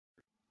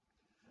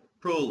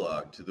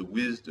Prologue to the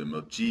Wisdom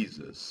of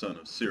Jesus, son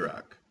of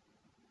Sirach.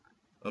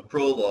 A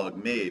prologue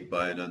made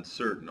by an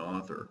uncertain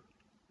author.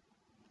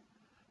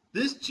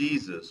 This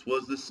Jesus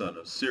was the son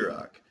of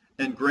Sirach,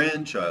 and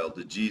grandchild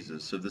to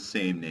Jesus of the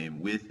same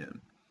name with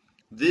him.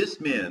 This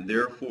man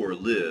therefore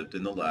lived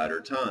in the latter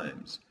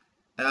times,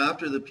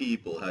 after the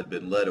people had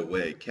been led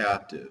away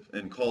captive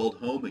and called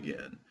home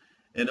again,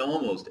 and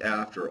almost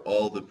after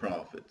all the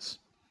prophets.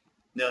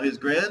 Now his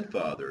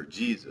grandfather,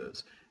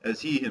 Jesus,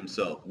 as he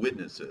himself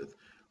witnesseth,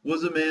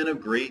 was a man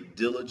of great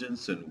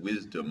diligence and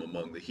wisdom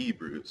among the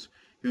Hebrews,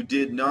 who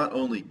did not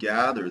only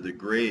gather the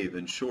grave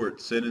and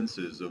short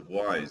sentences of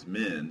wise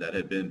men that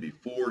had been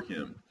before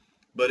him,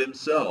 but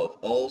himself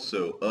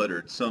also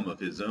uttered some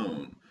of his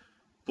own,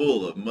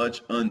 full of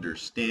much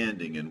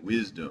understanding and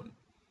wisdom.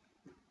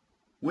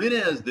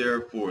 Whenas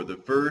therefore the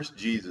first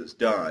Jesus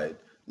died,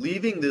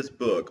 leaving this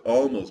book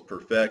almost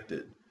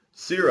perfected,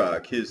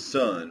 Sirach his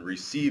son,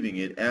 receiving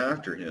it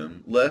after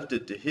him, left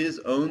it to his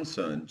own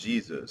son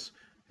Jesus,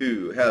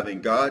 who,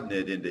 having gotten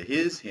it into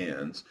his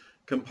hands,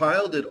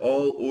 compiled it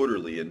all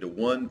orderly into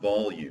one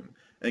volume,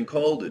 and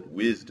called it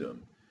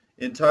Wisdom,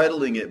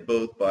 entitling it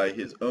both by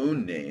his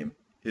own name,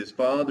 his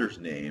father's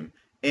name,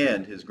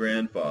 and his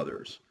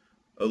grandfather's,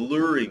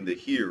 alluring the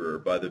hearer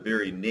by the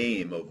very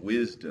name of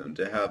wisdom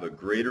to have a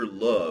greater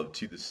love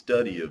to the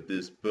study of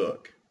this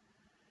book.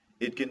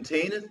 It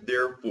containeth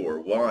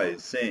therefore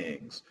wise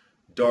sayings,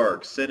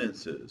 dark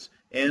sentences,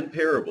 and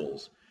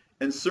parables,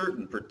 and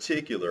certain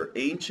particular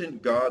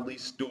ancient godly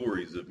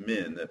stories of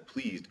men that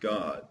pleased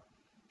God,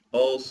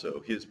 also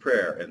his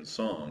prayer and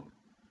song.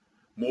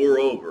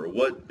 Moreover,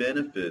 what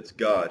benefits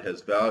God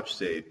has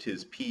vouchsafed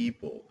his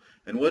people,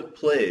 and what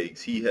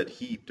plagues he had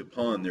heaped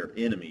upon their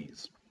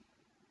enemies.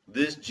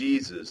 This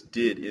Jesus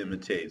did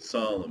imitate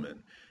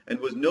Solomon,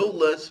 and was no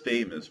less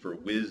famous for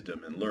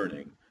wisdom and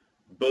learning,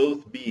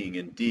 both being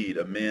indeed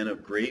a man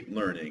of great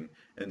learning,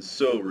 and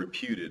so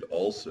reputed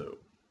also.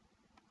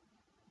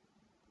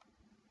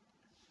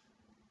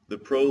 The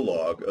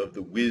prologue of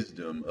the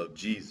wisdom of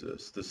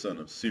Jesus, the son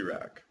of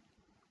Sirach.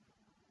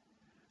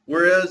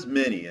 Whereas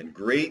many and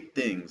great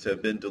things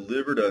have been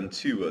delivered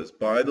unto us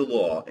by the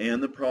law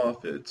and the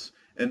prophets,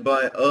 and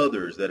by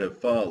others that have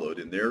followed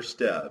in their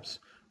steps,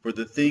 for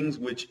the things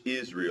which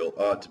Israel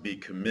ought to be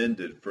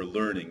commended for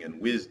learning and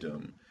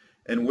wisdom,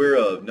 and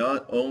whereof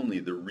not only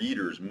the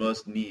readers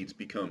must needs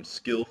become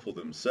skillful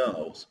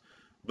themselves,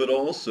 but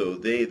also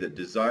they that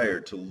desire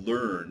to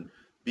learn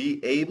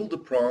be able to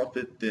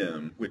profit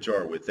them which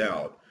are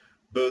without,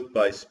 both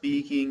by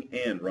speaking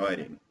and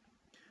writing.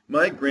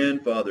 My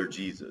grandfather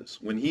Jesus,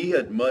 when he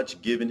had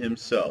much given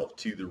himself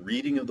to the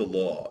reading of the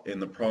law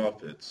and the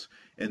prophets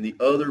and the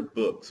other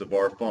books of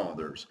our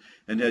fathers,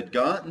 and had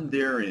gotten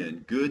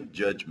therein good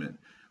judgment,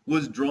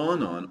 was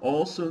drawn on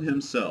also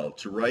himself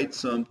to write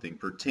something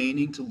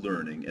pertaining to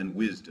learning and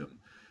wisdom,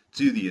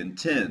 to the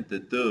intent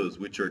that those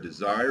which are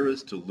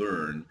desirous to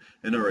learn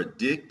and are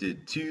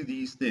addicted to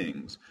these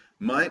things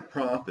might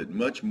profit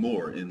much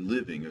more in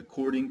living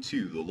according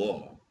to the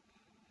law.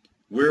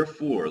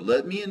 Wherefore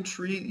let me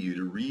entreat you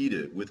to read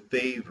it with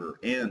favor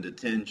and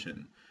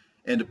attention,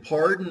 and to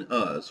pardon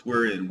us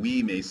wherein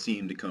we may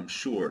seem to come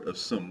short of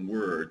some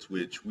words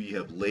which we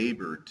have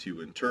labored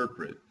to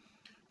interpret.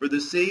 For the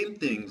same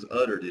things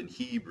uttered in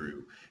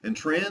Hebrew and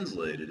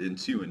translated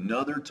into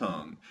another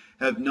tongue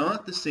have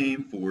not the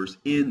same force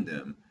in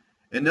them.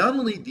 And not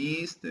only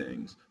these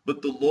things,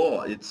 but the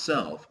law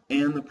itself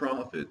and the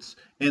prophets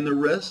and the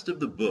rest of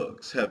the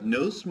books have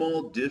no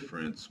small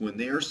difference when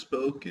they are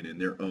spoken in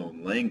their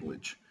own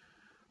language.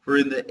 For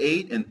in the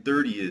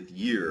 38th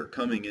year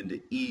coming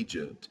into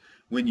Egypt,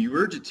 when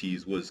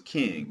Euergetes was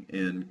king,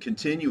 and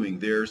continuing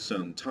there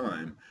some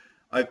time,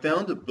 I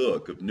found a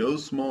book of no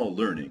small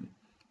learning.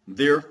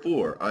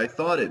 Therefore I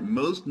thought it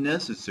most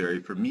necessary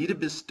for me to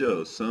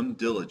bestow some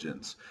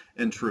diligence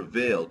and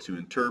travail to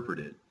interpret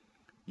it,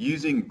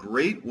 using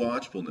great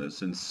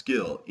watchfulness and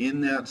skill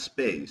in that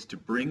space to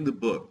bring the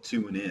book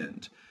to an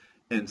end,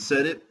 and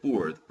set it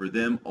forth for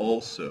them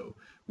also,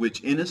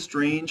 which in a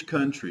strange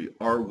country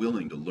are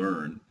willing to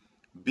learn,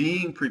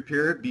 being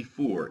prepared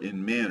before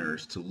in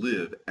manners to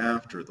live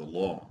after the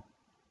law.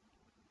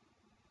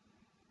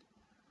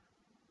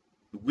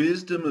 The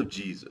wisdom of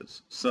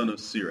Jesus, son of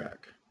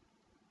Sirach.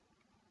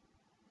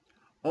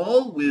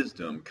 All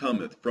wisdom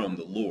cometh from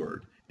the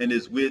Lord, and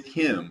is with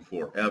him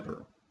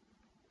forever.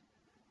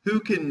 Who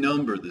can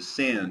number the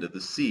sand of the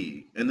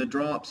sea, and the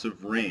drops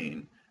of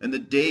rain, and the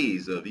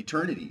days of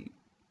eternity?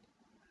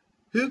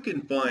 Who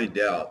can find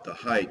out the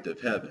height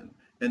of heaven,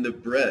 and the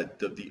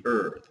breadth of the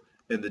earth,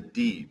 and the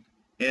deep,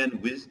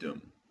 and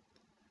wisdom?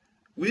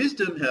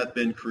 Wisdom hath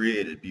been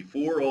created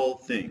before all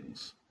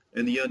things,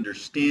 and the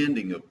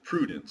understanding of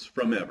prudence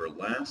from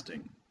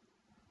everlasting.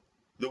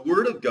 The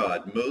word of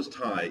God most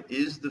high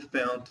is the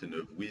fountain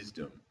of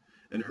wisdom,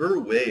 and her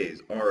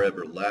ways are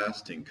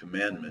everlasting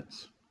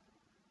commandments.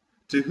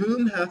 To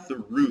whom hath the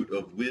root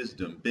of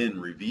wisdom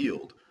been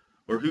revealed,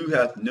 or who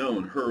hath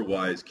known her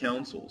wise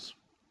counsels?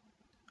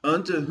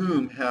 Unto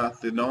whom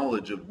hath the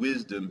knowledge of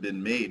wisdom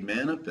been made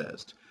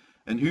manifest,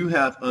 and who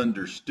hath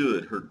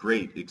understood her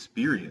great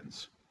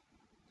experience?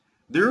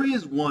 There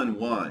is one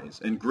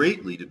wise and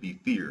greatly to be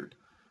feared,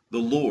 the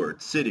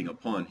Lord sitting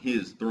upon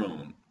his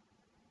throne.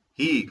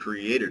 He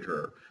created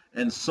her,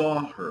 and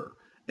saw her,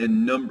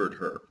 and numbered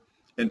her,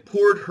 and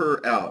poured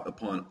her out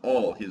upon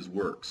all his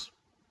works.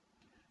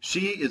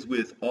 She is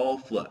with all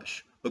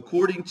flesh,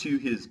 according to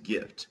his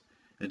gift,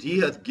 and he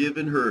hath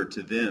given her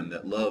to them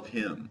that love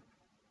him.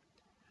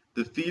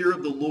 The fear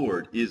of the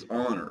Lord is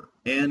honor,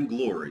 and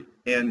glory,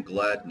 and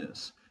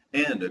gladness,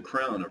 and a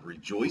crown of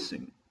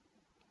rejoicing.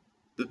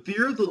 The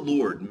fear of the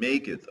Lord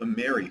maketh a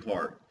merry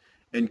heart,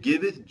 and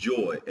giveth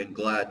joy and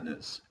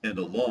gladness, and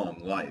a long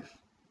life.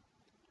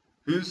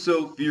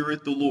 Whoso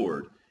feareth the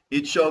Lord,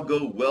 it shall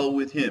go well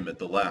with him at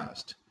the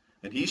last,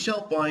 and he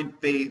shall find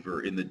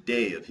favor in the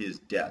day of his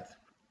death.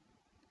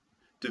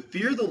 To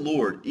fear the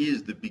Lord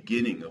is the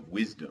beginning of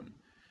wisdom,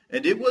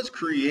 and it was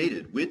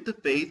created with the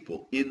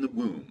faithful in the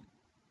womb.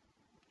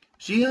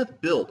 She hath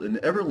built an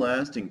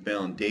everlasting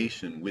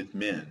foundation with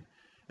men,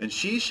 and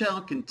she shall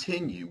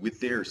continue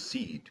with their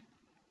seed.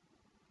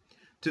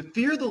 To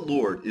fear the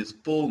Lord is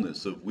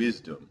fullness of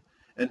wisdom,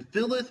 and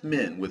filleth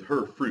men with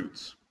her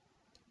fruits.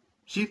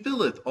 She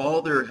filleth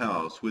all their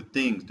house with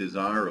things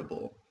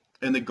desirable,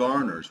 and the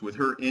garners with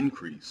her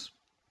increase.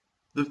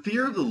 The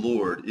fear of the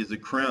Lord is a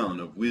crown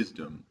of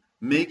wisdom,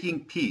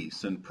 making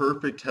peace and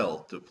perfect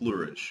health to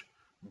flourish,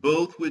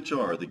 both which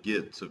are the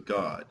gifts of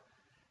God,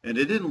 and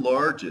it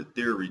enlargeth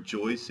their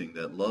rejoicing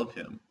that love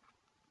him.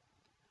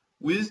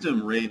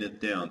 Wisdom raineth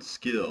down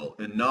skill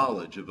and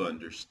knowledge of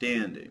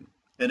understanding,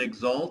 and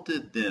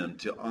exalteth them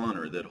to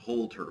honor that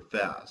hold her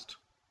fast.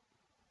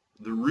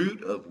 The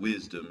root of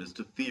wisdom is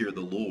to fear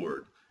the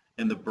Lord,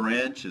 and the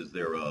branches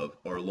thereof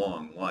are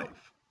long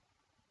life.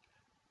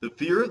 The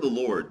fear of the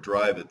Lord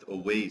driveth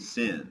away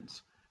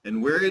sins,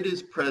 and where it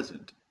is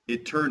present,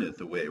 it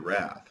turneth away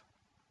wrath.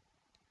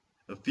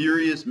 A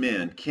furious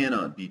man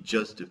cannot be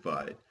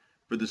justified,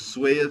 for the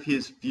sway of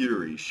his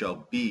fury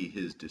shall be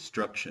his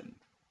destruction.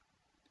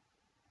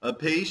 A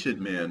patient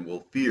man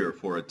will fear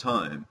for a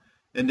time,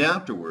 and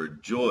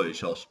afterward joy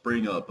shall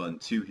spring up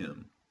unto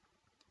him.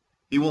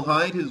 He will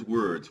hide his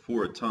words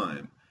for a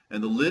time,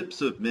 and the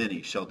lips of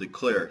many shall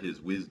declare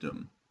his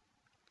wisdom.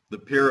 The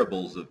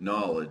parables of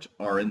knowledge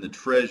are in the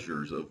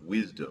treasures of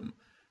wisdom,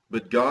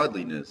 but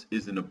godliness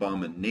is an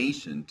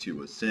abomination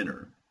to a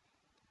sinner.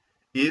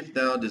 If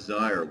thou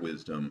desire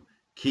wisdom,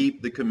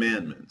 keep the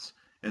commandments,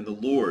 and the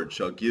Lord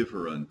shall give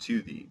her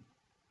unto thee.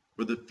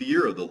 For the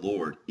fear of the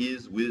Lord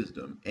is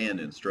wisdom and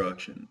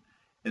instruction,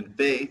 and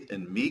faith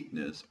and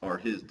meekness are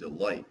his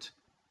delight.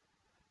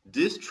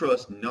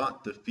 Distrust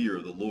not the fear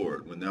of the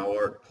Lord when thou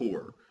art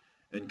poor,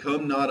 and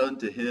come not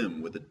unto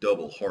him with a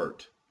double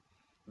heart.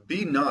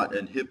 Be not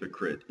an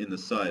hypocrite in the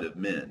sight of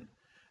men,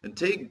 and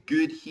take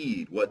good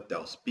heed what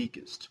thou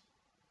speakest.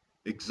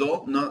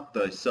 Exalt not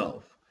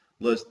thyself,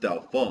 lest thou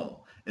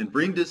fall, and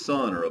bring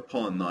dishonor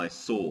upon thy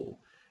soul,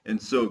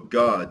 and so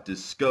God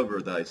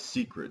discover thy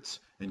secrets,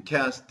 and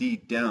cast thee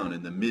down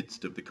in the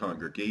midst of the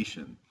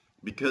congregation,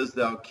 because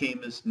thou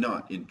camest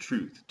not in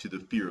truth to the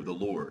fear of the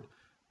Lord,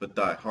 but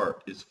thy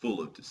heart is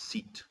full of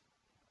deceit.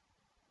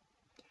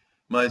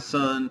 My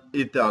son,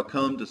 if thou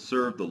come to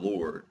serve the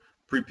Lord,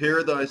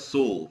 prepare thy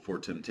soul for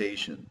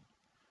temptation.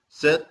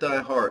 Set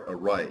thy heart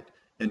aright,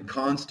 and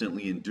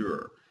constantly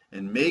endure,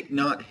 and make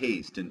not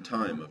haste in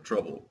time of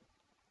trouble.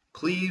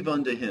 Cleave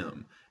unto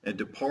him, and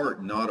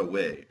depart not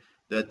away,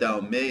 that thou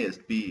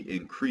mayest be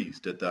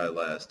increased at thy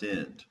last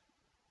end.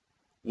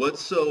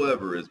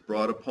 Whatsoever is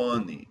brought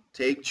upon thee,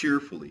 take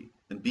cheerfully,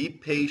 and be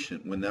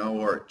patient when thou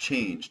art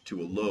changed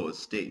to a low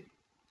estate.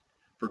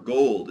 For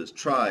gold is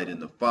tried in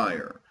the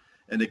fire,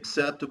 and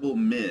acceptable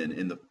men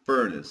in the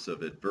furnace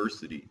of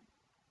adversity.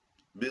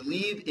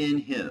 Believe in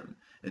him,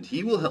 and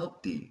he will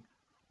help thee.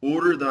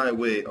 Order thy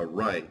way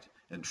aright,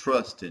 and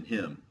trust in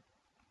him.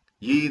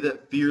 Ye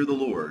that fear the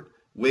Lord,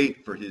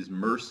 wait for his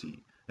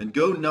mercy, and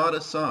go not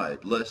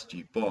aside, lest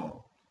ye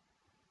fall.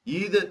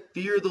 Ye that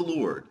fear the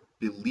Lord,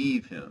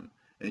 believe him,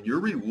 and your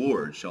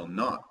reward shall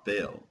not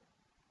fail.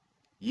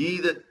 Ye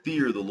that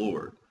fear the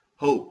Lord,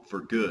 hope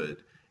for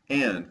good,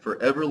 and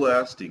for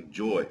everlasting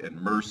joy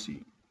and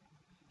mercy.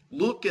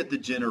 Look at the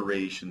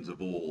generations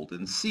of old,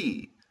 and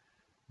see,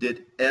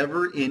 did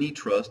ever any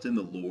trust in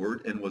the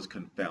Lord, and was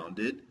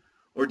confounded?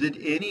 Or did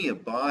any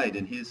abide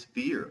in his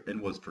fear,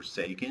 and was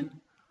forsaken?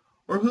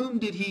 Or whom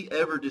did he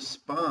ever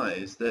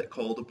despise that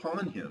called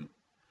upon him?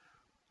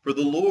 For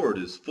the Lord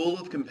is full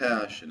of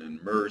compassion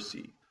and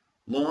mercy,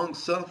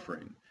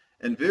 long-suffering,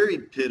 and very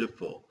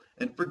pitiful,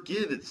 and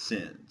forgiveth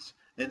sins,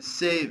 and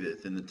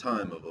saveth in the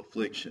time of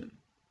affliction.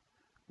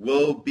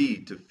 Woe be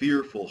to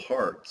fearful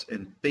hearts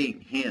and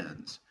faint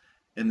hands,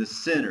 and the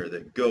sinner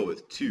that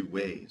goeth two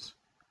ways.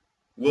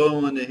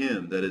 Woe unto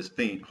him that is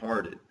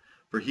faint-hearted,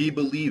 for he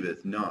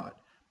believeth not,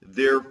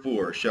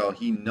 therefore shall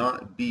he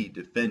not be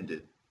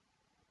defended.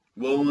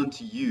 Woe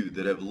unto you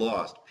that have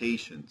lost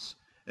patience,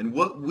 and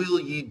what will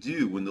ye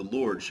do when the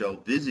Lord shall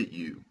visit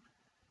you?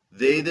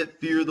 They that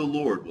fear the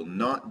Lord will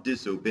not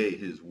disobey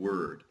his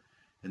word,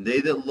 and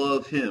they that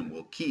love him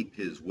will keep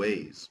his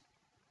ways.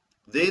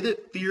 They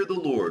that fear the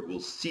Lord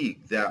will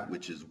seek that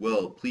which is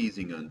well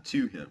pleasing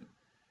unto him,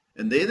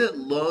 and they that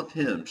love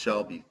him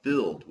shall be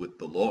filled with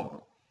the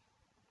law.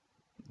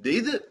 They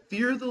that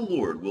fear the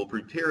Lord will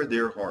prepare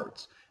their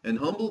hearts, and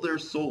humble their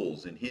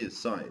souls in his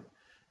sight,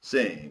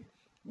 saying,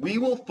 We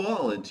will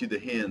fall into the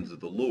hands of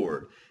the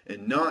Lord,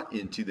 and not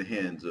into the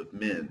hands of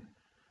men.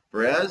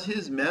 For as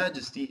his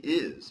majesty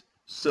is,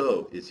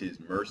 so is his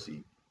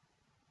mercy.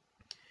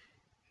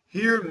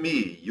 Hear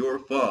me, your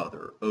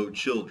father, O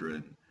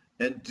children,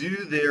 and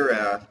do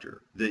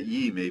thereafter, that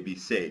ye may be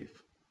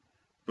safe.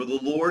 For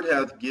the Lord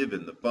hath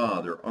given the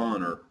father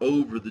honor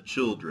over the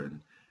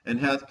children, and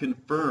hath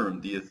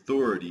confirmed the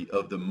authority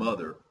of the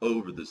mother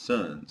over the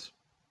sons.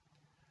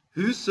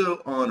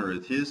 Whoso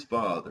honoureth his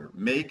father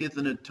maketh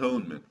an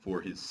atonement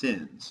for his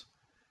sins,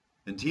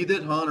 and he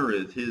that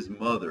honoureth his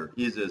mother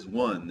is as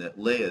one that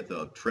layeth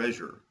up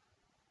treasure.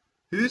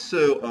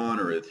 Whoso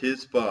honoureth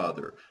his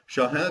father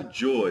shall have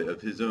joy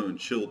of his own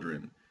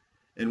children,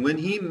 and when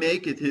he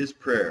maketh his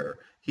prayer,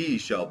 he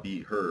shall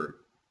be heard.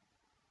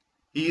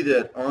 He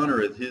that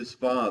honoureth his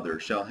father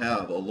shall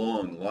have a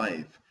long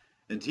life,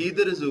 and he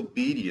that is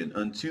obedient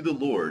unto the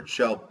Lord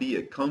shall be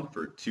a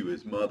comfort to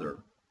his mother.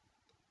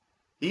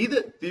 He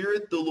that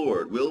feareth the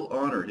Lord will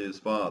honour his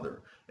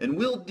father, and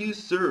will do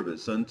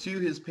service unto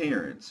his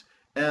parents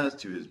as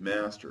to his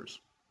masters.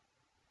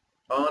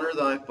 Honour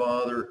thy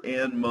father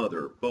and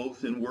mother,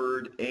 both in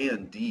word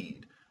and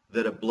deed,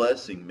 that a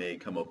blessing may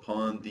come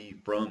upon thee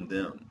from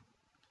them.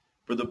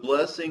 For the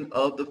blessing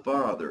of the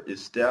father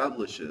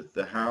establisheth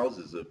the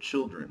houses of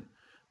children,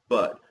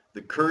 but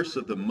the curse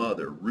of the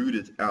mother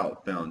rooteth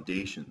out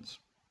foundations.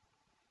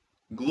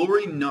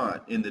 Glory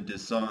not in the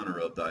dishonour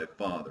of thy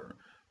father,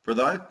 for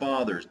thy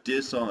father's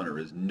dishonour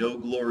is no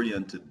glory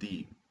unto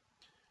thee.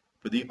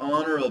 For the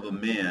honour of a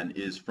man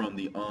is from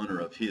the honour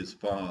of his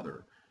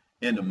father,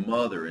 and a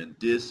mother in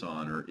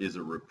dishonour is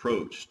a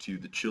reproach to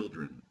the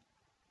children.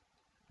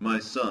 My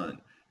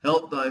son,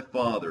 help thy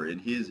father in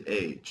his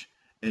age,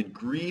 and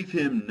grieve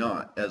him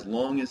not as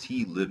long as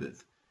he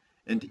liveth.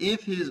 And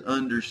if his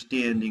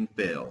understanding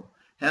fail,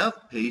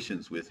 have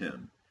patience with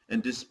him,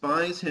 and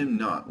despise him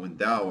not when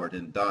thou art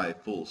in thy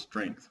full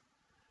strength.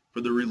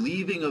 For the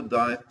relieving of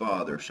thy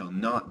father shall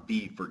not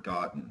be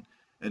forgotten,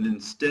 and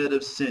instead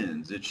of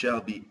sins it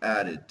shall be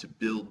added to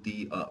build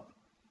thee up.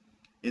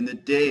 In the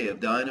day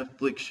of thine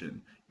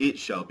affliction it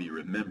shall be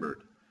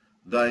remembered.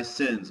 Thy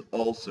sins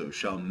also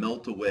shall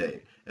melt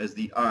away as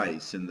the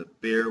ice in the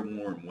fair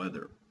warm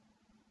weather.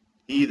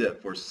 He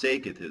that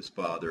forsaketh his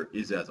father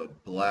is as a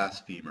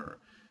blasphemer,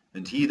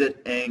 and he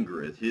that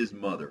angereth his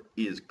mother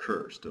is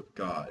cursed of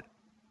God.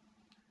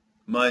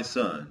 My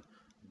son,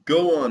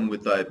 go on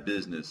with thy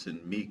business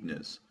in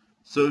meekness,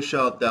 so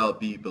shalt thou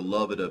be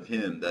beloved of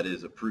him that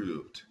is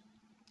approved.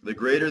 The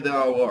greater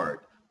thou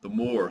art, the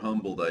more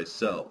humble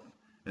thyself,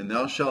 and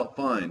thou shalt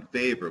find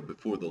favor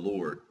before the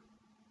Lord.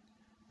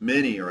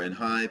 Many are in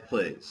high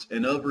place,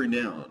 and of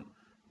renown,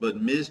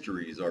 but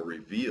mysteries are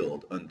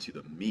revealed unto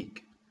the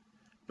meek.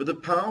 For the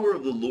power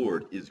of the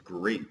Lord is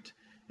great,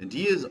 and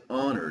he is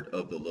honored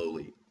of the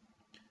lowly.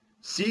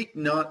 Seek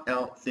not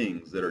out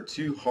things that are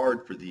too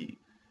hard for thee,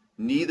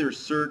 neither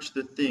search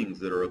the things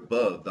that are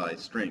above thy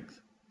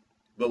strength.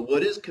 But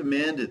what is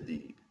commanded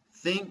thee,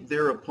 think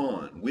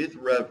thereupon with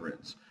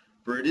reverence,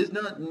 for it is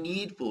not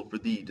needful for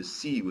thee to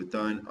see with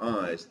thine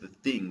eyes the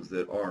things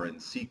that are in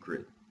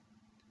secret.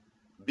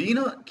 Be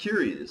not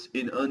curious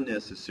in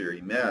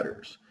unnecessary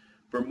matters,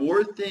 for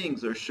more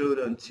things are showed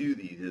unto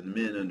thee than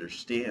men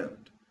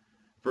understand.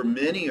 For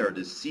many are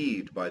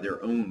deceived by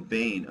their own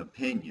vain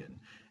opinion,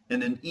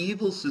 and an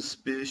evil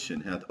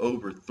suspicion hath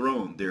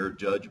overthrown their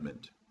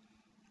judgment.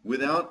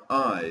 Without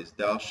eyes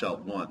thou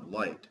shalt want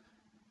light.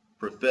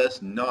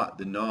 Profess not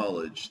the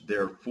knowledge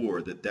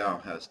therefore that thou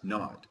hast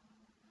not.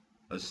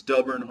 A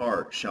stubborn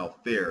heart shall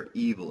fare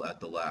evil at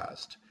the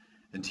last,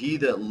 and he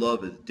that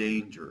loveth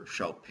danger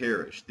shall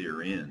perish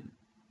therein.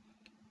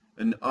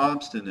 An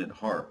obstinate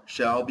heart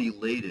shall be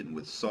laden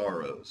with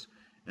sorrows,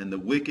 and the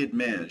wicked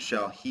man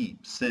shall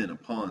heap sin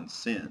upon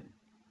sin.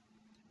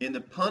 In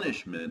the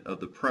punishment of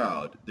the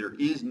proud there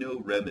is no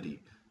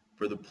remedy,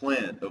 for the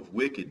plant of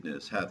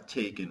wickedness hath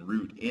taken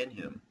root in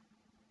him.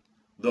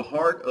 The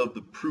heart of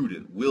the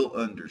prudent will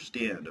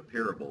understand a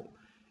parable,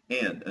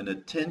 and an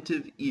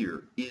attentive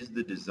ear is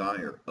the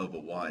desire of a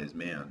wise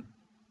man.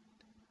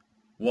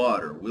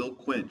 Water will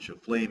quench a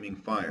flaming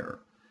fire,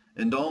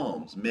 and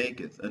alms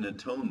maketh an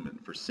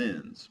atonement for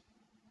sins.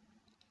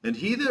 And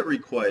he that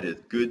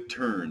requiteth good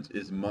turns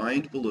is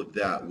mindful of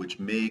that which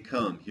may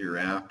come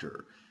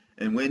hereafter,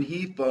 and when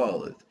he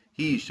falleth,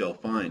 he shall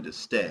find a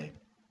stay.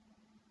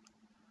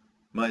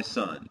 My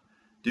son,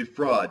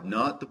 defraud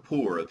not the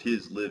poor of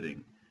his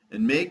living,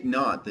 and make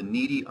not the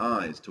needy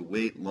eyes to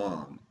wait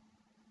long.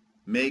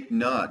 Make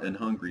not an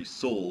hungry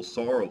soul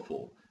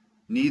sorrowful,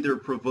 neither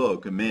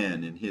provoke a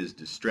man in his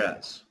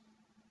distress.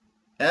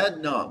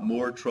 Add not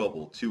more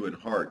trouble to an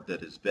heart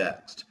that is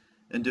vexed,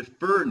 and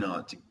defer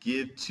not to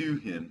give to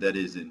him that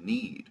is in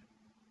need.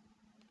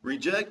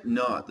 Reject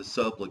not the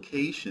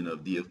supplication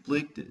of the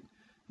afflicted,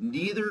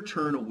 neither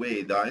turn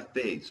away thy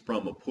face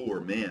from a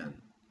poor man.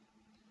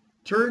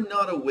 Turn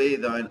not away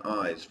thine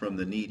eyes from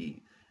the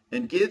needy,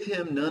 and give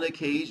him none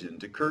occasion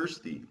to curse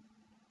thee.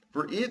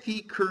 For if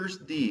he curse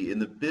thee in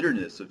the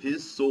bitterness of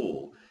his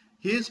soul,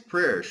 his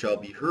prayer shall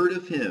be heard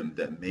of him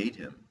that made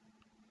him.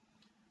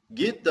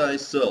 Get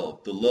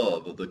thyself the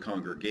love of the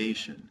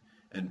congregation,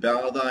 and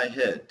bow thy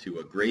head to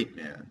a great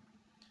man.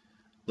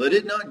 Let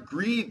it not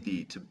grieve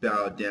thee to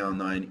bow down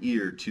thine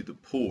ear to the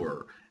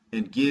poor,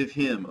 and give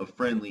him a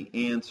friendly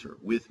answer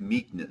with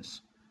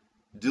meekness.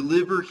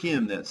 Deliver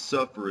him that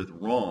suffereth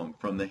wrong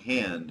from the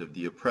hand of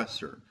the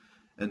oppressor,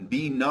 and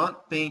be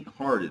not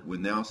faint-hearted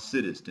when thou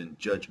sittest in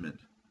judgment.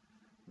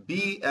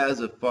 Be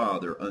as a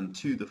father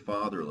unto the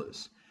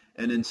fatherless,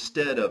 and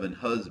instead of an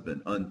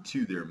husband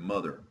unto their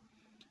mother.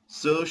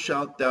 So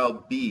shalt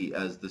thou be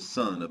as the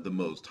Son of the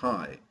Most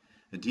High,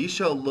 and he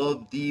shall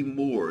love thee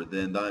more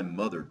than thy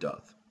mother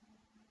doth.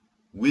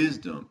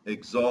 Wisdom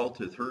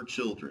exalteth her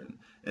children,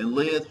 and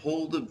layeth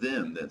hold of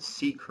them that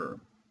seek her.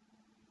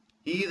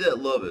 He that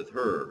loveth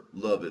her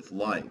loveth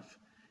life,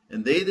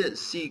 and they that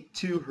seek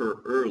to her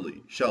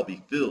early shall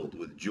be filled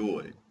with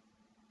joy.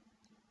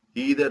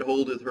 He that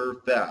holdeth her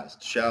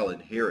fast shall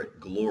inherit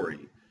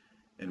glory,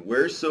 and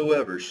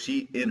wheresoever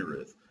she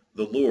entereth,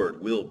 the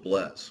Lord will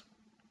bless.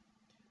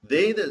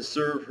 They that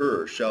serve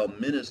her shall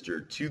minister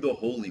to the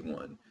Holy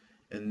One,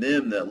 and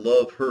them that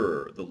love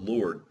her the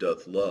Lord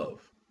doth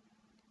love.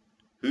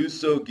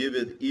 Whoso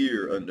giveth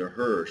ear unto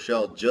her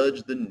shall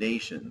judge the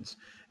nations,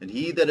 and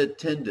he that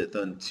attendeth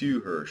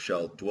unto her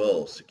shall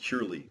dwell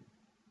securely.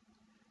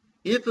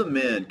 If a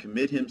man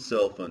commit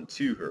himself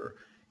unto her,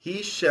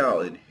 he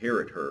shall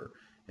inherit her,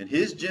 and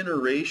his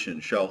generation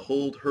shall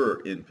hold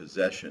her in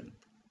possession.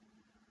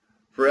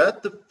 For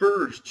at the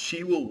first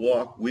she will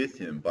walk with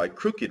him by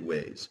crooked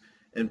ways,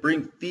 and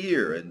bring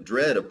fear and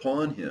dread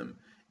upon him,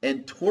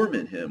 and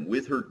torment him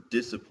with her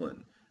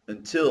discipline,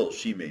 until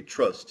she may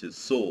trust his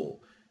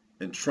soul,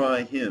 and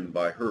try him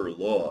by her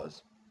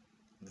laws.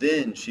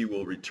 Then she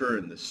will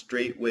return the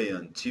straight way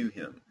unto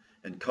him,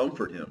 and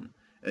comfort him,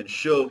 and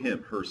show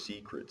him her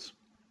secrets.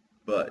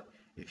 But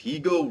if he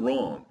go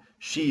wrong,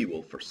 she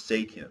will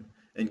forsake him,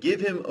 and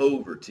give him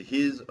over to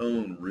his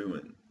own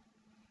ruin.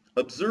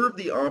 Observe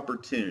the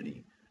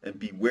opportunity, and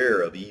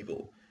beware of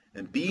evil,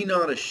 and be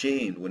not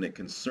ashamed when it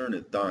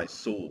concerneth thy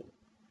soul.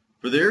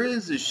 For there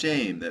is a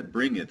shame that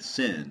bringeth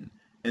sin,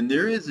 and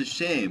there is a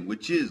shame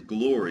which is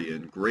glory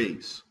and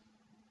grace.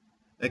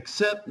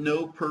 Accept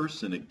no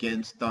person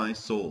against thy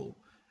soul,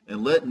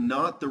 and let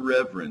not the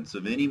reverence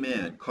of any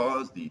man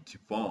cause thee to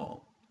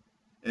fall.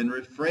 And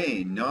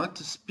refrain not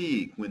to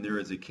speak when there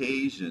is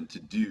occasion to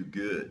do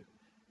good,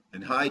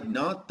 and hide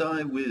not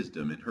thy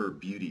wisdom in her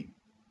beauty.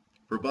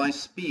 For by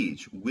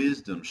speech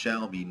wisdom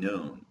shall be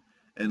known,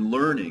 and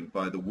learning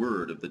by the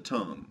word of the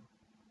tongue.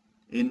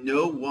 In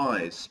no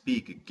wise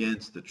speak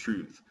against the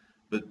truth,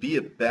 but be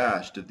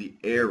abashed of the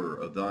error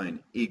of thine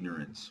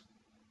ignorance.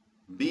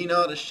 Be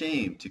not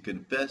ashamed to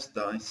confess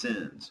thy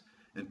sins,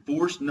 and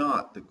force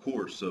not the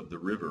course of the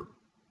river.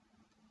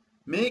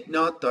 Make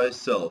not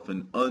thyself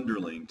an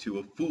underling to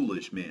a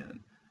foolish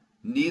man,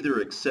 neither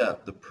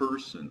accept the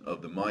person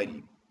of the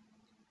mighty.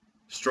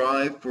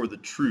 Strive for the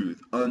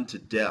truth unto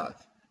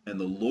death, and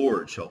the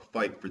Lord shall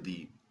fight for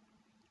thee.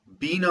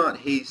 Be not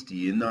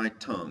hasty in thy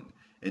tongue,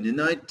 and in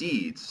thy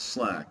deeds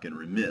slack and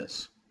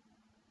remiss.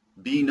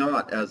 Be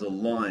not as a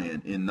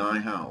lion in thy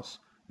house,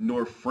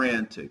 nor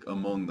frantic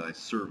among thy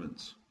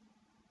servants.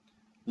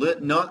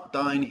 Let not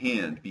thine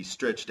hand be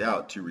stretched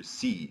out to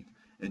receive,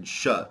 and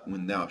shut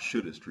when thou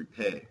shouldest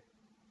repay.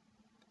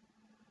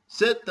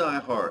 Set thy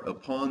heart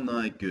upon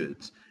thy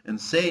goods, and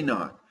say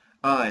not,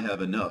 I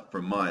have enough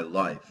for my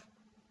life.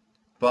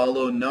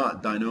 Follow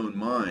not thine own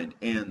mind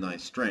and thy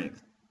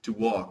strength, to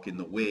walk in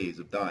the ways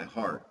of thy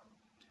heart.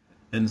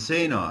 And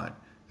say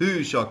not,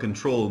 who shall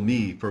control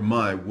me for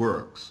my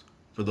works?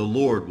 For the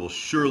Lord will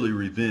surely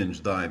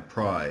revenge thy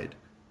pride.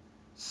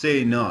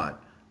 Say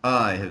not,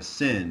 I have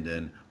sinned,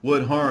 and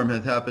what harm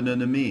hath happened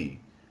unto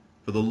me?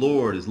 For the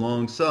Lord is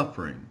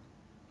long-suffering.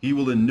 He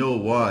will in no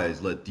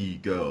wise let thee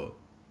go.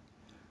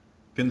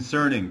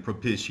 Concerning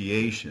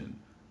propitiation,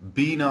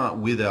 be not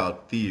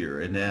without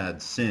fear, and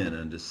add sin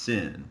unto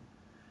sin.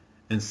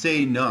 And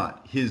say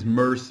not, his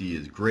mercy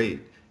is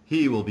great,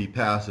 he will be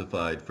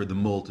pacified for the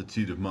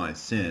multitude of my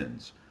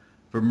sins.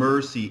 For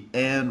mercy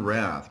and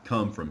wrath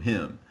come from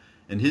him,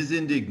 and his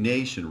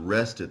indignation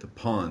resteth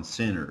upon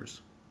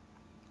sinners.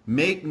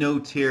 Make no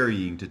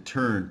tarrying to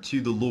turn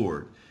to the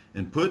Lord,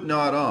 and put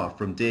not off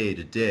from day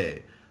to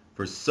day,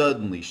 for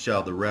suddenly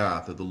shall the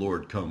wrath of the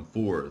Lord come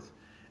forth,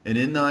 and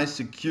in thy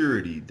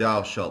security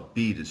thou shalt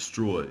be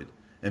destroyed,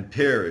 and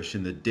perish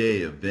in the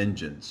day of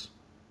vengeance.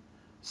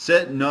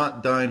 Set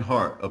not thine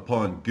heart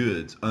upon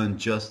goods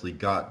unjustly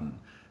gotten,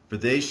 for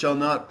they shall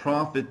not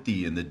profit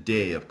thee in the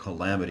day of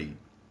calamity.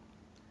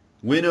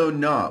 Winnow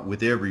not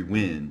with every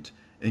wind,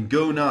 and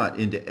go not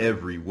into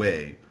every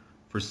way,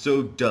 for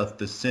so doth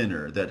the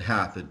sinner that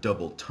hath a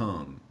double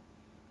tongue.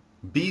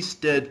 Be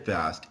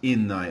steadfast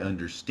in thy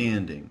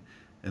understanding,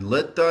 and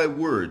let thy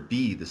word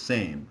be the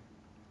same.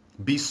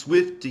 Be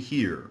swift to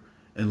hear,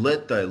 and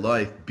let thy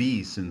life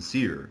be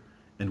sincere,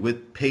 and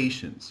with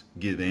patience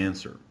give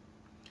answer.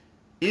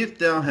 If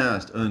thou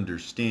hast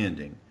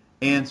understanding,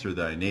 answer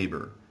thy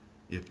neighbor.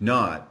 If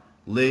not,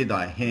 lay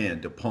thy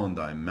hand upon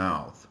thy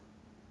mouth.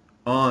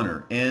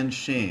 Honor and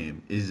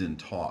shame is in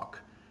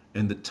talk,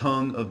 and the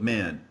tongue of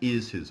man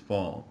is his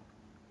fall.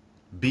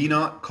 Be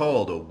not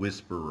called a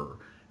whisperer,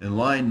 and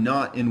lie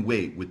not in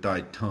wait with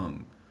thy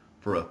tongue,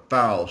 for a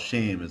foul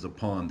shame is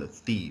upon the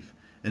thief,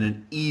 and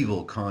an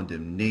evil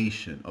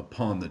condemnation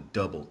upon the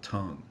double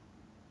tongue.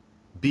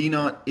 Be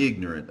not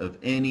ignorant of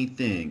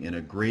anything in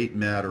a great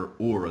matter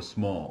or a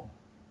small.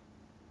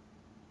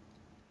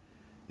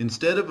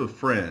 Instead of a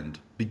friend,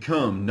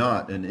 become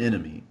not an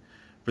enemy,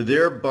 for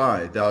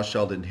thereby thou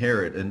shalt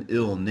inherit an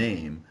ill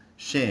name,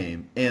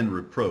 shame, and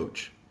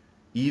reproach.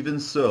 Even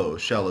so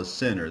shall a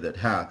sinner that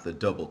hath a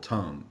double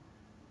tongue.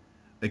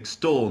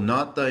 Extol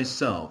not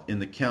thyself in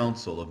the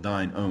counsel of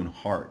thine own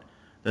heart,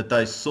 that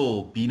thy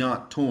soul be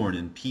not torn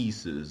in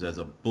pieces as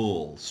a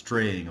bull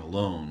straying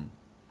alone.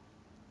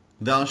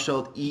 Thou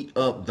shalt eat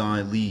up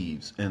thy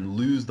leaves, and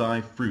lose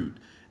thy fruit,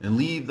 and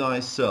leave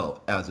thyself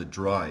as a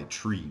dry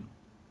tree.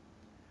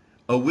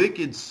 A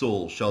wicked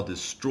soul shall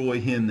destroy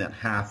him that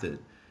hath it,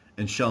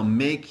 and shall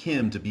make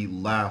him to be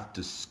laughed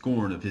to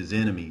scorn of his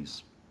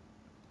enemies.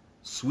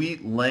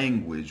 Sweet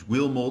language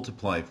will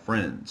multiply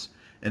friends,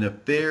 and a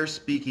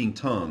fair-speaking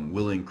tongue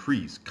will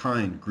increase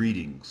kind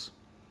greetings.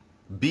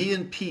 Be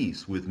in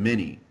peace with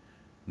many,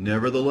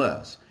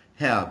 nevertheless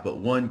have but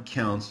one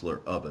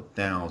counselor of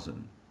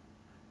 1,000.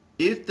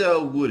 If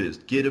thou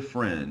wouldest get a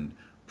friend,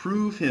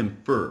 prove him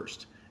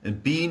first,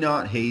 and be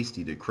not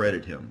hasty to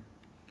credit him.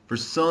 For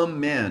some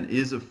man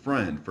is a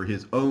friend for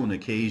his own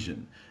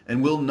occasion,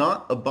 and will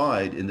not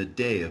abide in the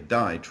day of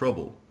thy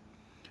trouble.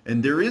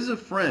 And there is a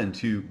friend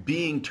who,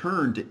 being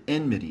turned to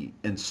enmity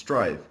and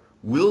strife,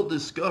 will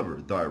discover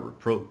thy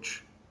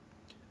reproach.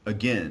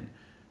 Again,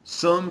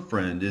 some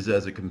friend is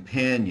as a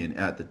companion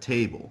at the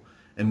table,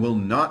 and will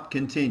not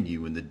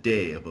continue in the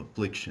day of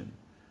affliction.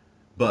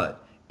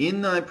 But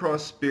in thy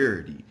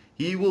prosperity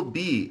he will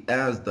be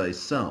as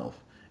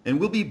thyself, and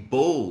will be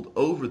bold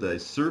over thy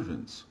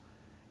servants.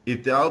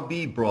 If thou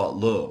be brought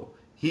low,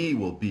 he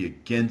will be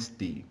against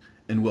thee,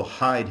 and will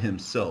hide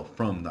himself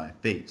from thy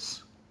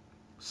face.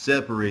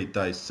 Separate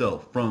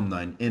thyself from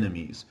thine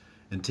enemies,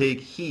 and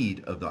take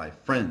heed of thy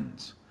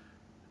friends.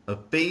 A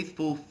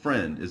faithful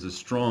friend is a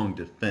strong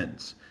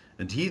defense,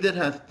 and he that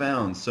hath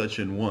found such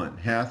an one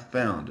hath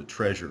found a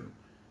treasure.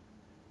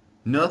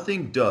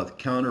 Nothing doth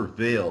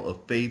countervail a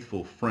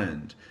faithful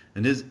friend,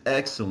 and his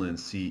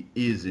excellency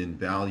is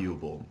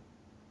invaluable.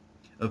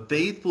 A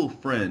faithful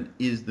friend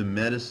is the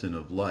medicine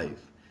of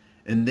life,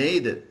 and they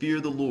that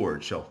fear the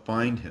Lord shall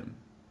find him.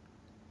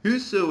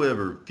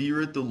 Whosoever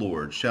feareth the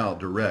Lord shall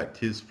direct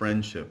his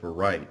friendship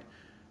aright,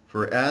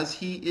 for as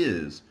he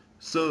is,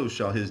 so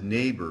shall his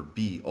neighbor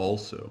be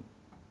also.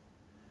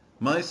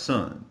 My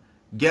son,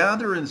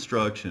 gather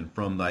instruction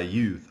from thy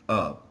youth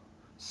up,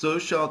 so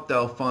shalt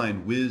thou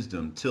find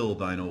wisdom till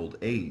thine old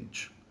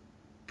age.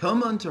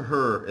 Come unto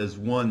her as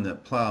one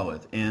that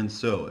ploweth and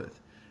soweth,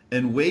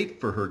 and wait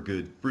for her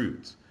good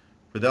fruits.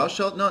 For thou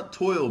shalt not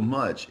toil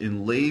much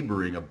in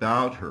laboring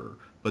about her,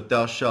 but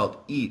thou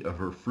shalt eat of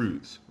her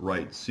fruits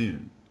right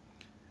soon.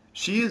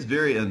 She is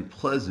very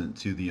unpleasant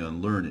to the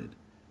unlearned.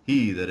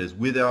 He that is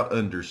without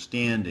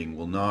understanding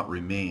will not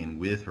remain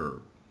with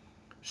her.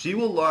 She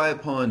will lie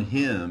upon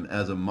him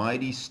as a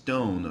mighty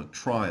stone of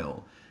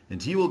trial,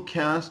 and he will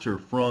cast her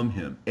from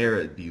him ere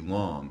it be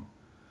long.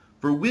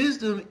 For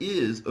wisdom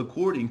is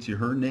according to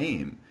her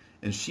name,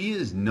 and she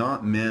is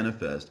not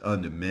manifest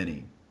unto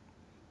many.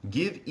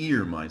 Give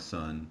ear, my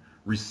son,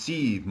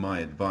 receive my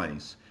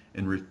advice,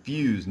 and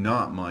refuse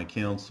not my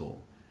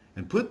counsel.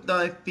 And put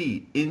thy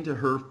feet into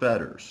her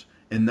fetters,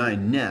 and thy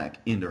neck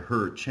into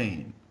her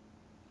chain.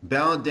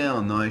 Bow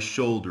down thy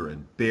shoulder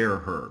and bear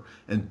her,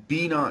 and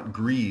be not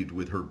grieved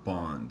with her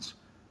bonds.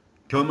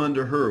 Come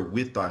unto her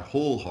with thy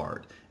whole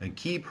heart, and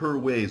keep her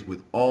ways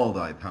with all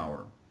thy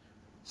power.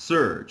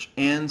 Search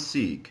and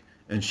seek,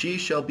 and she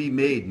shall be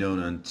made known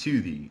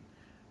unto thee.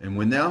 And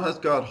when thou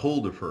hast got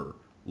hold of her,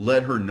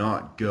 let her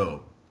not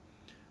go.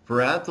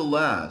 For at the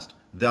last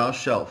thou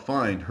shalt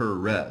find her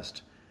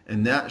rest,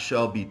 and that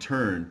shall be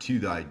turned to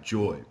thy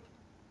joy.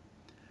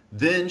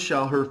 Then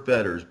shall her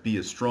fetters be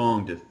a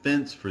strong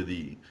defense for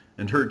thee,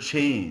 and her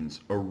chains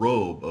a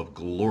robe of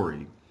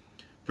glory.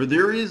 For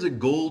there is a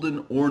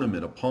golden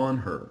ornament upon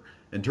her,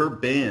 and her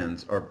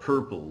bands are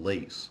purple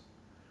lace.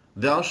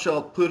 Thou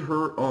shalt put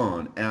her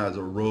on as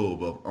a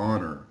robe of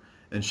honor,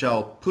 and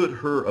shalt put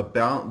her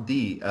about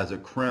thee as a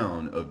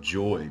crown of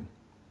joy.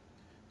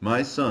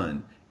 My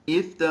son,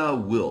 if thou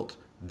wilt,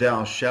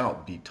 thou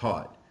shalt be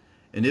taught,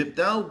 and if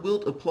thou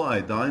wilt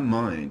apply thy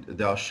mind,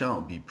 thou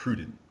shalt be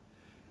prudent.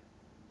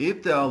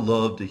 If thou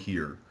love to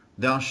hear,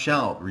 thou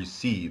shalt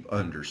receive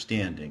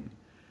understanding.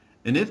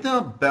 And if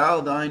thou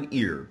bow thine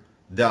ear,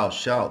 thou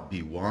shalt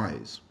be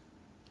wise.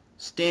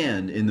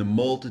 Stand in the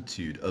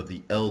multitude of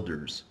the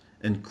elders,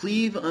 and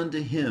cleave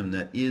unto him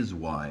that is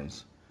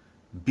wise.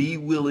 Be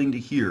willing to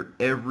hear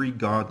every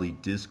godly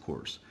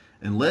discourse,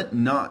 and let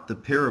not the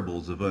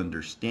parables of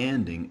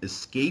understanding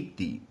escape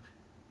thee.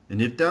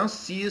 And if thou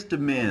seest a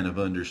man of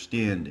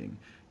understanding,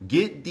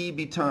 get thee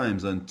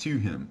betimes unto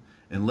him,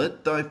 and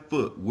let thy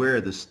foot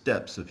wear the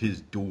steps of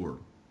his door.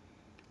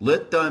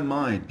 Let thy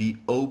mind be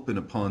open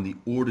upon the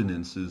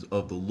ordinances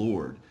of the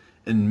Lord,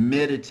 and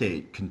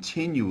meditate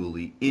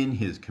continually in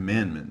his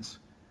commandments.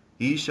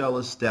 He shall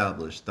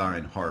establish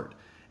thine heart,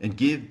 and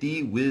give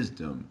thee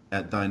wisdom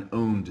at thine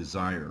own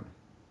desire.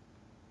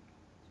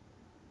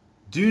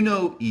 Do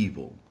no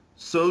evil,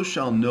 so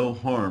shall no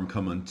harm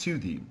come unto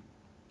thee.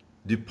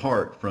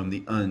 Depart from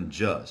the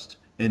unjust,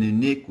 and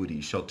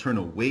iniquity shall turn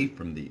away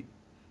from thee.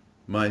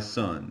 My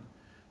son,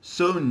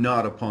 sow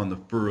not upon the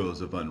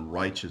furrows of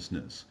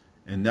unrighteousness,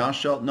 and thou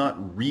shalt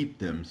not reap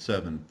them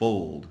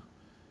sevenfold.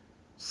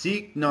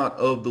 Seek not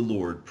of the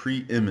Lord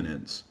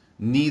preeminence,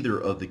 neither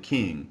of the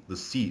king the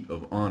seat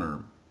of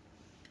honor.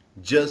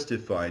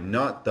 Justify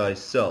not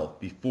thyself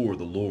before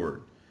the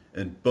Lord,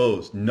 and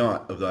boast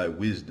not of thy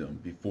wisdom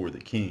before the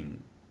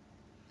king.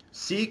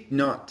 Seek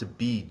not to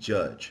be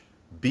judge,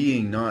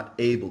 being not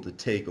able to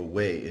take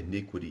away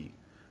iniquity,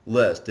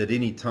 lest at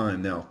any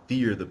time thou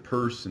fear the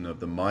person of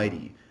the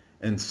mighty,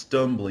 and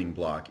stumbling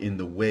block in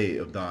the way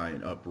of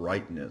thine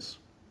uprightness.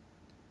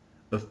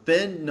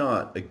 Offend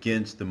not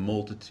against the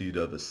multitude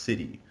of a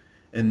city,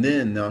 and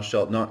then thou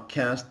shalt not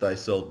cast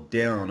thyself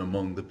down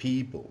among the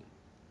people.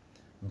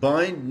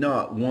 Bind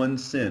not one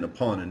sin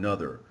upon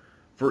another,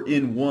 for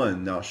in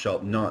one thou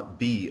shalt not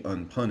be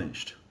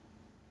unpunished.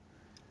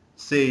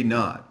 Say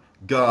not,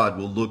 God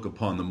will look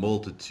upon the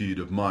multitude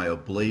of my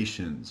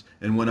oblations,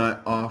 and when I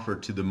offer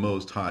to the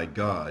Most High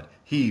God,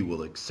 he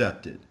will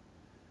accept it.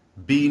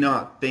 Be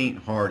not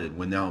faint-hearted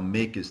when thou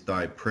makest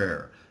thy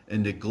prayer,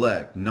 and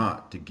neglect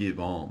not to give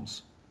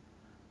alms.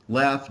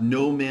 Laugh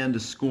no man to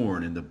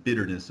scorn in the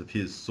bitterness of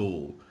his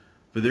soul,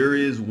 for there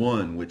is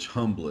one which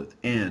humbleth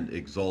and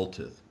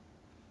exalteth.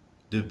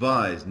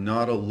 Devise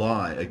not a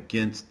lie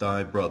against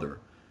thy brother,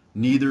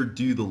 neither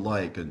do the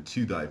like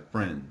unto thy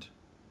friend.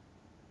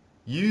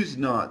 Use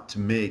not to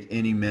make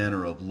any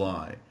manner of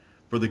lie,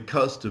 for the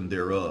custom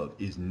thereof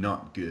is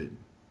not good.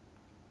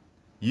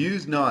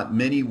 Use not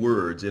many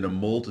words in a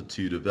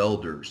multitude of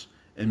elders,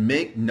 and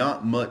make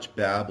not much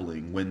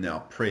babbling when thou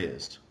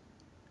prayest.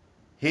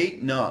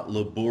 Hate not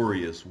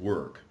laborious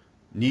work,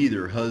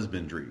 neither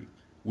husbandry,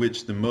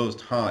 which the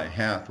Most High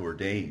hath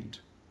ordained.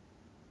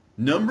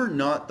 Number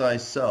not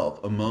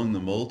thyself among the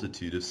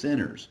multitude of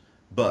sinners,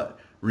 but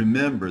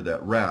remember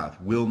that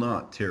wrath will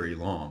not tarry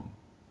long.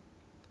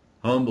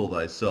 Humble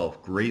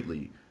thyself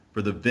greatly,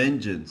 for the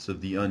vengeance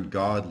of the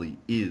ungodly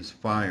is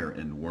fire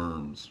and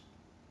worms.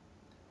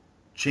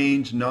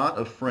 Change not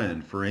a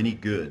friend for any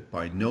good,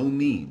 by no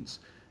means,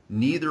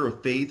 neither a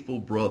faithful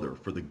brother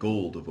for the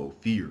gold of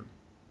Ophir.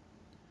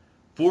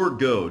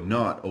 Forego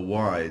not a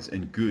wise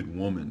and good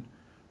woman,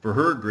 for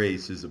her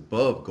grace is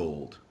above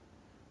gold.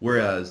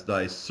 Whereas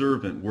thy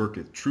servant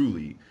worketh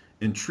truly,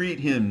 entreat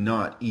him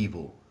not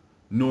evil,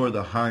 nor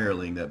the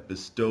hireling that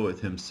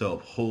bestoweth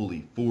himself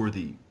wholly for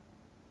thee.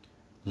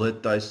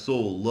 Let thy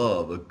soul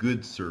love a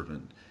good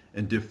servant,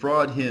 and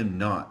defraud him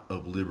not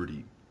of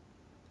liberty.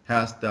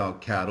 Hast thou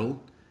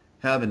cattle?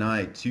 Have an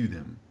eye to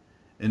them,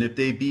 and if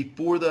they be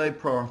for thy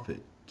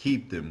profit,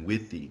 keep them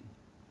with thee.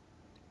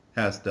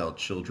 Hast thou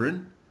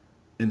children?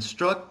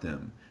 Instruct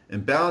them,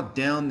 and bow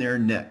down their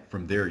neck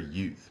from their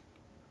youth.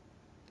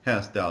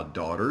 Hast thou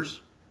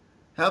daughters?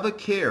 Have a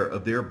care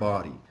of their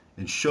body,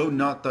 and show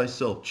not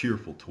thyself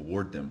cheerful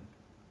toward them.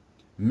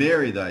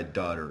 Marry thy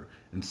daughter,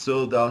 and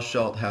so thou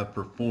shalt have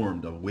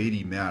performed a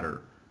weighty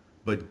matter,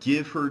 but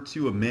give her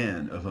to a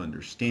man of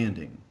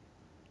understanding.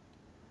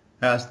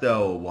 Hast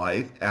thou a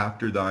wife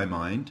after thy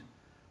mind?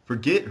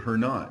 Forget her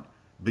not,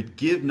 but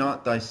give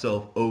not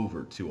thyself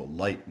over to a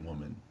light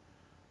woman.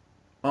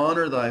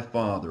 Honor thy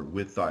father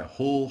with thy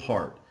whole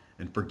heart,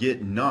 and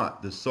forget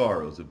not the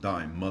sorrows of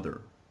thy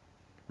mother.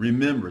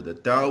 Remember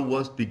that thou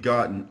wast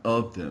begotten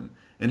of them,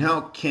 and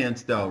how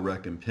canst thou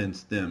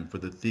recompense them for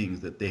the things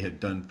that they have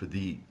done for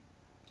thee?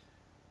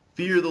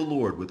 Fear the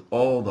Lord with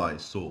all thy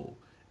soul,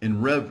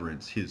 and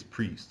reverence his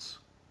priests.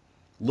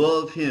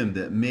 Love him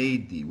that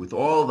made thee with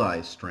all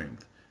thy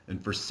strength,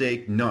 and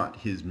forsake not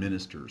his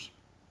ministers.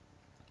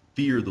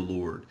 Fear the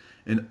Lord,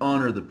 and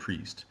honor the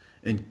priest,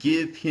 and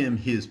give him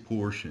his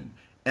portion,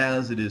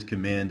 as it is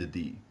commanded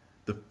thee,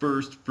 the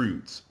first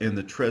fruits and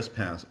the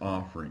trespass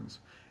offerings,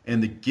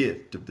 and the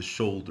gift of the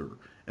shoulder,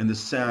 and the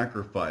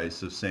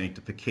sacrifice of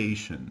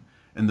sanctification,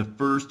 and the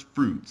first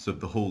fruits of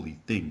the holy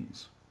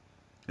things.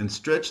 And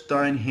stretch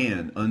thine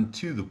hand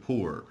unto the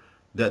poor,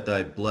 that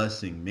thy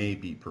blessing may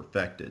be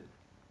perfected.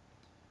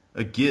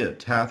 A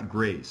gift hath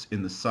grace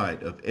in the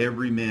sight of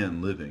every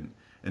man living,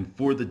 and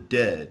for the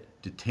dead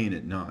detain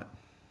it not.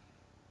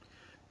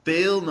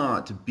 Fail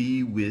not to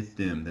be with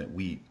them that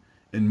weep,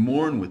 and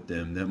mourn with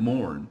them that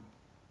mourn.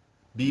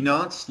 Be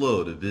not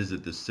slow to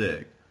visit the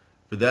sick,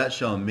 for that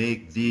shall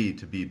make thee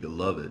to be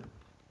beloved.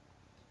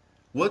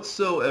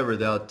 Whatsoever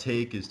thou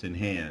takest in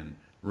hand,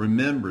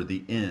 remember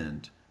the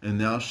end, and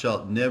thou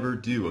shalt never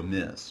do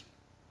amiss.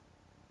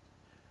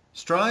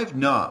 Strive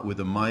not with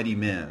a mighty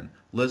man,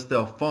 lest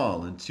thou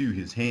fall into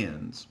his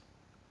hands.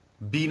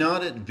 Be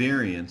not at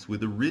variance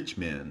with a rich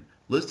man,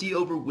 lest he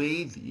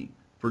overweigh thee,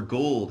 for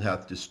gold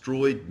hath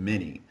destroyed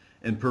many,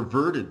 and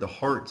perverted the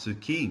hearts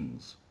of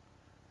kings.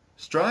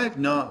 Strive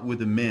not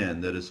with a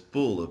man that is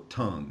full of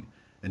tongue,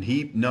 and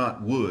heap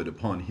not wood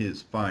upon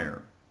his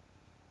fire.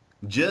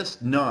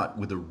 Jest not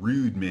with a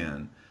rude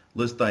man,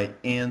 lest thy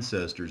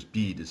ancestors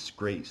be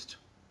disgraced.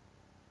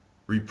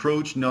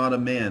 Reproach not a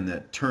man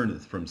that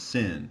turneth from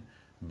sin,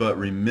 but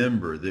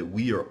remember that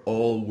we are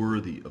all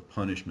worthy of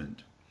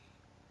punishment.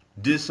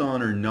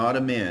 Dishonor not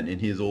a man in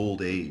his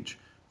old age,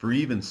 for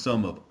even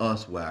some of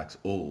us wax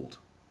old.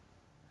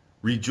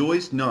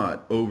 Rejoice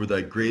not over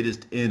thy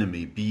greatest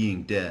enemy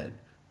being dead,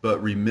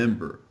 but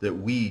remember that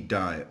we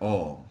die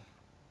all.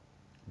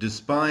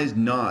 Despise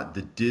not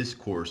the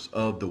discourse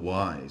of the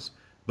wise,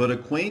 but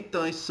acquaint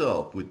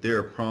thyself with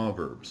their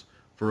proverbs,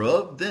 for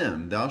of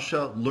them thou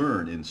shalt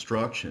learn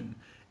instruction,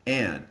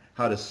 and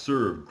how to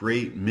serve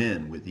great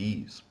men with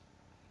ease.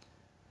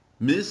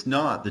 Miss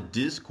not the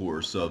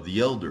discourse of the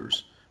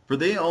elders, for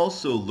they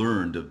also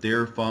learned of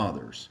their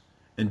fathers,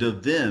 and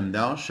of them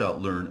thou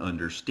shalt learn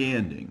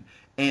understanding,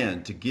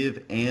 and to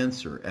give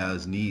answer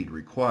as need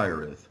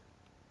requireth.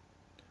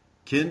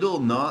 Kindle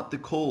not the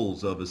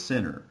coals of a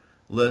sinner,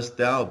 lest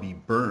thou be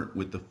burnt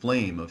with the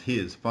flame of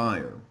his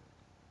fire.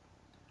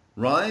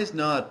 Rise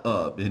not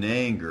up in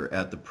anger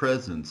at the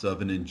presence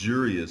of an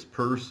injurious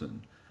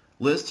person,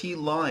 lest he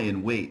lie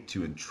in wait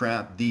to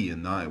entrap thee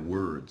in thy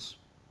words.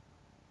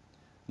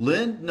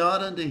 Lend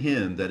not unto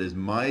him that is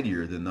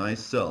mightier than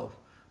thyself,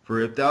 for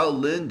if thou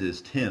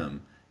lendest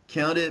him,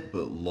 count it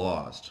but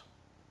lost.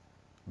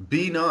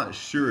 Be not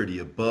surety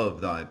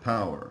above thy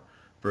power,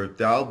 for if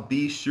thou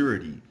be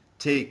surety,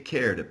 take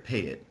care to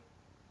pay it.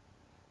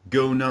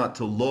 Go not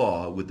to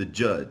law with the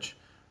judge,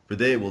 for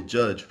they will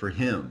judge for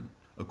him,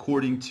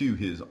 according to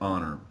his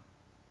honor.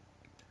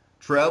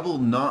 Travel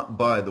not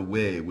by the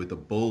way with a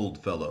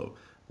bold fellow,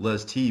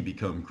 lest he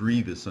become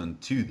grievous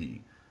unto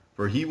thee,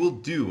 for he will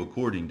do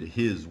according to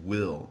his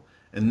will,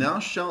 and thou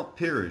shalt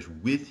perish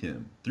with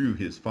him through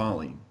his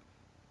folly.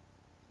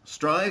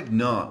 Strive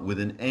not with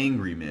an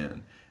angry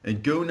man,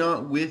 and go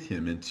not with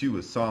him into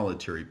a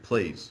solitary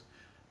place,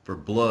 for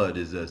blood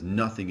is as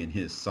nothing in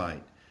his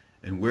sight,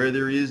 and where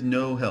there is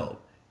no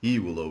help, he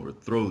will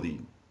overthrow thee.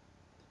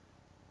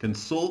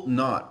 Consult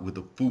not with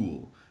a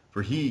fool,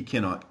 for he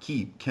cannot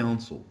keep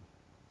counsel.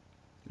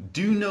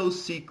 Do no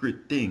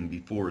secret thing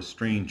before a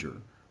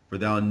stranger, for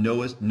thou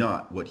knowest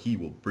not what he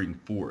will bring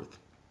forth.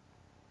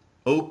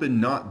 Open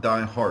not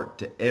thy heart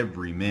to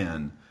every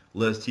man,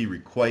 lest he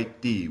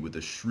requite thee with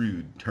a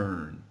shrewd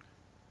turn.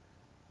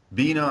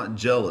 Be not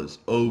jealous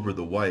over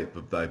the wife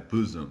of thy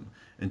bosom,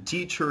 and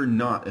teach her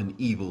not an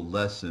evil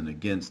lesson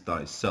against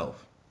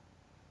thyself.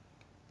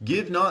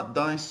 Give not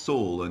thy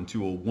soul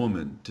unto a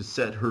woman to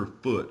set her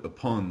foot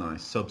upon thy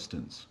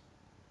substance.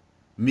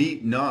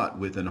 Meet not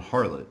with an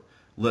harlot,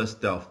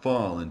 lest thou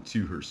fall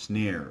into her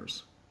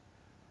snares.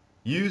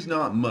 Use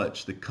not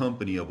much the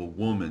company of a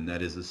woman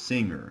that is a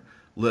singer,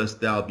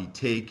 lest thou be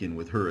taken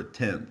with her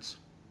attempts.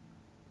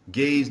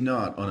 Gaze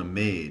not on a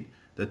maid,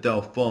 that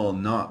thou fall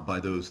not by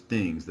those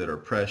things that are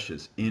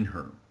precious in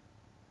her.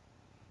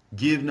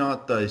 Give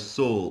not thy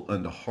soul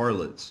unto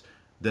harlots,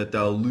 that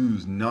thou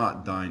lose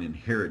not thine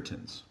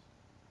inheritance.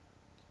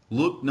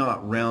 Look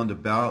not round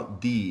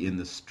about thee in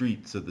the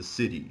streets of the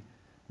city,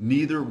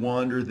 neither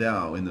wander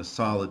thou in the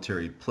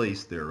solitary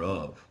place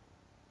thereof.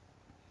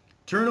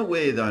 Turn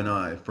away thine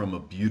eye from a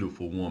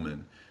beautiful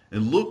woman,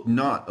 and look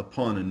not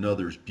upon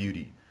another's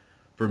beauty,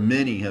 for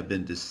many have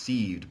been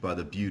deceived by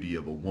the beauty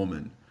of a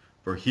woman,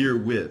 for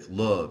herewith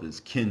love is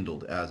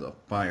kindled as a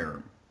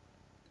fire.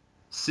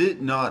 Sit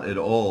not at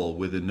all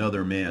with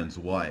another man's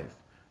wife,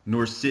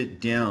 nor sit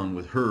down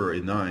with her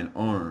in thine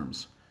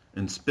arms,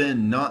 and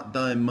spend not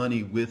thy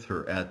money with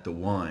her at the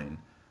wine,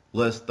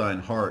 lest thine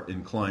heart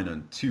incline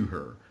unto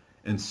her,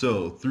 and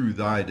so through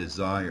thy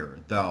desire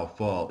thou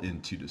fall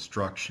into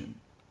destruction.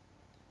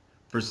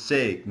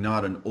 Forsake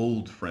not an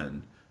old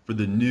friend, for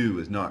the new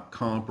is not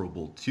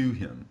comparable to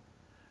him.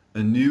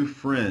 A new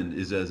friend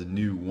is as a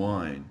new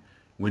wine.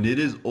 When it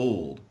is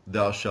old,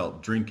 thou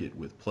shalt drink it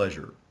with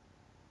pleasure.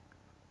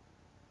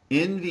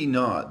 Envy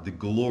not the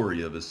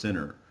glory of a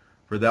sinner,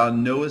 for thou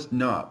knowest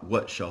not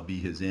what shall be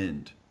his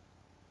end.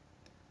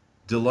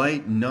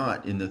 Delight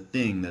not in the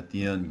thing that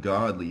the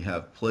ungodly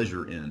have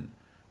pleasure in,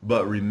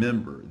 but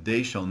remember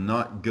they shall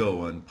not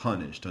go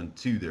unpunished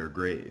unto their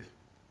grave.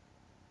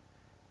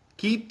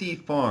 Keep thee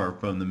far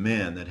from the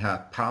man that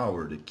hath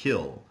power to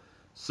kill,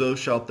 so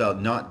shalt thou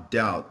not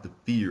doubt the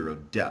fear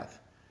of death.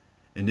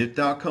 And if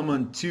thou come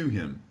unto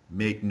him,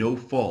 make no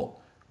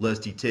fault,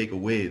 lest he take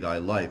away thy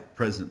life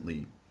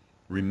presently.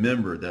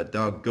 Remember that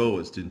thou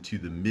goest into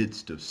the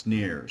midst of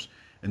snares,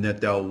 and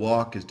that thou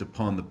walkest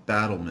upon the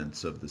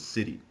battlements of the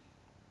city.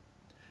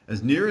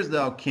 As near as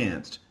thou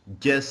canst,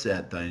 guess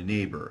at thy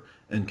neighbor,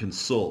 and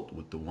consult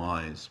with the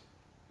wise.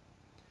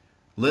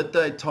 Let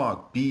thy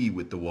talk be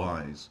with the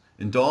wise,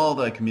 and all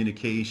thy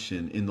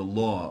communication in the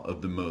law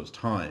of the Most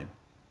High.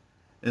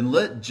 And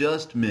let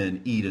just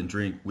men eat and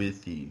drink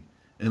with thee,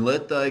 and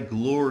let thy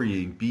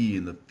glorying be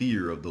in the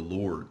fear of the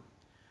Lord.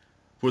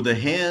 For the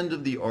hand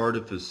of the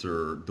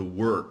artificer the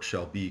work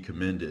shall be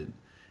commended,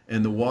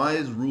 and the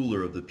wise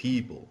ruler of the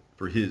people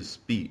for his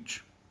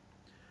speech.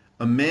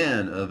 A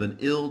man of an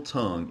ill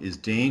tongue is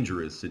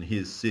dangerous in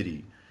his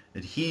city,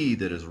 and he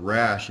that is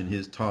rash in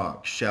his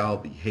talk shall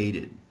be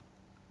hated.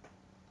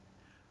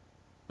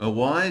 A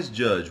wise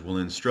judge will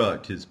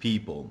instruct his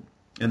people,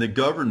 and the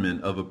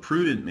government of a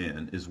prudent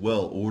man is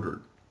well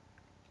ordered.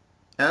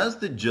 As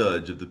the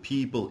judge of the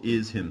people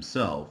is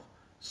himself,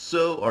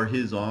 so are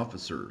his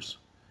officers.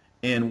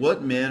 And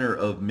what manner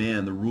of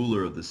man the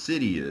ruler of the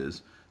city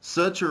is,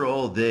 such are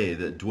all they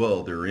that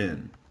dwell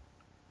therein.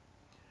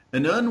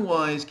 An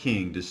unwise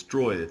king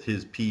destroyeth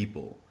his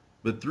people,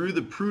 but through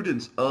the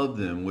prudence of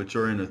them which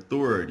are in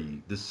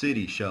authority the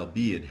city shall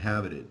be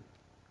inhabited.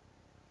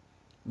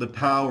 The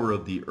power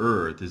of the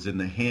earth is in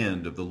the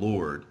hand of the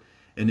Lord,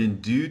 and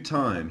in due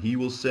time he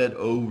will set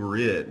over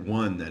it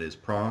one that is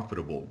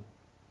profitable.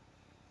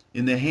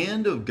 In the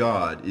hand of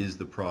God is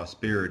the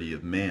prosperity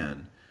of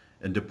man,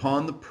 and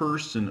upon the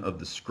person of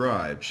the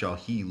scribe shall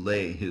he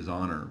lay his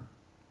honor.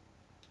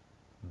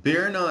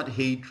 Bear not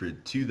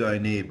hatred to thy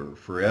neighbor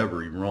for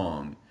every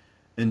wrong,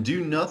 and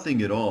do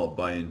nothing at all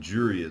by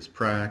injurious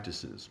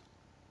practices.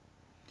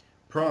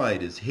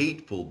 Pride is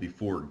hateful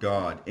before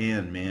God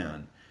and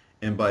man,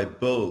 and by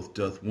both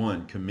doth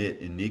one commit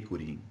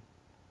iniquity.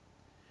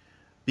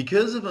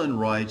 Because of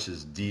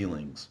unrighteous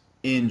dealings,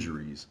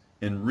 injuries,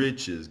 and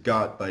riches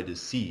got by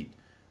deceit,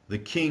 the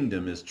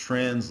kingdom is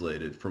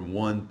translated from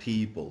one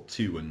people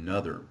to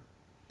another.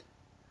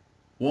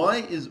 Why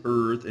is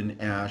earth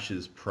and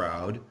ashes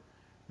proud?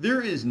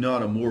 There is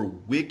not a more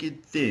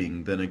wicked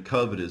thing than a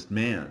covetous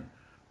man,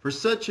 for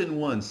such an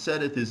one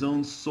setteth his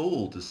own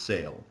soul to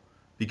sale,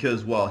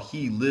 because while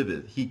he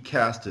liveth he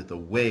casteth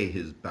away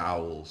his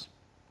bowels.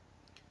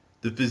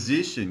 The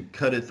physician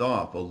cutteth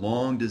off a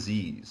long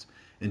disease,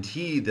 and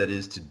he that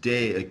is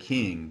today a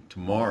king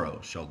tomorrow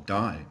shall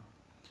die.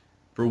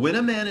 For when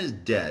a man is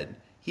dead,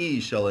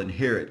 he shall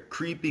inherit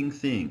creeping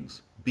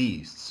things,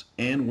 beasts,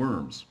 and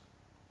worms.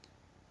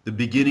 The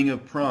beginning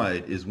of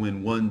pride is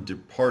when one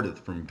departeth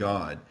from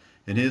God,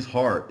 and his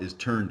heart is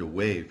turned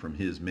away from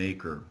his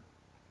Maker.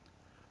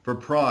 For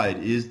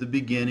pride is the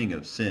beginning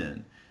of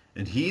sin,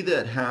 and he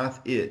that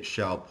hath it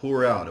shall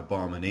pour out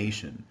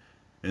abomination.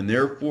 And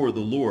therefore the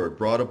Lord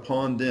brought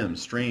upon them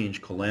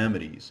strange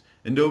calamities,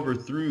 and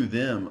overthrew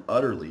them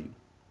utterly.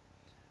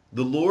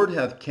 The Lord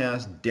hath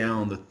cast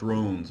down the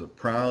thrones of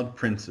proud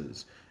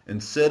princes,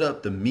 and set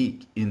up the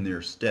meek in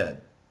their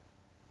stead.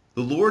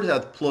 The Lord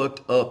hath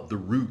plucked up the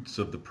roots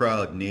of the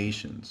proud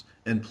nations,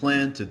 and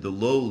planted the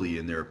lowly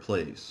in their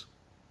place.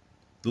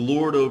 The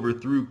Lord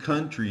overthrew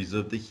countries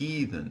of the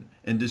heathen,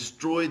 and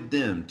destroyed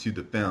them to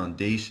the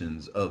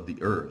foundations of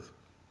the earth.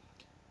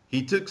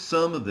 He took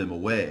some of them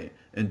away,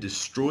 and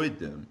destroyed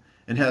them,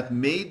 and hath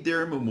made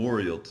their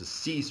memorial to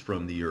cease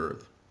from the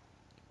earth.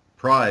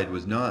 Pride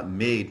was not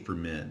made for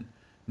men,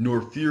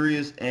 nor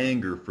furious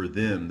anger for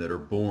them that are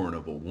born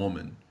of a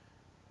woman.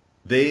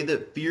 They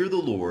that fear the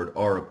Lord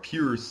are a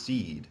pure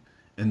seed,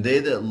 and they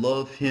that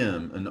love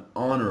him an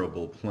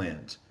honorable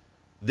plant.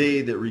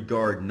 They that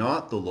regard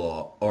not the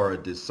law are a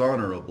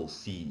dishonorable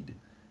seed.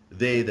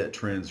 They that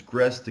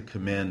transgress the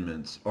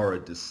commandments are a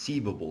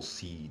deceivable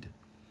seed.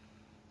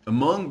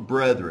 Among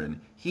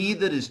brethren, he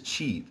that is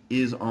chief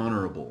is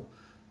honorable.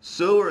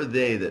 So are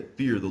they that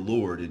fear the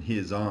Lord in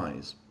his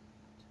eyes.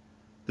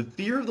 The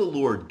fear of the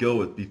Lord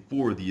goeth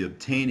before the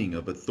obtaining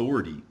of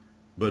authority,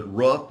 but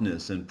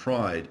roughness and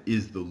pride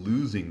is the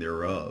losing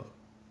thereof.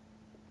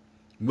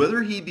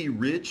 Whether he be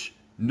rich,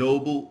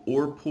 noble,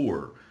 or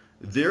poor,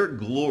 their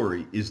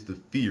glory is the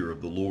fear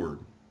of the Lord.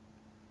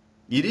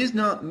 It is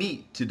not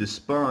meet to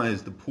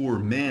despise the poor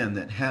man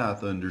that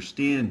hath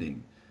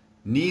understanding,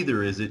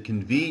 neither is it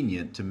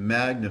convenient to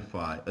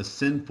magnify a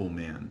sinful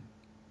man.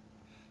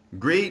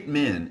 Great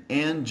men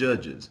and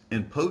judges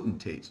and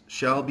potentates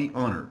shall be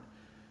honored,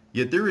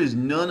 yet there is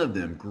none of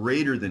them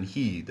greater than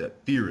he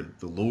that feareth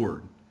the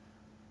Lord.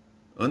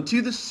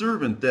 Unto the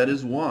servant that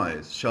is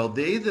wise shall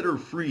they that are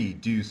free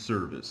do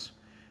service,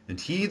 and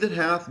he that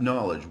hath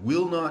knowledge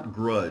will not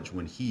grudge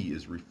when he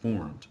is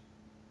reformed.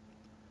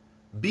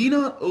 Be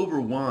not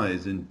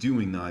overwise in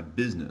doing thy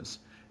business,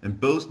 and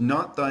boast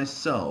not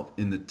thyself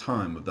in the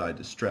time of thy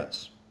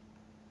distress.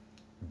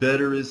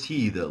 Better is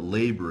he that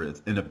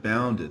laboureth and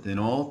aboundeth in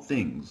all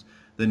things,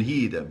 than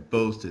he that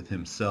boasteth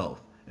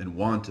himself and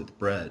wanteth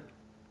bread.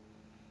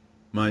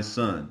 My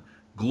son,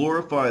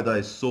 glorify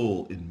thy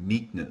soul in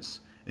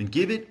meekness, and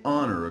give it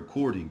honor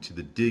according to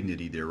the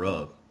dignity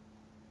thereof.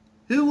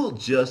 Who will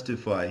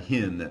justify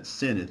him that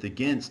sinneth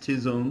against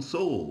his own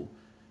soul?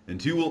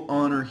 And who will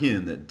honor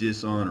him that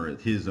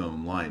dishonoureth his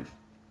own life?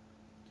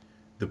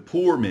 The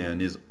poor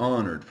man is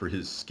honored for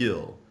his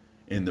skill,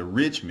 and the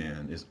rich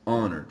man is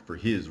honored for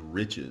his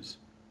riches.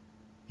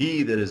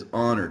 He that is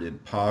honored in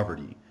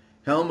poverty,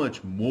 how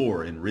much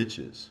more in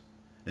riches?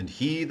 And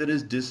he that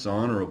is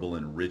dishonorable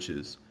in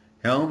riches,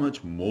 how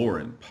much more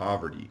in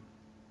poverty?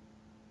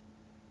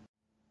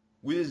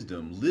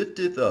 Wisdom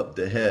lifteth up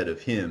the head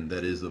of him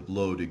that is of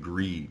low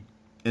degree,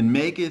 and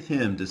maketh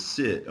him to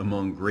sit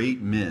among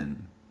great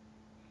men.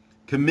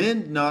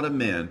 Commend not a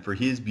man for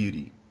his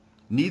beauty,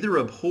 neither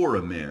abhor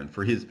a man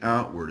for his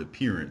outward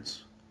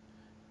appearance.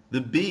 The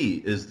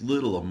bee is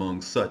little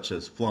among such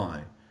as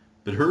fly,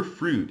 but her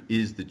fruit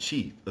is the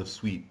chief of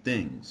sweet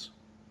things.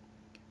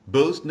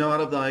 Boast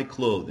not of thy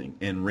clothing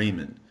and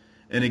raiment,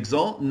 and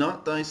exalt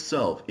not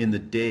thyself in the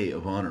day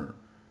of honor.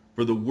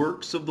 For the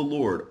works of the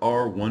Lord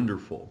are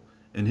wonderful,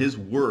 and his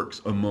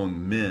works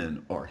among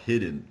men are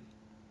hidden.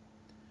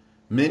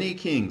 Many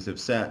kings have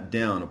sat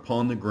down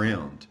upon the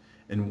ground,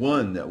 and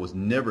one that was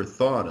never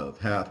thought of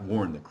hath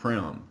worn the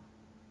crown.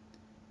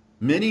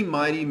 Many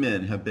mighty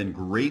men have been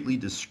greatly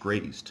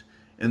disgraced,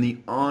 and the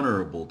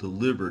honorable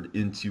delivered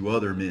into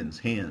other men's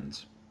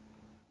hands.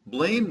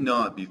 Blame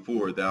not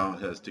before thou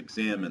hast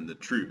examined the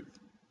truth.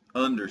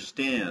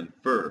 Understand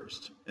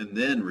first, and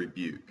then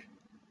rebuke.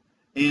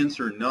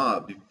 Answer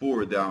not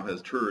before thou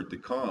hast heard the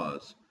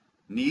cause,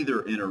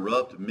 neither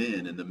interrupt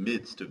men in the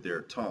midst of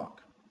their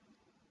talk.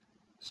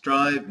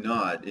 Strive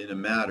not in a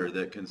matter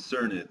that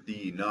concerneth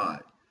thee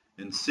not,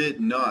 and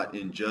sit not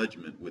in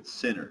judgment with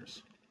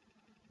sinners.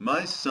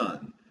 My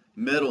son,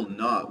 meddle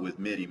not with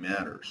many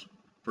matters,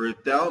 for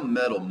if thou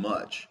meddle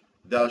much,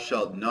 thou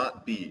shalt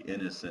not be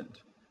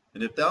innocent.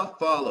 And if thou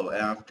follow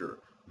after,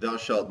 thou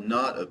shalt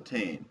not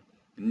obtain,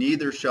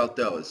 neither shalt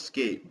thou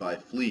escape by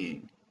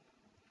fleeing.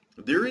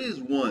 There is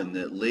one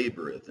that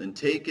laboureth, and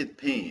taketh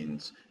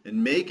pains,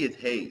 and maketh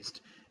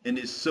haste, and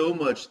is so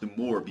much the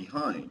more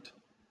behind.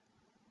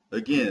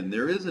 Again,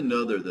 there is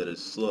another that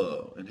is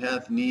slow, and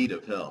hath need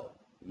of help,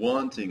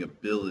 wanting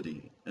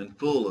ability, and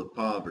full of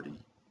poverty.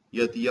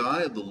 Yet the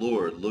eye of the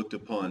Lord looked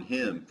upon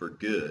him for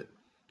good,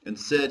 and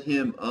set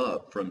him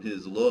up from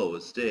his low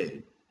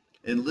estate,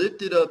 and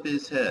lifted up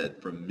his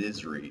head from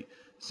misery,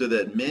 so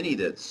that many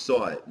that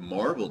saw it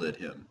marveled at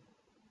him.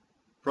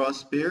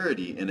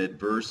 Prosperity and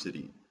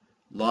adversity,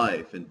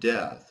 life and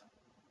death,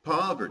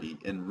 poverty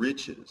and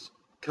riches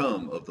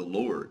come of the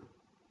Lord.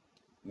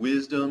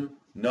 Wisdom,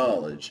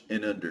 knowledge,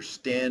 and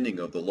understanding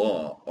of the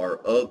law are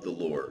of the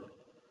Lord.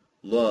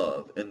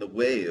 Love and the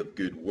way of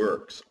good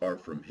works are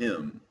from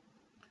him.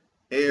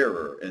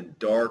 Error and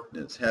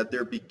darkness had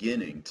their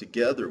beginning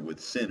together with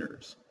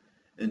sinners,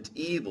 and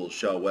evil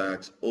shall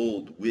wax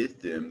old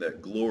with them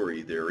that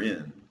glory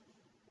therein.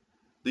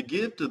 The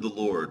gift of the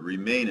Lord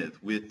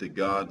remaineth with the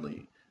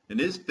godly, and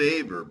his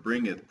favor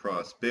bringeth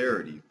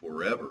prosperity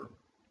forever.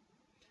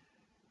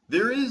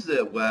 There is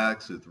that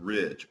waxeth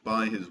rich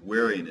by his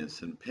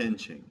wariness and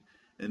pinching,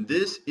 and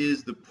this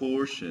is the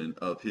portion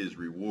of his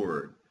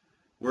reward.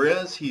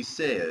 Whereas he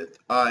saith,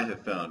 I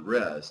have found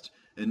rest,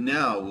 and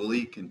now will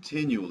eat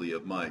continually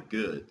of my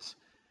goods.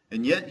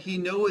 And yet he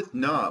knoweth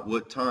not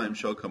what time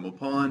shall come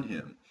upon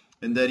him,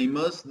 and that he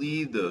must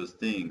leave those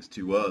things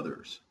to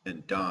others,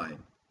 and die.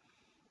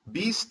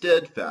 Be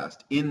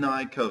steadfast in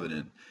thy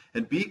covenant,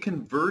 and be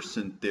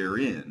conversant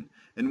therein,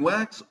 and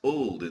wax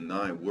old in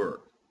thy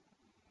work.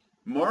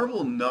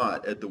 Marvel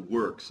not at the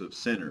works of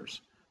sinners,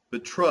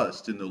 but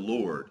trust in the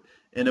Lord,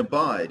 and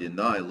abide in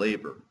thy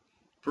labor.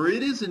 For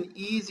it is an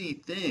easy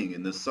thing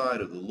in the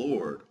sight of the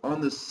Lord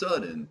on the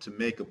sudden to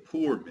make a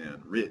poor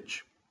man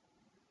rich.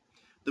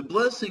 The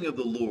blessing of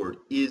the Lord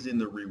is in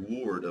the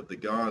reward of the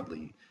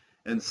godly,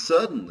 and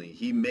suddenly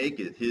he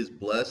maketh his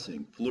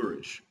blessing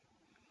flourish.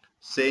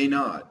 Say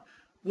not,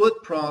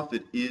 what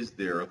profit is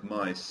there of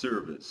my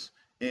service,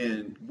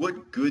 and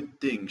what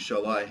good thing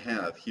shall I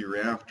have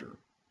hereafter?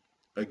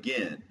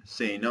 Again,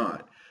 say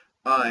not,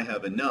 I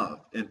have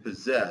enough, and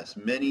possess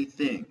many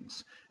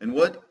things, and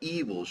what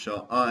evil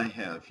shall I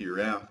have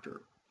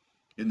hereafter?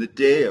 In the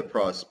day of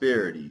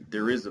prosperity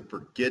there is a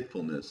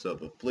forgetfulness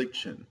of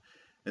affliction,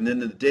 and in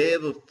the day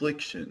of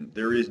affliction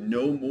there is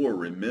no more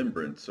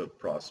remembrance of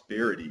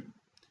prosperity.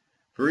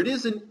 For it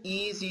is an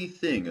easy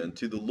thing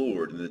unto the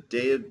Lord in the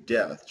day of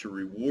death to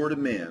reward a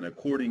man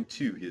according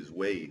to his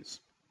ways.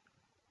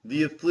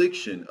 The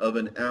affliction of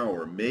an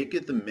hour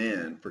maketh a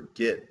man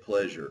forget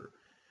pleasure,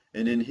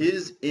 and in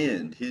his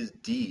end his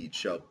deed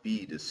shall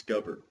be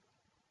discovered.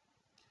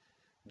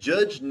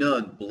 Judge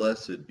none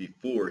blessed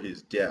before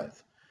his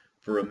death,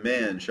 for a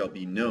man shall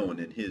be known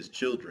in his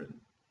children.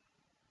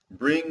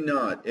 Bring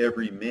not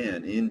every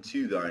man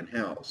into thine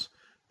house,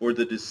 for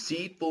the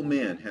deceitful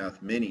man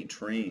hath many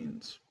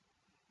trains.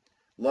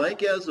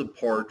 Like as a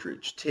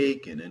partridge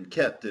taken and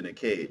kept in a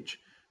cage,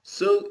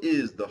 so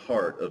is the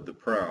heart of the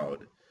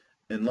proud,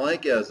 and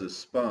like as a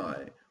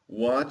spy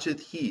watcheth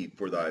he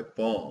for thy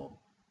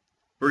fall.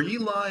 For he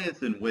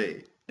lieth in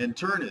wait, and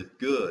turneth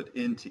good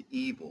into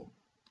evil,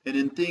 and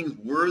in things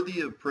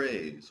worthy of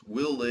praise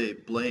will lay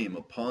blame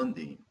upon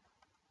thee.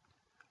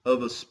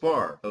 Of a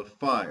spark of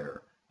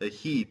fire a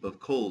heap of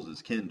coals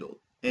is kindled,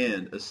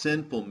 and a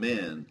sinful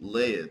man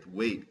layeth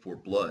wait for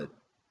blood.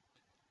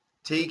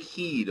 Take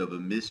heed of a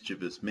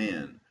mischievous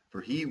man,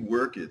 for he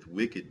worketh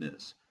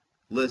wickedness,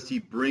 lest he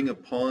bring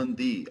upon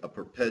thee a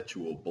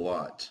perpetual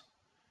blot.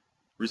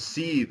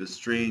 Receive a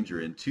stranger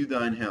into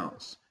thine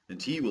house,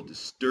 and he will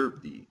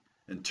disturb thee,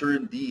 and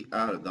turn thee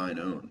out of thine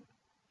own.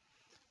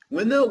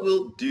 When thou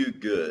wilt do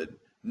good,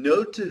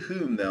 know to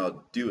whom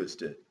thou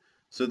doest it,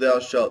 so thou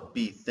shalt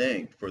be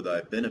thanked for thy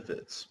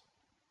benefits.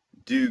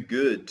 Do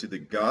good to the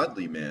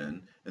godly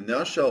man, and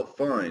thou shalt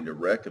find a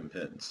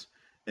recompense,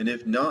 and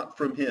if not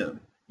from him,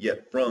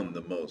 yet from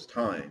the Most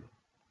High.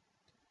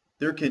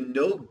 There can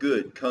no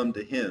good come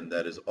to him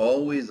that is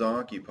always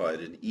occupied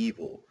in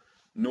evil,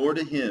 nor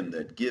to him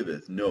that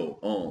giveth no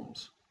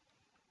alms.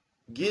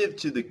 Give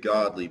to the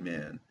godly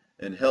man,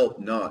 and help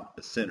not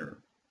a sinner.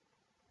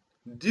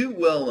 Do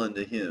well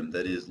unto him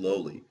that is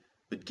lowly,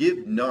 but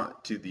give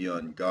not to the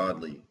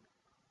ungodly.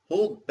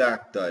 Hold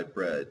back thy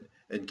bread,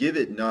 and give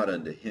it not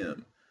unto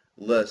him,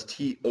 lest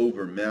he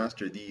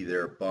overmaster thee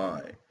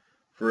thereby,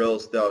 for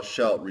else thou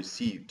shalt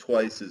receive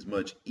twice as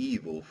much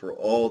evil for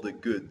all the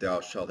good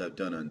thou shalt have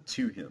done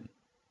unto him.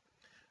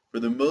 For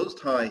the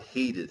Most High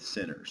hateth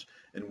sinners,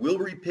 and will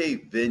repay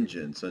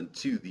vengeance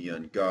unto the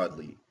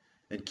ungodly,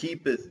 and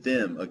keepeth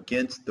them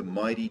against the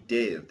mighty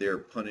day of their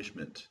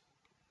punishment.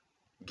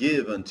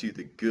 Give unto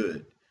the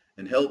good,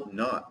 and help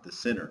not the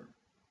sinner.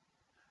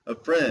 A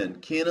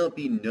friend cannot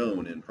be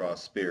known in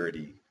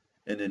prosperity,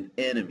 and an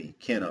enemy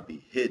cannot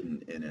be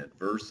hidden in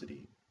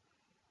adversity.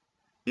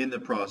 In the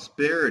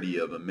prosperity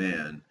of a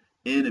man,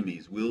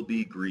 enemies will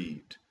be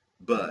grieved,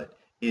 but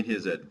in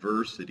his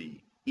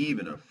adversity,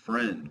 even a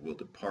friend will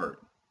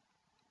depart.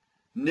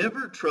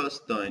 Never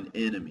trust thine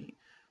enemy,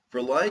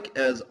 for like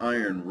as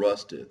iron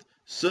rusteth,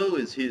 so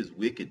is his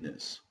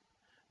wickedness.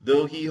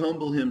 Though he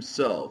humble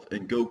himself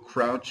and go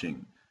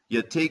crouching,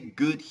 yet take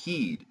good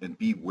heed and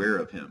beware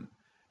of him.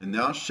 And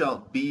thou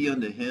shalt be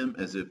unto him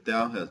as if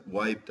thou hadst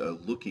wiped a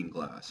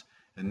looking-glass,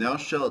 and thou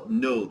shalt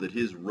know that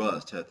his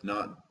rust hath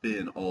not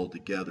been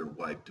altogether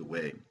wiped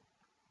away.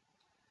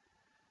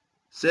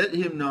 Set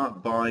him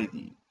not by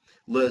thee,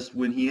 lest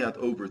when he hath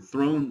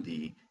overthrown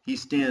thee, he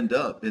stand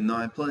up in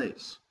thy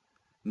place.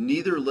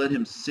 Neither let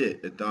him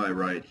sit at thy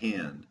right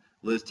hand,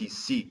 lest he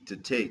seek to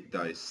take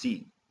thy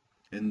seat.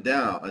 And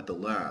thou at the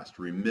last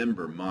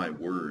remember my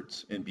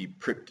words, and be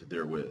pricked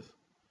therewith.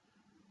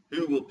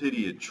 Who will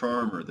pity a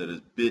charmer that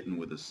is bitten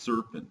with a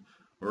serpent,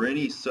 or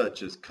any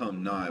such as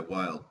come nigh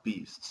wild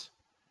beasts?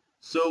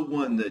 So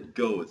one that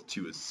goeth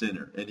to a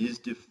sinner, and is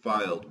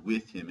defiled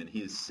with him in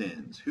his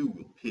sins, who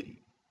will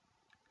pity?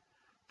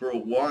 For a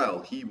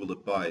while he will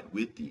abide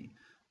with thee,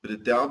 but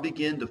if thou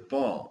begin to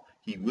fall,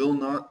 he will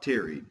not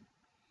tarry.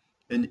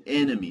 An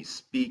enemy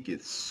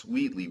speaketh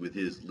sweetly with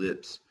his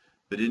lips,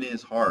 but in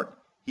his heart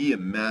he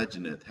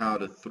imagineth how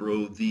to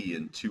throw thee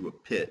into a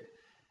pit,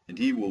 and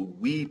he will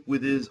weep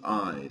with his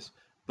eyes,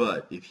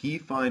 but if he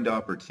find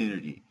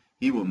opportunity,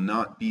 he will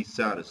not be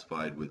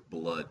satisfied with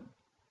blood.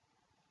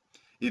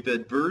 If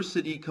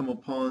adversity come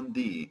upon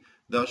thee,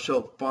 thou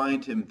shalt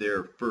find him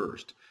there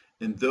first,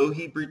 and though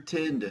he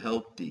pretend to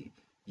help thee,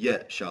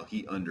 yet shall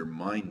he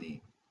undermine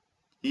thee.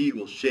 He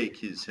will shake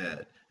his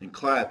head, and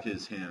clap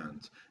his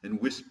hands, and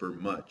whisper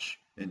much,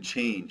 and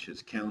change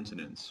his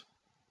countenance.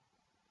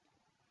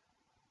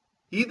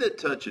 He that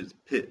touches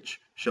pitch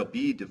shall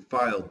be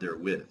defiled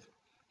therewith,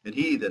 and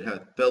he that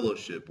hath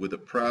fellowship with a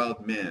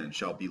proud man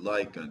shall be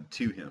like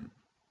unto him.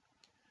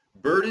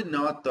 Burden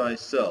not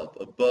thyself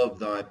above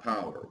thy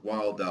power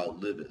while thou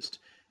livest,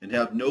 and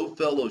have no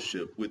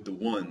fellowship with the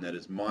one that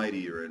is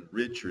mightier and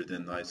richer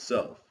than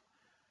thyself.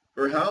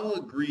 For how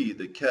agree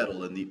the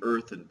kettle and the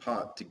earthen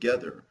pot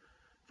together?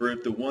 For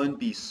if the one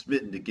be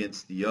smitten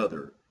against the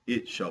other,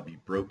 it shall be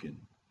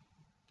broken.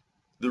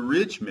 The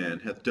rich man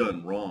hath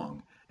done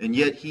wrong, and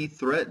yet he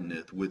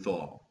threateneth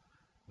withal.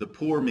 The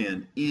poor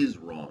man is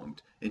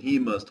wronged, and he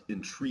must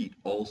entreat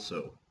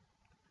also.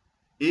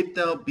 If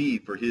thou be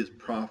for his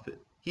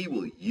profit, he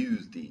will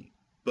use thee,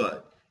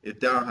 but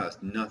if thou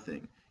hast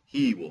nothing,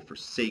 he will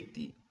forsake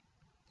thee.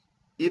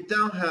 If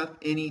thou hast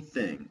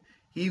anything,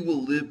 he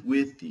will live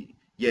with thee,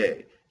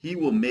 yea, he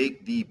will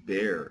make thee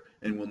bear,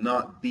 and will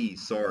not be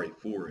sorry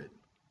for it.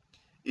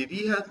 If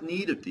he hath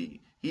need of thee,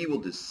 he will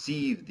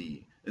deceive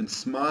thee, and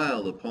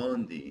smile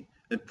upon thee,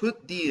 and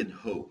put thee in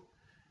hope.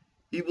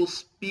 He will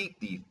speak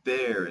thee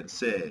fair, and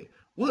say,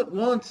 What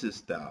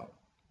wantest thou?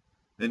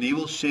 And he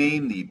will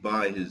shame thee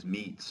by his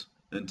meats,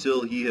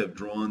 until he have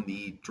drawn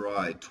thee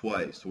dry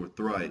twice or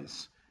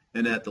thrice,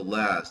 and at the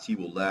last he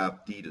will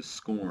laugh thee to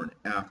scorn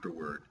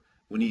afterward.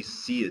 When he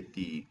seeth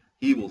thee,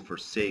 he will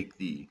forsake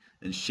thee,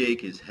 and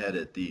shake his head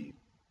at thee.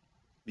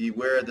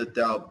 Beware that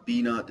thou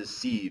be not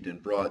deceived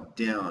and brought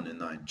down in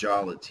thy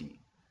jollity.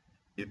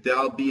 If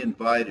thou be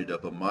invited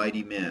of a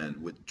mighty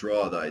man,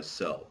 withdraw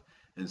thyself,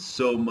 and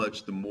so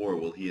much the more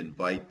will he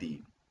invite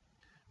thee.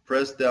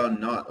 Press thou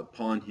not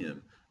upon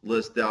him,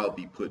 lest thou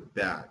be put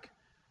back.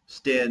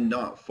 Stand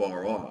not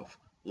far off,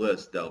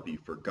 lest thou be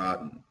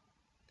forgotten.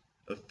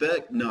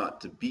 Affect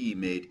not to be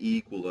made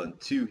equal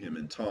unto him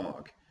in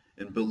talk,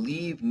 and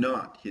believe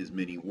not his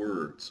many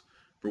words,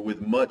 for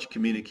with much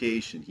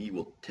communication he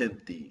will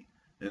tempt thee,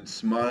 and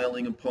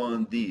smiling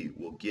upon thee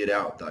will get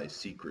out thy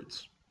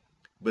secrets.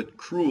 But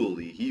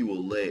cruelly he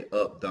will lay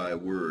up thy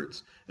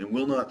words, and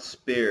will not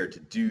spare to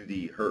do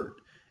thee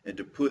hurt, and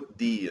to put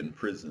thee in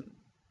prison.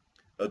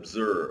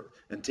 Observe,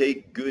 and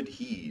take good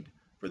heed,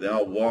 for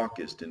thou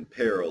walkest in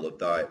peril of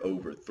thy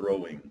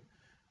overthrowing.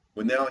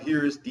 When thou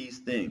hearest these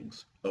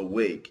things,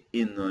 awake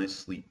in thy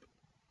sleep.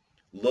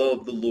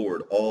 Love the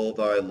Lord all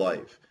thy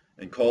life,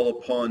 and call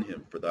upon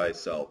him for thy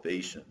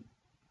salvation.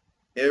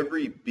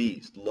 Every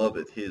beast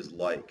loveth his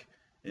like,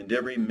 and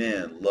every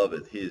man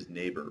loveth his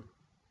neighbor.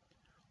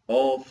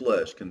 All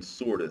flesh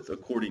consorteth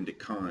according to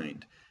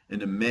kind,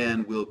 and a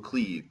man will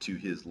cleave to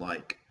his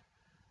like.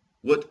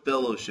 What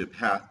fellowship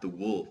hath the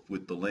wolf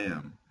with the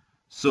lamb?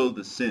 So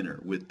the sinner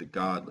with the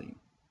godly.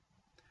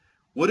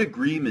 What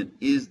agreement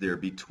is there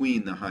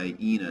between the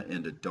hyena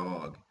and a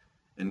dog?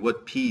 And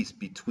what peace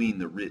between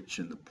the rich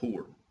and the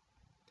poor?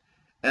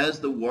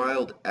 As the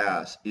wild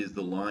ass is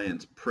the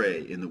lion's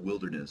prey in the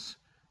wilderness,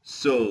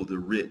 so the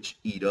rich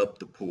eat up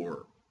the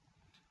poor.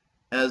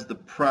 As the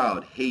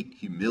proud hate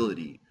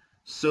humility,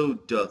 so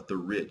doth the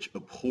rich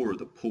abhor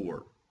the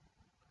poor.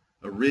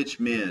 A rich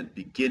man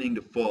beginning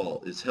to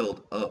fall is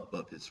held up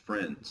of his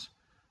friends,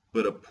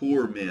 but a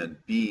poor man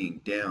being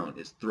down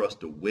is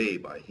thrust away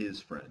by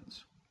his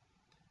friends.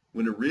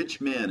 When a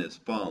rich man is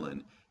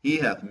fallen, he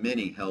hath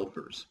many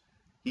helpers.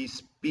 He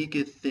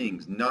speaketh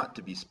things not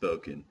to be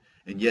spoken,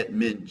 and yet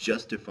men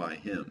justify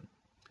him.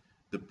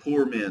 The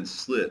poor man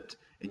slipped,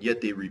 and yet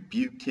they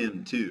rebuked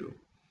him too.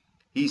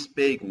 He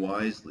spake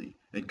wisely,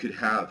 and could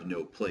have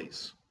no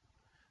place.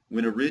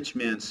 When a rich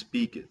man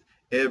speaketh,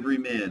 every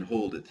man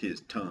holdeth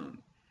his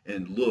tongue,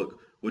 and look,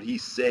 what he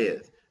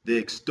saith, they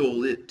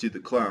extol it to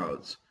the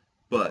clouds.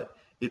 But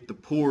if the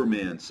poor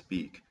man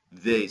speak,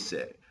 they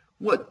say,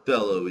 What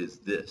fellow is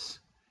this?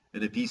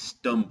 And if he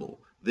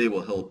stumble, they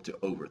will help to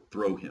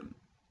overthrow him.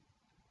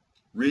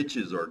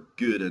 Riches are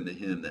good unto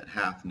him that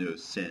hath no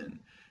sin,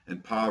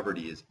 and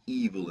poverty is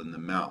evil in the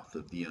mouth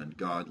of the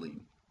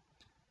ungodly.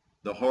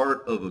 The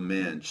heart of a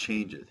man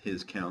changeth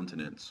his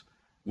countenance,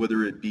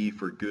 whether it be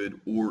for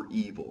good or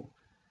evil,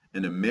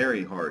 and a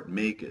merry heart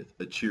maketh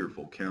a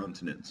cheerful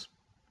countenance.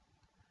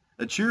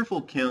 A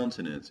cheerful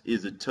countenance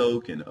is a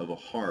token of a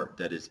heart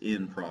that is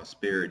in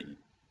prosperity,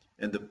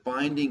 and the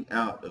finding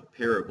out of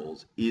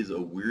parables is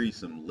a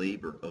wearisome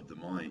labor of the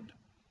mind.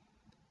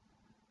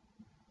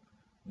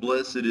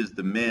 Blessed is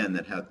the man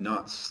that hath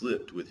not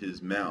slipped with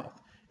his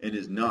mouth, and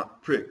is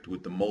not pricked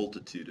with the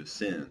multitude of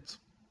sins.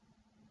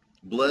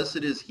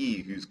 Blessed is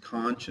he whose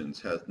conscience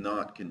hath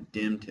not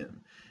condemned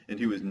him, and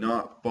who is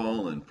not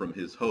fallen from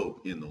his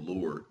hope in the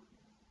Lord.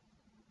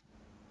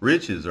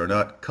 Riches are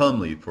not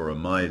comely for a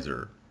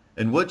miser,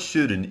 and what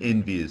should an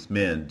envious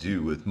man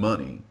do with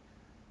money?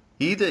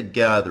 He that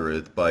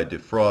gathereth by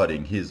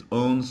defrauding his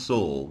own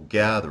soul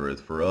gathereth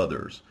for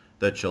others,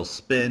 that shall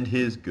spend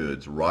his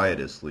goods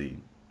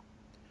riotously.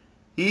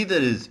 He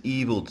that is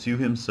evil to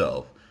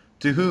himself,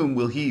 to whom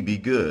will he be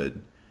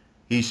good?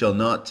 He shall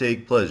not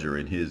take pleasure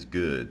in his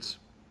goods.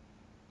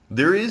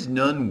 There is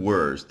none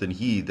worse than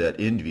he that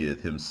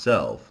envieth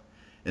himself,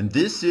 and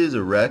this is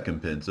a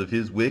recompense of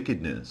his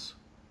wickedness.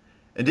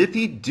 And if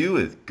he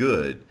doeth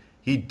good,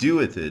 he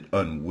doeth it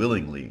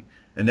unwillingly,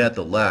 and at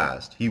the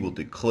last he will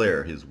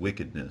declare his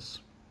wickedness.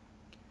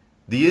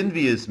 The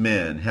envious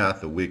man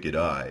hath a wicked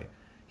eye.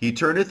 He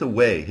turneth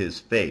away his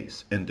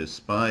face, and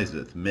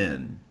despiseth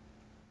men.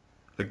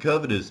 A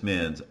covetous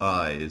man's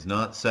eye is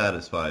not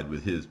satisfied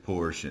with his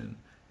portion,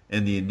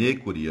 and the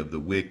iniquity of the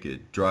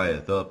wicked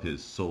drieth up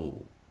his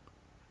soul.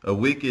 A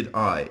wicked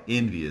eye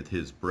envieth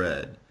his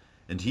bread,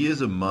 and he is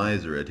a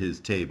miser at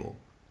his table.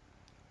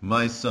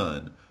 My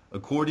son,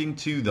 according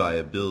to thy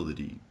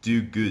ability,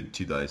 do good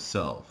to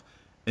thyself,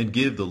 and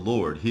give the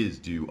Lord his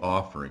due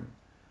offering.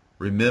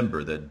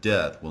 Remember that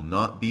death will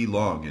not be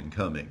long in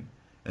coming,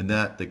 and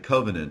that the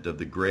covenant of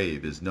the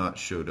grave is not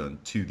showed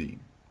unto thee.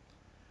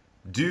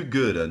 Do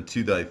good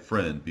unto thy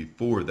friend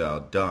before thou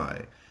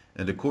die,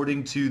 and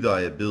according to thy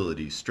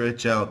ability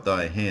stretch out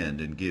thy hand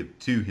and give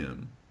to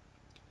him.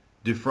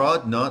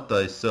 Defraud not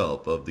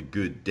thyself of the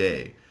good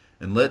day,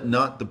 and let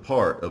not the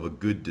part of a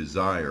good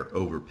desire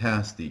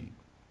overpass thee.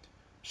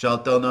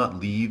 Shalt thou not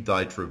leave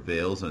thy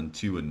travails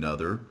unto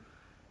another,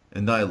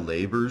 and thy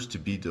labors to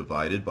be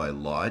divided by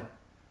lot?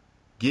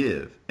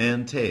 Give,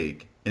 and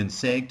take, and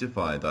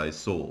sanctify thy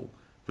soul,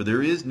 for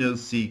there is no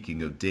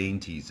seeking of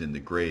dainties in the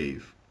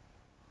grave.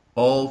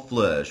 All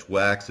flesh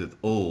waxeth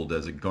old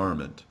as a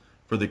garment,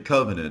 for the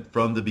covenant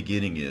from the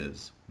beginning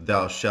is,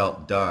 Thou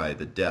shalt die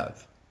the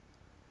death.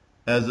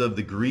 As of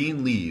the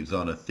green leaves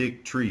on a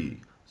thick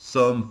tree,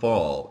 some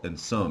fall and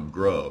some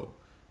grow,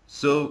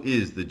 so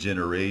is the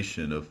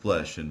generation of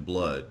flesh and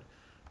blood.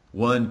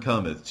 One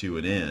cometh to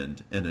an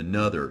end, and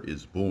another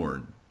is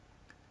born.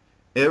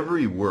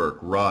 Every work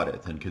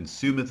rotteth and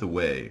consumeth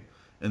away,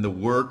 and the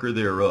worker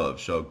thereof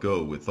shall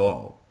go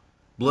withal.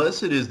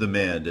 Blessed is the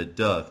man that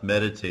doth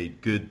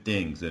meditate good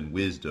things in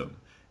wisdom,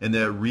 and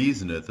that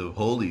reasoneth of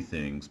holy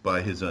things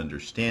by his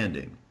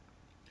understanding.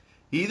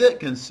 He that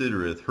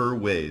considereth her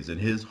ways in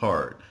his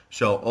heart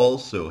shall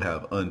also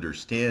have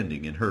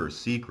understanding in her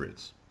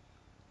secrets.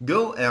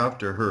 Go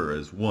after her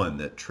as one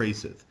that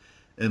traceth,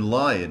 and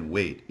lie in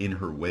wait in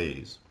her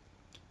ways.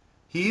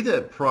 He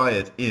that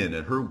prieth in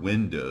at her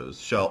windows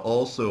shall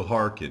also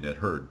hearken at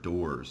her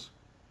doors.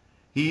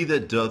 He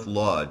that doth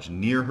lodge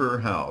near her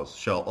house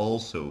shall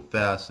also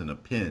fasten a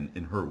pin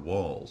in her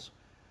walls.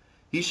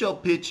 He shall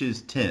pitch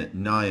his tent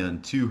nigh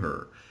unto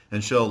her,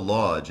 and shall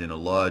lodge in a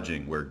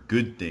lodging where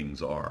good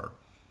things are.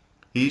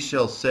 He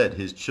shall set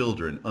his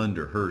children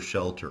under her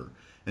shelter,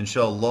 and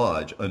shall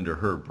lodge under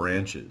her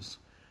branches.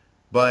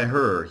 By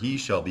her he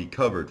shall be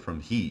covered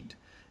from heat,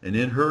 and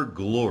in her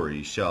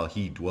glory shall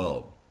he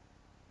dwell.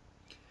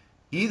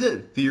 He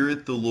that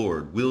feareth the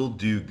Lord will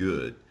do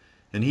good,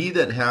 and he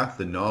that hath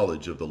the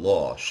knowledge of the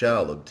law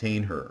shall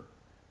obtain her.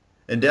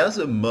 And as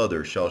a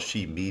mother shall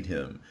she meet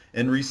him,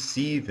 and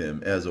receive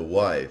him as a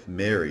wife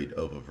married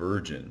of a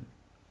virgin.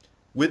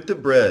 With the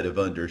bread of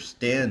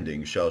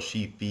understanding shall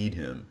she feed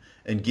him,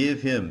 and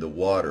give him the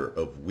water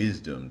of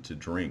wisdom to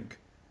drink.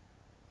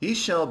 He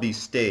shall be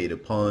stayed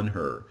upon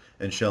her,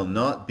 and shall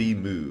not be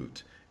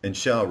moved, and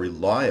shall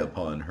rely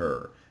upon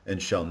her,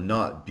 and shall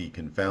not be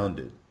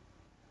confounded.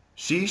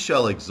 She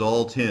shall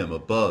exalt him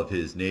above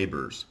his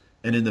neighbors,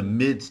 and in the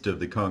midst of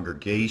the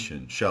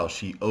congregation shall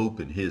she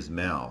open his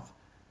mouth.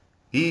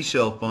 He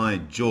shall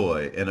find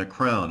joy and a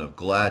crown of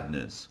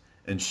gladness,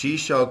 and she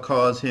shall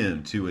cause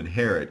him to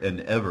inherit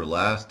an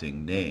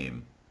everlasting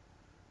name.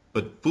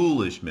 But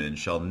foolish men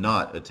shall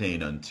not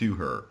attain unto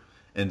her,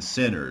 and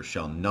sinners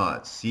shall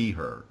not see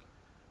her.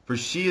 For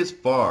she is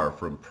far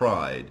from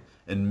pride,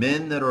 and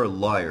men that are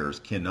liars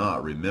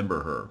cannot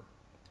remember her.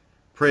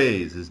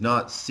 Praise is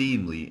not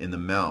seemly in the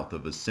mouth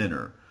of a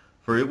sinner,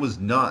 for it was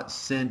not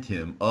sent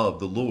him of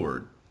the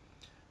Lord.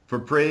 For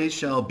praise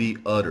shall be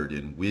uttered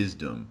in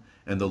wisdom,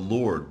 and the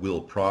Lord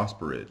will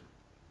prosper it.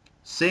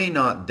 Say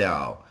not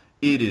thou,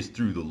 it is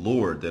through the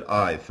Lord that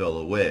I fell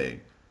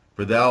away,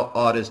 for thou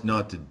oughtest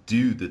not to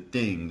do the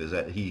thing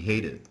that he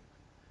hateth.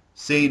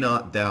 Say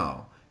not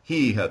thou,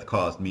 he hath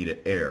caused me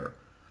to err,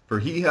 for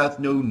he hath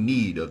no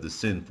need of the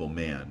sinful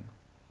man.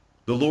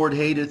 The Lord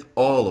hateth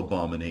all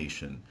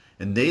abomination,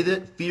 and they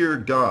that fear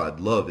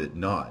God love it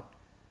not.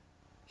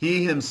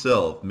 He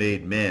himself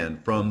made man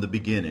from the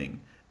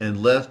beginning,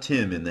 and left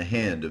him in the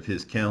hand of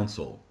his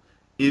counsel,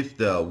 if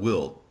thou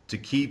wilt, to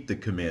keep the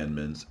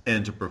commandments,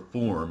 and to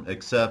perform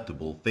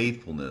acceptable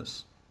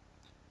faithfulness.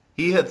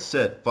 He hath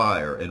set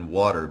fire and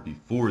water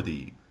before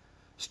thee.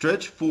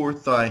 Stretch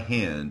forth thy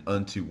hand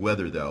unto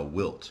whether thou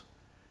wilt.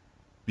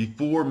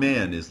 Before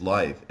man is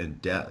life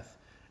and death,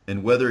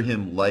 and whether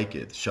him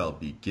liketh shall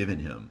be given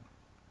him.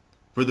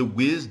 For the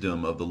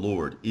wisdom of the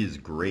Lord is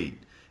great,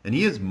 and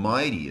he is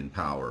mighty in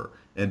power,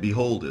 and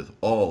beholdeth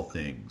all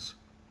things.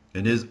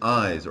 And his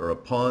eyes are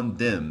upon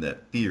them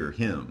that fear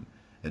him,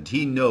 and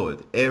he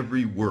knoweth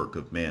every work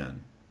of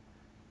man.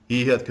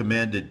 He hath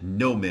commanded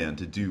no man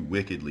to do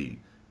wickedly,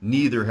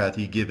 neither hath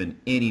he given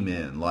any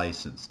man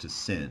license to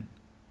sin.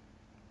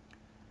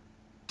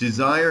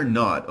 Desire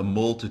not a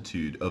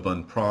multitude of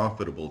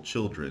unprofitable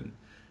children,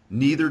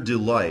 neither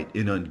delight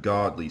in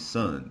ungodly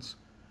sons.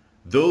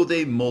 Though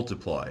they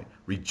multiply,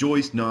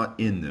 rejoice not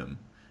in them,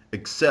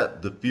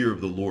 except the fear of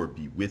the Lord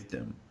be with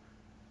them.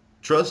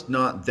 Trust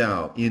not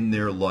thou in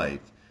their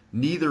life,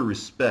 neither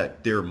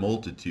respect their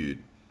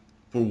multitude.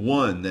 For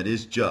one that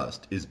is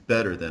just is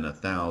better than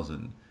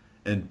 1,000,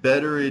 and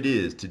better it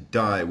is to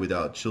die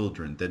without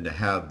children than to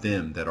have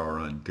them that are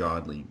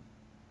ungodly.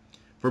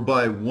 For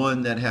by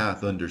one that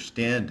hath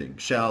understanding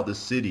shall the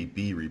city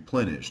be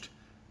replenished,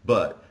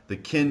 but the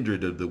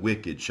kindred of the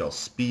wicked shall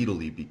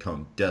speedily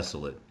become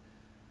desolate.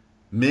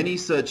 Many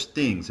such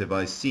things have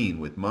I seen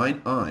with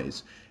mine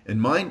eyes,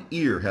 and mine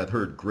ear hath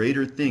heard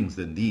greater things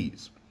than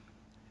these.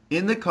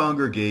 In the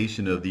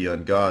congregation of the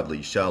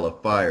ungodly shall a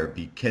fire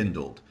be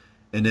kindled,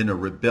 and in a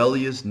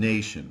rebellious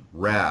nation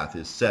wrath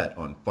is set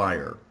on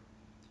fire.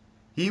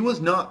 He was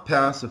not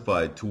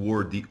pacified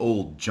toward the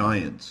old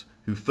giants,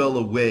 who fell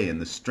away in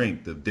the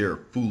strength of their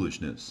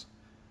foolishness.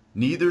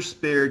 Neither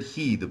spared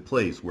he the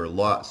place where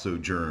Lot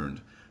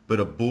sojourned, but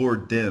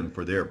abhorred them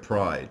for their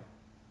pride.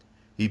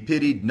 He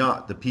pitied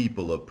not the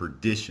people of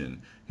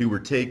perdition, who were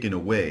taken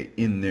away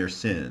in their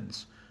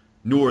sins,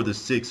 nor the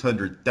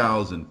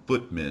 600,000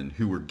 footmen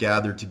who were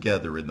gathered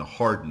together in the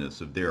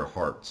hardness of their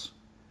hearts.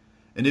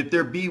 And if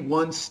there be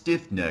one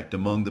stiff-necked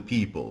among the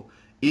people,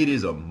 it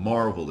is a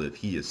marvel if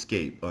he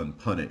escape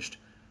unpunished,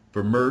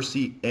 for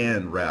mercy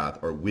and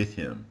wrath are with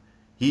him.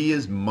 He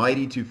is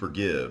mighty to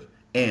forgive,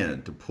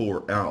 and to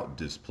pour out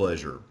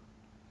displeasure.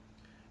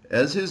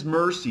 As his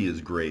mercy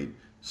is great,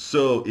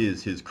 so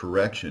is his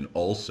correction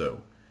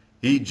also.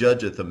 He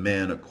judgeth a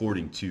man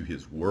according to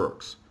his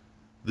works.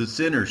 The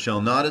sinner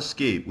shall not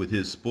escape with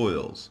his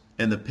spoils,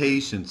 and the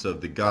patience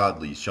of the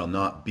godly shall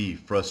not be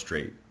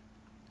frustrate.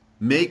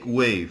 Make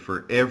way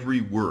for every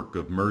work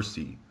of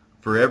mercy,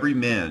 for every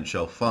man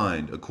shall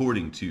find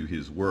according to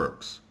his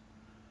works.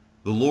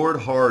 The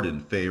Lord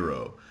hardened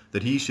Pharaoh,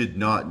 that he should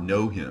not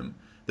know him,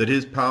 that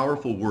his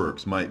powerful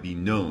works might be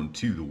known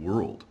to the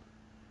world.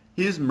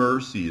 His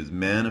mercy is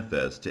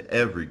manifest to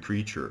every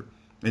creature,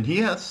 And he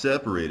hath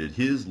separated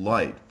his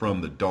light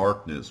from the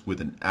darkness with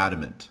an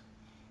adamant.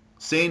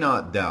 Say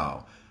not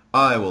thou,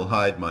 I will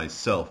hide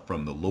myself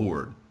from the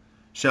Lord.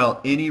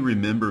 Shall any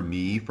remember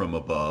me from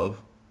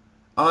above?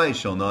 I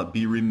shall not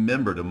be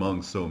remembered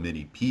among so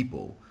many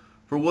people.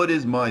 For what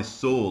is my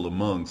soul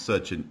among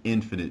such an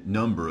infinite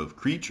number of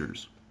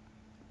creatures?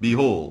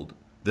 Behold,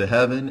 the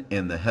heaven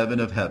and the heaven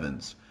of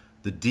heavens,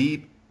 the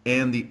deep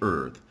and the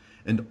earth,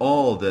 and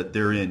all that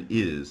therein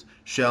is,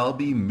 shall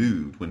be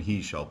moved when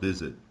he shall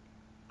visit.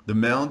 The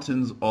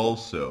mountains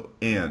also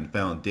and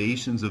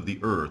foundations of the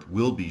earth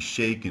will be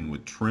shaken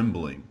with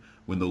trembling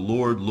when the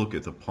Lord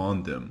looketh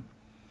upon them.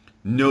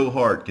 No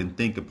heart can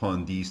think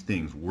upon these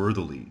things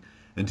worthily,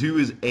 and who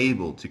is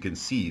able to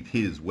conceive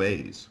his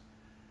ways?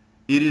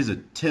 It is a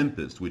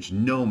tempest which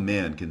no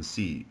man can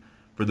see,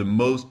 for the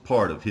most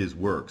part of his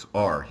works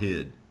are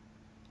hid.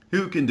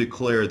 Who can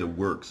declare the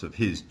works of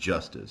his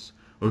justice,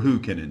 or who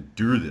can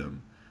endure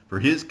them? For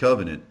his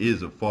covenant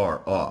is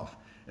afar off,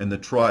 and the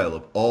trial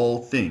of all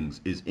things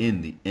is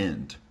in the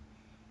end.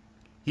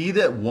 He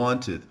that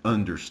wanteth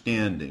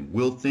understanding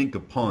will think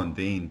upon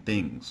vain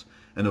things,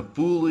 and a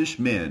foolish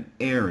man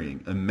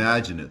erring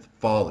imagineth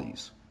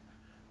follies.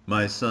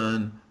 My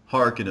son,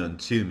 hearken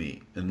unto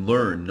me, and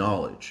learn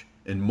knowledge,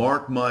 and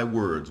mark my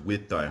words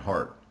with thy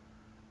heart.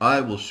 I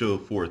will show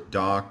forth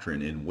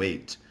doctrine in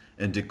weight,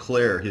 and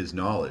declare his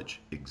knowledge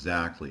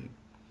exactly.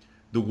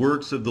 The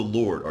works of the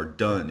Lord are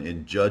done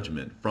in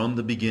judgment from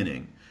the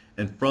beginning,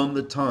 and from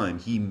the time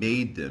he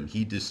made them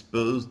he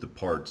disposed the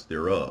parts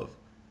thereof.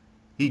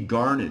 He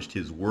garnished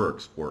his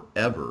works for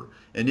ever,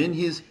 and in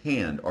his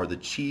hand are the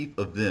chief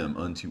of them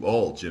unto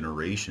all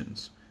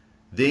generations.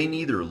 They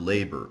neither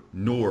labor,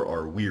 nor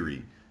are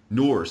weary,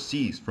 nor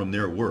cease from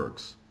their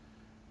works.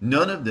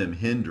 None of them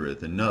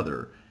hindereth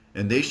another,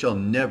 and they shall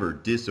never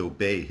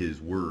disobey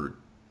his word.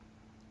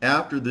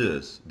 After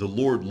this the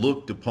Lord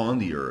looked upon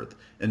the earth,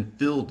 and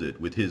filled it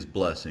with his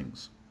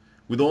blessings.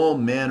 With all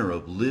manner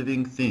of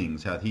living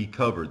things hath he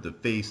covered the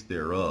face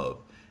thereof,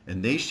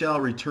 and they shall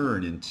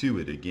return into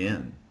it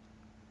again.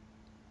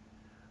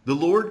 The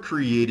Lord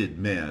created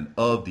man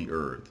of the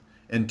earth,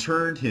 and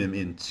turned him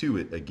into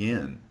it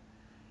again.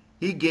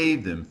 He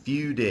gave them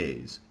few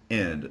days,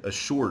 and a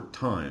short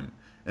time,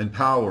 and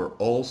power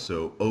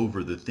also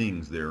over the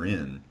things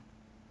therein.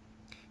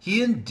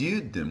 He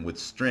endued them with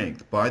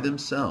strength by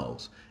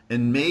themselves,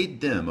 and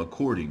made them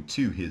according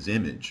to his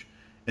image,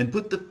 and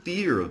put the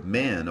fear of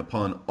man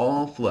upon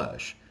all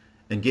flesh,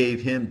 and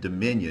gave him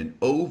dominion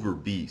over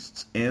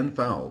beasts and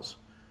fowls.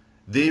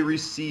 They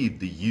received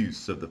the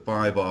use of the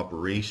 5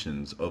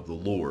 operations of the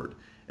Lord,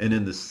 and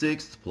in the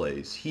 6th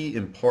place he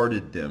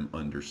imparted them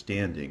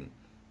understanding,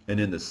 and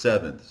in the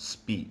 7th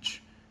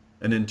speech,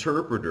 an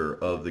interpreter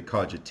of the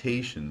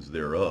cogitations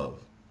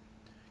thereof.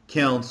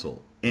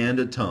 Counsel, and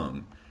a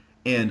tongue,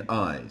 and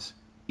eyes,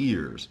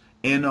 ears,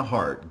 and a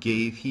heart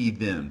gave he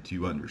them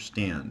to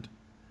understand.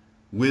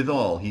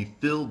 Withal he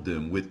filled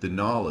them with the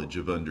knowledge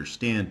of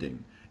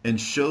understanding,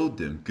 and showed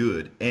them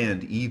good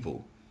and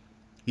evil.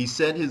 He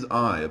set his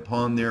eye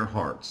upon their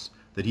hearts,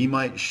 that he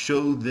might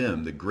show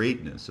them the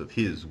greatness of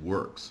his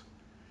works.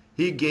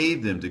 He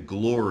gave them to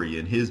glory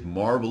in his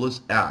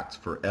marvelous acts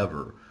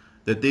forever,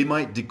 that they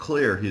might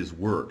declare his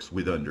works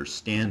with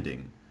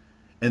understanding.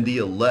 And the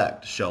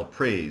elect shall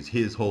praise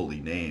his holy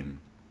name.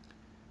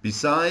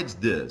 Besides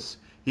this,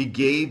 he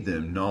gave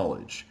them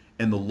knowledge,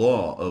 and the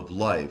law of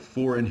life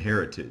for an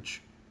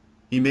heritage.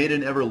 He made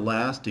an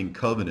everlasting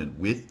covenant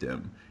with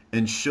them,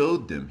 and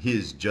showed them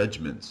his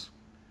judgments.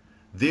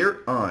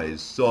 Their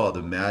eyes saw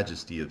the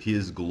majesty of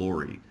his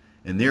glory,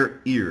 and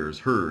their ears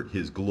heard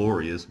his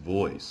glorious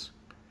voice.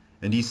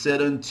 And he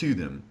said unto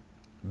them,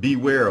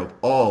 Beware of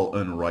all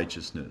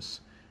unrighteousness.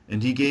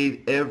 And he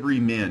gave every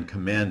man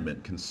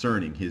commandment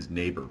concerning his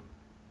neighbor.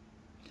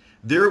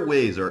 Their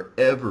ways are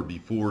ever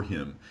before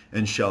him,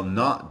 and shall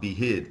not be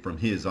hid from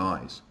his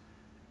eyes.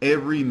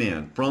 Every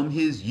man from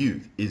his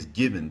youth is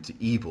given to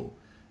evil,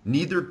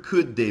 neither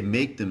could they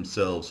make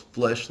themselves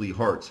fleshly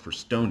hearts for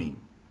stoning.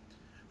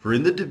 For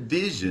in the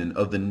division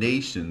of the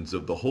nations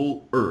of the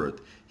whole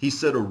earth he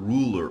set a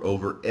ruler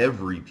over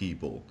every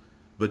people,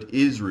 but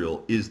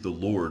Israel is the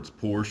Lord's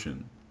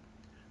portion,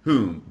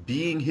 whom,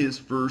 being his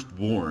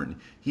firstborn,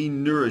 he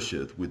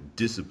nourisheth with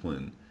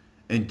discipline,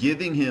 and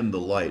giving him the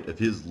light of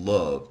his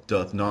love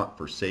doth not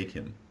forsake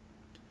him.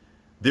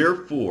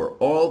 Therefore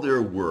all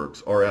their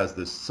works are as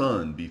the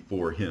sun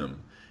before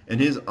him, and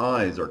his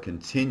eyes are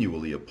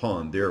continually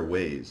upon their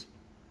ways.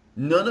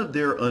 None of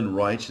their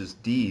unrighteous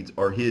deeds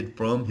are hid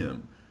from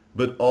him,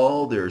 but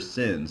all their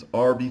sins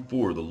are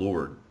before the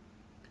Lord.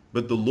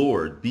 But the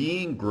Lord,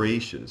 being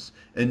gracious,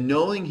 and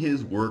knowing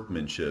his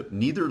workmanship,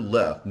 neither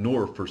left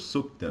nor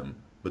forsook them,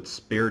 but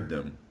spared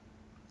them.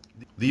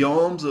 The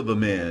alms of a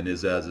man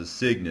is as a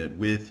signet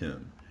with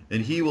him,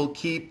 and he will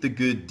keep the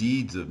good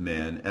deeds of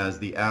man as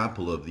the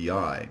apple of the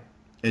eye,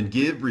 and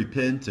give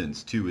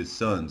repentance to his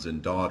sons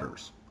and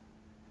daughters.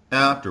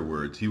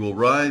 Afterwards he will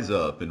rise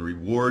up and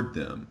reward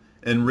them,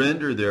 and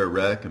render their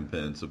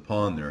recompense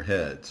upon their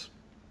heads.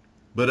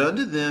 But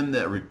unto them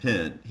that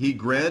repent he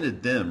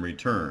granted them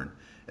return,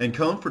 and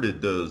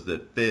comforted those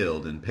that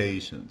failed in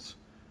patience.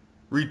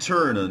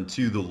 Return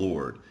unto the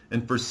Lord,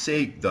 and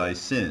forsake thy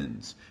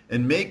sins,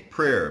 and make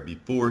prayer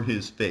before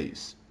his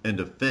face, and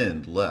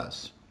offend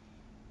less.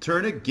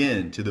 Turn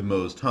again to the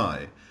Most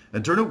High,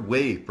 and turn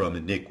away from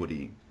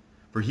iniquity.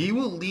 For he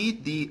will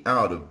lead thee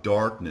out of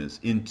darkness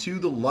into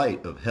the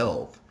light of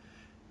health.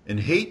 And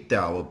hate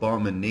thou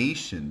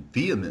abomination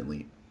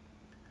vehemently.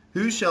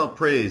 Who shall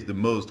praise the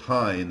Most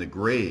High in the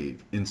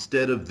grave,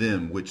 instead of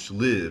them which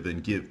live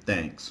and give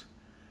thanks?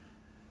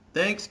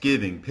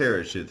 Thanksgiving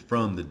perisheth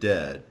from the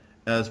dead,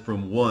 as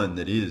from one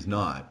that is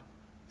not.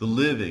 The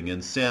living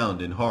and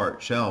sound in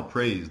heart shall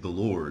praise the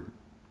Lord.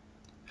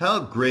 How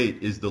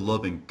great is the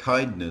loving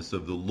kindness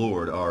of the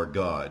Lord our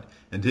God,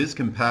 and his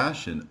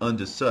compassion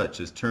unto such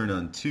as turn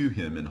unto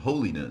him in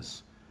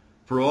holiness.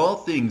 For all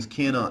things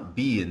cannot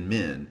be in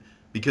men,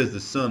 because the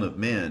Son of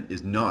Man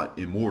is not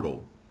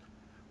immortal.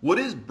 What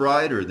is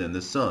brighter than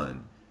the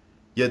sun?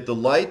 Yet the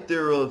light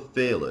thereof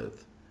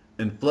faileth,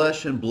 and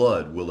flesh and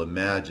blood will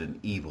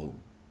imagine evil.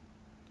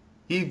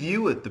 He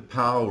vieweth the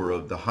power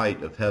of the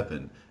height of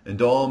heaven,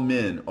 and all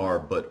men are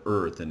but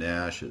earth and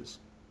ashes.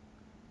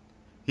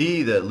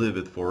 He that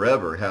liveth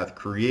forever hath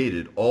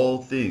created all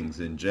things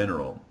in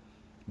general.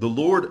 The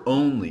Lord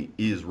only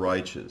is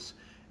righteous,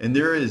 and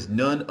there is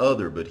none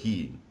other but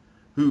he,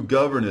 who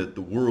governeth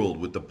the world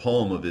with the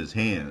palm of his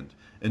hand,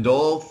 and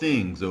all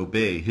things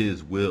obey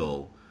his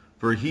will.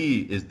 For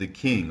he is the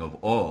King of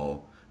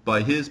all,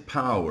 by his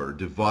power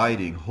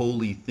dividing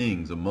holy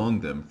things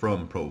among them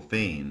from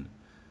profane.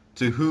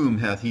 To whom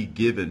hath he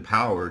given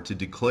power to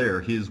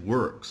declare his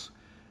works?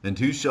 And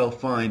who shall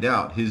find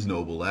out his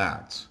noble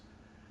acts?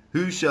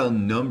 Who shall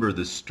number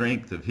the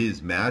strength of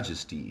his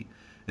majesty?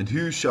 And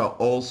who shall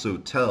also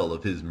tell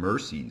of his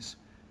mercies?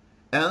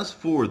 As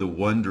for the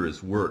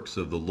wondrous works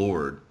of the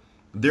Lord,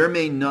 there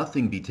may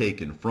nothing be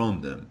taken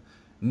from them,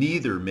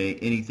 neither may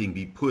anything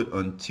be put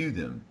unto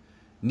them,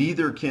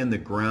 neither can the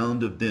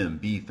ground of them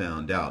be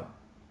found out.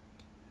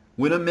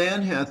 When a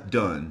man hath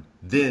done,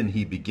 then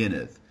he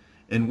beginneth,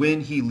 and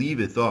when he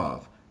leaveth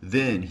off,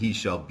 then he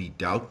shall be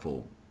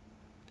doubtful.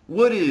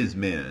 What is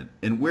man,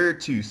 and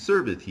whereto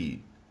serveth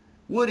he?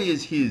 What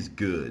is his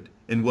good,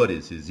 and what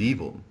is his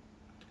evil?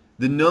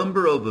 The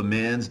number of a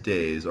man's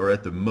days are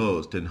at the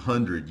most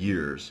 100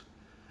 years.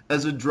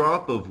 As a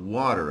drop of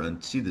water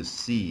unto the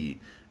sea,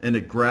 and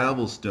a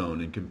gravel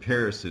stone in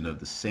comparison of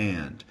the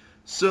sand,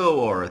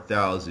 so are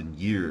 1,000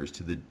 years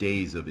to the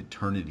days of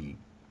eternity.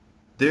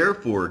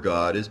 Therefore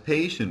God is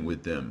patient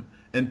with them,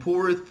 and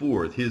poureth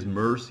forth his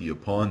mercy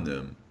upon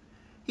them.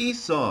 He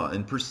saw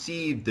and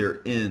perceived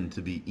their end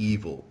to be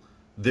evil.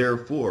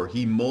 Therefore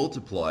he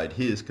multiplied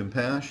his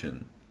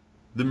compassion.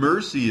 The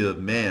mercy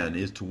of man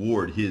is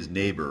toward his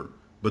neighbor,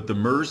 but the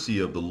mercy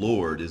of the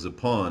Lord is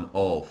upon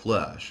all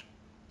flesh.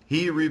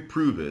 He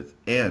reproveth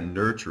and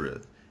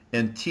nurtureth,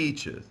 and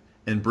teacheth,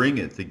 and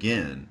bringeth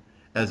again,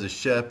 as a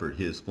shepherd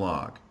his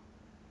flock.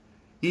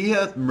 He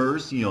hath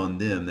mercy on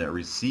them that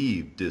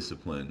receive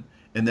discipline,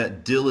 and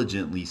that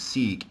diligently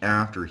seek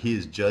after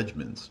his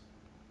judgments.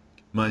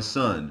 My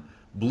son,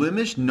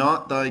 blemish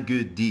not thy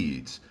good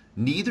deeds,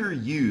 neither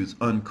use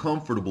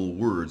uncomfortable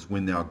words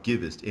when thou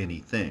givest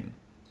anything.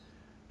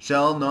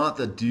 Shall not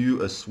the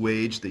dew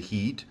assuage the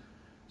heat?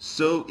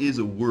 So is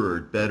a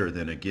word better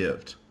than a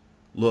gift.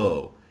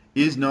 Lo,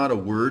 is not a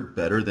word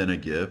better than a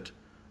gift?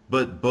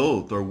 But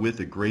both are with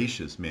a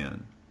gracious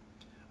man.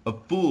 A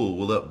fool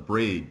will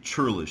upbraid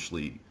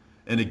churlishly,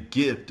 and a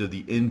gift of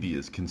the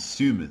envious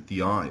consumeth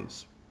the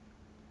eyes.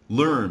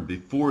 Learn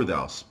before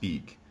thou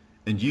speak,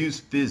 and use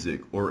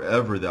physic or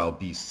ever thou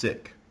be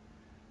sick.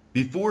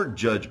 Before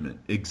judgment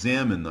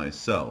examine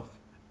thyself,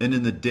 and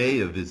in the day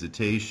of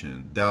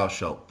visitation thou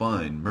shalt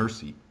find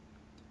mercy.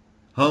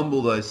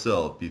 Humble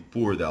thyself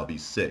before thou be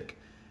sick,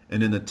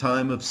 and in the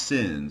time of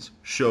sins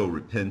show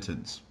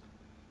repentance.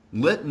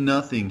 Let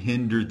nothing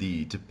hinder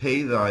thee to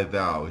pay thy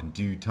vow in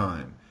due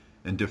time,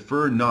 and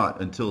defer not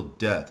until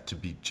death to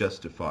be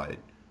justified.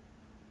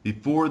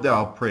 Before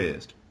thou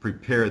prayest,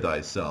 prepare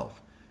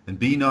thyself, and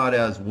be not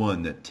as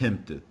one that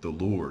tempteth the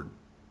Lord.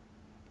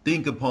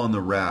 Think upon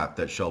the wrath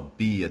that shall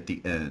be at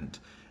the end,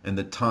 and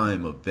the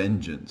time of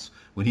vengeance,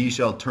 when he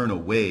shall turn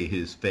away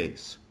his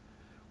face.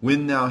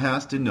 When thou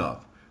hast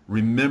enough,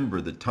 remember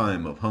the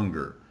time of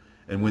hunger,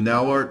 and when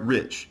thou art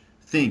rich,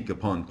 think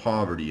upon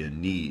poverty and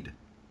need.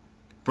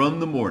 From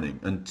the morning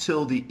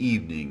until the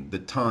evening the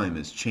time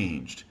is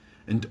changed,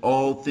 and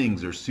all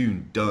things are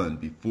soon done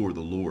before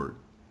the Lord.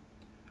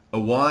 A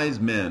wise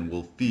man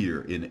will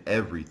fear in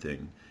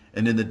everything,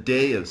 and in the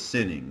day of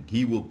sinning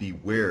he will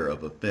beware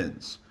of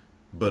offense,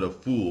 but a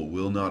fool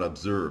will not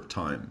observe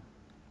time.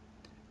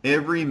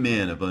 Every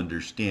man of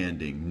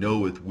understanding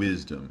knoweth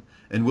wisdom,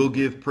 and will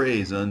give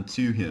praise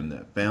unto him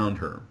that found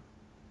her.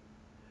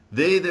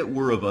 They that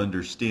were of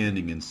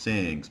understanding in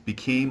sayings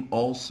became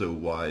also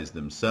wise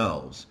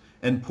themselves,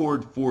 and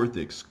poured forth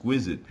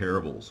exquisite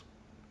parables.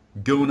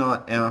 Go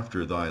not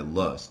after thy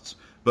lusts,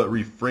 but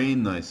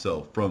refrain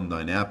thyself from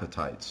thine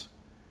appetites.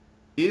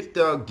 If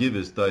thou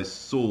givest thy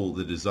soul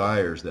the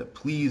desires that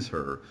please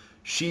her,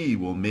 She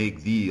will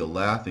make thee a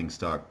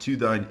laughingstock to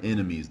thine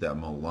enemies that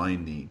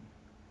malign thee.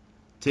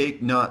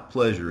 Take not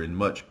pleasure in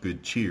much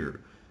good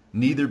cheer,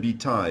 neither be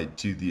tied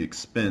to the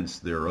expense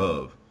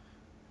thereof.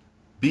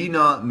 Be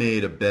not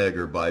made a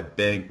beggar by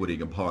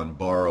banqueting upon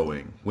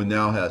borrowing, when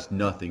thou hast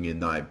nothing in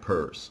thy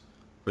purse.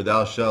 For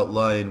thou shalt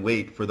lie in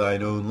wait for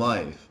thine own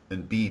life,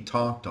 and be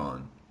talked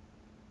on.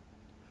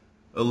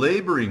 A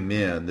laboring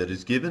man that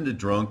is given to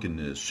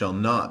drunkenness shall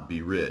not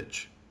be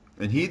rich,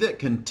 and he that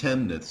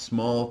contemneth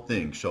small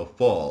things shall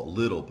fall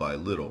little by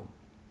little.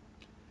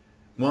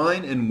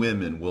 Wine and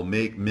women will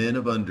make men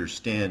of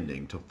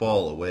understanding to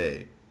fall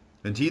away,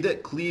 and he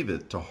that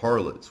cleaveth to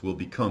harlots will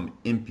become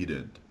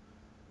impudent.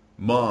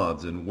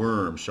 Moths and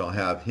worms shall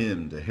have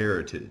him to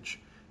heritage,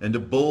 and a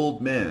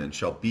bold man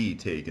shall be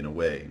taken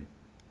away.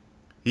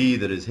 He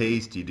that is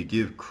hasty to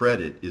give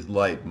credit is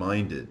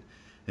light-minded,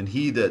 and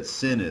he that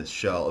sinneth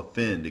shall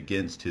offend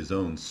against his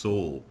own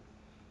soul.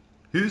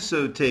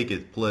 Whoso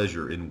taketh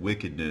pleasure in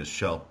wickedness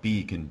shall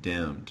be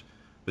condemned,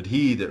 but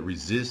he that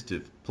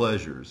resisteth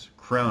pleasures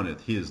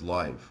crowneth his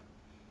life.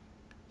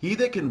 He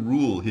that can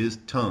rule his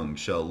tongue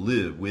shall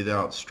live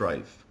without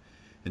strife,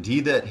 and he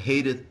that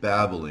hateth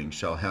babbling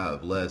shall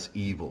have less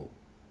evil.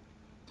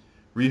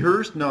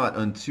 Rehearse not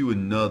unto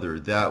another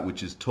that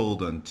which is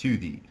told unto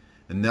thee,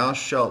 and thou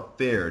shalt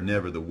fare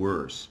never the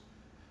worse.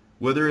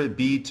 Whether it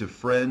be to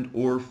friend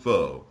or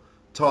foe,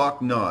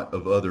 talk not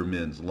of other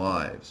men's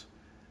lives.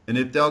 And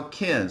if thou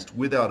canst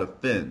without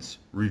offense,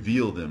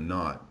 reveal them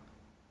not.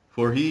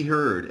 For he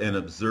heard and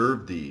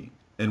observed thee,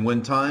 and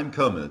when time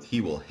cometh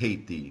he will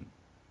hate thee.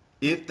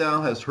 If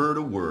thou hast heard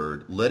a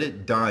word, let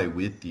it die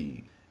with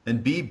thee,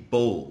 and be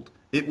bold,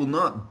 it will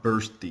not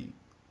burst thee.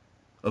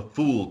 A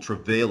fool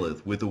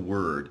travaileth with a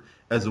word,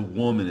 as a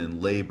woman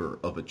in labor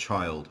of a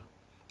child.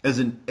 As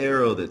an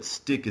arrow that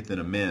sticketh in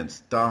a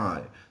man's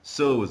thigh,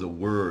 so is a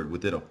word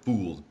within a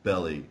fool's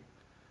belly.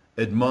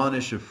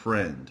 Admonish a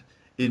friend.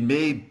 It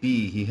may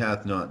be he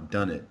hath not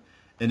done it,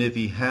 and if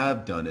he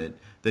have done it,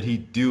 that he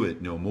do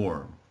it no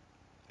more.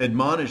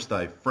 Admonish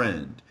thy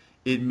friend.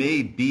 It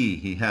may be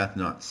he hath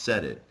not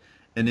said it,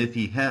 and if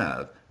he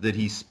have, that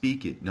he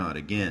speak it not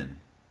again.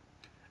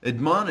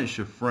 Admonish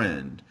a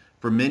friend,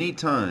 for many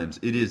times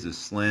it is a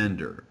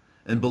slander,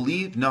 and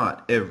believe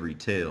not every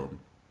tale.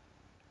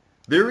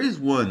 There is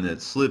one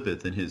that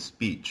slippeth in his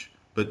speech,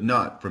 but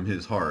not from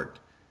his heart.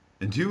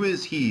 And who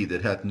is he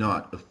that hath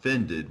not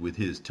offended with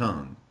his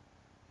tongue?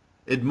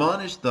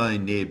 Admonish thy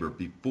neighbor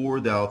before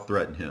thou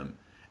threaten him,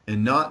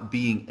 and not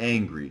being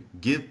angry,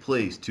 give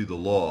place to the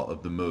law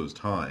of the Most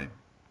High.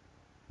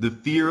 The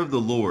fear of the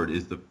Lord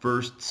is the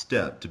first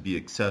step to be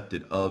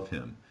accepted of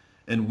him,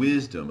 and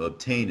wisdom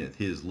obtaineth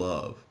his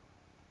love.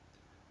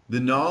 The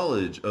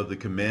knowledge of the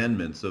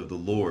commandments of the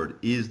Lord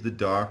is the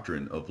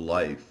doctrine of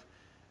life,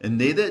 and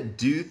they that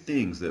do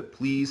things that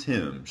please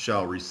him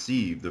shall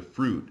receive the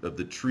fruit of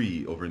the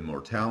tree of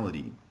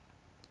immortality.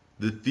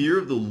 The fear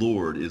of the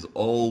Lord is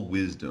all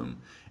wisdom,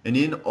 and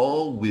in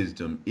all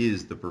wisdom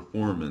is the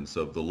performance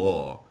of the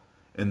law,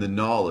 and the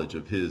knowledge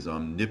of his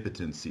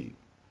omnipotency.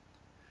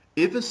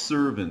 If a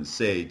servant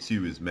say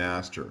to his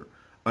master,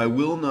 I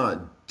will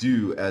not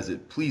do as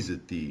it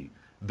pleaseth thee,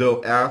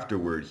 though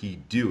afterward he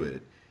do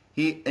it,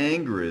 he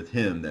angereth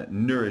him that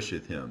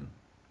nourisheth him.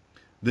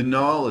 The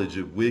knowledge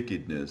of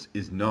wickedness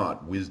is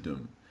not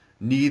wisdom,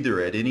 neither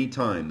at any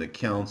time the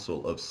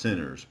counsel of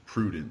sinners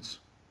prudence.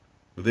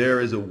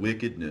 There is a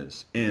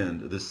wickedness,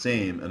 and the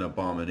same an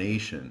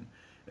abomination,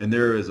 and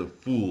there is a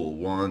fool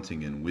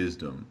wanting in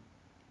wisdom.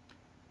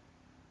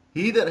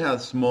 He that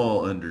hath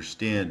small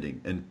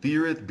understanding, and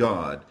feareth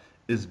God,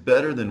 is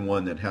better than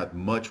one that hath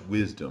much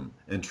wisdom,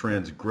 and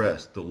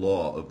transgressed the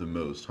law of the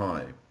Most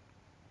High.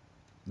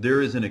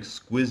 There is an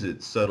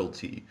exquisite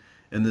subtlety,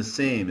 and the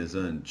same is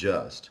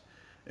unjust.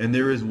 And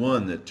there is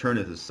one that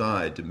turneth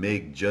aside to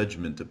make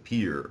judgment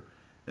appear,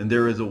 and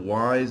there is a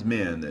wise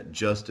man that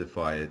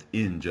justifieth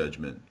in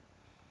judgment.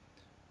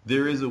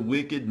 There is a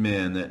wicked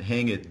man that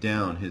hangeth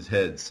down his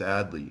head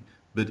sadly,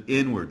 but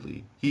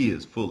inwardly he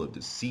is full of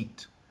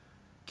deceit,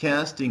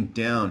 casting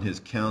down his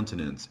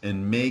countenance,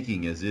 and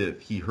making as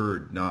if he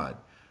heard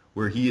not,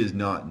 where he is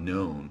not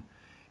known.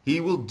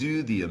 He will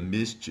do thee a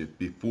mischief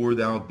before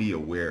thou be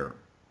aware.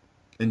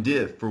 And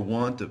if for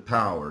want of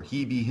power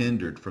he be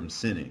hindered from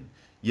sinning,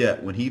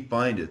 yet when he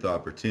findeth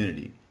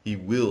opportunity, he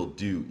will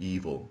do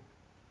evil.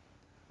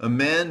 A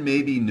man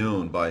may be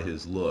known by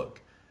his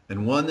look,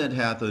 and one that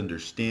hath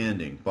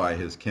understanding by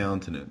his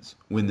countenance,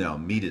 when thou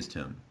meetest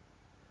him.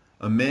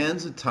 A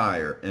man's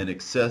attire and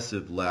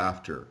excessive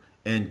laughter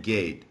and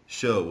gait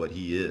show what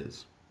he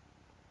is.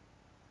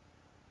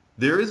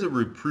 There is a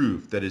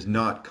reproof that is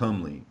not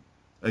comely.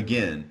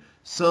 Again,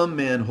 some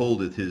man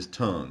holdeth his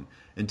tongue,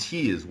 and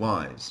he is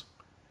wise.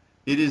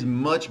 It is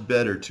much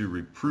better to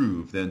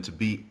reprove than to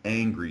be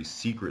angry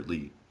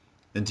secretly,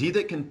 and he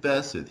that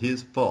confesseth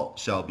his fault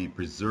shall be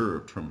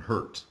preserved from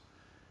hurt.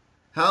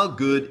 How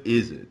good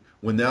is it,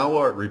 when thou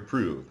art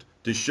reproved,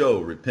 to show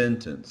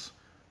repentance,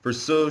 for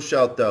so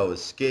shalt thou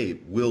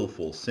escape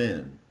wilful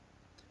sin.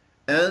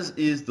 As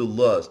is the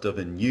lust of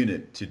an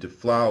eunuch to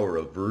deflower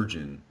a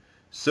virgin,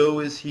 so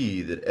is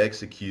he that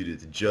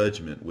executeth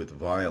judgment with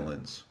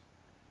violence.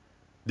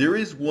 There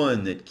is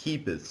one that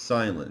keepeth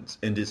silence,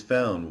 and is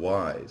found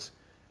wise,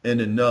 and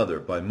another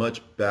by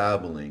much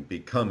babbling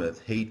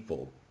becometh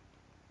hateful.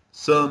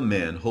 Some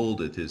man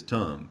holdeth his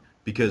tongue,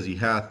 because he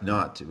hath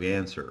not to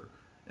answer,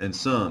 and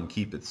some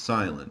keepeth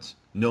silence,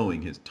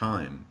 knowing his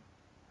time.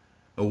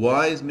 A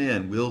wise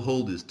man will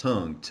hold his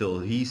tongue till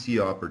he see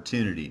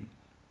opportunity,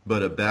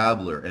 but a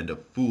babbler and a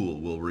fool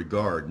will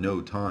regard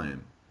no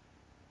time.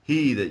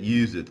 He that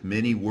useth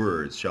many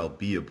words shall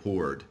be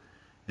abhorred,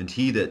 and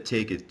he that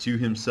taketh to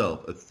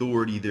himself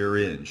authority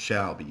therein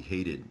shall be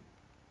hated.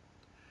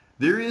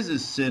 There is a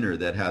sinner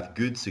that hath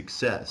good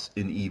success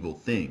in evil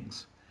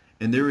things,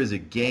 and there is a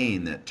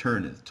gain that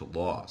turneth to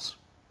loss.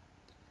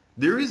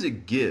 There is a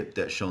gift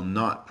that shall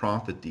not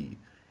profit thee,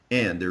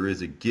 and there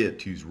is a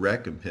gift whose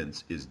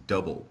recompense is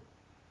double.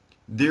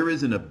 There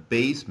is an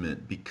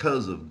abasement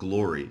because of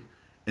glory,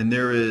 and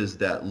there is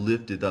that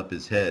lifteth up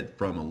his head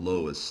from a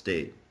low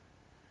estate.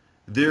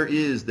 There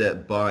is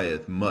that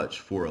buyeth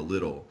much for a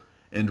little,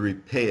 and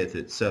repayeth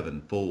it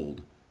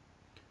sevenfold.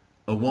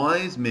 A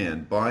wise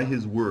man by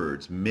his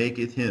words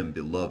maketh him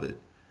beloved,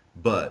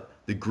 but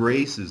the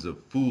graces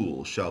of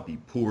fools shall be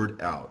poured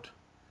out.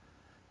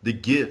 The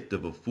gift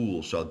of a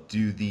fool shall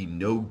do thee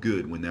no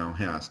good when thou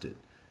hast it,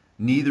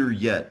 neither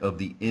yet of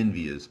the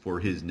envious for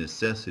his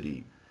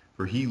necessity,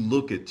 for he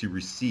looketh to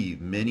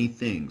receive many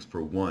things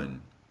for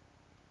one.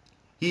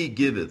 He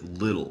giveth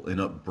little, and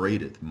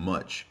upbraideth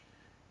much.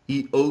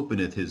 He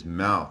openeth his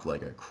mouth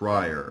like a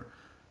crier.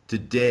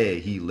 Today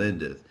he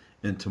lendeth,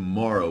 and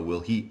tomorrow will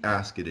he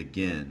ask it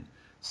again.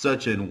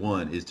 Such an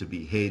one is to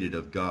be hated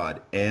of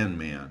God and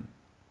man.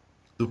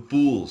 The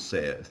fool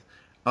saith,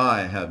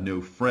 I have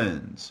no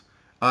friends.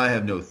 I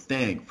have no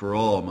thank for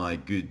all my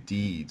good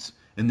deeds,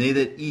 and they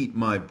that eat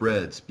my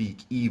bread speak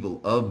evil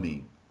of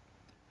me.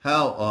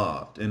 How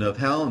oft, and of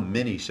how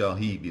many shall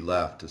he be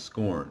laughed to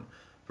scorn?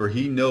 For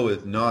he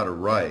knoweth not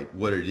aright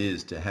what it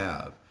is to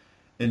have,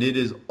 and it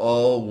is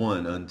all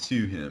one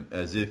unto him,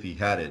 as if he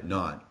had it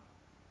not.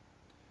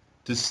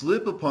 To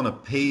slip upon a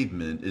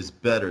pavement is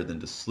better than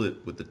to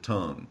slip with the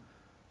tongue.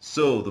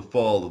 So the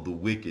fall of the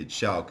wicked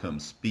shall come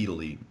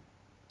speedily.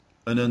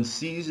 An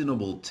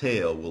unseasonable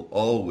tale will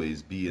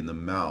always be in the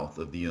mouth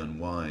of the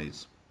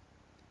unwise.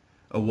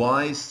 A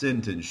wise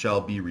sentence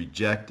shall be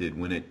rejected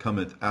when it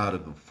cometh out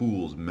of a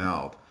fool's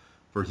mouth,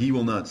 for he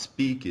will not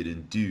speak it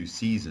in due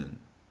season.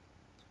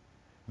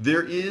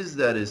 There is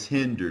that is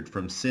hindered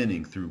from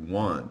sinning through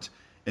want,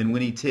 and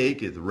when he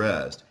taketh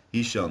rest,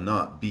 he shall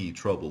not be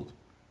troubled.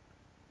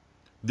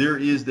 There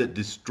is that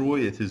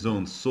destroyeth his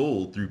own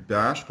soul through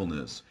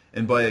bashfulness,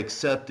 and by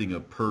accepting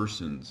of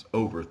persons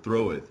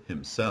overthroweth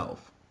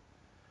himself.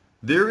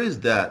 There is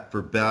that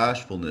for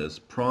bashfulness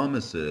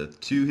promiseth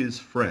to his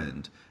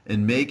friend,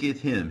 and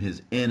maketh him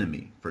his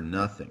enemy for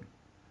nothing.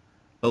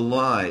 A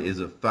lie is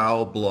a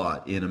foul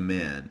blot in a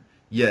man,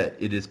 yet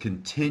it is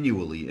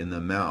continually in the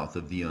mouth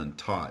of the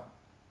untaught.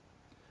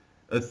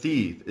 A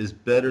thief is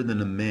better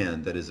than a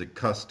man that is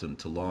accustomed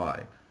to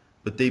lie,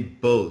 but they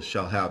both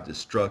shall have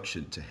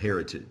destruction to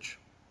heritage.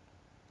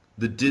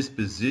 The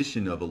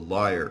disposition of a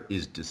liar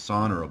is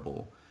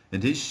dishonorable,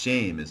 and his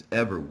shame is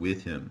ever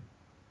with him.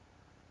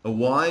 A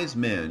wise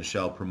man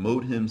shall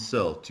promote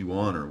himself to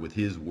honor with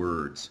his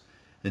words,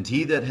 and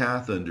he that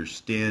hath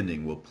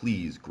understanding will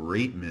please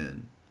great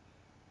men.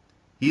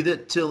 He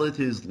that tilleth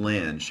his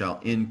land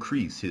shall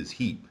increase his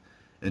heap,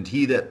 and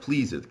he that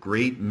pleaseth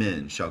great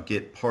men shall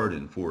get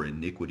pardon for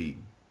iniquity.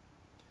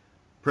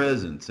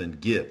 Presents and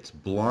gifts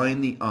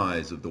blind the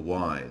eyes of the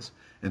wise,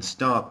 and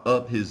stop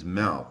up his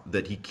mouth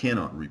that he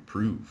cannot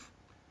reprove.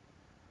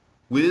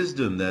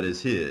 Wisdom that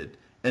is hid,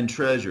 and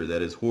treasure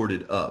that is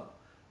hoarded up,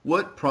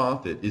 what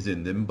profit is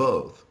in them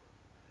both?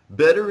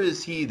 Better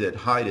is he that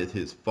hideth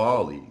his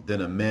folly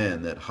than a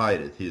man that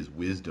hideth his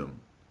wisdom.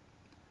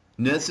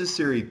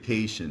 Necessary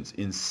patience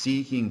in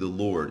seeking the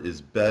Lord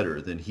is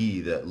better than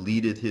he that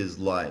leadeth his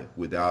life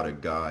without a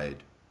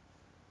guide.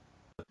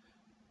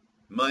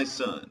 My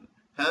son,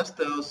 hast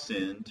thou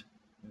sinned?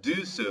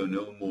 Do so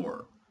no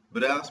more,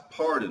 but ask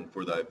pardon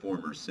for thy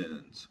former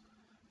sins.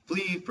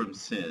 Flee from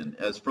sin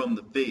as from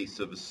the face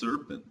of a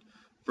serpent,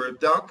 for if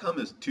thou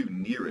comest too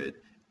near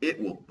it, it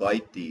will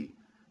bite thee.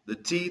 The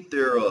teeth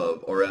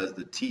thereof are as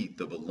the teeth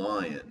of a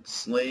lion,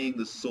 slaying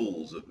the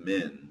souls of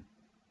men.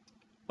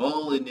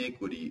 All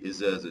iniquity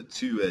is as a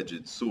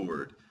two-edged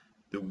sword,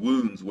 the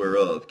wounds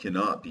whereof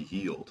cannot be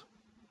healed.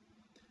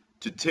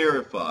 To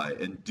terrify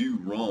and do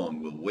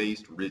wrong will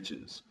waste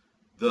riches.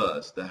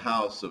 Thus the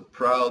house of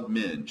proud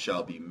men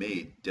shall be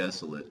made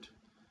desolate.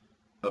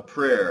 A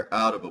prayer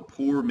out of a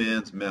poor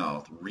man's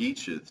mouth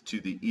reacheth to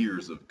the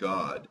ears of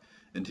God,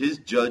 and his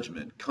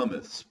judgment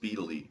cometh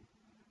speedily.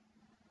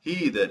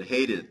 He that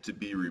hateth to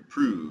be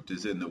reproved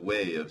is in the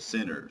way of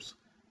sinners,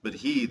 but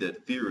he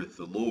that feareth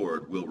the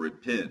Lord will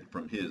repent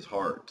from his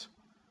heart.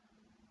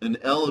 An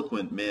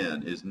eloquent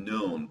man is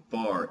known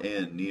far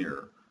and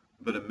near,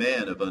 but a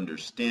man of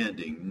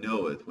understanding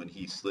knoweth when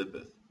he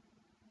slippeth.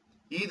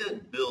 He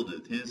that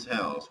buildeth his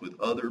house with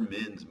other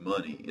men's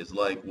money is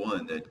like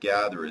one that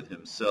gathereth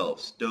himself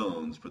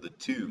stones for the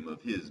tomb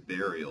of his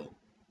burial.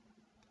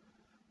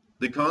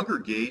 The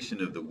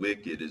congregation of the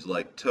wicked is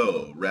like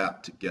tow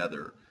wrapped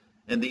together,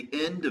 and the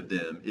end of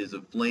them is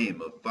a flame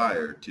of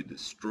fire to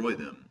destroy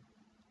them.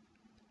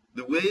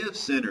 The way of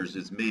sinners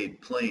is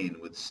made plain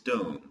with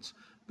stones,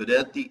 but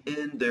at the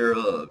end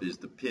thereof is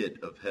the pit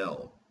of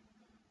hell.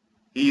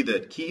 He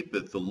that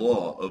keepeth the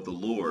law of the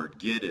Lord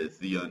getteth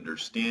the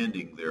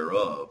understanding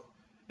thereof,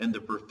 and the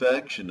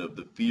perfection of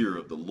the fear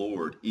of the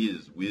Lord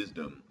is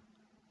wisdom.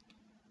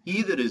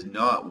 He that is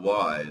not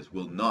wise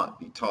will not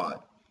be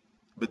taught,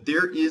 but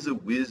there is a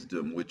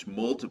wisdom which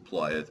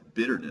multiplieth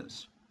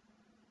bitterness.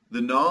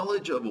 The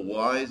knowledge of a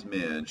wise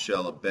man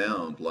shall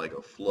abound like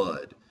a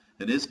flood,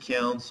 and his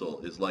counsel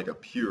is like a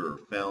pure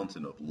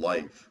fountain of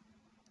life.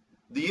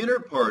 The inner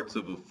parts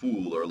of a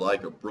fool are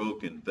like a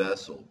broken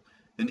vessel,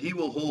 and he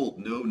will hold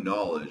no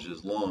knowledge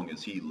as long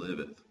as he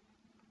liveth.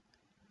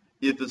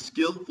 If a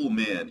skillful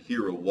man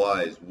hear a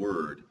wise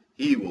word,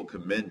 he will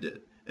commend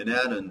it, and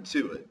add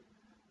unto it.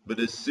 But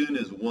as soon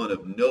as one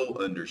of no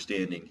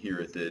understanding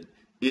heareth it,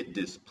 it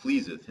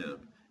displeaseth him,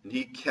 and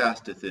he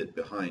casteth it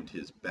behind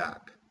his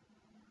back.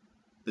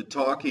 The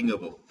talking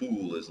of a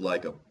fool is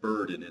like a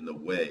burden in the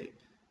way,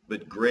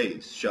 but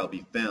grace shall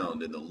be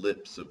found in the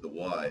lips of the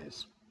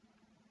wise.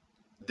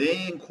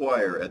 They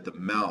inquire at the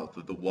mouth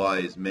of the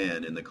wise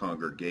man in the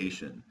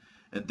congregation,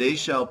 and they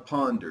shall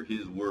ponder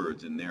his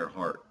words in their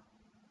heart.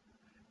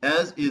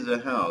 As is a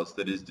house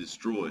that is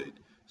destroyed,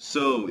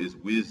 so is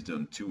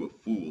wisdom to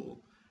a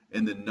fool,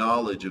 and the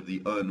knowledge of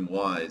the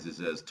unwise is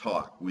as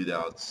talk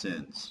without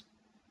sense.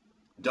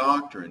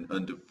 Doctrine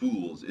unto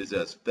fools is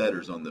as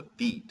fetters on the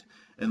feet,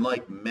 and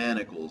like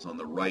manacles on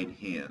the right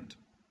hand.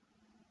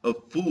 A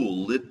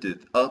fool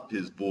lifteth up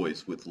his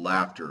voice with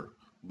laughter,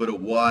 but a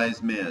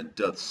wise man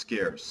doth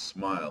scarce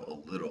smile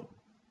a little.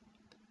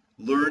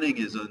 Learning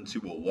is unto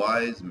a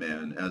wise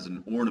man as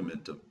an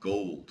ornament of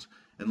gold,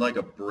 and like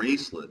a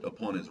bracelet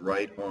upon his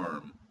right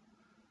arm.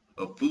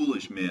 A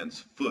foolish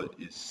man's foot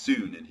is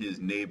soon in his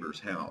neighbor's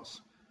house,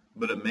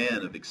 but a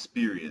man of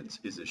experience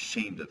is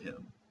ashamed of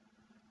him.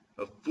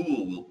 A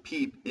fool will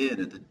peep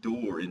in at the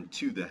door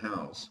into the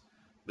house,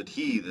 but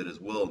he that is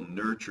well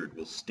nurtured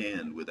will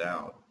stand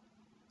without.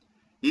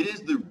 It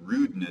is the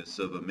rudeness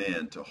of a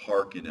man to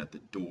hearken at the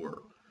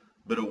door,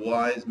 but a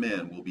wise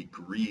man will be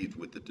grieved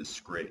with the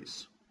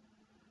disgrace.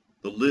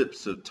 The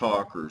lips of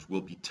talkers will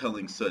be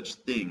telling such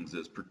things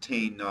as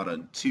pertain not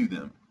unto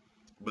them,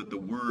 but the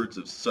words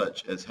of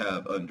such as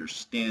have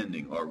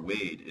understanding are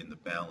weighed in the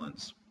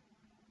balance.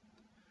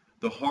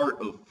 The heart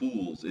of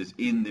fools is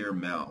in their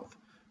mouth,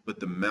 but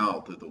the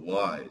mouth of the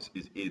wise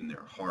is in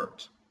their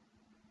heart.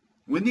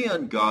 When the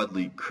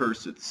ungodly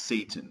curseth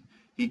Satan,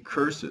 he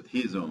curseth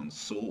his own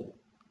soul.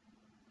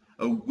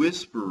 A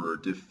whisperer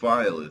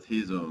defileth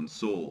his own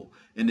soul,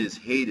 and is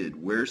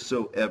hated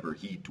wheresoever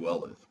he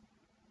dwelleth.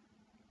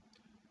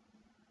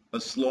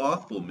 A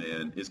slothful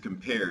man is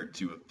compared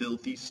to a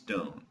filthy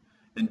stone,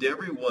 and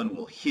every one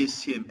will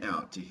hiss him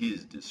out to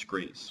his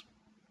disgrace.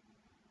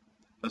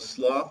 A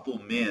slothful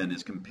man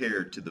is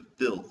compared to the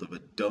filth of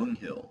a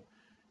dunghill.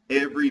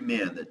 Every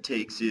man that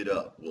takes it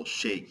up will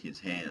shake his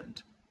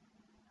hand.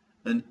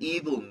 An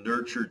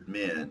evil-nurtured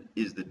man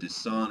is the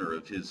dishonor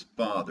of his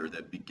father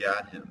that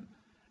begat him,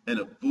 and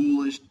a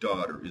foolish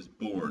daughter is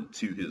born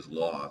to his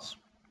loss.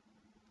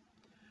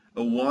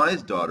 A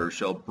wise daughter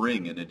shall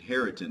bring an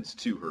inheritance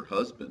to her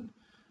husband,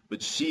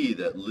 but she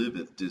that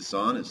liveth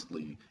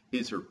dishonestly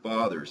is her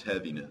father's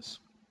heaviness.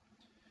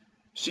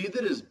 She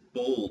that is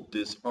bold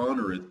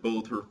dishonoreth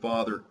both her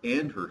father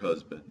and her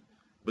husband,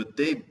 but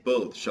they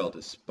both shall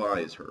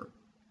despise her.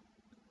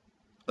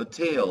 A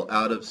tale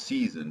out of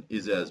season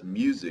is as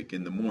music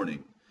in the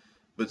morning,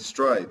 but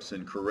stripes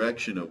and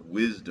correction of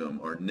wisdom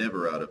are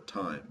never out of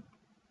time.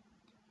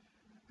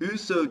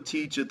 Whoso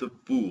teacheth a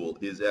fool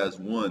is as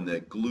one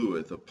that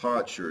glueth a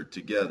potsherd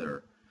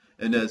together,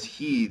 and as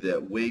he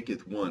that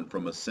waketh one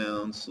from a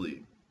sound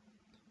sleep.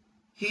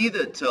 He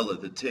that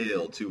telleth a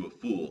tale to a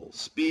fool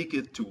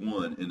speaketh to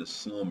one in a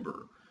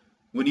slumber.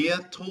 When he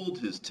hath told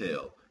his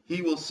tale,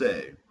 he will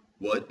say,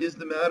 What is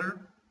the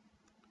matter?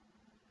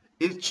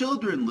 If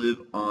children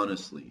live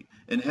honestly,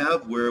 and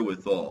have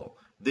wherewithal,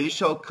 they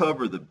shall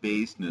cover the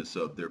baseness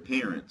of their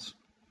parents.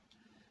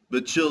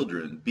 But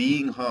children,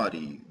 being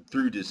haughty,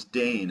 through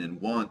disdain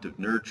and want of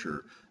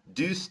nurture,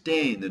 do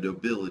stain the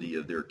nobility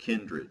of their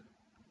kindred.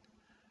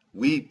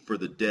 Weep for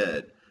the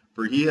dead,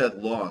 for he hath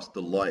lost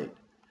the light,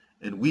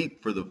 and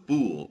weep for the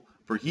fool,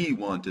 for he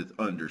wanteth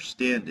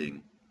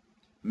understanding.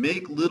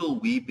 Make little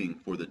weeping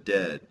for the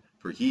dead,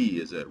 for he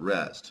is at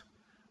rest.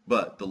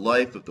 But the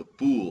life of the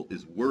fool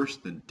is worse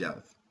than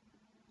death.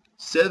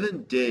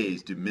 7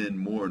 days do men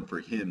mourn for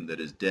him that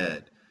is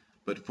dead,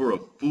 but for a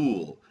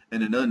fool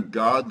and an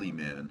ungodly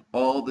man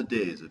all the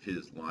days of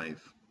his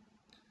life.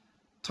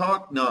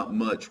 Talk not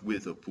much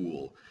with a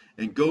fool,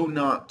 and go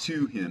not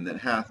to him that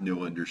hath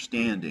no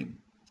understanding.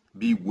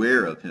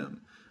 Beware of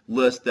him,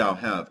 lest thou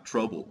have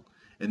trouble,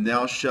 and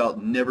thou shalt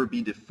never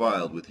be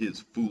defiled with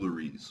his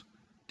fooleries.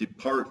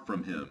 Depart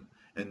from him,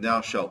 and thou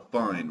shalt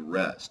find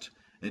rest,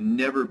 and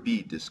never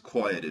be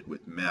disquieted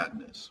with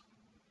madness.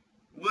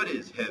 What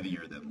is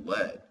heavier than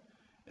lead?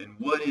 And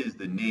what is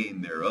the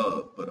name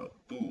thereof but a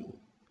fool?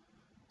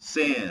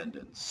 Sand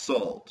and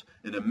salt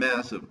and a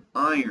mass of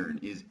iron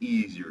is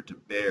easier to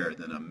bear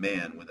than a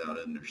man without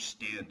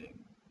understanding.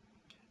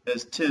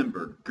 As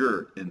timber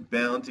girt and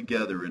bound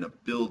together in a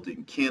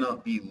building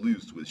cannot be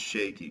loosed with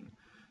shaking,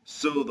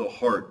 so the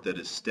heart that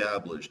is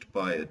established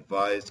by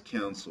advised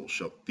counsel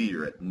shall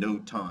fear at no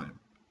time.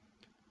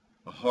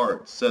 A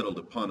heart settled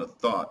upon a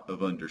thought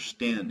of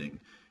understanding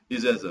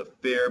is as a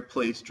fair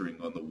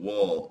plastering on the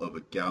wall of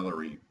a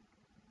gallery.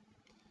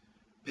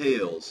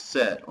 Pails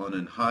set on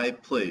an high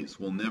place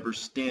will never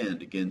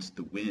stand against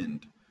the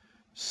wind.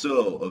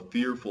 So a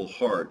fearful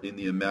heart in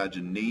the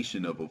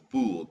imagination of a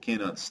fool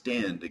cannot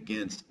stand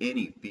against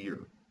any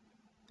fear.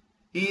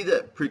 He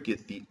that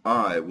pricketh the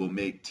eye will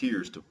make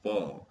tears to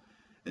fall,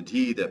 and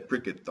he that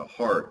pricketh the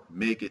heart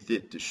maketh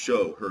it to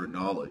show her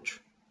knowledge.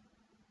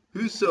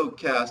 Whoso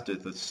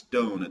casteth a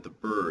stone at the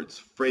birds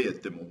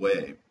frayeth them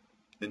away,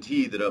 and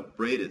he that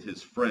upbraideth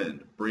his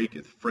friend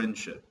breaketh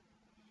friendship.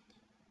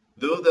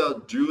 Though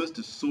thou drewest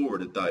a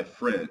sword at thy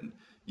friend,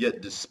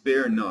 yet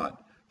despair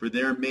not, for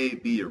there may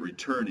be a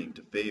returning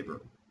to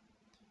favor.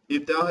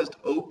 If thou hast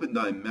opened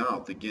thy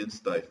mouth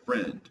against thy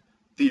friend,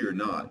 fear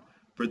not,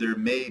 for there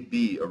may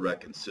be a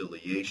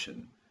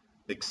reconciliation,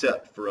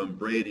 except for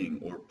upbraiding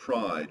or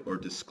pride or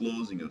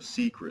disclosing of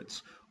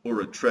secrets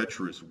or a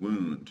treacherous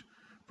wound.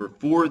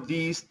 For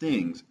these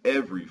things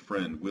every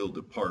friend will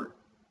depart.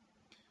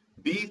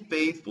 Be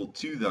faithful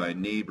to thy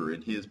neighbor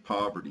in his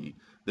poverty,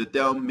 that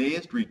thou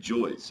mayest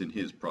rejoice in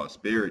his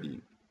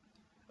prosperity.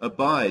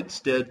 Abide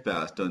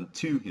steadfast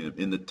unto him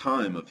in the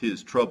time of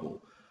his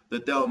trouble,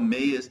 that thou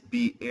mayest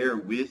be heir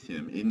with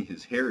him in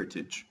his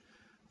heritage.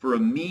 For a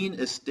mean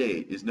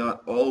estate is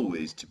not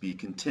always to be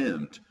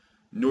contemned,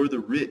 nor the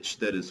rich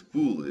that is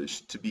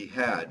foolish to be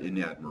had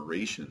in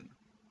admiration.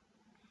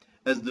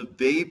 As the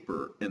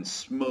vapor and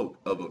smoke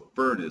of a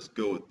furnace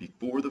goeth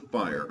before the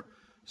fire,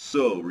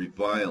 so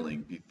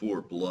reviling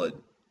before blood.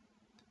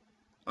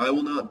 I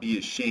will not be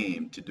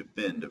ashamed to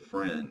defend a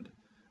friend,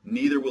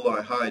 neither will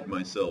I hide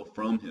myself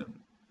from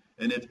him.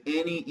 And if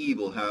any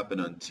evil happen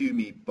unto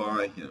me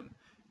by him,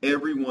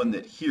 every one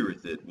that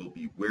heareth it will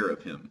beware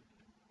of him.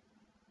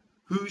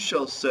 Who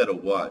shall set a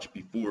watch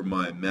before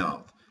my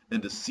mouth,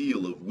 and a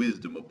seal of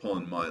wisdom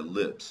upon my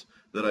lips,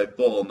 that I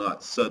fall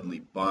not suddenly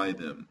by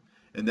them,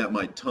 and that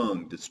my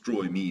tongue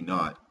destroy me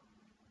not?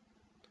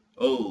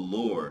 O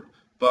Lord,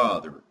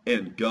 Father,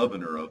 and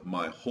Governor of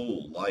my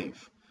whole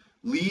life,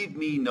 leave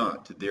me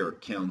not to their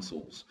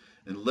counsels,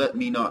 and let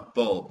me not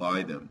fall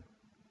by them.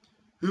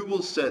 Who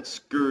will set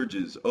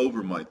scourges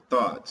over my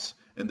thoughts,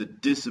 and the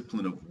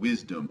discipline of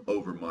wisdom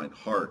over mine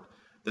heart,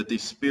 that they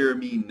spare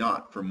me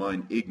not for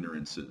mine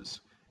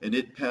ignorances, and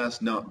it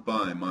pass not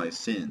by my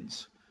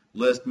sins,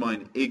 lest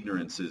mine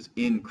ignorances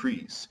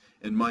increase,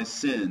 and my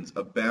sins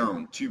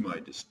abound to my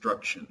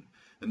destruction,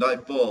 and I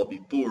fall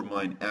before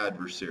mine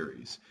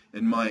adversaries,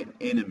 and mine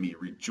enemy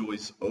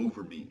rejoice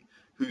over me,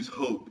 whose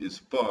hope is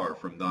far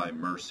from thy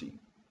mercy.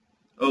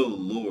 O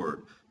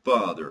Lord,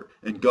 Father,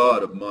 and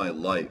God of my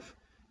life,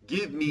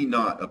 give me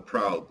not a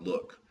proud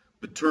look,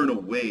 but turn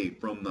away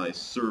from thy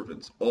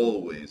servants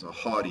always a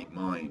haughty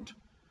mind.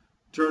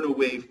 Turn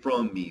away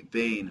from me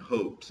vain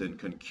hopes and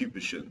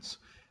concupiscence,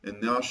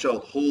 and thou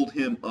shalt hold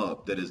him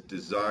up that is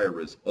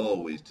desirous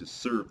always to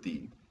serve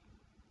thee.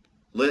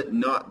 Let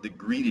not the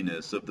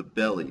greediness of the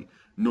belly,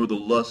 nor the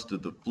lust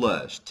of the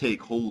flesh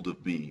take hold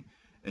of me,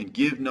 and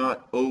give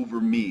not over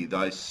me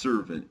thy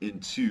servant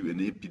into an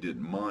impudent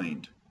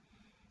mind.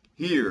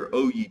 Hear,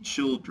 O ye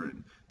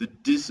children, the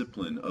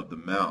discipline of the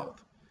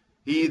mouth.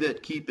 He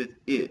that keepeth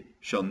it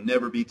shall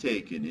never be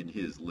taken in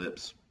his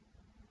lips.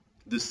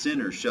 The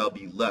sinner shall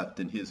be left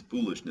in his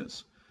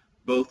foolishness.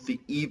 Both the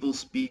evil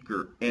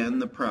speaker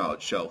and the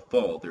proud shall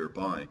fall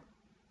thereby.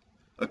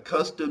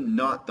 Accustom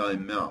not thy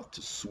mouth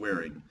to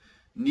swearing,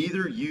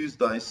 neither use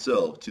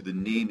thyself to the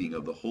naming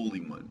of the Holy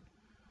One.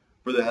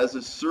 For as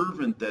a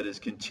servant that is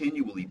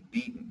continually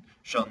beaten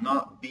shall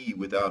not be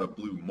without a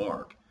blue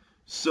mark,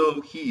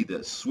 so he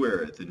that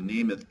sweareth and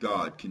nameth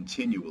God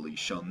continually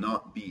shall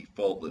not be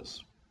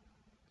faultless.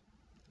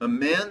 A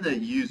man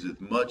that useth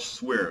much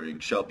swearing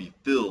shall be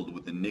filled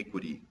with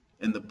iniquity,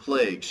 and the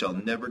plague shall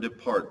never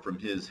depart from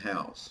his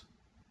house.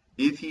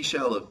 If he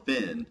shall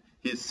offend,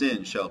 his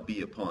sin shall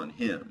be upon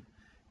him,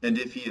 and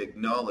if he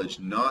acknowledge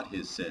not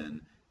his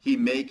sin, he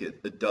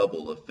maketh a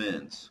double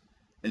offense.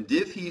 And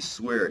if he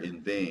swear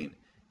in vain,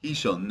 he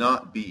shall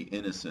not be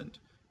innocent,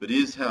 but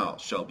his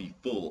house shall be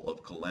full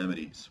of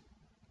calamities.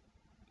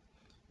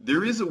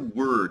 There is a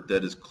word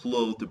that is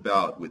clothed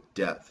about with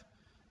death.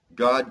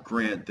 God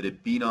grant that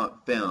it be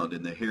not found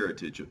in the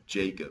heritage of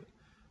Jacob,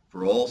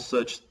 for all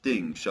such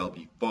things shall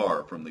be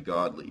far from the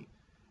godly,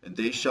 and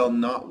they shall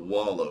not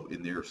wallow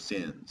in their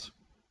sins.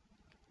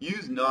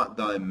 Use not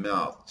thy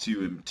mouth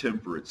to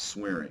intemperate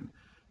swearing,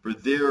 for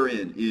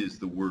therein is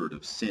the word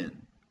of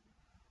sin.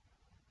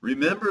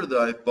 Remember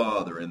thy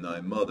father and thy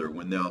mother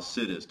when thou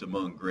sittest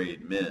among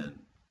great men,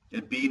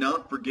 and be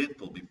not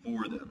forgetful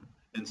before them,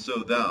 and so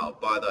thou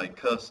by thy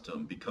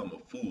custom become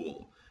a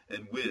fool,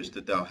 and wish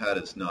that thou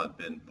hadst not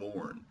been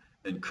born,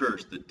 and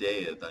curse the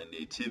day of thy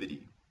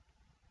nativity.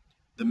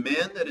 The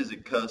man that is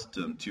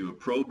accustomed to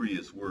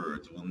opprobrious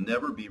words will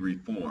never be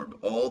reformed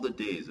all the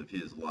days of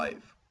his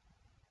life.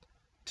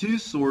 Two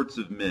sorts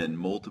of men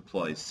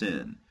multiply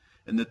sin,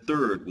 and the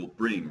third will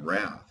bring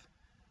wrath.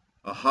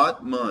 A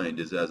hot mind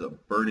is as a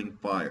burning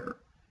fire.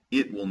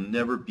 It will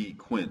never be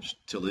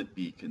quenched till it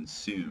be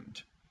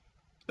consumed.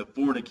 A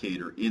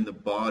fornicator in the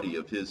body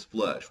of his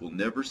flesh will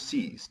never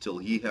cease till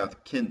he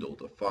hath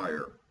kindled a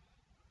fire.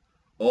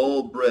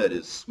 All bread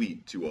is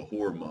sweet to a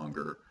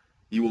whoremonger.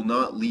 He will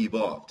not leave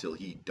off till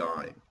he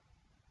die.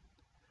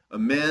 A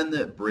man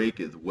that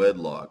breaketh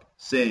wedlock,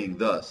 saying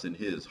thus in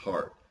his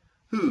heart,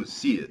 Who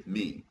seeth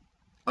me?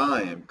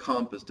 I am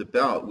compassed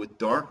about with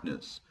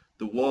darkness.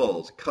 The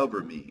walls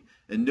cover me,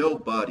 and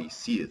nobody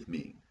seeth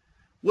me.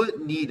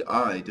 What need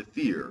I to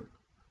fear?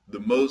 The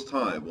Most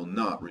High will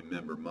not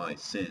remember my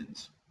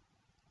sins.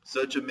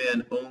 Such a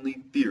man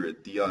only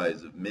feareth the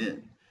eyes of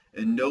men,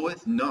 and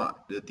knoweth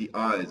not that the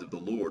eyes of the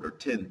Lord are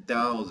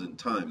 10,000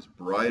 times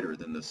brighter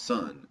than the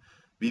sun,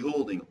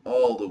 beholding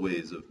all the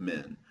ways of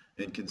men,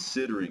 and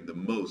considering the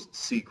most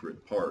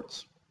secret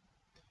parts.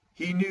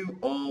 He knew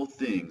all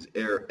things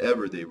ere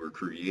ever they were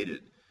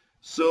created.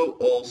 So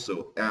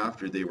also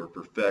after they were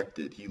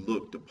perfected he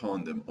looked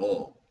upon them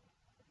all.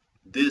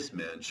 This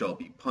man shall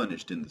be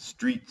punished in the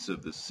streets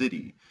of the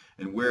city,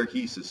 and where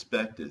he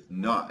suspecteth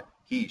not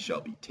he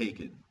shall be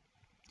taken.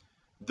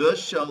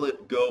 Thus shall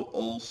it go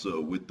also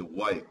with the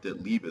wife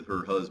that leaveth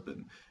her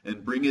husband,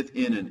 and bringeth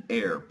in an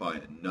heir by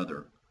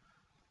another.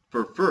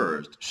 For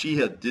first, she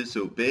hath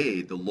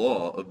disobeyed the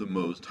law of the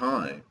Most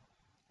High,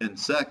 and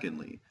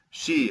secondly,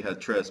 she hath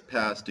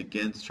trespassed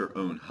against her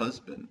own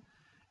husband,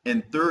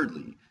 and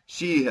thirdly,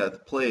 she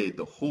hath played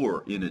the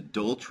whore in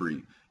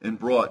adultery, and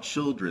brought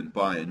children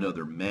by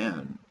another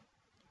man.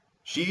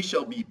 She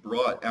shall be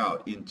brought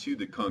out into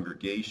the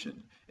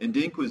congregation, and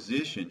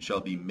inquisition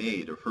shall be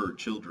made of her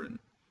children.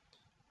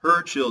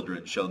 Her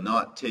children shall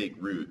not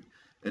take root,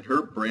 and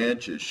her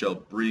branches shall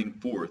bring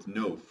forth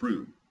no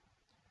fruit.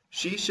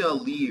 She shall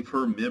leave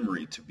her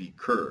memory to be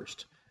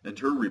cursed, and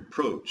her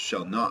reproach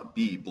shall not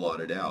be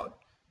blotted out.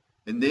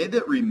 And they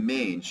that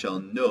remain shall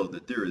know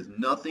that there is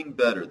nothing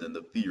better than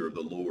the fear of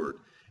the Lord,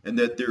 and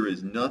that there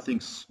is nothing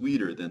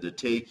sweeter than to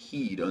take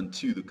heed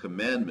unto the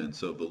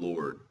commandments of the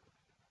Lord.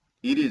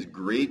 It is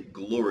great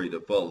glory to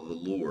follow the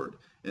Lord,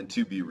 and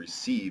to be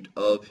received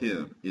of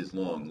him is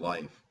long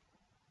life.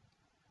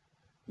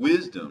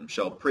 Wisdom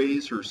shall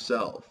praise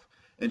herself,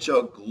 and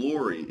shall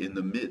glory in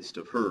the midst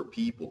of her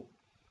people.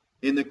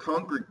 In the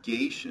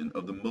congregation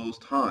of the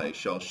Most High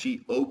shall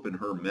she open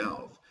her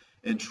mouth,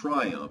 and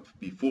triumph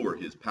before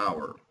his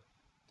power.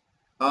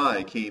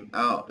 I came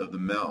out of the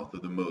mouth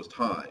of the Most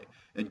High,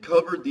 and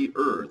covered the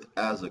earth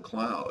as a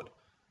cloud.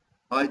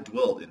 I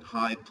dwelt in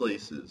high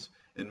places,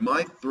 and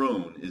my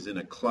throne is in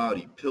a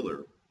cloudy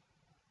pillar.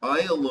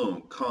 I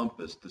alone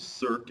compassed the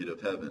circuit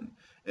of heaven,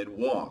 and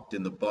walked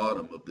in the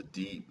bottom of the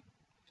deep.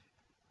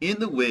 In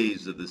the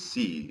waves of the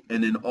sea,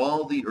 and in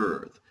all the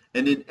earth,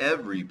 and in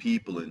every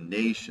people and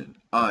nation,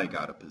 I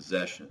got a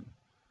possession.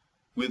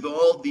 With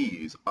all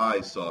these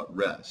I sought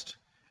rest,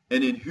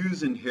 and in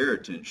whose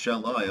inheritance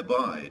shall I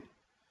abide?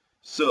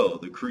 So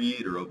the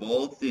Creator of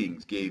all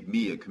things gave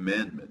me a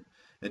commandment,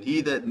 and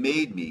he that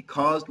made me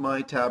caused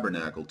my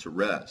tabernacle to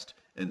rest,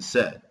 and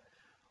said,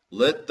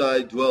 Let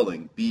thy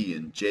dwelling be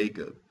in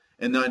Jacob,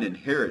 and thine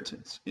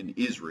inheritance in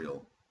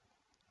Israel.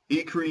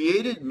 He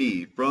created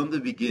me from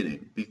the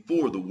beginning,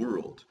 before the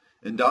world,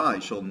 and I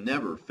shall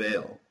never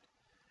fail.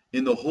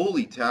 In the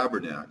holy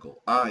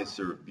tabernacle I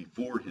served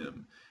before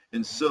him,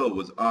 and so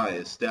was I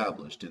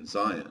established in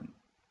Zion.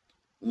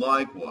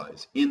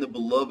 Likewise, in the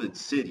beloved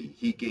city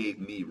he gave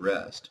me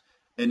rest,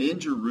 and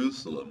in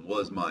Jerusalem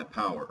was my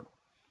power.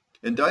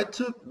 And I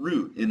took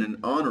root in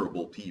an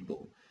honorable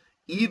people,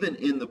 even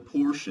in the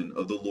portion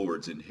of the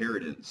Lord's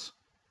inheritance.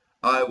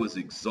 I was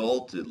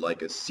exalted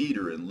like a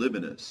cedar in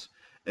Libanus,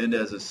 and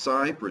as a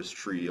cypress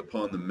tree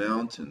upon the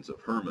mountains of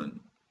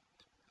Hermon.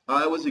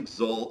 I was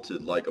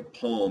exalted like a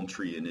palm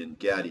tree in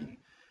En-gedi,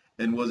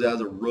 and was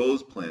as a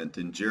rose plant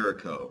in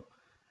Jericho,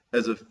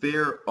 as a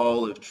fair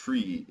olive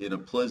tree in a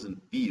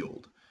pleasant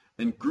field,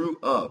 and grew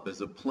up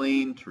as a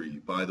plane tree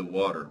by the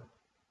water.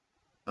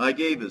 I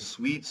gave a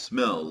sweet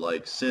smell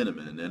like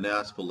cinnamon and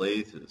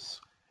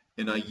aspalathus,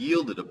 and I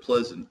yielded a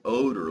pleasant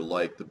odor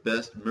like the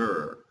best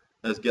myrrh,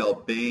 as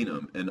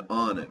galbanum and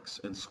onyx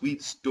and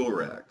sweet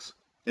storax,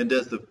 and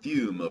as the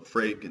fume of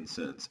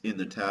frankincense in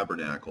the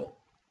tabernacle.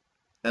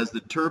 As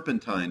the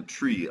turpentine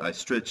tree I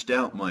stretched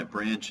out my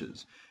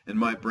branches, and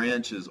my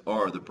branches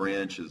are the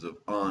branches of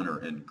honor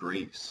and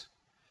grace.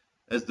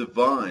 As the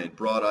vine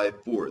brought I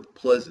forth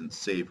pleasant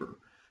savor,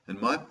 and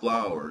my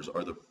flowers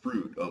are the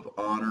fruit of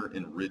honor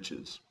and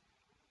riches.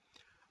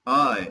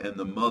 I am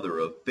the mother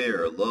of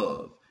fair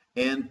love,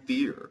 and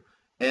fear,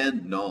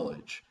 and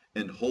knowledge,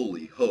 and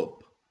holy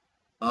hope.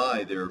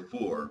 I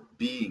therefore,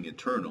 being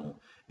eternal,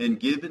 and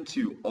given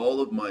to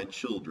all of my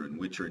children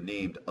which are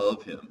named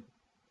of him,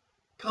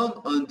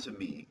 come unto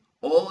me,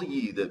 all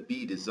ye that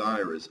be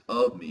desirous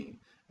of me,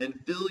 and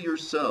fill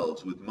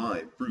yourselves with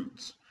my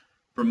fruits.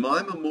 For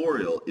my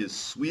memorial is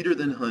sweeter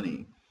than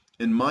honey,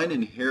 and mine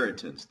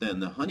inheritance than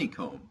the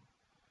honeycomb.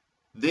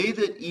 They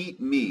that eat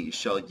me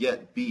shall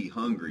yet be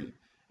hungry,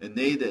 and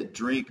they that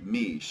drink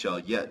me shall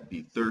yet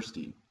be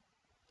thirsty.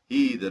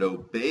 He that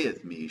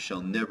obeyeth me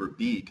shall never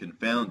be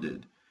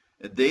confounded,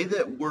 and they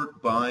that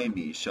work by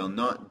me shall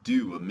not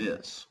do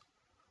amiss.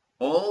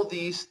 All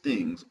these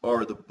things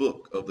are the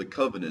book of the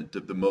covenant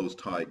of the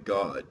Most High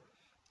God,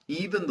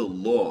 even the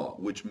law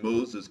which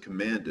Moses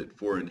commanded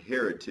for an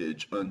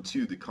heritage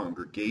unto the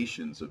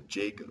congregations of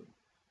Jacob.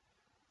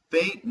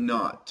 Faint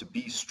not to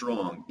be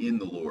strong in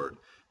the Lord,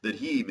 that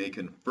he may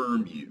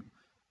confirm you.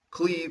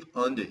 Cleave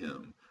unto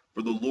him,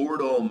 for the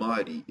Lord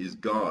Almighty is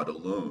God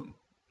alone,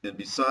 and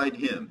beside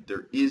him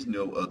there is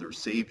no other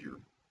Savior.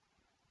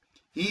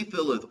 He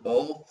filleth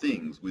all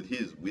things with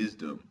his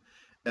wisdom,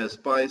 as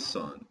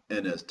Pison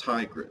and as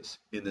Tigris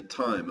in the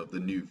time of the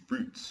new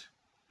fruits.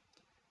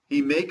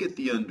 He maketh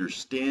the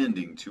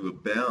understanding to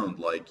abound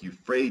like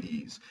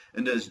Euphrates,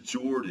 and as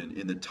Jordan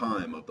in the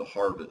time of the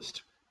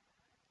harvest.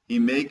 He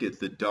maketh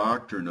the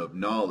doctrine of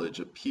knowledge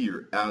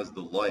appear as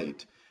the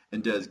light,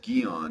 and as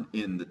Gihon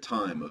in the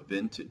time of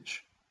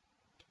vintage.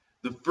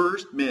 The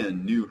first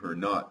man knew her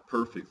not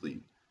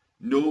perfectly,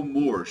 no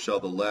more shall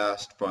the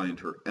last find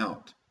her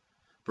out.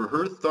 For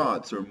her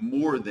thoughts are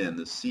more than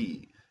the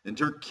sea, and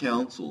her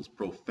counsels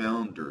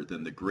profounder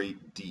than the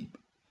great deep.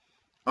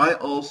 I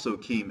also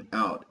came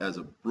out as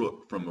a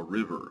brook from a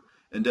river,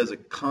 and as a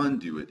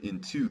conduit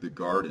into the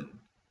garden.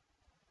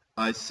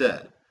 I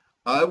said,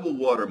 I will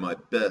water my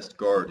best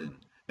garden,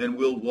 and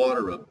will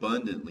water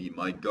abundantly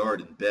my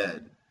garden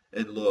bed.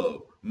 And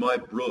lo, my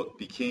brook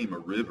became a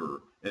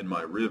river, and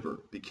my river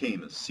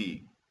became a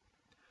sea.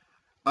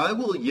 I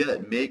will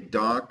yet make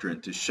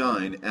doctrine to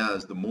shine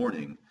as the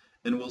morning,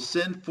 and will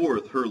send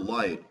forth her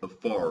light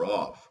afar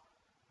off.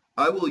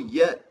 I will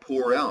yet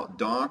pour out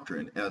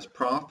doctrine as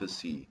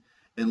prophecy,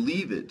 and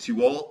leave it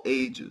to all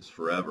ages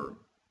forever.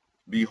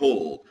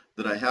 Behold,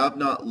 that I have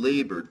not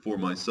labored for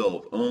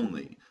myself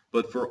only,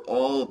 but for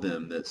all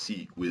them that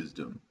seek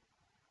wisdom.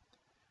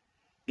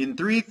 In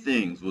 3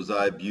 things was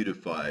I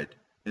beautified,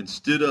 and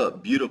stood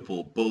up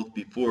beautiful both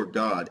before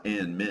God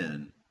and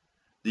men: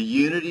 the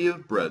unity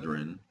of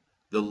brethren,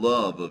 the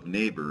love of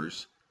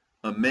neighbors,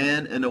 a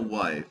man and a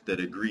wife that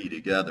agree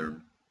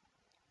together.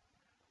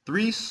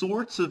 3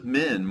 sorts of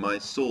men my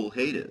soul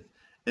hateth,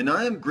 and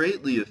I am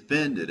greatly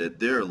offended at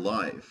their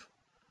life: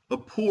 a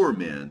poor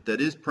man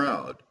that is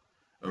proud,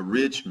 a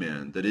rich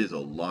man that is a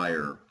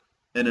liar,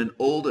 and an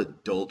old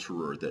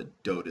adulterer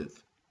that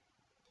doteth.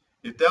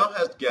 If thou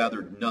hast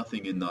gathered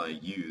nothing in thy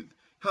youth,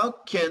 how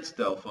canst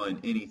thou find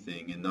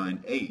anything in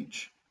thine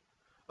age?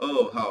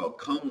 Oh, how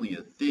comely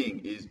a thing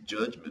is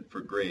judgment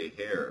for gray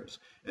hairs,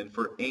 and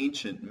for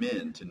ancient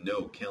men to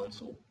know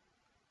counsel.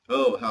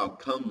 Oh, how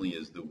comely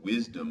is the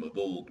wisdom of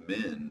old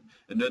men,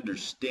 and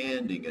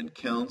understanding and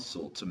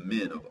counsel to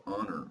men of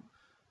honor.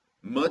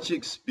 Much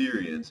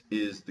experience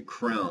is the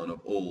crown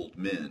of old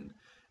men,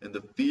 and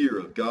the fear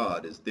of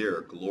God is their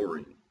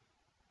glory.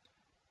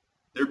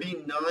 There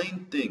be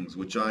 9 things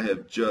which I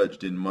have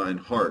judged in mine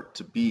heart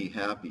to be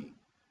happy,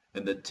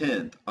 and the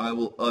 10th I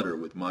will utter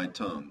with my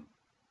tongue.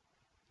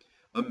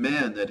 A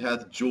man that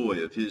hath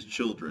joy of his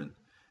children,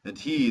 and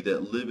he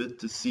that liveth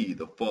to see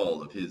the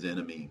fall of his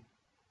enemy.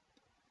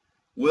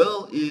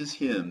 Well is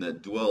him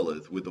that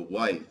dwelleth with a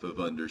wife of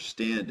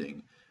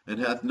understanding, and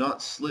hath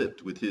not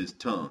slipped with his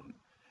tongue,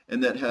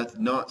 and that hath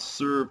not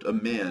served a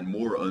man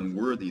more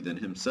unworthy than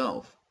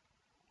himself.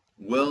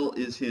 Well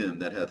is him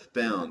that hath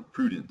found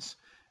prudence,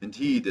 and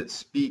he that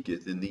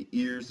speaketh in the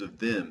ears of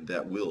them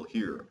that will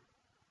hear.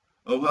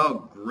 O how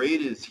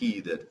great is he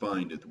that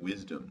findeth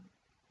wisdom!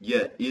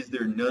 Yet is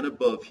there none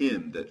above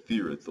him that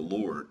feareth the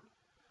Lord.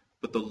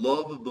 But the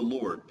love of the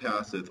Lord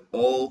passeth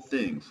all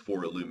things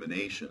for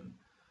illumination.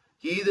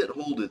 He that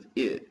holdeth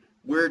it,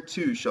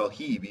 whereto shall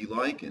he be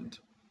likened?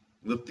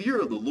 The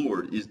fear of the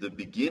Lord is the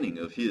beginning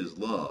of his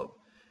love,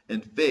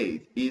 and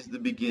faith is the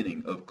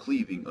beginning of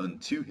cleaving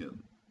unto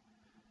him.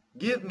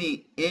 Give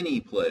me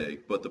any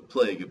plague but the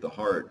plague of the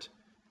heart,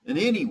 and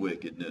any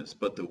wickedness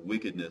but the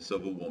wickedness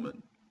of a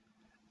woman,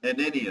 and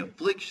any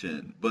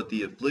affliction but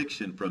the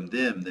affliction from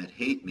them that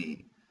hate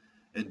me,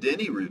 and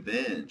any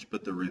revenge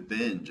but the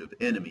revenge of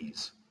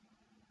enemies.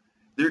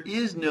 There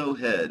is no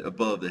head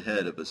above the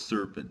head of a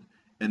serpent,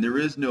 and there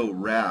is no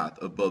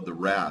wrath above the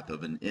wrath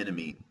of an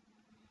enemy.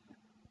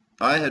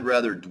 I had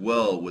rather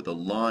dwell with a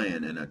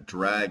lion and a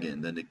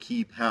dragon than to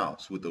keep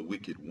house with a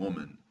wicked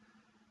woman.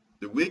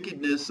 The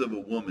wickedness of a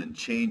woman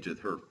changeth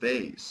her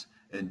face,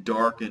 and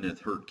darkeneth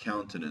her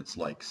countenance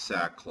like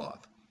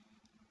sackcloth.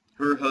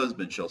 Her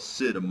husband shall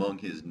sit among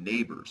his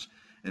neighbors,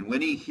 and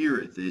when he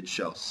heareth it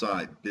shall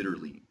sigh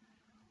bitterly.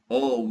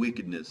 All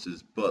wickedness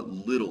is but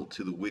little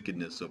to the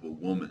wickedness of a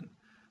woman.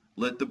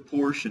 Let the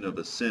portion of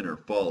a sinner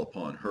fall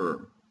upon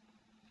her.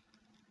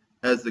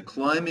 As the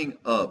climbing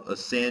up a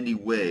sandy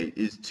way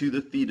is to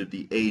the feet of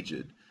the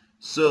aged,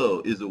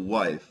 so is a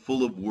wife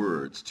full of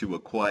words to a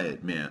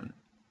quiet man.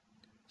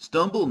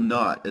 Stumble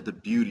not at the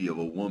beauty of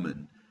a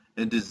woman,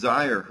 and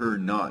desire her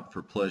not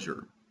for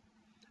pleasure.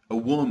 A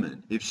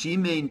woman, if she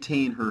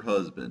maintain her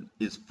husband,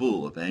 is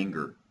full of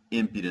anger,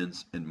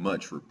 impudence, and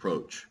much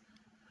reproach.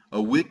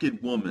 A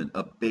wicked woman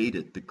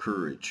abateth the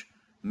courage,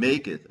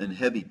 maketh an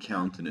heavy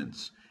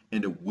countenance,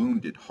 and a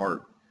wounded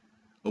heart.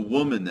 A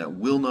woman that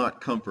will not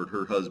comfort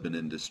her husband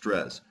in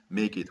distress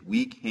maketh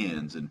weak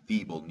hands and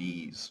feeble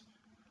knees.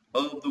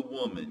 Of the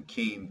woman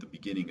came the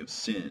beginning of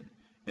sin,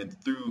 and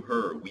through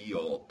her we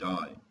all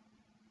die.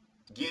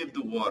 Give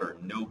the water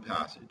no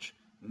passage,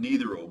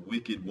 neither a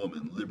wicked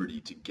woman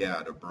liberty to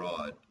gad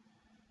abroad.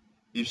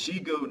 If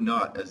she go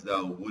not as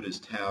thou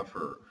wouldest have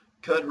her,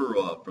 cut her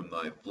off from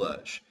thy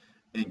flesh,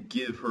 and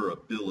give her a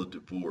bill of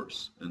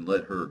divorce, and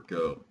let her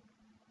go.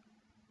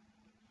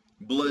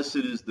 Blessed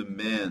is the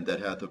man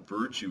that hath a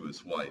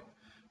virtuous wife,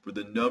 for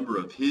the number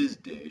of his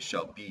days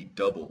shall be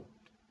doubled.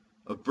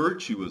 A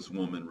virtuous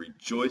woman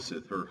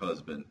rejoiceth her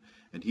husband,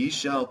 and he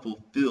shall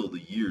fulfill the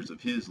years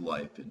of his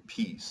life in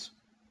peace.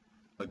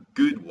 A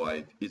good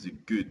wife is a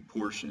good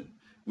portion,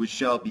 which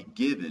shall be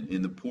given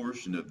in the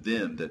portion of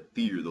them that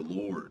fear the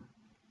Lord.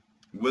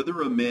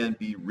 Whether a man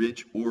be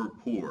rich or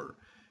poor,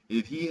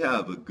 if he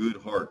have a good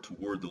heart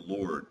toward the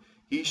Lord,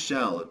 he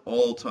shall at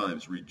all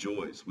times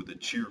rejoice with a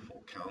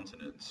cheerful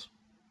countenance.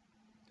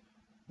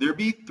 There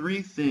be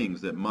 3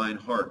 things that mine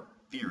heart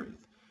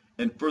feareth,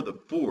 and for the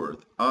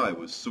 4th I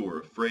was sore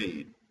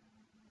afraid: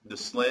 the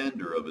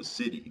slander of a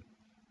city,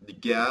 the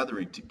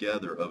gathering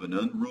together of an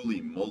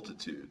unruly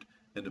multitude,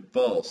 and a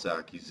false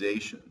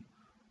accusation.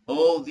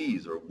 All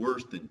these are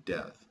worse than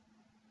death.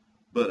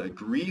 But a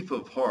grief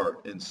of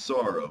heart and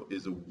sorrow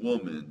is a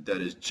woman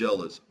that is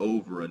jealous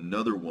over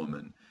another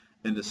woman,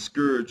 and a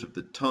scourge of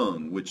the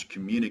tongue which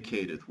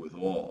communicateth with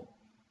all.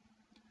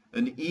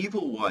 An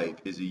evil wife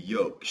is a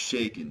yoke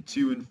shaken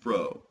to and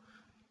fro.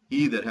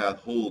 He that hath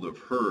hold of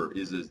her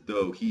is as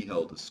though he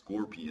held a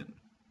scorpion.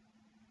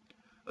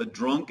 A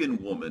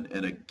drunken woman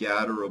and a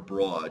gatter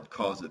abroad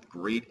causeth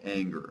great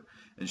anger,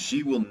 and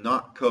she will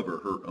not cover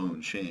her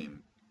own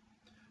shame.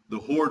 The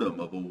whoredom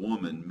of a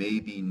woman may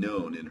be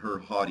known in her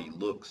haughty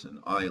looks and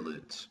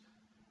eyelids.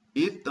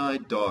 If thy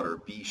daughter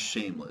be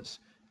shameless,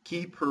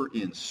 keep her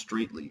in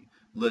straitly,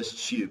 lest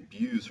she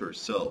abuse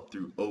herself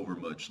through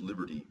overmuch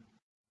liberty.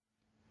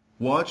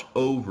 Watch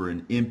over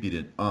an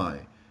impudent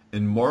eye,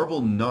 and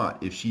marvel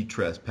not if she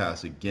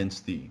trespass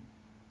against thee.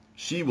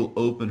 She will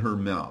open her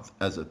mouth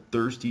as a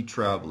thirsty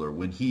traveler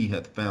when he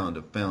hath found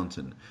a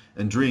fountain,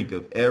 and drink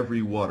of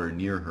every water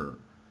near her.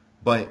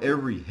 By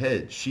every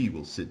head she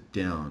will sit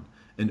down,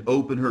 and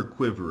open her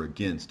quiver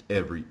against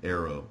every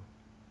arrow.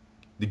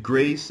 The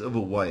grace of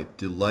a wife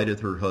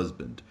delighteth her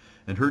husband,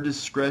 and her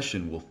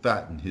discretion will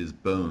fatten his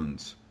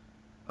bones.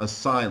 A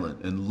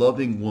silent and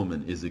loving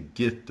woman is a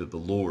gift of the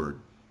Lord,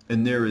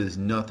 and there is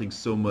nothing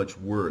so much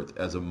worth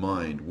as a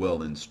mind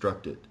well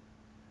instructed.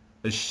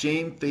 A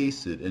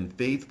shamefaced and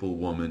faithful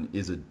woman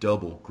is a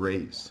double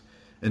grace,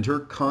 and her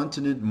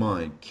continent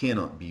mind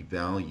cannot be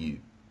valued.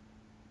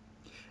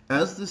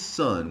 As the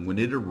sun when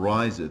it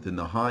ariseth in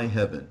the high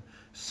heaven,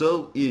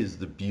 so is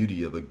the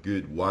beauty of a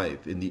good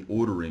wife in the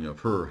ordering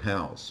of her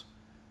house.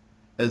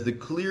 As the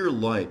clear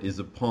light is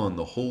upon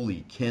the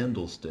holy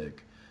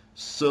candlestick,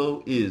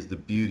 so is the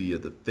beauty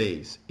of the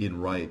face in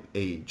ripe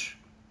age.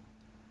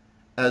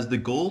 As the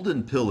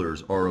golden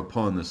pillars are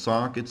upon the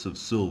sockets of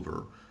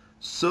silver,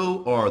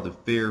 so are the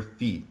fair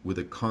feet with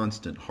a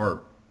constant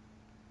heart.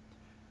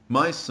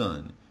 My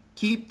son,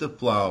 keep the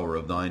flower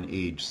of thine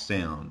age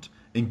sound,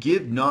 and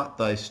give not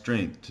thy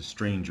strength to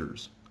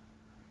strangers.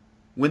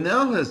 When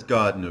thou hast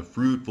gotten a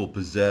fruitful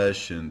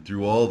possession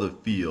through all the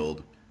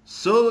field,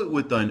 sow it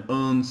with thine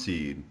own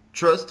seed,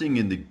 trusting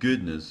in the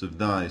goodness of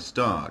thy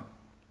stock.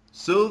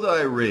 So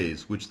thy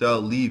race which thou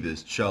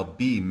leavest shall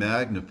be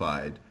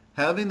magnified,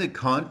 having the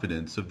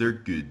confidence of their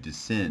good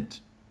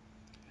descent.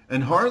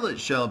 An harlot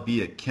shall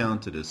be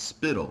accounted a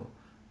spittle,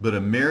 but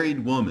a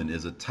married woman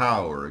is a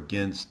tower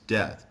against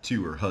death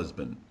to her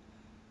husband.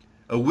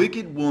 A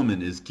wicked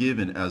woman is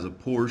given as a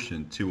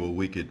portion to a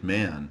wicked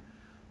man,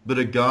 but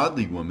a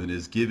godly woman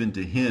is given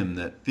to him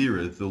that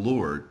feareth the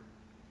Lord.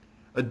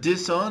 A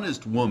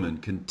dishonest woman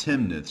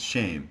contemneth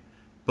shame,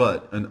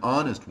 but an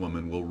honest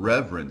woman will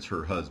reverence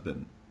her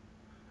husband.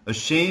 A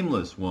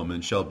shameless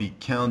woman shall be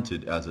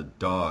counted as a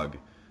dog,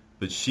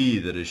 but she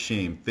that is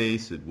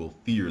shamefaced will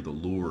fear the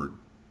Lord.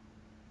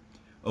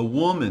 A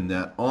woman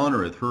that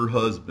honoureth her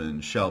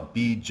husband shall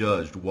be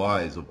judged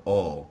wise of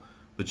all,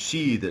 but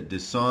she that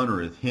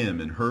dishonoureth him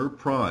in her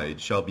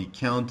pride shall be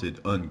counted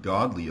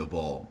ungodly of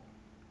all.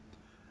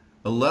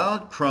 A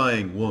loud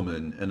crying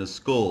woman and a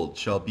scold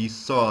shall be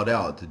sought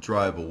out to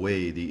drive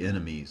away the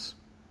enemies.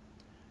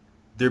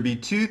 There be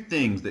 2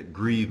 things that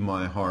grieve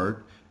my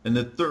heart, and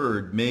the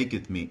third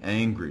maketh me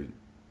angry: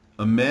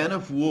 a man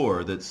of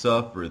war that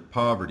suffereth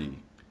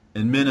poverty,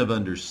 and men of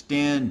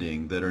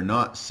understanding that are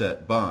not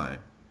set by,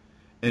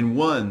 and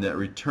one that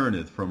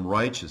returneth from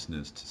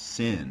righteousness to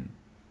sin.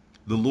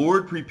 The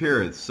Lord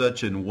prepareth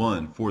such an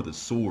one for the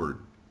sword.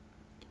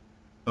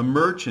 A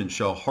merchant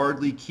shall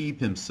hardly keep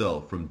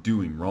himself from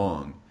doing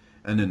wrong,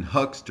 and an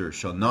huckster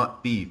shall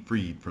not be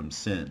freed from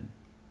sin.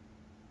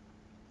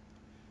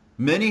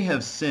 Many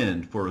have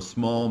sinned for a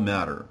small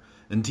matter,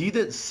 and he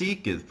that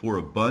seeketh for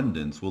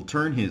abundance will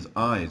turn his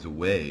eyes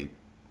away.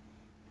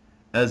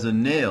 As a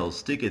nail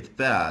sticketh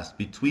fast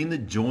between the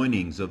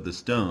joinings of the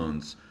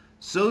stones,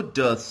 so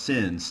doth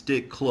sin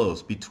stick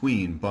close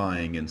between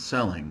buying and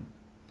selling.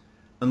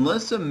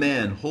 Unless a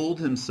man hold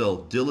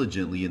himself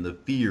diligently in the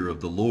fear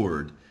of the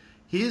Lord,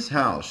 his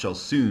house shall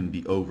soon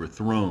be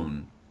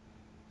overthrown.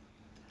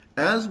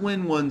 As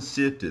when one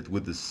sifteth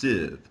with a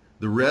sieve,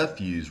 the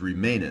refuse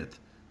remaineth,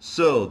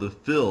 so the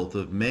filth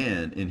of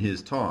man in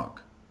his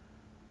talk.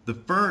 The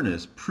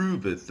furnace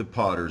proveth the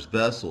potter's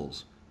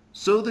vessels,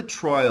 so the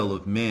trial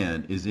of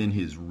man is in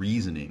his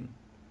reasoning.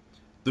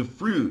 The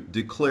fruit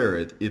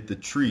declareth if the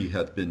tree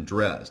hath been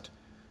dressed,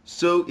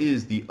 so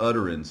is the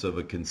utterance of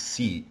a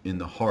conceit in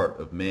the heart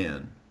of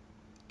man.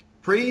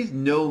 Praise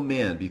no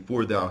man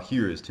before thou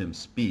hearest him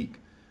speak,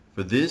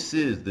 for this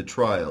is the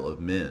trial of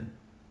men.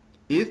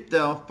 If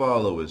thou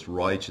followest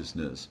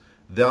righteousness,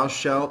 thou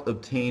shalt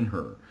obtain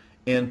her,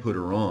 and put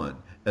her on,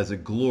 as a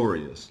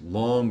glorious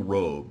long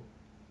robe.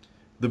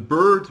 The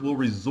birds will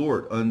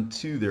resort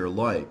unto their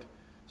like,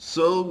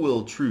 so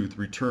will truth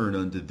return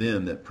unto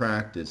them that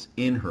practice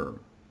in her.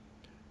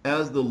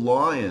 As the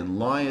lion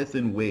lieth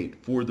in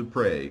wait for the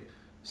prey,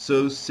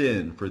 so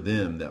sin for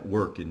them that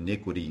work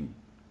iniquity.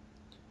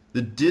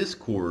 The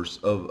discourse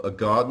of a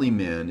godly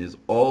man is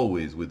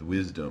always with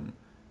wisdom,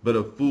 but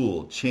a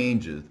fool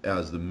changeth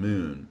as the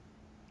moon.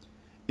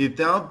 If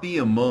thou be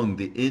among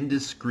the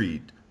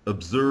indiscreet,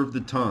 observe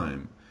the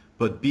time,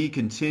 but be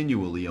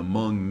continually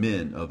among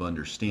men of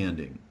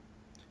understanding.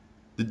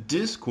 The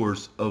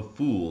discourse of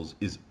fools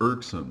is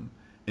irksome,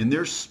 and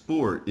their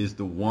sport is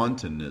the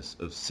wantonness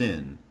of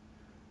sin.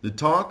 The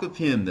talk of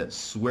him that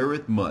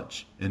sweareth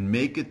much, and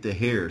maketh the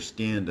hair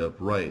stand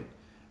upright,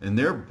 and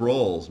their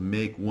brawls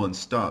make one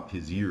stop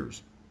his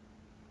ears.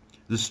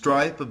 The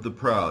strife of the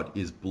proud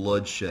is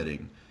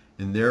bloodshedding,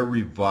 and their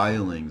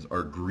revilings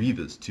are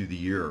grievous to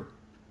the ear.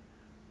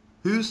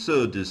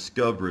 Whoso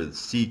discovereth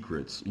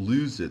secrets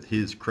loseth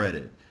his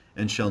credit,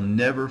 and shall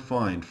never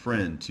find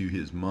friend to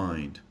his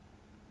mind.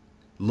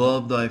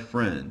 Love thy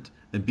friend,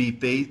 and be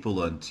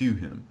faithful unto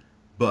him.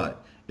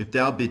 But if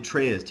thou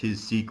betrayest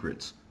his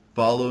secrets,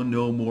 follow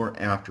no more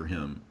after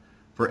him.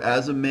 For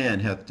as a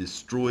man hath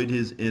destroyed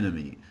his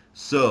enemy,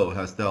 so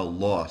hast thou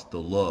lost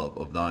the love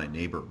of thy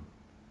neighbor.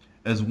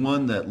 As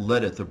one that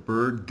letteth a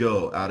bird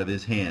go out of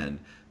his hand,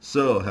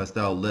 so hast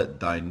thou let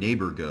thy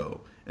neighbor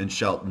go, and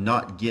shalt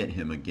not get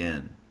him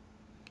again.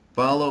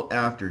 Follow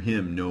after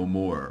him no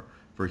more,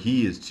 for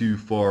he is too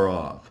far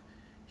off.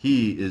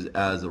 He is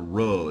as a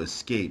roe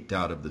escaped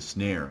out of the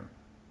snare.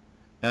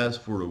 As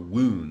for a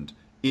wound,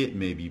 it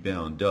may be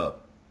bound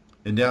up,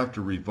 and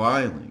after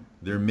reviling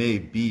there may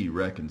be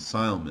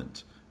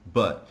reconcilement,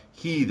 but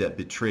he that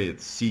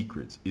betrayeth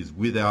secrets is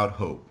without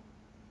hope.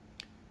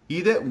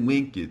 He that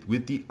winketh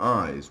with the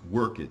eyes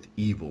worketh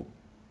evil,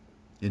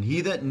 and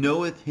he that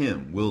knoweth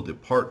him will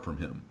depart from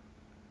him.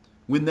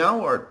 When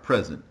thou art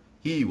present,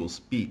 he will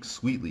speak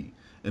sweetly,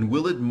 and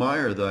will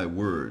admire thy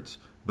words,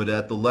 but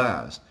at the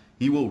last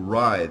he will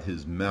writhe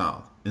his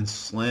mouth, and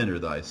slander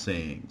thy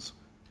sayings.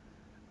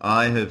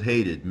 I have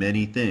hated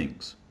many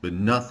things, but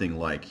nothing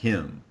like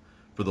him,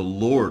 for the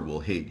Lord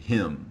will hate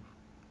him.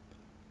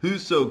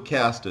 Whoso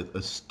casteth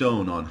a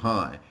stone on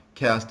high,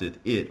 casteth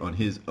it on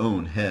his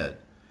own head,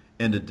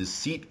 and a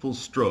deceitful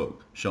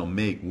stroke shall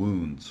make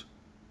wounds.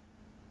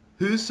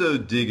 Whoso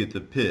diggeth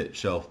a pit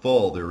shall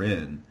fall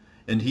therein,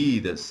 and he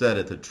that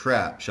setteth a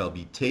trap shall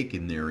be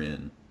taken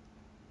therein.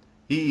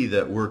 He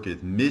that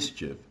worketh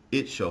mischief,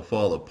 it shall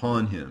fall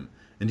upon him,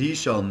 and he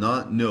shall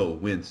not know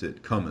whence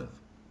it cometh.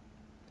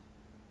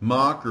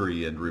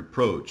 Mockery and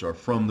reproach are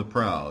from the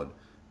proud,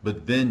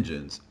 but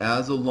vengeance,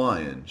 as a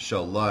lion,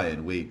 shall lie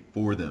in wait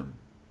for them.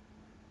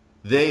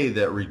 They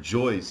that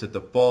rejoice at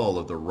the fall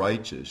of the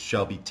righteous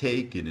shall be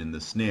taken in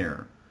the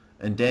snare,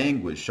 and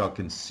anguish shall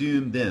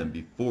consume them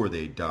before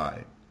they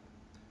die.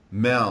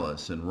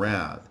 Malice and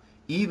wrath,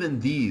 even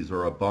these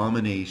are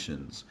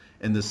abominations,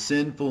 and the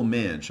sinful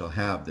man shall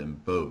have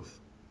them both.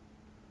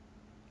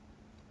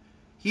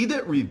 He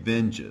that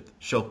revengeth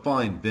shall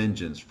find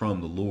vengeance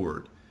from the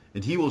Lord,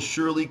 and he will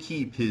surely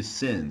keep his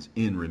sins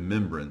in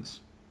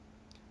remembrance.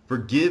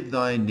 Forgive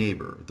thy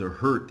neighbor the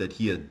hurt that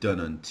he hath done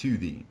unto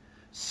thee,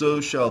 so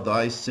shall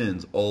thy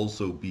sins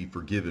also be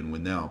forgiven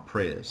when thou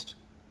prayest.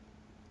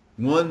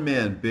 One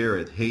man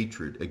beareth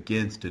hatred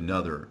against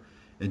another,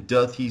 and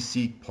doth he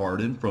seek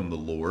pardon from the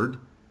Lord?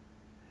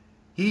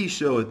 He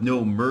showeth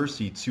no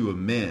mercy to a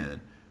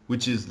man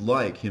which is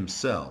like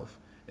himself,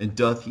 and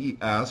doth he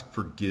ask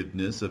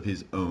forgiveness of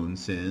his own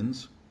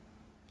sins?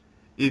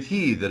 If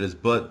he that is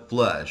but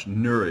flesh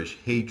nourish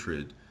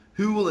hatred,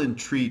 who will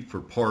entreat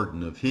for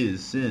pardon of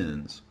his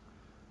sins?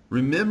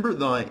 Remember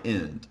thy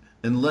end,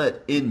 and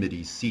let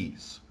enmity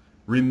cease.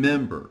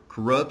 Remember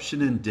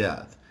corruption and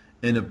death,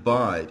 and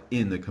abide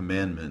in the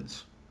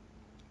commandments.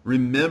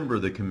 Remember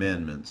the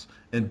commandments,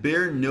 and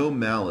bear no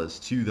malice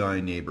to thy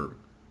neighbor.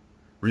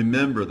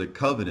 Remember the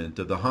covenant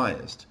of the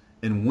highest,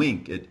 and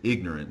wink at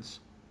ignorance.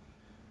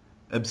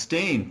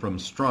 Abstain from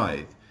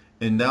strife,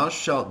 and thou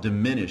shalt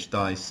diminish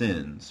thy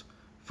sins,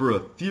 for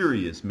a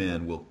furious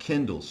man will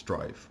kindle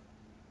strife.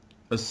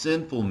 A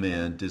sinful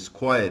man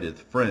disquieteth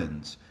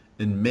friends,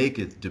 and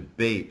maketh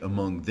debate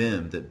among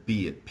them that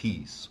be at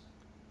peace.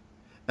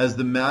 As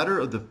the matter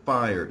of the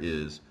fire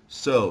is,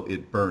 so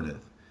it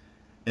burneth,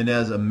 and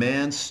as a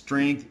man's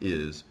strength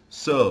is,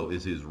 so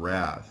is his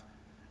wrath.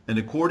 And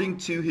according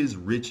to his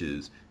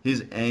riches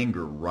his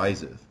anger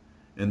riseth,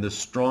 and the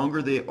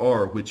stronger they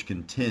are which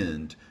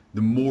contend,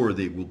 the more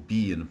they will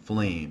be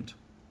inflamed.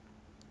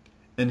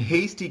 And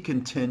hasty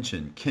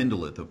contention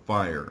kindleth a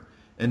fire,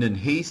 and in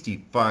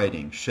hasty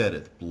fighting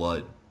sheddeth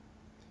blood.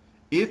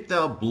 If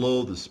thou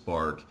blow the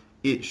spark,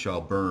 it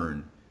shall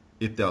burn.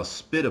 If thou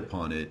spit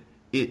upon it,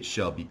 it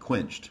shall be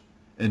quenched.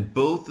 And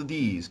both of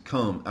these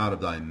come out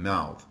of thy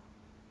mouth.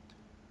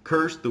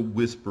 Curse the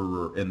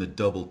whisperer and the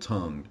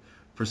double-tongued,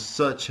 for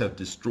such have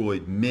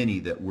destroyed many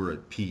that were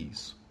at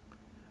peace.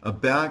 A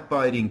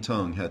backbiting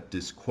tongue hath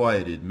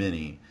disquieted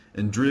many,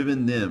 and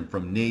driven them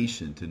from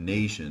nation to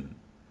nation.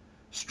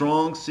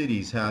 Strong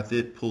cities hath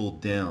it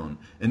pulled down,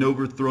 and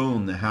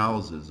overthrown the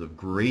houses of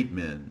great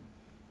men.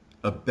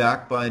 A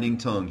backbiting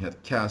tongue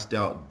hath cast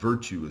out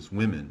virtuous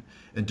women,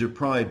 and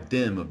deprived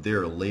them of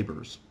their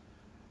labors.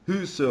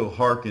 Whoso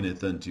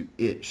hearkeneth unto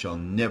it shall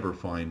never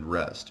find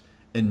rest,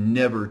 and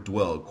never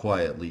dwell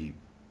quietly.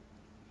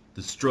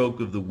 The stroke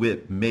of the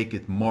whip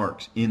maketh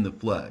marks in the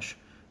flesh,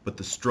 but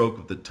the stroke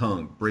of the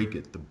tongue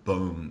breaketh the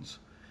bones.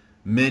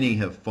 Many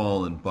have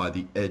fallen by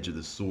the edge of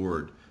the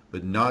sword,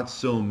 but not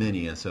so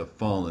many as have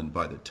fallen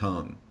by the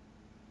tongue.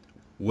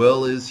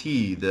 Well is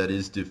he that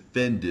is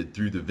defended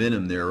through the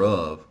venom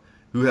thereof,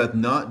 who hath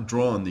not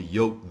drawn the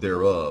yoke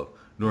thereof,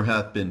 nor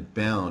hath been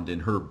bound in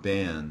her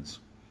bands.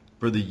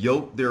 For the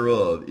yoke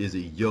thereof is a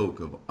yoke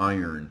of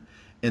iron,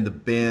 and the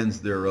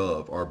bands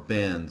thereof are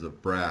bands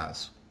of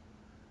brass.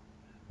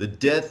 The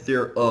death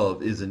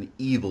thereof is an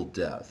evil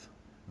death.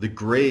 The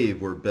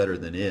grave were better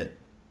than it.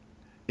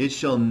 It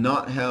shall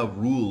not have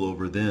rule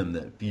over them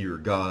that fear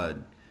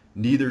God,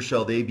 neither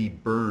shall they be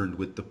burned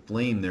with the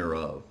flame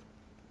thereof.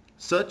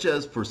 Such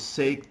as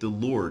forsake the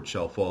Lord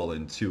shall fall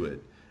into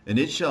it, and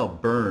it shall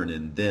burn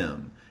in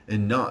them,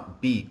 and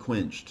not be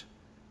quenched.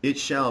 It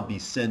shall be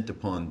sent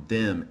upon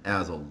them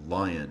as a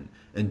lion,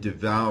 and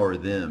devour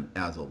them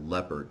as a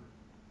leopard.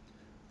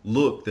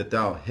 Look that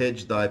thou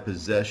hedge thy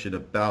possession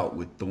about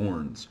with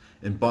thorns,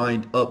 and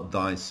bind up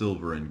thy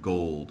silver and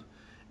gold,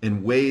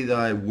 and weigh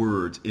thy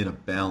words in a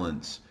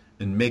balance,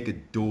 and make a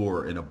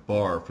door and a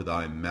bar for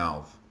thy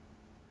mouth.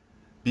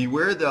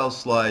 Beware thou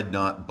slide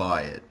not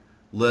by it,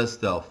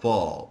 lest thou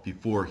fall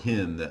before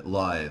him that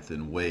lieth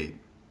in wait.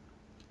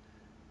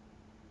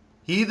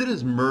 He that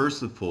is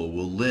merciful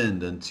will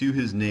lend unto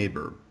his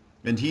neighbor,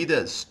 and he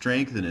that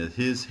strengtheneth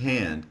his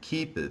hand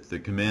keepeth the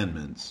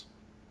commandments.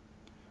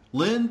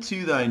 Lend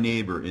to thy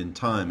neighbor in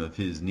time of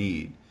his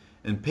need,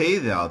 and pay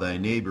thou thy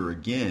neighbor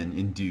again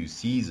in due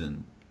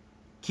season.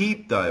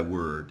 Keep thy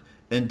word,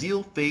 and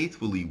deal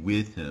faithfully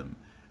with him,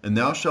 and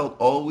thou shalt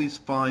always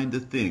find the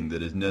thing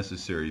that is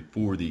necessary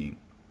for thee.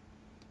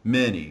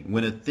 Many,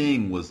 when a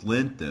thing was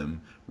lent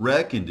them,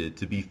 reckoned it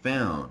to be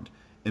found,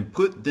 and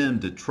put them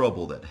to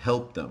trouble that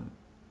helped them.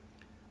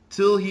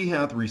 Till he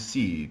hath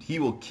received, he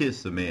will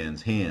kiss a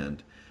man's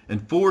hand,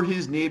 and for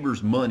his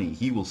neighbor's money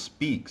he will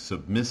speak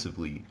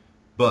submissively.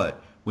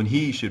 But when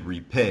he should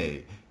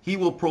repay, he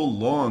will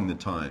prolong the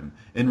time,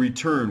 and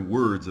return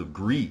words of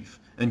grief,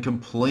 and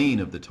complain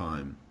of the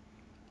time.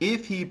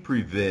 If he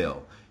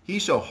prevail, he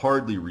shall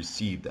hardly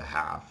receive the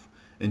half,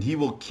 and he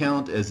will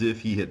count as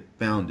if he had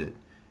found it.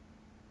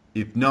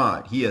 If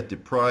not, he hath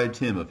deprived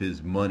him of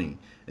his money,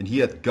 and he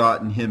hath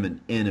gotten him an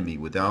enemy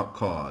without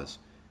cause.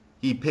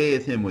 He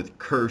payeth him with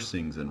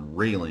cursings and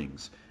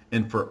railings,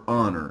 and for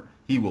honor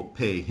he will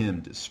pay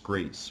him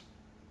disgrace.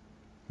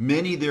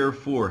 Many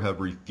therefore have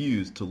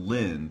refused to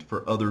lend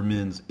for other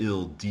men's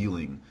ill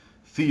dealing,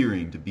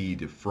 fearing to be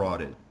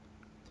defrauded.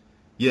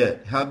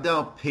 Yet have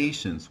thou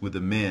patience with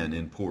a man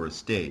in poor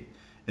estate,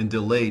 and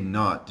delay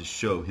not to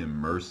show him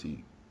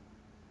mercy.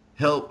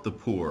 Help the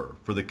poor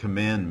for the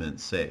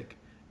commandment's sake,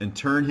 and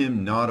turn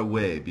him not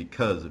away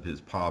because of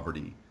his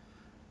poverty.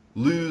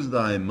 Lose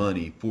thy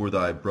money for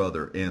thy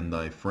brother and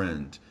thy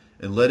friend,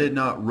 and let it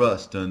not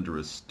rust under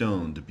a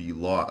stone to be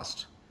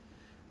lost.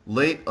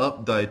 Lay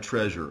up thy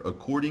treasure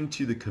according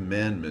to the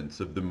commandments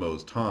of the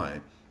Most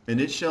High, and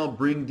it shall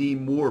bring thee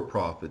more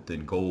profit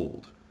than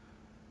gold.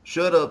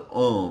 Shut up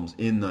alms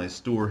in thy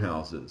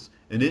storehouses,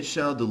 and it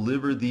shall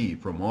deliver thee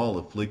from all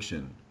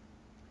affliction.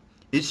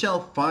 It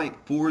shall fight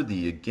for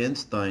thee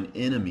against thine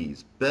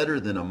enemies better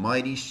than a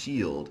mighty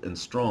shield and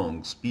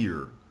strong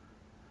spear.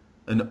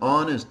 An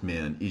honest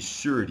man is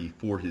surety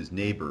for his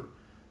neighbor,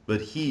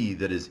 but he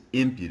that is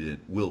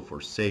impudent will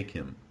forsake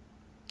him.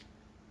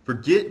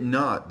 Forget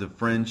not the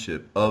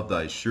friendship of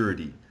thy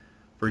surety,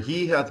 for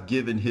he hath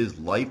given his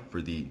life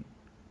for thee.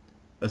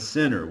 A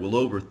sinner will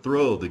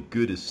overthrow the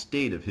good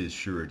estate of his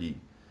surety,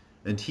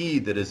 and he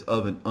that is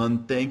of an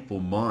unthankful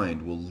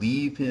mind will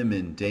leave him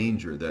in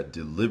danger that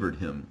delivered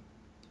him.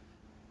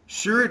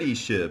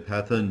 Suretyship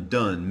hath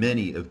undone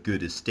many of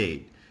good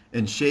estate,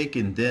 and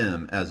shaken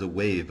them as a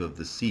wave of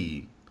the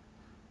sea.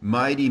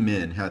 Mighty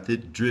men hath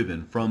it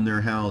driven from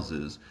their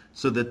houses,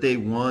 so that they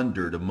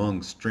wandered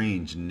among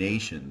strange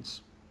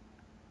nations.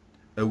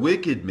 A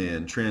wicked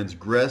man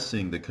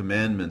transgressing the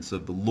commandments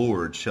of the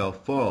Lord shall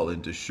fall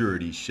into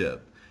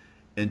suretyship,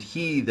 and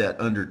he that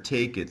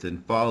undertaketh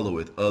and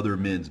followeth other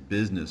men's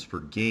business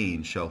for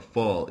gain shall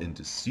fall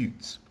into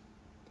suits.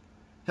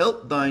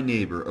 Help thy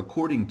neighbor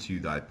according to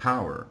thy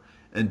power,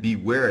 and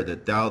beware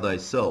that thou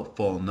thyself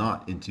fall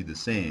not into the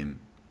same.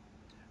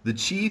 The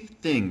chief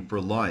thing for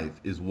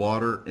life is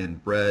water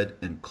and bread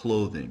and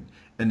clothing,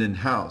 and an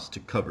house to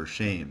cover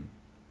shame.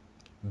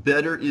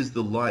 Better is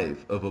the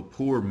life of a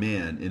poor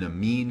man in a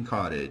mean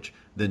cottage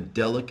than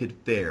delicate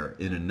fare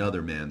in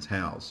another man's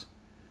house.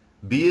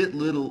 Be it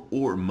little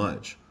or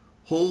much,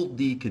 hold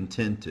thee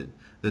contented,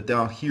 that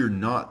thou hear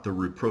not the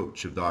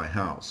reproach of thy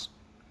house.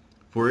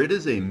 For it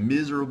is a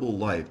miserable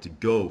life to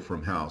go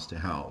from house to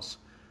house.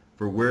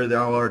 For where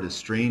thou art a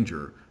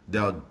stranger,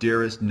 thou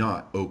darest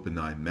not open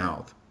thy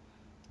mouth.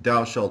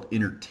 Thou shalt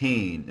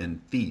entertain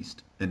and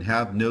feast, and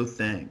have no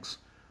thanks.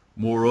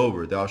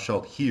 Moreover, thou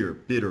shalt hear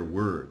bitter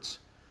words.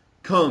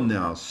 Come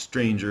now,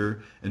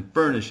 stranger, and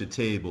furnish a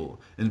table,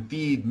 and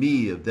feed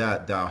me of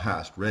that thou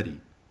hast ready.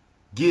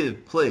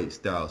 Give place,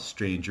 thou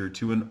stranger,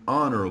 to an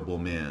honorable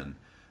man.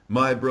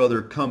 My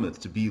brother cometh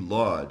to be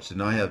lodged,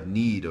 and I have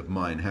need of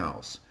mine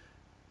house.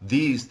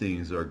 These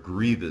things are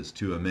grievous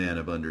to a man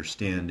of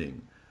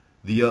understanding,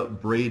 the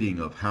upbraiding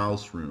of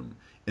house room,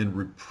 and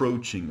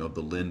reproaching of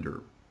the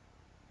lender.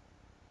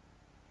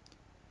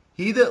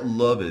 He that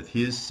loveth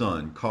his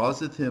son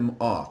causeth him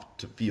oft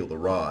to feel the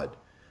rod,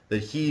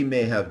 that he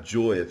may have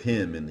joy of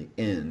him in the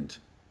end.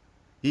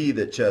 He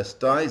that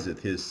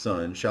chastiseth his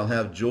son shall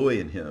have joy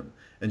in him,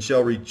 and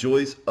shall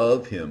rejoice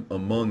of him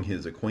among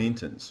his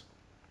acquaintance.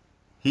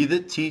 He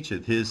that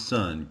teacheth his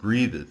son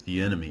grieveth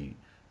the enemy,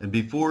 and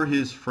before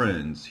his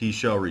friends he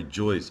shall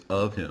rejoice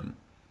of him.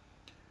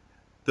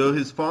 Though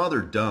his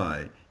father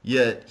die,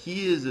 yet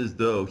he is as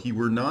though he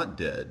were not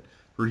dead,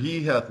 for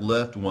he hath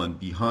left one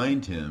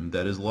behind him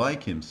that is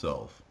like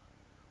himself.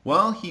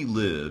 While he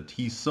lived,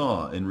 he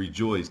saw and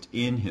rejoiced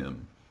in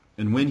him,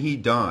 and when he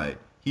died,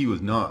 he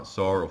was not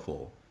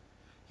sorrowful.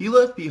 He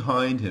left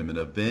behind him an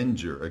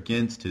avenger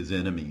against his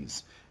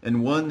enemies,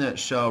 and one that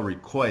shall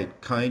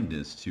requite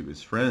kindness to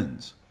his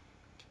friends.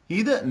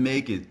 He that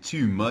maketh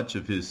too much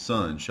of his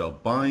son shall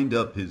bind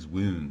up his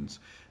wounds,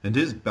 and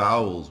his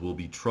bowels will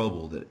be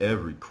troubled at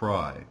every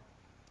cry.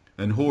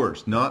 An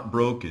horse not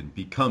broken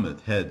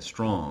becometh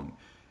headstrong,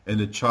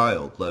 and a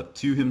child left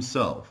to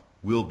himself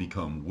will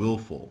become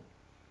wilful.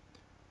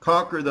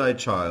 Conquer thy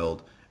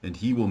child, and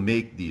he will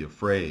make thee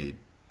afraid.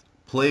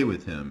 Play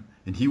with him,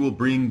 and he will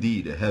bring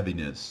thee to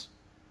heaviness.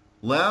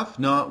 Laugh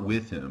not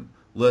with him,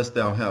 lest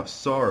thou have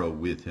sorrow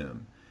with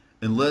him,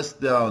 and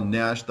lest thou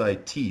gnash thy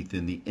teeth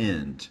in the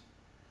end.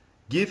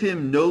 Give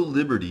him no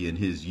liberty in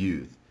his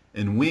youth,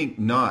 and wink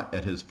not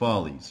at his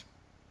follies.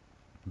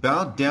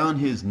 Bow down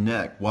his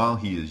neck while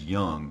he is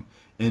young,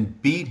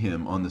 and beat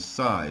him on the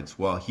sides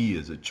while he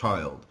is a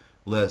child,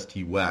 lest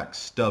he wax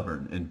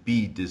stubborn and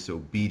be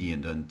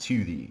disobedient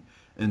unto thee,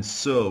 and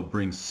so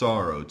bring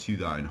sorrow to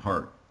thine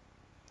heart.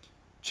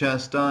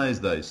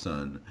 Chastise thy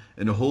son,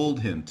 and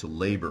hold him to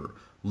labor,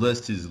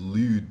 lest his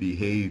lewd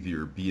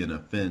behavior be an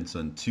offense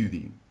unto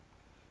thee.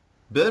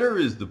 Better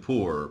is the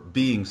poor,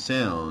 being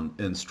sound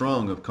and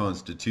strong of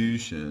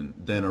constitution,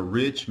 than a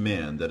rich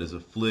man that is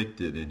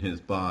afflicted in his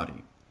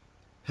body.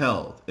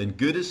 Health and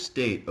good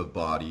estate of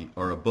body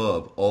are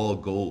above all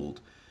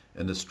gold,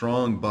 and a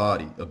strong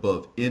body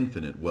above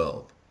infinite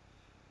wealth.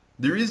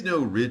 There is no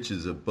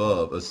riches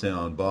above a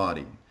sound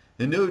body,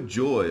 and no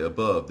joy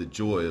above the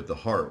joy of the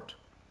heart.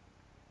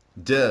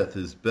 Death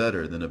is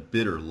better than a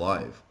bitter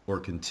life, or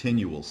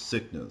continual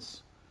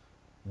sickness.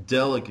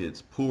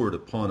 Delicates poured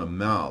upon a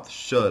mouth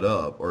shut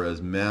up are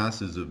as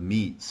masses of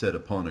meat set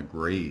upon a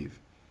grave.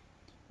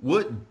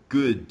 What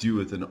good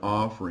doeth an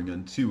offering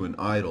unto an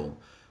idol?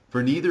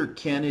 For neither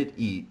can it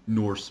eat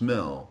nor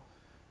smell.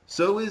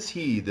 So is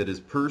he that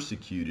is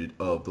persecuted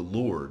of the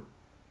Lord.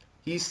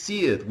 He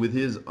seeth with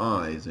his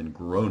eyes and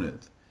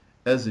groaneth,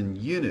 as an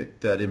eunuch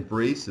that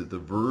embraceth a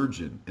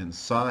virgin and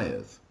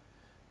sigheth.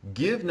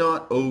 Give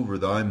not over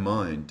thy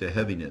mind to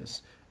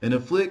heaviness, and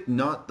afflict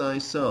not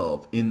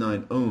thyself in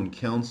thine own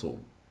counsel.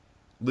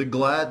 The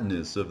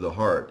gladness of the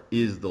heart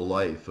is the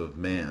life of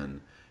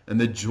man, and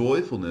the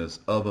joyfulness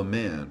of a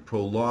man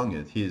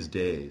prolongeth his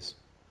days.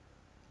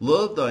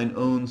 Love thine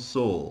own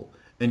soul,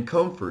 and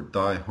comfort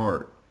thy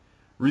heart.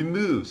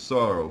 Remove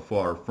sorrow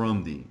far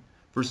from thee,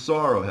 for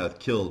sorrow hath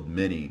killed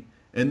many,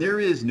 and there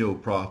is no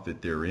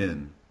profit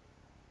therein.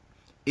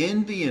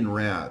 Envy and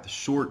wrath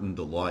shorten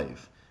the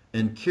life,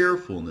 and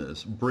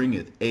carefulness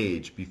bringeth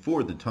age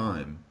before the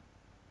time.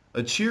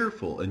 A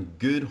cheerful and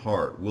good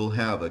heart will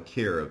have a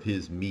care of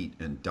his meat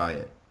and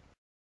diet.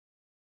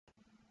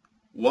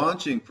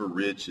 Watching for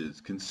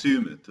riches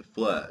consumeth the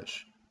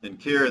flesh, and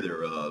care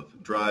thereof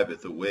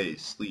driveth away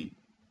sleep.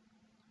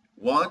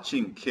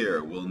 Watching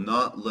care will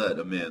not let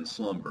a man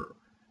slumber,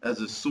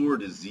 as a sore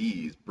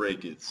disease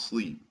breaketh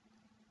sleep.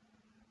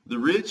 The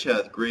rich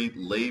hath great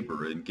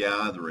labor in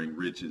gathering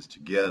riches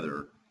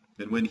together,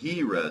 and when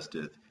he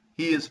resteth,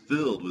 he is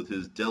filled with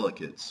his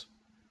delicates.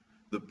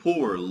 The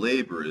poor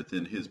laboureth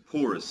in his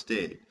poor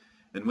estate,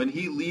 and when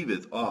he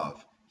leaveth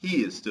off,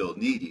 he is still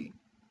needy.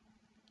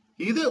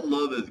 He that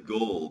loveth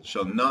gold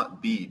shall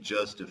not be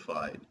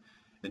justified,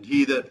 and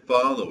he that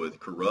followeth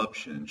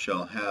corruption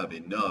shall have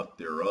enough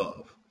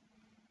thereof.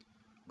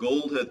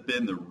 Gold hath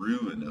been the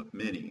ruin of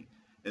many,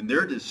 and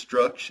their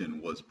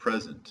destruction was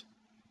present.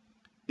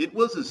 It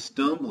was a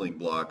stumbling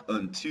block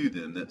unto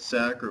them that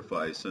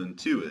sacrifice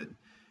unto it,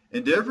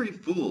 and every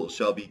fool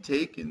shall be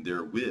taken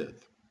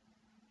therewith.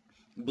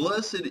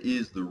 Blessed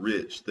is the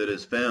rich that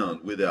is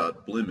found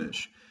without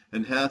blemish,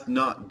 and hath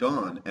not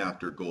gone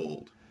after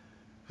gold.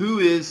 Who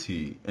is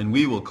he, and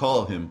we will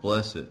call him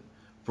blessed?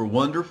 For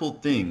wonderful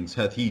things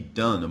hath he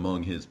done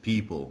among his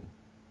people.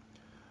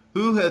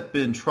 Who hath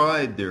been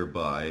tried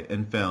thereby,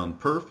 and found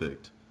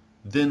perfect?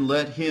 Then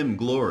let him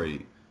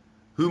glory.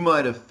 Who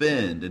might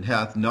offend, and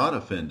hath not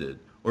offended,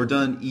 or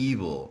done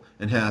evil,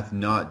 and hath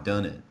not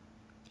done it?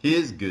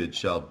 His good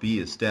shall be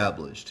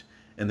established,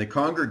 and the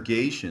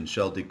congregation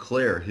shall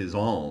declare his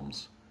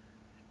alms.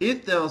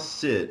 If thou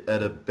sit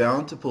at a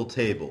bountiful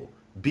table,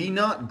 be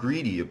not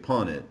greedy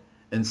upon it,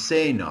 and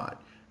say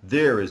not,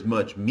 there is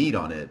much meat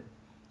on it.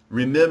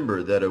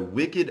 Remember that a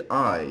wicked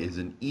eye is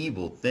an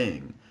evil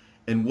thing,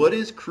 and what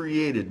is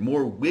created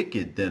more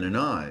wicked than an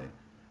eye?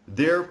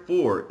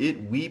 Therefore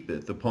it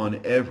weepeth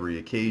upon every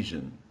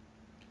occasion.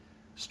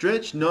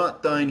 Stretch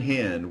not thine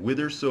hand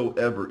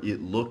whithersoever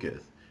it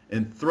looketh,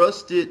 and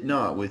thrust it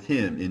not with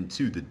him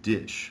into the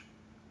dish.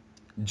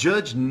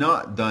 Judge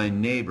not thy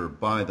neighbor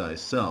by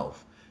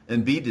thyself,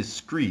 and be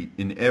discreet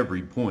in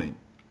every point.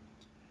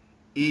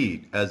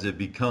 Eat as it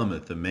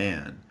becometh a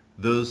man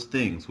those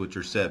things which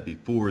are set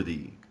before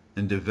thee,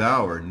 and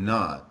devour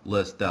not,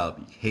 lest thou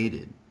be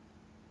hated.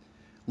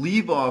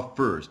 Leave off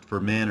first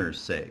for manners'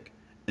 sake,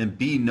 and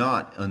be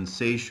not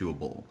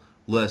unsatiable,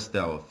 lest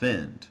thou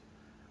offend.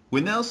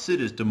 When thou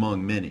sittest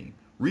among many,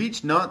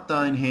 reach not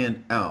thine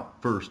hand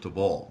out first of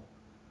all.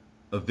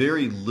 A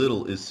very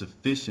little is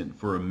sufficient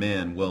for a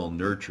man well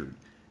nurtured,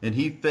 and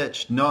he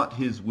fetched not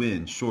his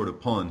wind short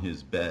upon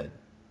his bed.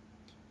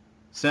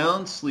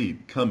 Sound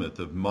sleep cometh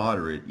of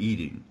moderate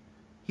eating.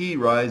 He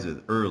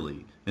riseth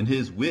early, and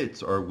his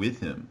wits are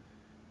with him.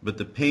 But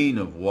the pain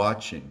of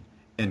watching,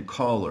 and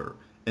choler,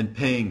 and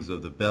pangs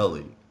of the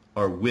belly,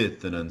 are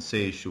with an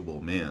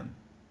unsatiable man.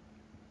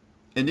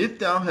 And if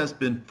thou hast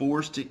been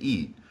forced to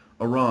eat,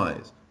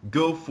 arise,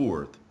 go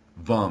forth,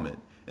 vomit,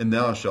 and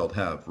thou shalt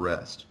have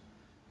rest.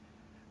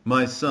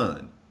 My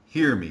son,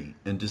 hear me,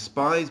 and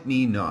despise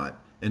me not,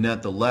 and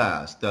at the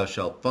last thou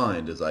shalt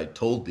find as I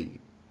told thee.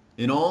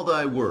 In all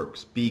thy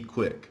works be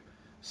quick,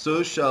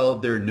 so shall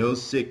there no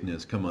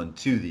sickness come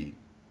unto thee.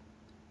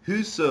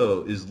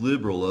 Whoso is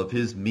liberal of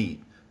his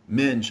meat,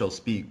 men shall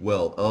speak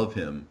well of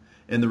him,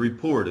 and the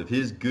report of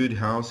his good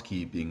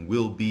housekeeping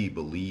will be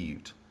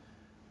believed.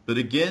 But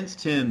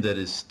against him that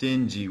is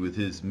stingy with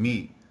his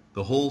meat,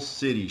 the whole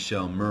city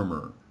shall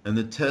murmur, and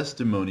the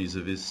testimonies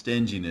of his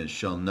stinginess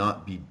shall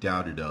not be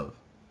doubted of.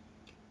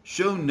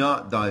 Show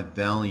not thy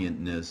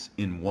valiantness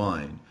in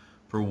wine,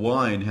 for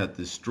wine hath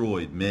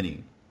destroyed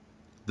many.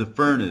 The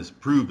furnace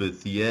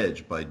proveth the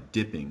edge by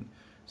dipping,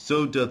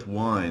 so doth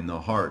wine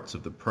the hearts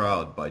of the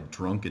proud by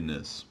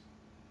drunkenness.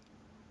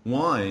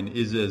 Wine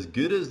is as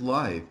good as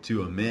life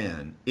to a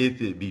man,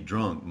 if it be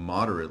drunk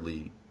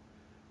moderately.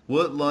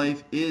 What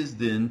life is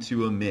then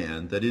to a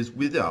man that is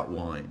without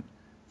wine?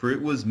 For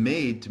it was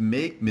made to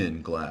make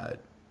men glad.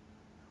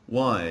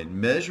 Wine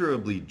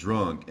measurably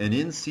drunk and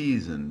in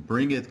season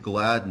bringeth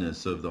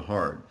gladness of the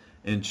heart,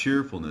 and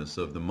cheerfulness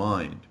of the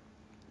mind.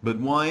 But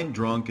wine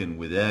drunken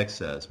with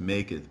excess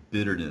maketh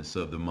bitterness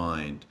of the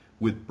mind,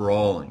 with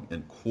brawling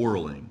and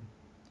quarreling.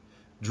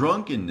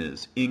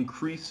 Drunkenness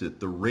increaseth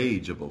the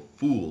rage of a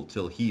fool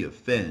till he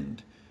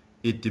offend.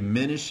 It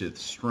diminisheth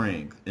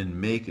strength, and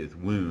maketh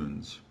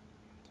wounds.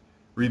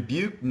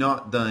 Rebuke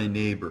not thy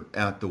neighbor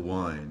at the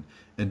wine,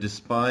 and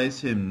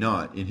despise him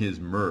not in his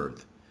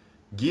mirth.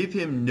 Give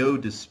him no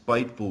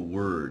despiteful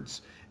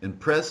words, and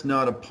press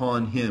not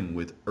upon him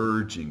with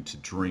urging to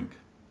drink.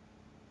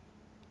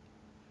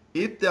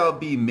 If thou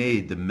be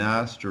made the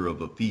master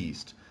of a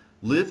feast,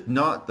 lift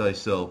not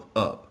thyself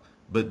up,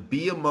 but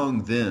be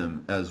among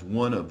them as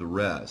one of the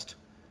rest.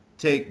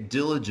 Take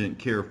diligent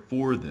care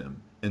for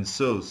them, and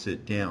so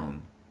sit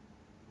down.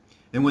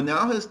 And when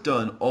thou hast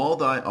done all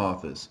thy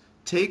office,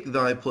 take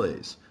thy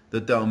place,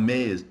 that thou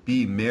mayest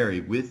be merry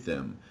with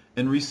them,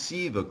 and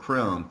receive a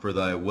crown for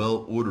thy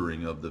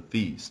well-ordering of the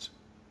feast.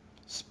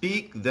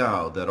 Speak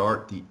thou that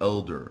art the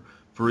elder,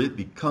 for it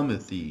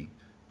becometh thee,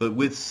 but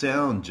with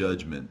sound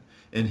judgment,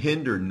 and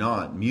hinder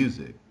not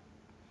music.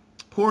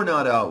 Pour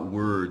not out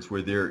words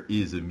where there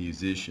is a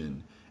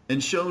musician,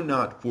 and show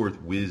not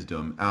forth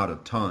wisdom out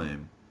of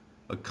time.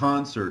 A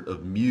concert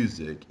of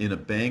music in a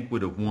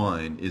banquet of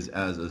wine is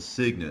as a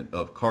signet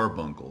of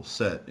carbuncle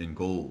set in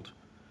gold.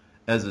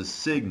 As a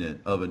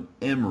signet of an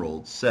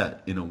emerald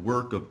set in a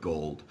work of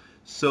gold,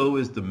 so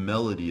is the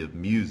melody of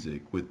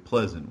music with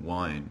pleasant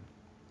wine.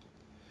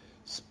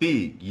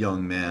 Speak,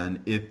 young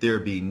man, if there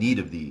be need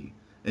of thee,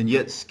 and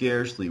yet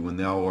scarcely when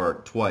thou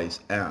art twice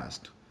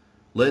asked.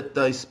 Let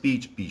thy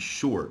speech be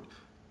short,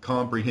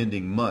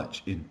 comprehending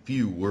much in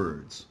few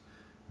words.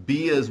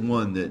 Be as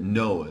one that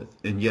knoweth,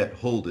 and yet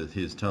holdeth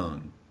his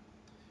tongue.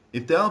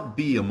 If thou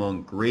be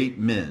among great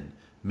men,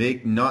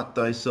 make not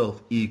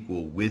thyself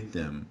equal with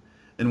them,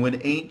 and when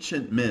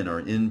ancient men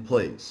are in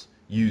place,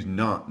 use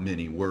not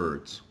many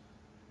words.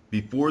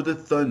 Before the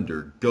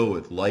thunder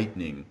goeth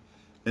lightning,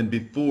 and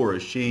before a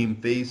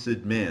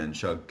shamefaced man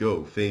shall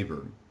go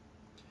favor.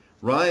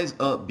 Rise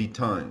up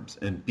betimes,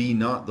 and be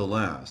not the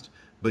last,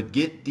 but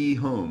get thee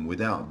home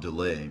without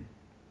delay.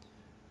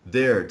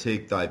 There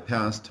take thy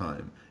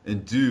pastime,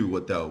 and do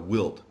what thou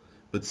wilt,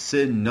 but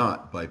sin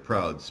not by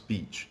proud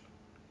speech.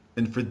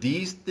 And for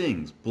these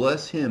things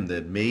bless him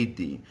that made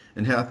thee,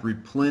 and hath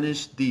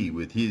replenished thee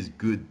with his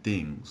good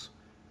things.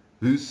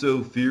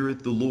 Whoso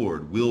feareth the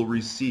Lord will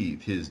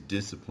receive his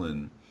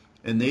discipline,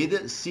 and they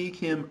that seek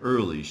him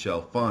early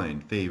shall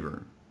find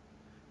favor.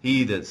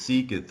 He that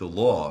seeketh the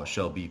law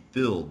shall be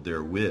filled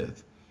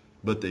therewith,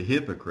 but the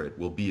hypocrite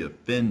will be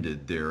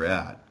offended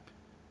thereat.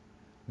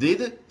 They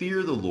that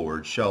fear the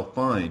Lord shall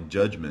find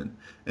judgment,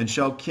 and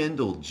shall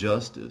kindle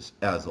justice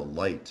as a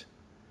light.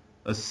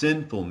 A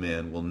sinful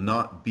man will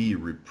not be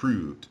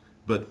reproved,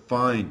 but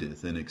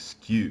findeth an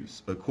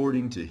excuse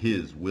according to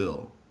his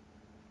will.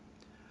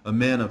 A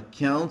man of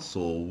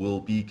counsel will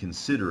be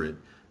considerate,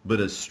 but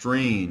a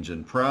strange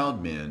and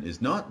proud man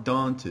is not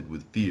daunted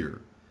with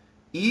fear,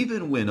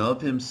 even when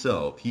of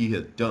himself he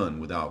hath done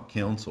without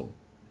counsel.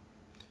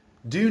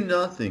 Do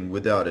nothing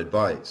without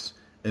advice,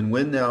 and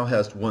when thou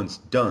hast once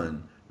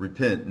done,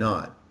 repent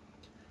not.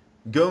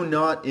 Go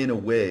not in a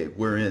way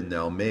wherein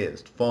thou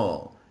mayest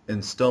fall,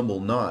 and stumble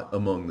not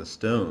among the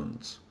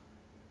stones.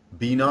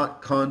 Be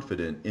not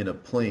confident in a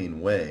plain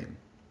way.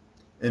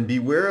 And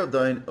beware of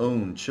thine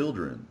own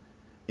children.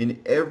 In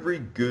every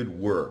good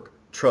work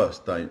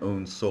trust thine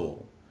own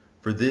soul,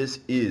 for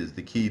this is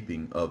the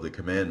keeping of the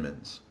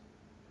commandments.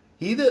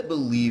 He that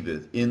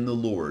believeth in the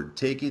Lord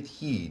taketh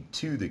heed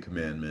to the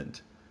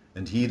commandment,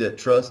 and he that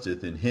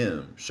trusteth in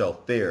him shall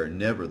fare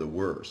never the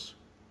worse.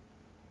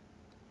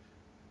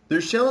 There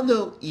shall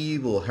no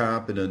evil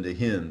happen unto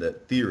him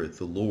that feareth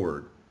the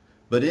Lord,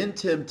 but in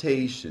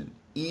temptation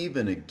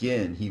even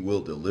again he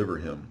will deliver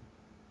him.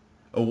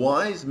 A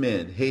wise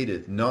man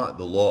hateth not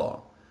the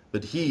law,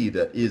 but he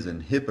that is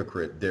an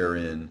hypocrite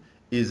therein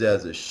is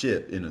as a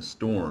ship in a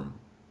storm.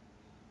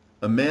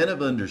 A man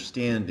of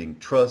understanding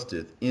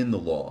trusteth in the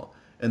law,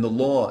 and the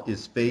law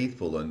is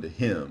faithful unto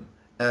him,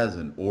 as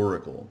an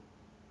oracle.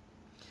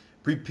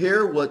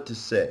 Prepare what to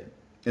say,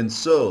 and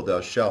so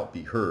thou shalt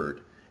be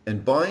heard,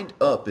 and bind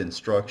up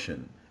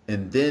instruction,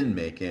 and then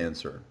make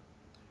answer.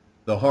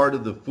 The heart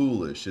of the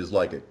foolish is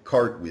like a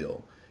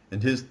cartwheel,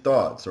 and his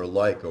thoughts are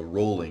like a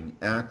rolling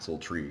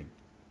axle-tree.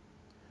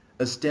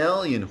 A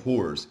stallion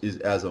horse is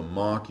as a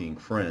mocking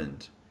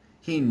friend.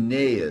 He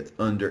neigheth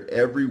under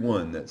every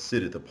one that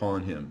sitteth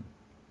upon him.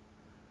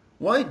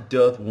 Why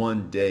doth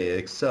one day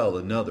excel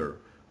another,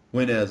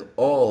 when as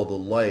all the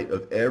light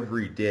of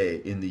every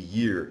day in the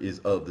year is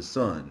of the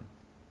sun?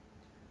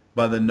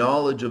 By the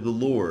knowledge of the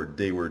Lord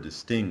they were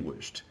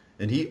distinguished,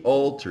 and he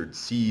altered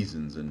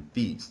seasons and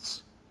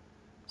feasts.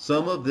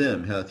 Some of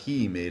them hath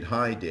he made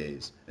high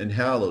days, and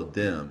hallowed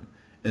them,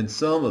 and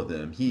some of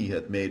them he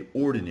hath made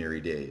ordinary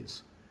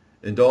days.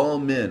 And all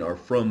men are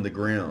from the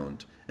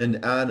ground,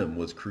 and Adam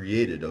was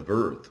created of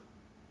earth.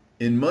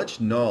 In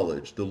much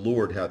knowledge the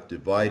Lord hath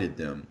divided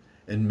them,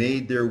 and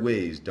made their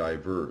ways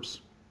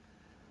diverse.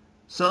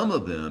 Some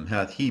of them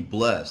hath he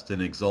blessed and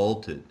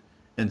exalted,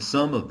 and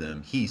some of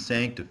them he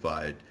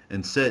sanctified,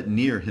 and set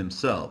near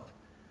himself.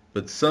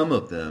 But some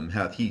of them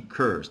hath he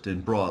cursed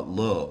and brought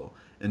low,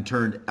 and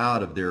turned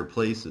out of their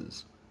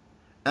places.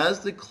 As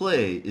the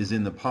clay is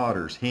in the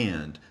potter's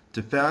hand,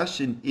 to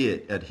fashion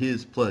it at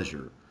his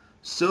pleasure,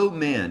 so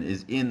man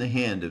is in the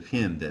hand of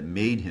him that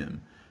made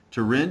him,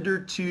 to render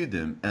to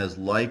them as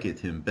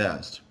liketh him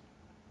best.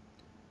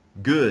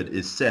 Good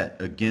is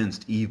set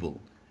against evil,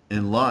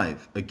 and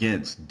life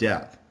against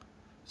death.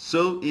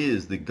 So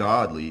is the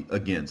godly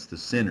against the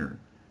sinner,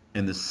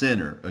 and the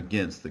sinner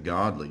against the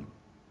godly.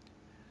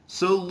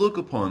 So look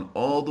upon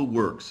all the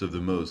works of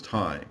the Most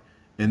High,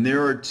 and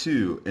there are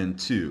two and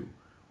two,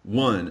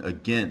 one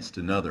against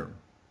another.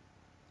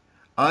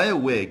 I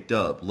awaked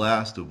up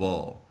last of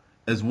all,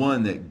 as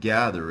one that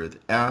gathereth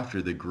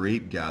after the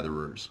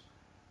grape-gatherers.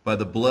 By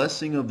the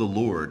blessing of the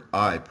Lord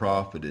I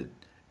profited,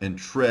 and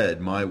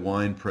tread my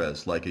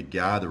winepress like a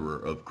gatherer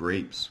of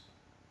grapes.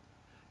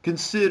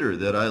 Consider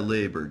that I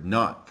labored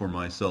not for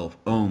myself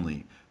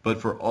only, but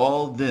for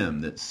all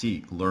them that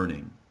seek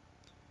learning.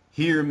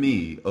 Hear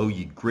me, O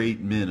ye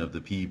great men of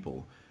the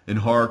people, and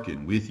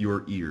hearken with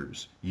your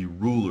ears, ye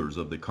rulers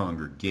of the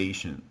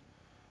congregation.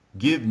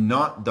 Give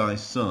not thy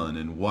son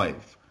and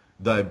wife,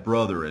 thy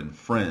brother and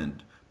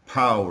friend,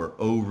 power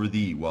over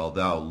thee while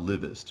thou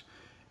livest,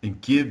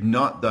 and give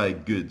not thy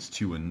goods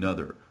to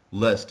another,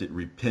 lest it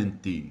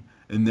repent thee,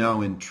 and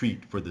thou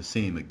entreat for the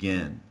same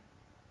again.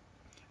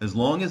 As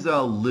long as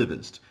thou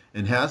livest,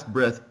 and hast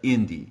breath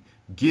in thee,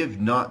 give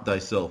not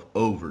thyself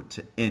over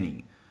to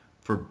any.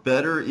 For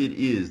better it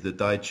is that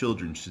thy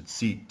children should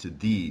seek to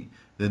thee,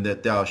 than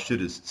that thou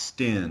shouldest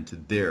stand to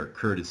their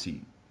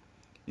courtesy.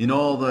 In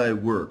all thy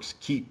works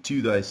keep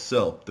to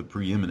thyself the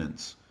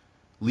preeminence.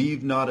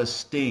 Leave not a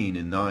stain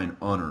in thine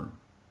honor.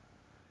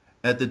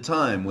 At the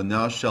time when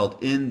thou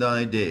shalt end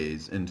thy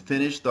days, and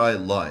finish thy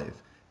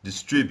life,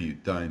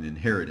 distribute thine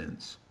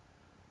inheritance.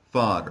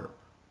 Fodder,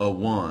 a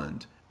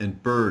wand,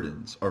 and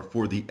burdens are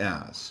for the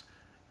ass,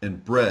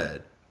 and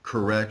bread,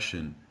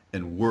 correction,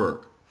 and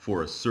work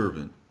for a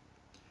servant.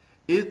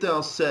 If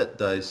thou set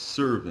thy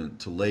servant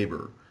to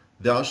labor,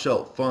 thou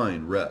shalt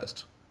find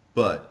rest.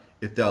 But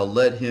if thou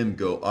let him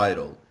go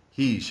idle,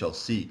 he shall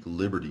seek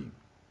liberty.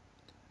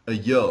 A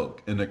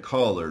yoke and a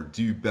collar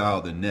do bow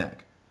the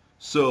neck.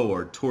 So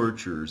are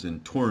tortures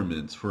and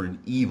torments for an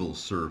evil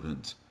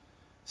servant.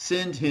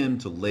 Send him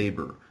to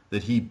labor,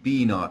 that he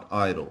be not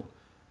idle,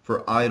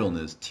 for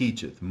idleness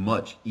teacheth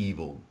much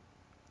evil.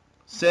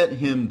 Set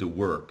him to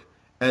work,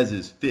 as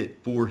is fit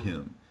for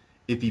him.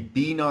 If he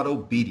be not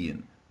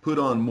obedient, put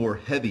on more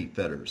heavy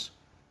fetters.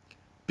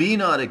 Be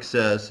not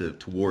excessive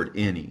toward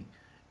any,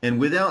 and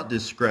without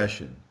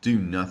discretion do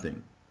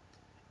nothing.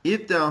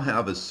 If thou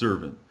have a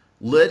servant,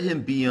 let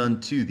him be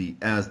unto thee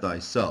as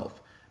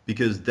thyself,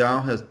 because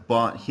thou hast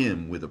bought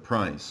him with a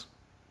price.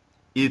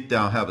 If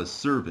thou have a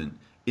servant,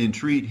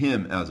 entreat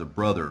him as a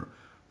brother,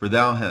 for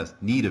thou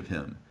hast need of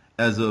him,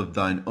 as of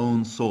thine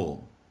own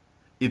soul.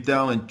 If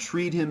thou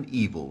entreat him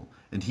evil,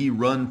 and he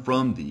run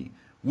from thee,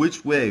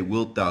 which way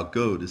wilt thou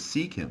go to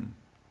seek him?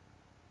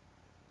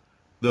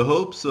 The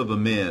hopes of a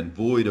man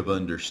void of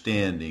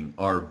understanding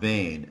are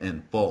vain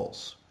and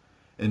false,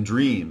 and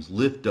dreams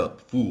lift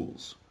up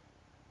fools.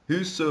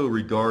 Whoso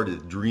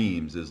regardeth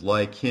dreams is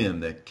like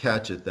him that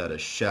catcheth at a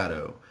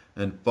shadow,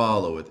 and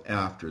followeth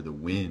after the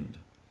wind.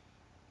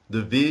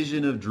 The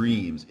vision of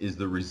dreams is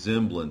the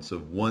resemblance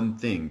of one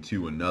thing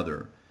to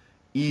another,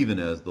 even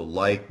as the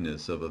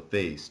likeness of a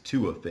face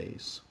to a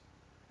face.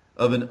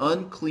 Of an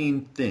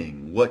unclean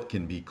thing what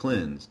can be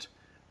cleansed?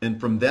 And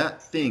from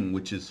that thing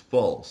which is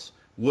false,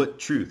 what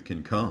truth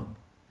can come?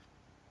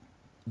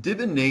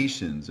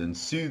 Divinations and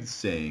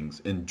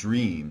soothsayings and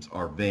dreams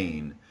are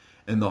vain,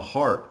 and the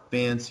heart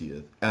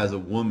fancieth as a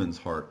woman's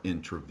heart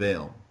in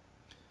travail.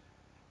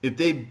 If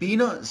they be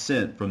not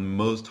sent from the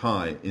Most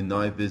High in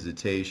thy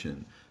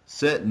visitation,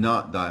 set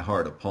not thy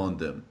heart upon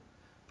them.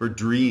 For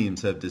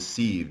dreams have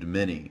deceived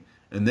many,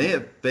 and they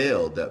have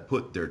failed that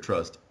put their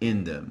trust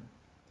in them.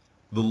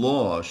 The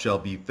law shall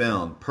be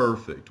found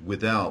perfect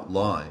without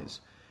lies,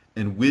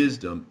 and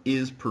wisdom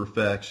is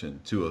perfection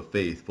to a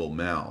faithful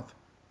mouth.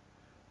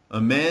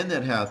 A man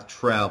that hath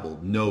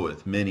travelled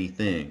knoweth many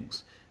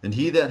things, and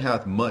he that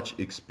hath much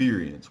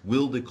experience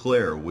will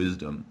declare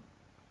wisdom.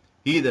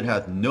 He that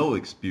hath no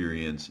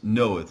experience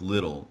knoweth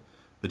little,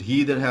 but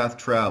he that hath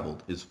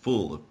travelled is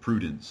full of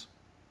prudence.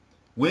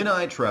 When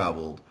I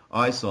travelled,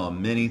 I saw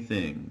many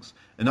things,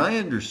 and I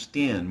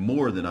understand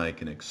more than I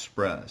can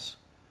express.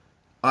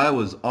 I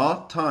was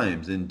oft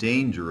times in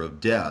danger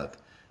of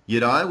death,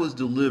 yet I was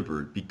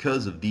delivered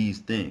because of these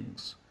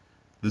things.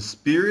 The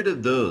spirit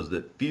of those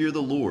that fear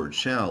the Lord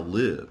shall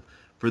live,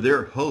 for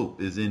their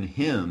hope is in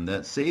him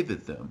that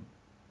saveth them.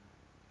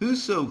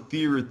 Whoso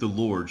feareth the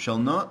Lord shall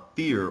not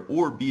fear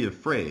or be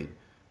afraid,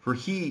 for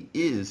he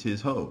is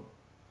his hope.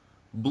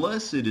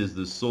 Blessed is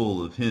the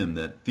soul of him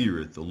that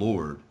feareth the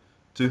Lord.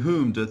 To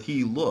whom doth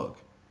he look,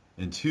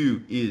 and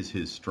who is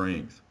his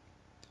strength?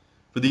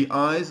 For the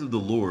eyes of the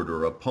Lord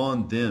are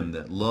upon them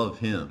that love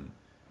him.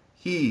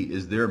 He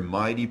is their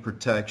mighty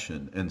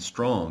protection and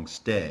strong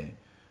stay,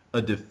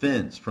 a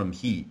defense from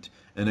heat,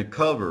 and a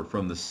cover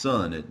from the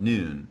sun at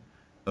noon,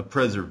 a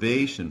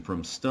preservation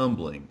from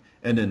stumbling,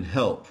 and an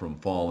help from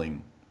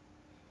falling.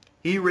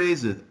 He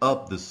raiseth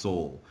up the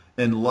soul,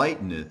 and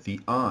lighteneth the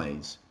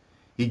eyes.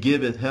 He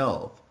giveth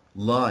health,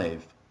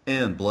 life,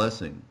 and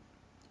blessing.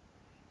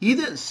 He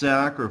that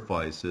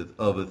sacrificeth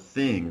of a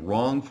thing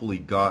wrongfully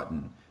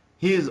gotten,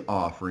 his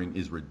offering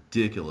is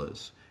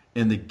ridiculous,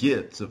 and the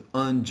gifts of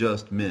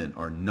unjust men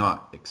are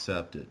not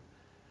accepted.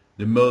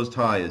 The Most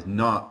High is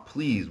not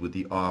pleased with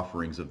the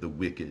offerings of the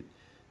wicked,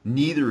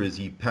 neither is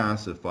he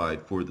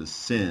pacified for the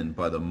sin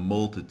by the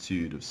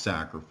multitude of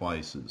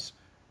sacrifices.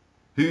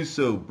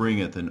 Whoso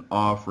bringeth an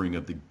offering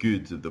of the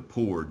goods of the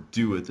poor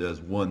doeth as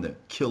one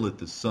that killeth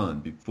the son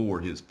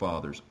before his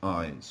father's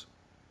eyes.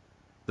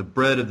 The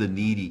bread of the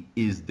needy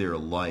is their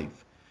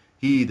life.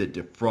 He that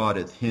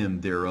defraudeth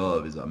him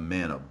thereof is a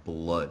man of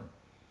blood.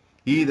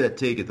 He that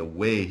taketh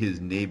away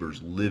his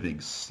neighbour's living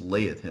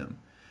slayeth him,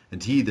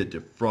 and he that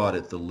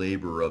defraudeth the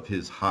labour of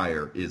his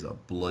hire is a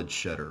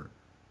bloodshedder.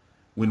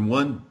 When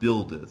one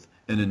buildeth,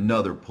 and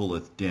another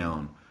pulleth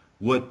down,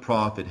 what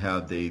profit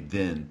have they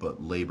then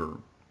but labour?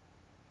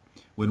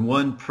 When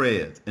one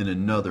prayeth and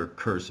another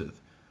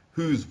curseth,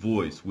 whose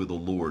voice will the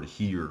Lord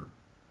hear?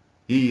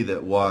 He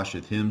that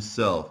washeth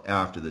himself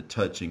after the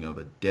touching of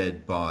a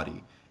dead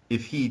body,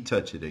 if he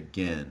touch it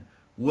again,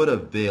 what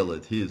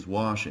availeth his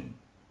washing?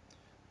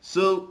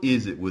 So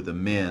is it with a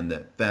man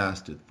that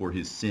fasteth for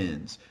his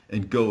sins,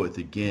 and goeth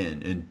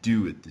again and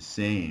doeth the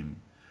same.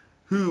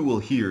 Who will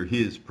hear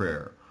his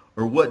prayer?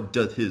 Or what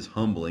doth his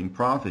humbling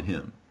profit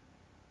him?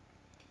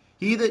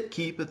 He that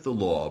keepeth the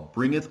law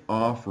bringeth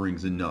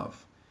offerings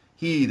enough.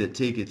 He that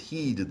taketh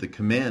heed to the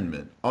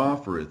commandment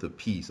offereth a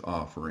peace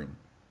offering.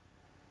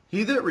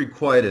 He that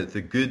requiteth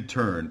a good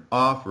turn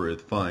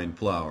offereth fine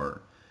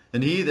flour,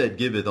 and he that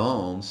giveth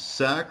alms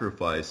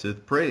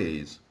sacrificeth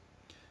praise.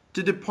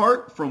 To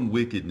depart from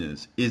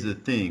wickedness is a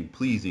thing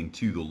pleasing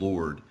to the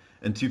Lord,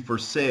 and to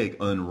forsake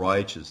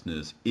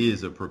unrighteousness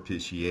is a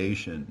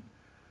propitiation.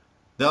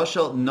 Thou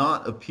shalt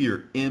not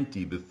appear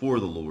empty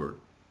before the Lord,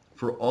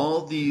 for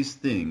all these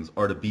things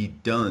are to be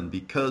done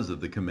because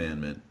of the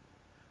commandment.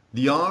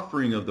 The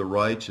offering of the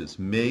righteous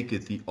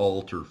maketh the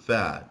altar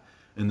fat,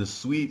 and the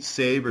sweet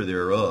savor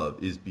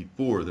thereof is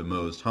before the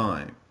Most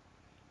High.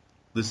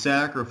 The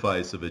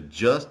sacrifice of a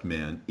just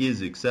man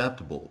is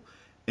acceptable,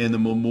 and the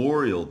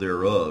memorial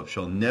thereof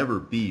shall never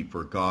be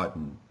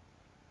forgotten.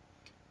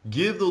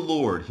 Give the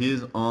Lord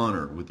his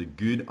honor with a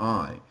good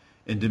eye,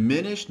 and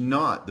diminish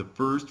not the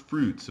first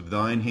fruits of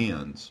thine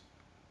hands.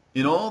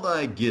 In all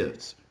thy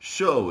gifts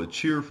show a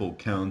cheerful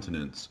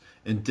countenance,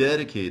 and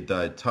dedicate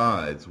thy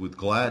tithes with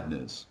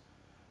gladness.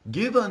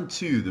 Give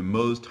unto the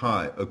Most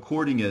High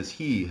according as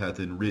he hath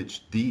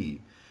enriched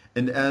thee,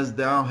 and as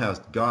thou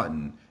hast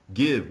gotten,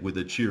 give with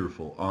a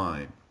cheerful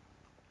eye.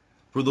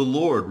 For the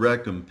Lord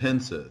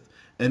recompenseth,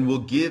 and will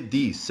give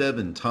thee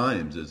 7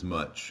 times as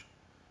much.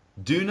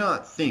 Do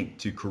not think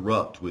to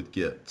corrupt with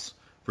gifts,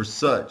 for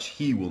such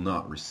he will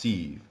not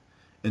receive.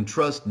 And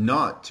trust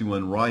not to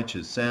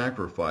unrighteous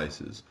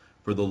sacrifices,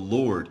 for the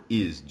Lord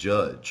is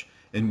judge,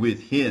 and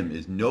with him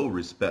is no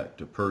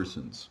respect of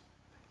persons.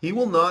 He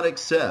will not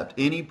accept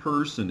any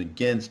person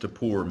against a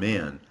poor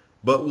man,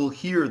 but will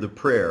hear the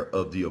prayer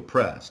of the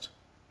oppressed.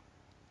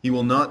 He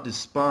will not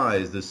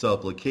despise the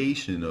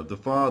supplication of the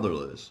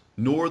fatherless,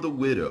 nor the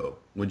widow,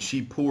 when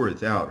she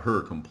poureth out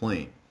her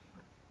complaint.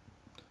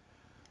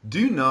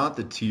 Do not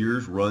the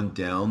tears run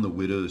down the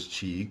widow's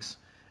cheeks?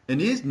 And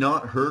is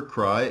not her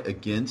cry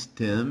against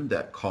him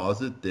that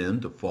causeth them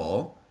to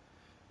fall?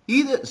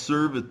 He that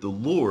serveth the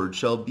Lord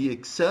shall be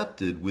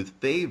accepted with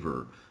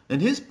favor,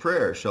 and his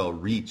prayer shall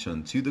reach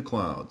unto the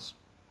clouds.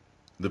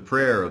 The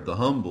prayer of the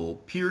humble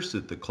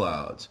pierceth the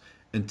clouds,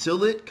 and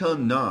till it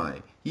come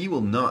nigh, he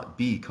will not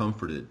be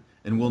comforted,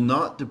 and will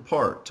not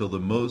depart till the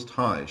Most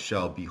High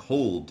shall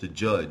behold to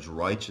judge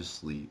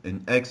righteously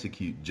and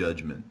execute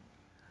judgment.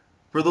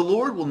 For the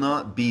Lord will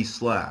not be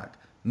slack,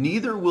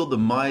 neither will the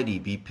mighty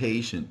be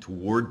patient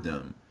toward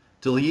them,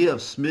 till he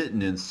have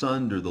smitten in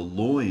sunder the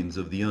loins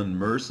of the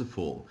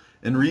unmerciful,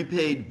 and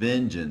repaid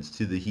vengeance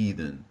to the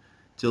heathen,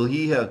 till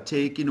he have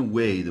taken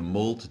away the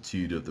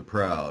multitude of the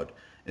proud,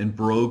 and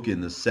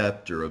broken the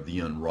scepter of the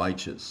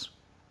unrighteous,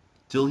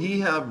 till he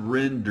have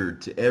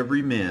rendered to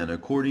every man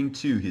according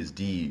to his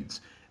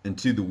deeds, and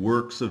to the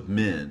works of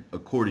men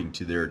according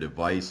to their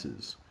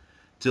devices,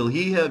 till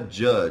he have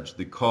judged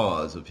the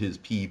cause of his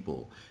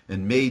people,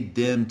 and made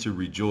them to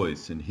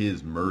rejoice in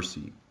his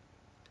mercy.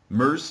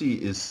 Mercy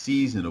is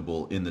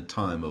seasonable in the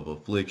time of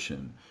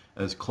affliction,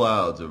 as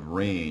clouds of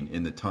rain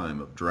in the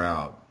time of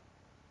drought.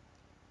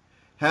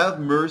 Have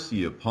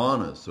mercy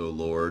upon us, O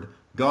Lord,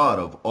 God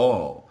of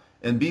all,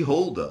 and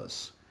behold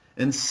us,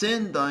 and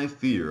send thy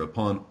fear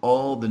upon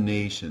all the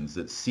nations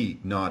that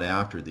seek not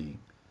after thee.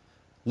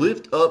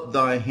 Lift up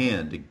thy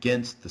hand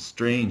against the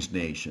strange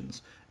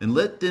nations, and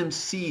let them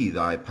see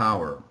thy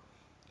power.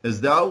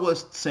 As thou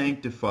wast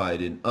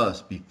sanctified in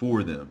us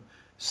before them,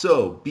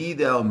 so be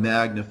thou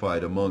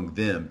magnified among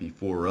them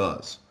before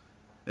us.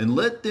 And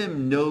let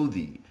them know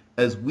thee,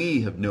 as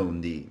we have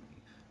known thee,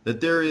 that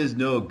there is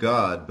no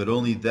God but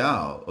only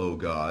thou, O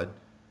God.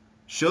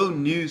 Show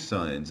new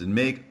signs, and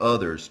make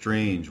other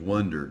strange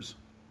wonders.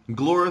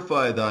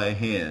 Glorify thy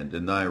hand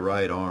and thy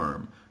right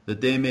arm,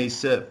 that they may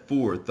set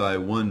forth thy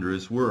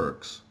wondrous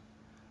works.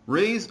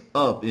 Raise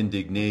up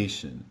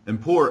indignation,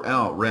 and pour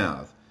out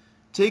wrath.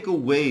 Take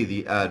away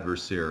the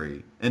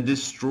adversary, and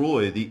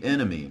destroy the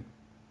enemy.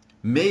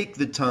 Make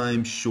the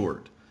time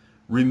short.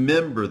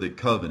 Remember the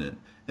covenant,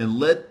 and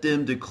let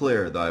them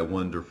declare thy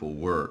wonderful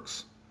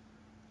works.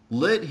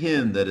 Let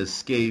him that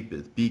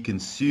escapeth be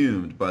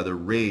consumed by the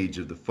rage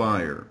of the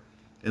fire,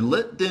 and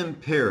let them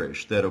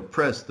perish that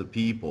oppress the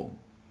people.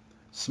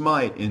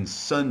 Smite in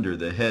sunder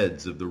the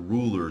heads of the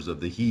rulers of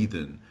the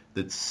heathen,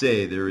 that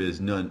say there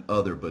is none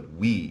other but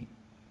we.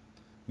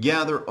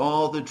 Gather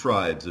all the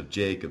tribes of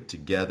Jacob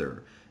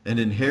together, and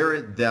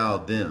inherit thou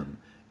them,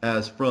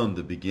 as from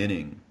the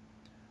beginning.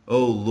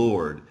 O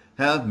Lord,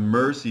 have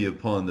mercy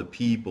upon the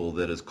people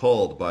that is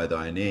called by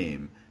thy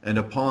name, and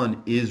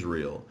upon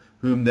Israel,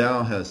 whom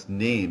thou hast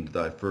named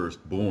thy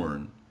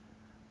firstborn.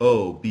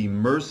 O be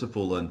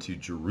merciful unto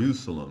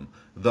Jerusalem,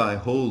 thy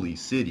holy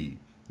city.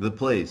 the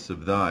place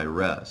of thy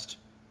rest.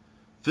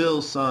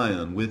 Fill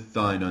Sion with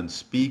thine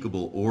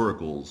unspeakable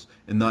oracles,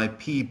 and thy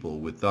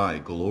people with thy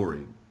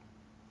glory.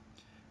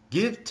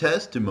 Give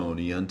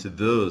testimony unto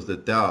those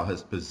that thou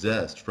hast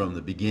possessed from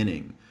the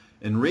beginning,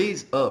 and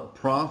raise up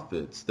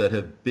prophets that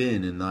have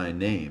been in thy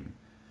name.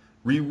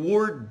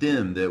 Reward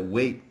them that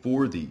wait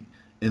for thee,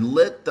 and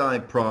let thy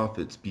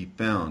prophets be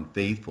found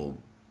faithful.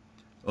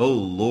 O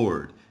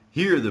Lord,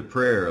 hear the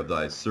prayer of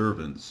thy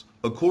servants,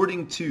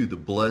 according to the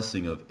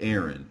blessing of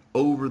Aaron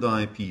over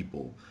thy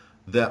people,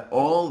 that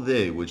all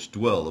they which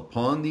dwell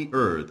upon the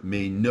earth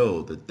may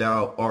know that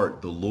thou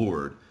art the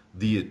Lord,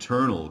 the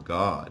eternal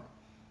God.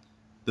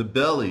 The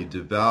belly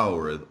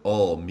devoureth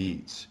all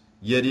meats,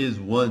 yet is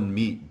one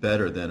meat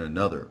better than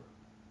another.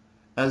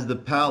 As the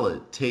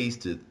palate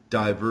tasteth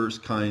divers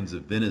kinds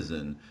of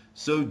venison,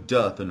 so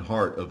doth an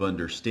heart of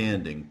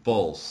understanding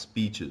false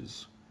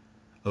speeches.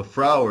 A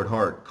froward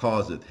heart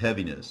causeth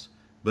heaviness,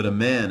 but a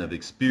man of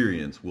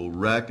experience will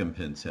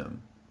recompense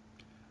him.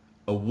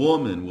 A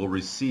woman will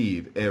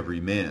receive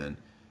every man,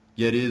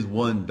 yet is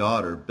one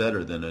daughter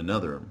better than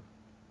another.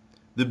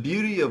 The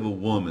beauty of a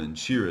woman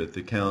cheereth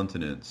the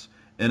countenance,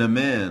 and a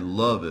man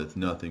loveth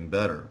nothing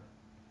better.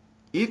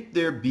 If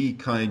there be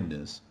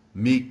kindness,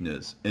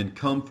 meekness, and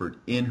comfort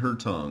in her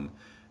tongue,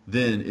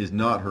 then is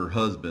not her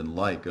husband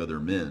like other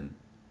men.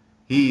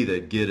 He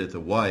that getteth a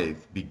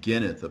wife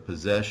begetteth a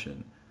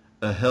possession,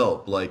 a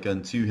help like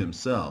unto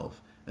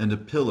himself, and a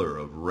pillar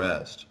of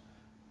rest.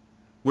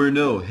 Where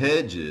no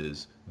hedge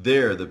is,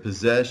 there the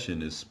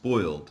possession is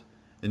spoiled,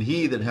 and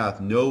he that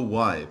hath no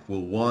wife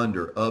will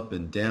wander up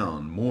and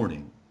down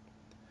mourning.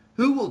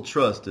 Who will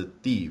trust a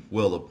thief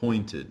well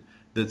appointed,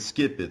 that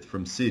skippeth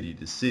from city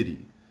to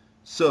city?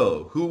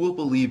 So who will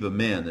believe a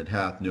man that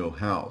hath no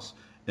house,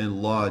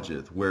 and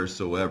lodgeth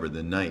wheresoever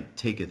the night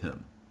taketh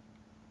him?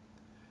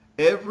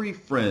 Every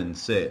friend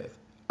saith,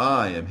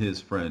 I am his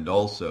friend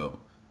also.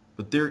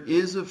 But there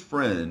is a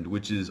friend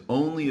which is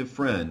only a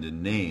friend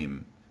in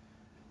name.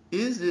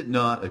 Is it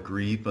not a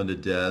grief unto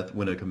death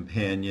when a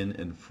companion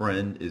and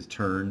friend is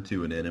turned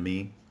to an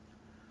enemy?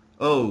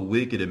 O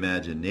wicked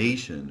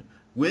imagination,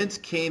 whence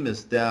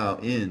camest thou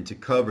in to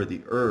cover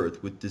the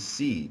earth with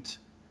deceit?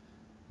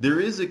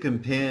 There is a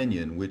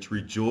companion which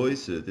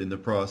rejoiceth in the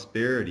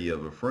prosperity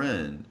of a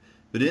friend,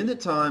 but in the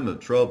time of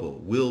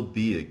trouble will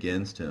be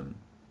against him.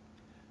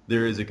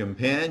 There is a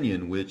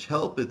companion which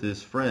helpeth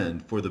his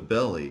friend for the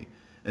belly,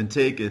 and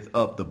taketh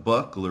up the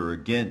buckler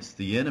against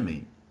the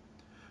enemy.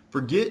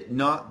 Forget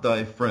not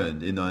thy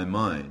friend in thy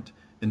mind,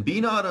 and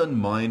be not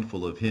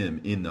unmindful of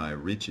him in thy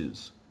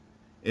riches.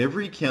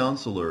 Every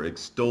counselor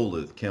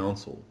extolleth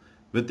counsel,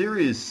 but there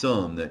is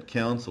some that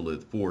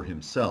counseleth for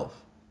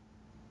himself.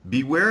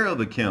 Beware of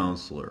a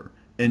counselor,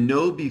 and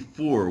know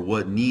before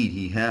what need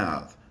he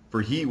hath,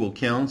 for he will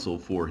counsel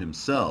for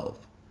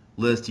himself,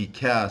 lest he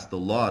cast the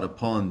lot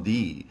upon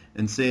thee,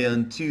 and say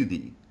unto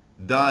thee,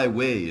 Thy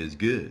way is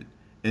good,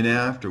 and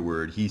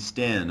afterward he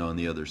stand on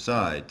the other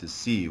side to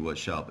see what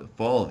shall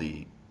befall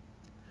thee.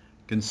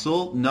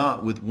 Consult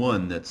not with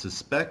one that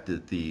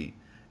suspecteth thee,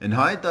 and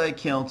hide thy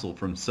counsel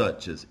from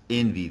such as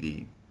envy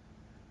thee.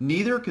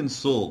 Neither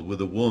consult with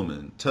a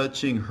woman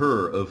touching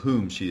her of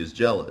whom she is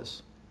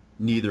jealous,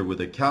 neither with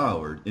a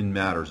coward in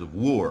matters of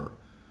war,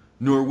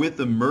 nor with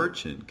a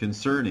merchant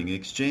concerning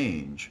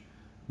exchange,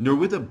 nor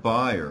with a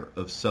buyer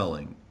of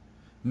selling,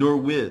 nor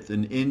with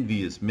an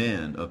envious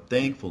man of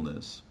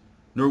thankfulness,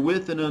 nor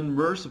with an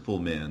unmerciful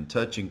man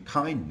touching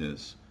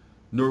kindness,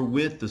 nor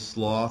with the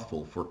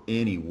slothful for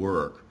any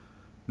work,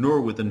 nor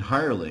with an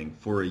hireling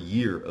for a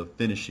year of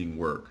finishing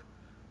work,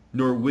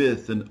 nor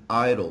with an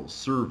idle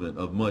servant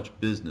of much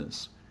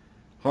business.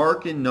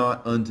 Hearken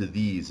not unto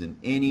these in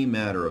any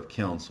matter of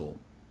counsel,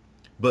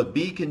 but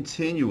be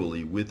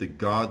continually with a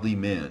godly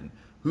man,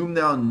 whom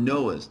thou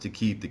knowest to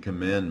keep the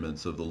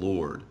commandments of the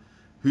Lord,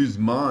 whose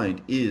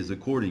mind is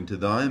according to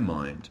thy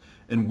mind,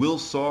 and will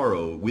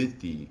sorrow with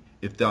thee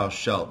if thou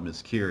shalt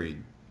miscarry.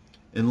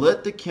 And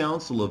let the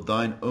counsel of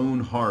thine own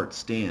heart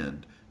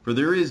stand, for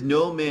there is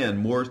no man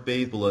more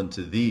faithful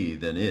unto thee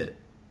than it.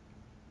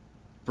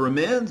 For a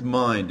man's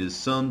mind is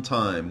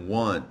sometime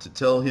wont to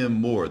tell him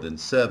more than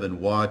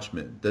 7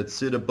 watchmen that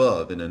sit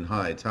above in an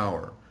high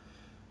tower.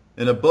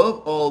 And above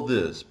all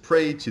this,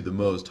 pray to the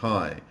Most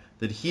High,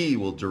 that he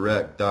will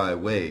direct thy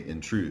way in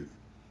truth.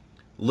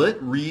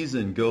 Let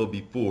reason go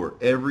before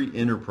every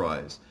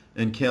enterprise,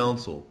 and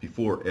counsel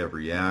before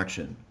every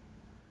action.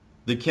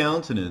 The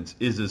countenance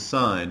is a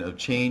sign of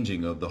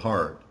changing of the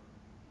heart.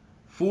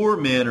 4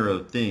 manner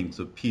of things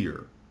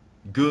appear,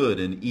 good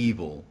and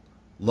evil,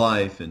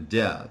 life and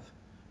death,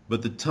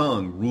 but the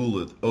tongue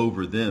ruleth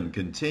over them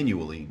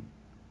continually.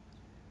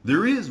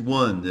 There is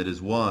one that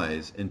is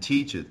wise and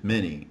teacheth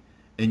many,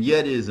 and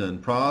yet is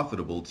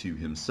unprofitable to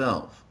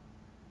himself.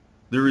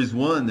 There is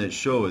one that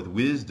showeth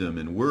wisdom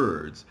in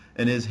words,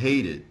 and is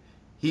hated.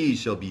 He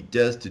shall be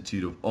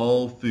destitute of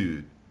all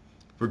food.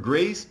 For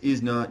grace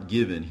is not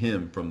given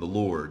him from the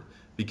Lord,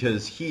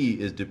 because he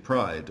is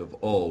deprived of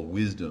all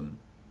wisdom.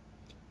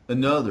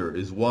 Another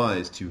is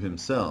wise to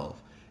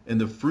himself, and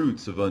the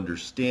fruits of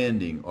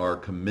understanding are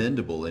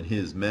commendable in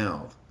his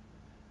mouth.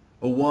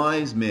 A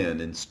wise man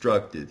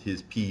instructeth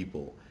his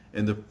people,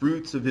 and the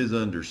fruits of his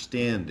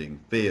understanding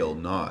fail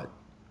not.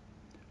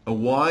 A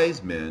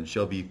wise man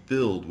shall be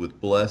filled with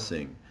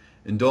blessing,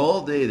 and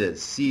all they that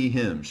see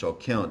him shall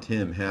count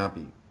him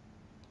happy.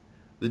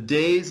 The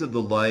days of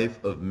the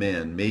life of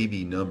man may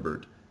be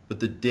numbered, but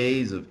the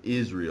days of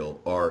Israel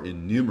are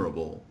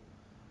innumerable.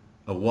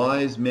 A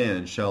wise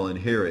man shall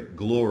inherit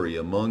glory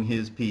among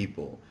his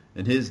people,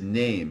 and his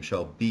name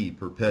shall be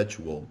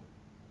perpetual.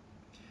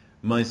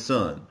 My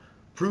son,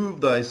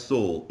 prove thy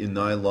soul in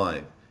thy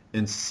life,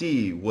 and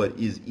see what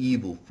is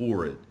evil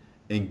for it,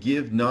 and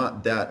give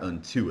not that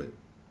unto it.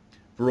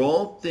 For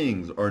all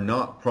things are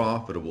not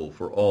profitable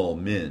for all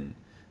men,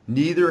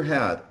 neither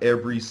hath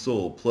every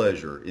soul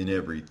pleasure in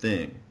every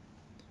thing.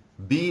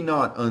 Be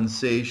not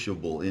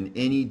unsatiable in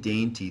any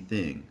dainty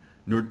thing,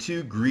 nor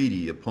too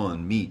greedy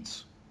upon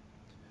meats.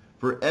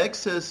 For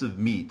excess of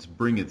meats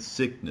bringeth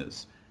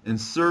sickness, and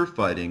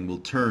surfeiting will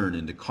turn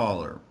into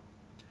choler.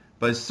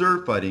 By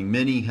surfeiting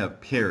many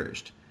have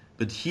perished,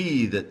 but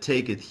he that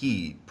taketh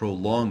heed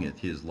prolongeth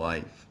his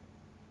life.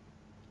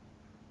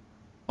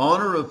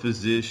 Honor a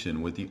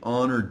physician with the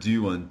honor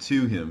due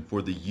unto him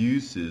for the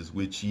uses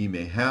which ye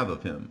may have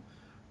of him,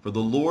 for the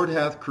Lord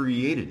hath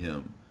created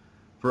him.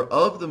 For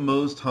of the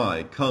Most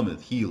High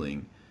cometh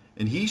healing,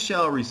 and he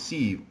shall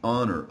receive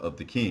honor of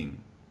the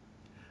king.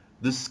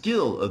 The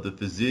skill of the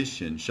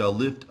physician shall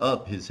lift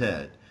up his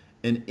head,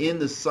 and in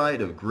the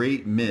sight of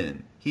great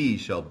men he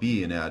shall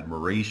be in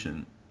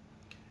admiration.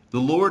 The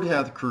Lord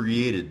hath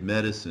created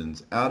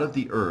medicines out of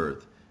the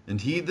earth,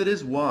 and he that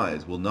is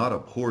wise will not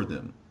abhor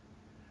them.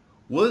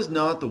 Was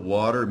not the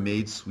water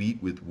made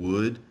sweet with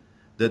wood,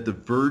 that the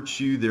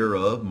virtue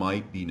thereof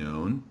might be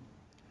known?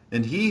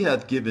 And he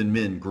hath given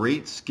men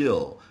great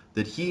skill,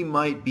 that he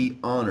might be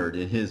honored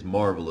in his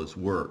marvelous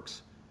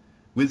works.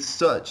 With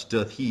such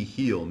doth he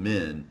heal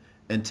men,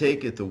 and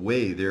taketh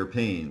away their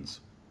pains.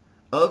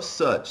 Of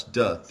such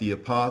doth the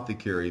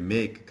apothecary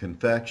make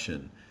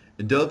confection,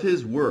 and of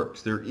his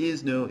works there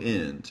is no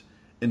end,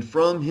 and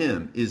from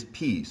him is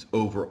peace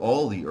over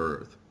all the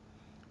earth.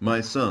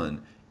 My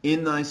son,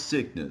 in thy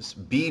sickness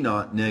be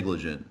not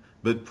negligent,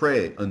 but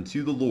pray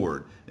unto the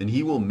Lord, and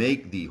he will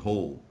make thee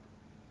whole.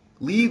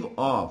 Leave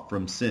off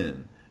from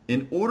sin,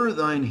 and order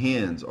thine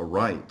hands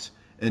aright,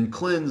 and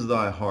cleanse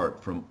thy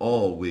heart from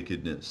all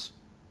wickedness.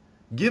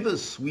 Give a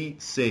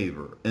sweet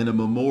savor and a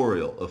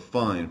memorial of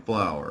fine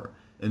flour,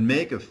 and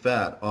make a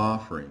fat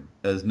offering,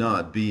 as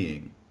not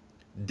being.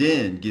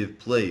 Then give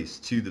place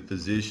to the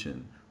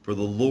physician, for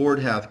the Lord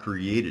hath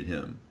created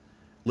him.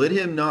 Let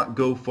him not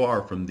go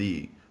far from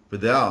thee, for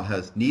thou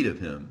hast need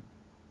of him.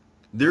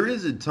 There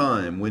is a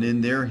time when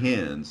in their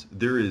hands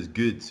there is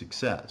good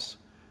success.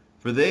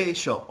 For they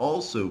shall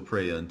also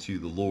pray unto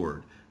the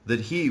Lord, that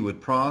he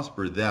would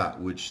prosper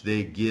that which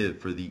they give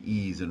for the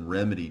ease and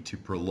remedy to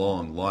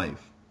prolong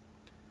life.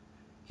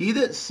 He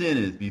that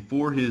sinneth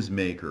before his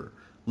Maker,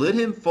 let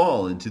him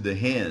fall into the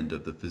hand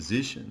of the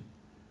physician.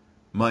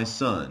 My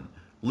son,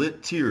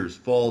 let tears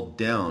fall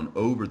down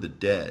over the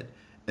dead,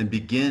 and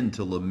begin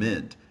to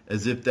lament,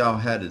 as if thou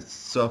hadst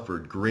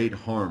suffered great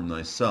harm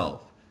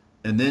thyself,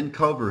 and then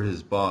cover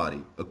his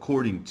body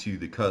according to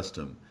the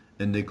custom,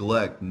 and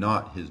neglect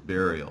not his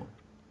burial.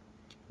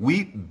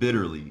 Weep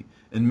bitterly,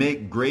 and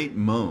make great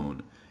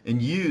moan,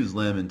 and use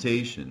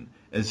lamentation,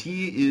 as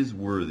he is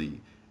worthy,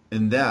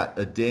 and that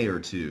a day or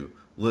two,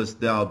 lest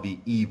thou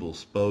be evil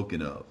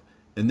spoken of,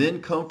 and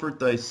then comfort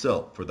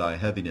thyself for thy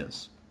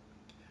heaviness.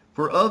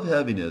 For of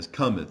heaviness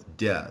cometh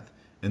death,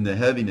 and the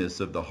heaviness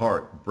of the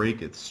heart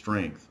breaketh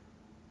strength.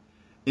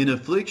 In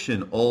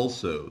affliction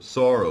also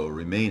sorrow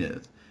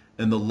remaineth,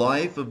 and the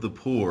life of the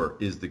poor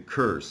is the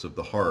curse of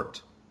the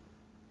heart.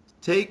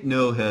 Take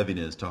no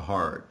heaviness to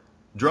heart,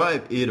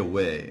 drive it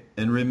away,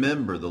 and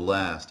remember the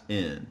last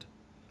end.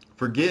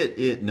 Forget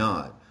it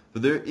not, for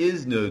there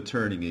is no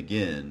turning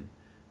again.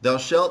 Thou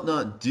shalt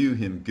not do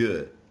him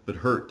good, but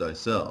hurt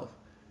thyself.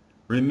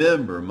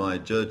 Remember my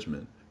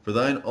judgment, for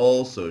thine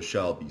also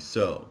shall be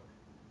so.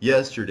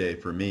 Yesterday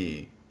for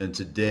me, and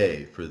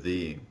today for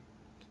thee.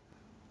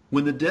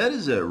 When the dead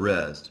is at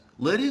rest,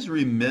 let his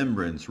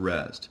remembrance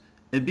rest,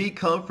 and be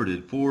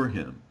comforted for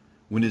him,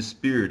 when his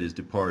spirit is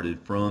departed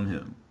from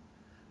him.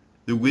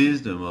 The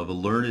wisdom of a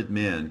learned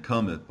man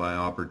cometh by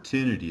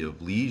opportunity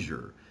of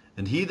leisure,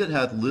 and he that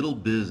hath little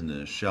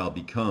business shall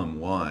become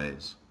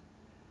wise.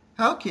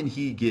 How can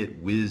he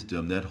get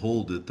wisdom that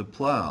holdeth the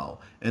plough,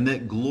 and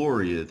that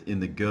glorieth in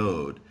the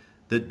goad,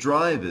 that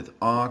driveth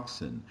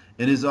oxen,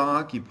 and is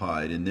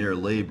occupied in their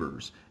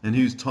labors, and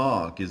whose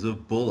talk is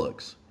of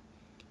bullocks?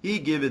 He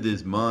giveth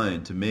his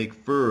mind to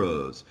make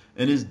furrows,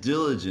 and is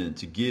diligent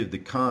to give the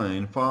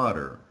kine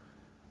fodder.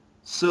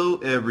 So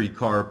every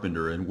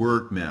carpenter and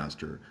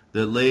workmaster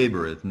that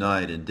laboureth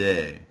night and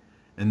day,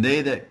 and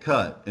they that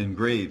cut and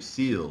grave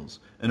seals,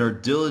 and are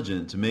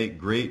diligent to make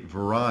great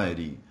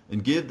variety,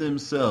 and give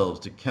themselves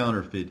to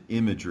counterfeit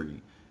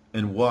imagery,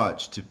 and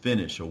watch to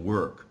finish a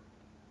work.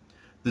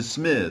 The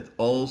smith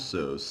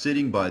also,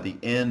 sitting by the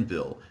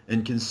anvil,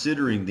 and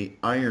considering the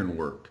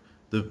ironwork,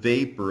 the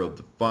vapor of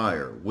the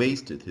fire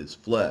wasteth his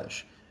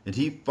flesh, and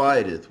he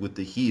fighteth with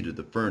the heat of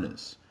the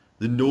furnace.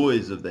 The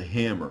noise of the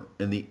hammer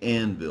and the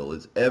anvil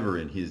is ever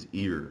in his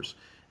ears,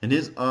 and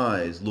his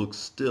eyes look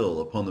still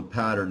upon the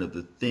pattern of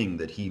the thing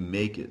that he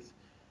maketh.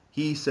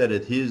 He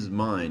setteth his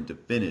mind to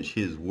finish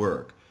his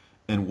work,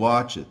 and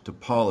watcheth to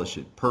polish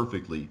it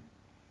perfectly.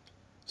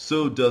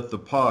 So doth the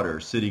potter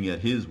sitting at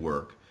his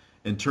work,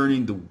 and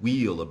turning the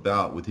wheel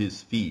about with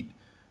his feet,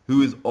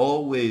 who is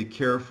always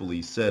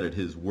carefully set at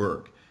his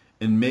work,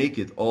 and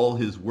maketh all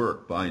his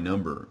work by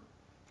number.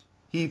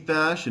 He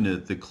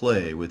fashioneth the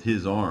clay with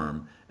his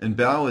arm, and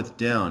boweth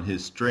down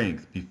his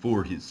strength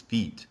before his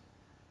feet.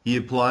 He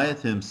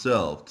applieth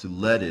himself to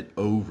let it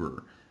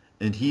over,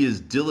 and he is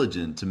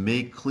diligent to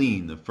make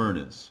clean the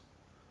furnace.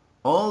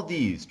 All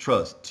these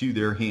trust to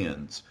their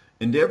hands,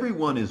 and every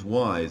one is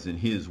wise in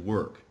his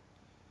work.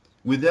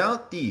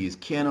 Without these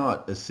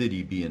cannot a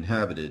city be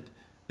inhabited,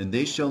 and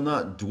they shall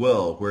not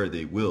dwell where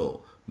they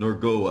will, nor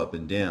go up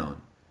and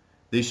down.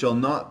 They shall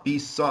not be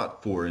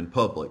sought for in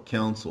public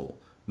council,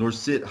 nor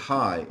sit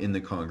high in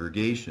the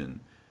congregation.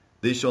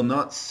 They shall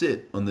not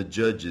sit on the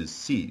judge's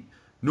seat,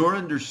 nor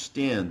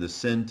understand the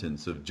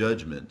sentence of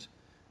judgment.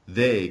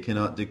 They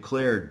cannot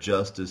declare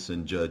justice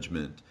and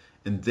judgment,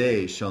 and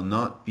they shall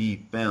not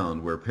be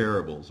found where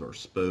parables are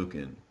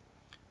spoken.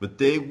 But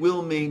they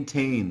will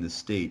maintain the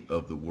state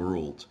of the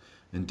world,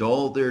 and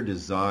all their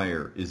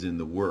desire is in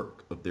the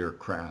work of their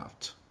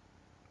craft.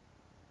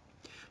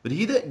 But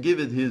he that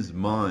giveth his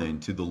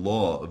mind to the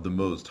law of the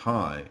Most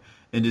High,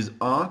 and is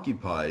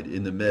occupied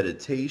in the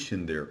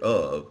meditation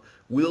thereof,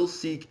 will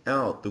seek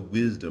out the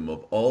wisdom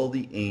of all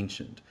the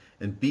ancient,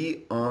 and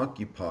be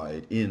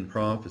occupied in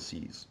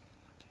prophecies.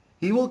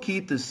 He will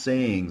keep the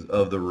sayings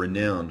of the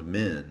renowned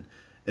men,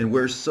 and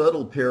where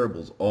subtle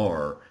parables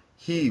are,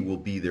 he will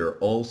be there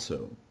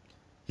also.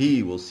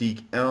 He will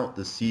seek out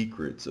the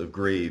secrets of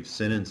grave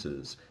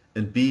sentences,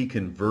 and be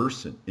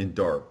conversant in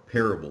dark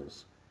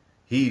parables.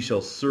 He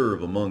shall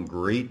serve among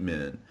great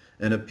men,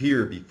 and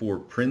appear before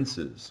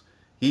princes.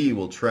 He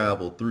will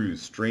travel through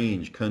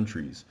strange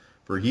countries,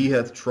 for he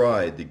hath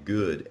tried the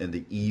good and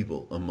the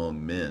evil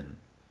among men.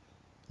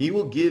 He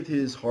will give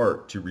his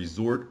heart to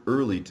resort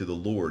early to the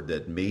Lord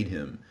that made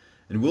him,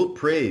 and will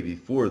pray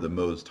before the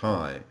Most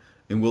High,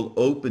 and will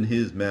open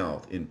his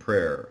mouth in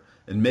prayer,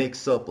 and make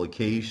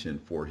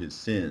supplication for his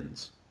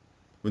sins.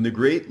 When the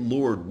great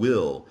Lord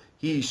will,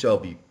 he shall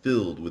be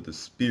filled with the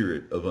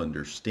spirit of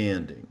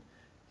understanding.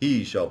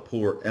 He shall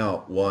pour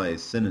out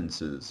wise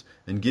sentences,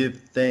 and give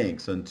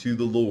thanks unto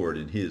the Lord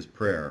in his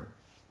prayer.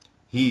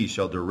 He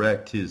shall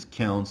direct his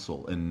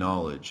counsel and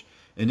knowledge,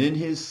 and in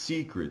his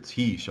secrets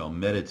he shall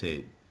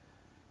meditate.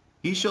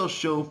 He shall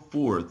show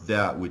forth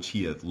that which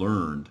he hath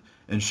learned,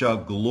 and shall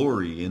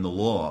glory in the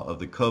law of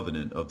the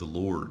covenant of the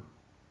Lord.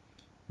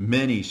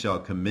 Many shall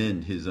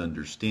commend his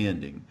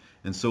understanding,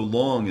 and so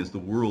long as the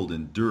world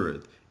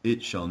endureth,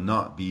 it shall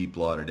not be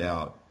blotted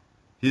out.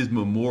 His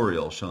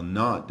memorial shall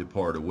not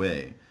depart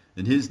away,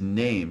 and his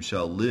name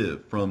shall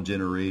live from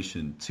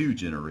generation to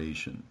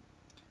generation.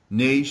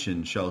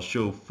 Nation shall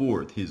show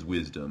forth his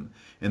wisdom,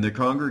 and the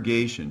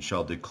congregation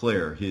shall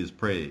declare his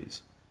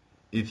praise.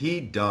 If he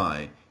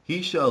die,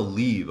 he shall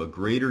leave a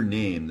greater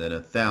name than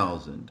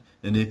 1,000,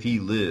 and if he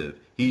live,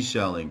 he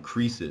shall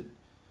increase it.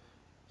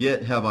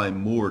 Yet have I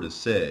more to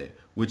say,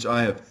 which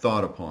I have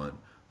thought upon,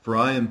 for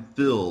I am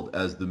filled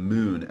as the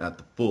moon at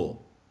the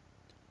full.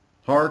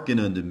 Hearken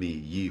unto me,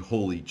 ye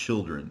holy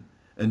children,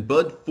 and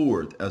bud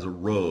forth as a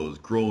rose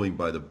growing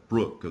by the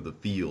brook of the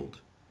field.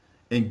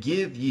 And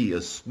give ye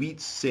a sweet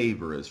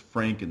savor as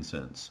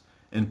frankincense,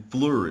 and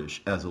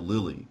flourish as a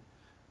lily.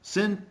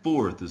 Send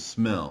forth a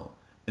smell,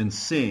 and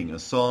sing a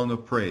song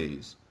of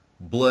praise.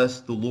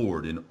 Bless the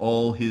Lord in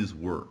all his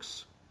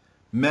works.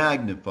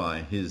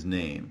 Magnify his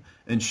name,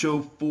 and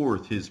show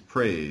forth his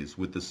praise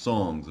with the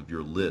songs of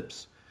your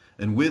lips,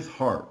 and with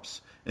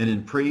harps, and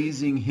in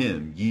praising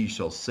him ye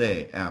shall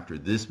say after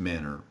this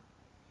manner,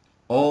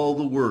 All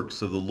the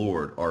works of the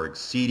Lord are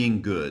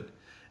exceeding good,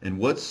 and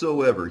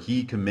whatsoever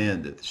he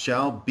commandeth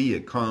shall be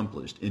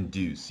accomplished in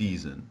due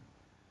season.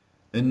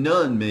 And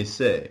none may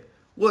say,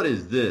 What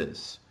is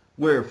this?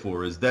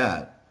 Wherefore is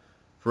that?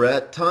 For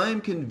at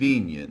time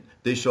convenient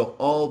they shall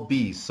all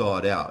be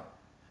sought out.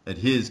 At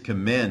his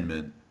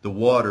commandment the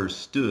waters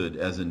stood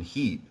as an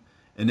heap,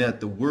 and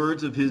at the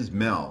words of his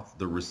mouth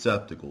the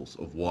receptacles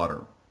of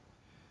water.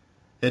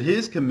 At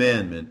his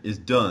commandment is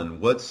done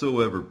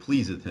whatsoever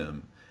pleaseth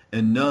him,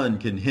 and none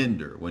can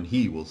hinder when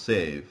he will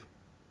save.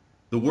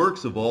 The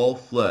works of all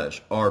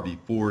flesh are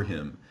before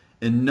him,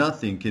 and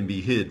nothing can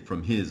be hid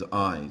from his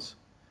eyes.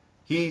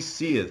 He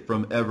seeth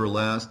from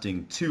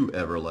everlasting to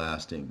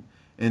everlasting,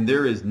 and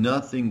there is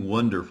nothing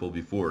wonderful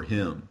before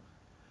him.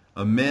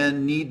 A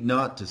man need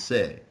not to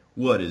say,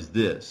 What is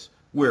this?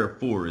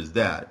 Wherefore is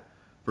that?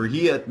 For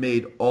he hath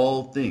made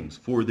all things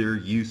for their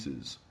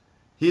uses.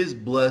 His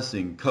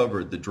blessing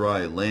covered the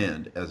dry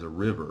land as a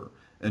river,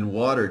 and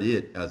watered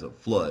it as a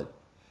flood.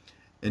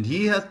 And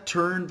he hath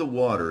turned the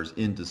waters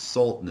into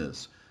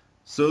saltness,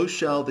 so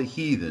shall the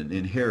heathen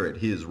inherit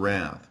his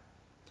wrath.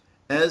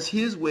 As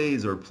his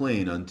ways are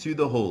plain unto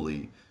the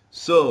holy,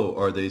 so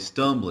are they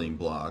stumbling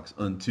blocks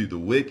unto the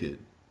wicked.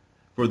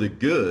 For the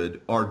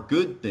good are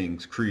good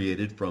things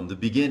created from the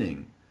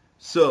beginning,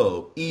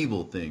 so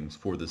evil things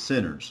for the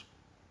sinners.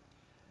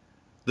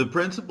 The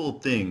principal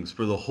things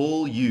for the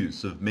whole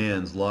use of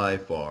man's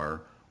life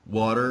are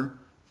water,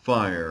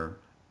 fire,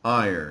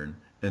 iron,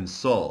 and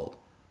salt,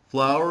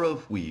 flour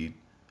of wheat,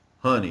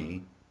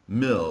 honey,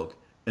 milk,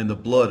 and the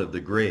blood of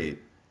the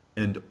grape,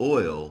 and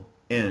oil,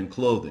 and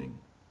clothing.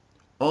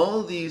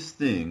 All these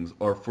things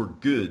are for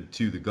good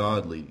to the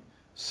godly,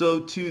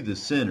 so to the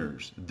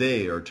sinners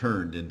they are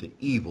turned into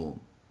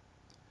evil.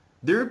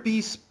 There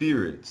be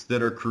spirits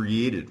that are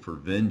created for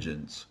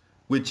vengeance,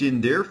 which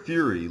in their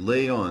fury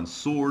lay on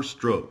sore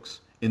strokes.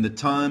 In the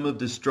time of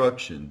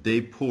destruction they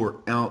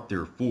pour out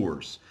their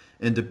force,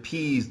 and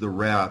appease the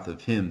wrath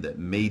of him that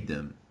made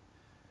them.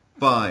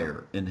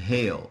 Fire and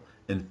hail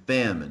and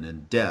famine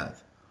and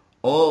death,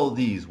 all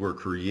these were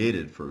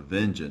created for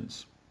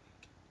vengeance.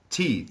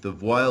 Teeth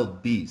of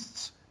wild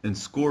beasts and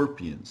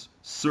scorpions,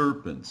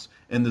 serpents,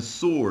 and the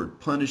sword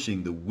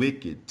punishing the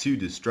wicked to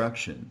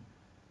destruction.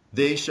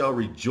 They shall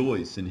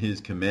rejoice in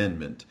his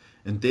commandment,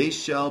 and they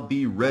shall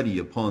be ready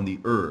upon the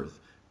earth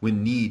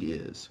when need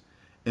is.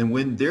 And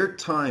when their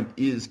time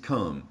is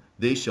come,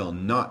 they shall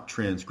not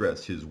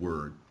transgress his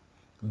word.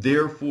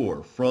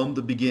 Therefore from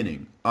the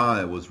beginning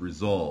I was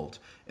resolved,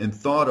 and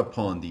thought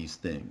upon these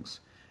things,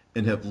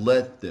 and have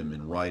left them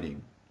in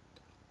writing.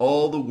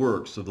 All the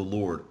works of the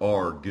Lord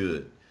are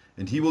good,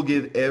 and he will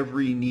give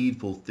every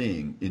needful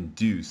thing in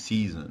due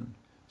season,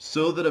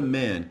 so that a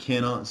man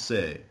cannot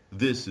say,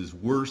 this is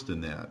worse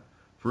than that,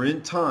 for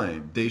in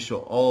time they shall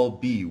all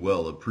be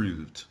well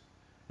approved.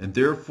 And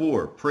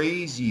therefore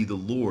praise ye the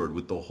Lord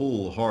with the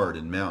whole heart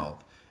and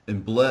mouth,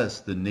 and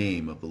bless the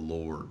name of the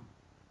Lord.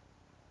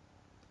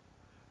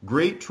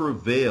 Great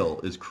travail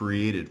is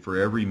created for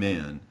every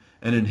man,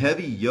 and an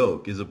heavy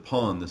yoke is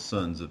upon the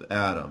sons of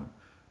Adam,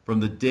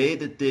 from the day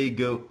that they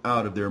go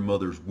out of their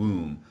mother's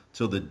womb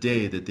till the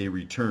day that they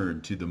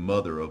return to the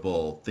mother of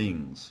all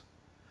things.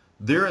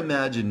 Their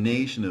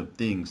imagination of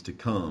things to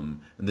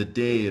come and the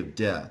day of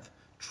death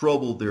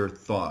trouble their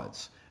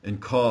thoughts, and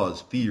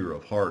cause fear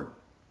of heart.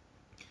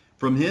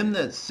 From him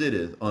that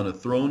sitteth on a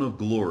throne of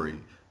glory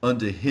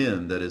unto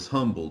him that is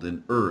humbled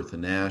in earth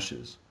and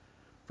ashes,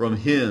 from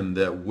him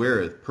that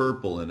weareth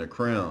purple and a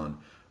crown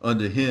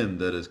unto him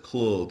that is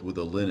clothed with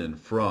a linen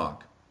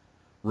frock,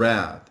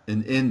 wrath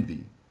and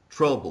envy,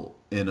 trouble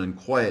and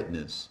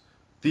unquietness,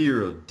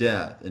 fear of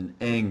death and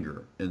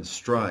anger and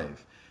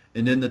strife,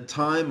 and in the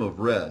time of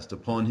rest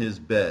upon his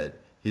bed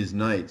his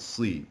night's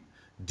sleep,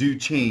 do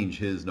change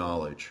his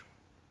knowledge.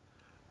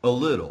 A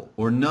little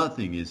or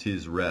nothing is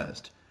his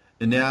rest,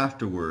 and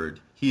afterward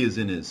he is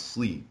in his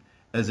sleep,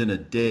 as in a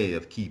day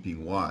of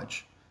keeping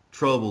watch,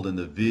 troubled in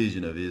the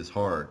vision of his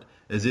heart,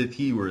 as if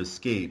he were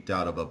escaped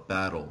out of a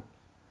battle.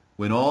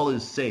 When all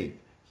is safe,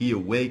 he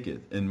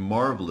awaketh, and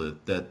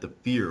marvelleth that the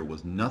fear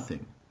was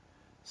nothing.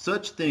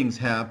 Such things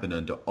happen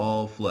unto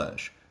all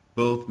flesh,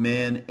 both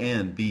man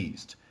and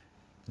beast,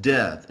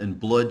 death and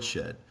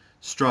bloodshed,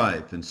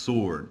 strife and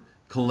sword,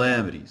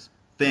 calamities,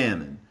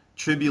 famine,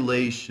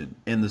 tribulation,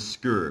 and the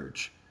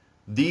scourge.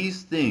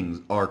 These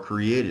things are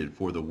created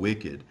for the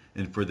wicked,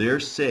 and for their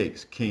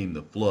sakes came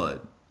the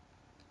flood.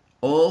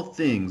 All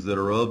things that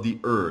are of the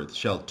earth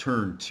shall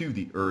turn to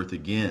the earth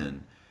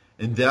again,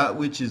 and that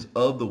which is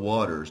of the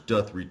waters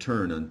doth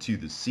return unto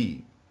the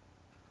sea.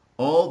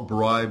 All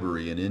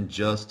bribery and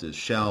injustice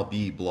shall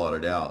be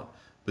blotted out,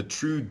 but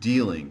true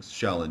dealings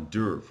shall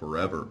endure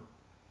forever.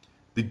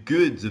 The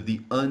goods of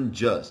the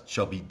unjust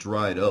shall be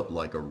dried up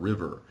like a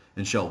river,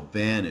 and shall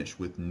vanish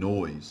with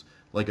noise,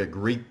 like a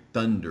great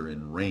thunder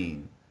and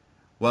rain.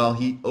 While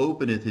he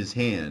openeth his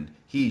hand,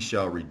 he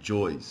shall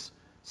rejoice.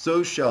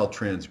 So shall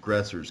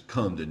transgressors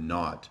come to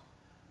naught.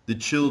 The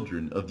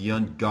children of the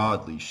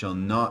ungodly shall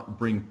not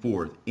bring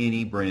forth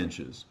any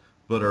branches,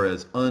 but are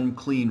as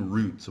unclean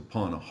roots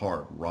upon a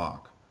hard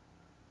rock.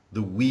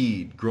 The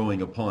weed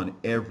growing upon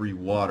every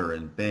water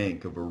and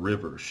bank of a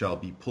river shall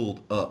be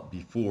pulled up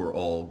before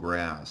all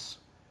grass.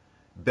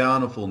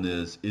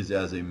 Bountifulness is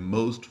as a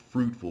most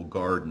fruitful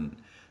garden,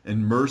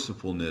 and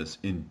mercifulness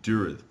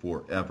endureth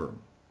forever.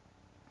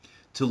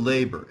 To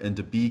labor and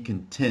to be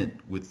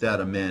content with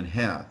that a man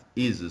hath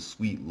is a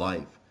sweet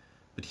life,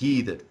 but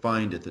he that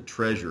findeth a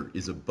treasure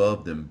is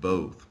above them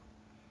both.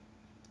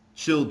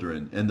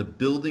 Children and the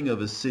building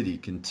of a city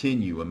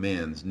continue a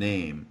man's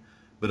name,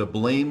 but a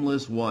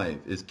blameless wife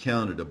is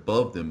counted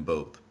above them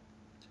both.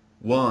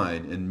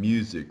 Wine and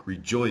music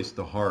rejoice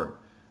the heart,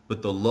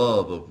 but the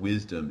love of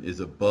wisdom is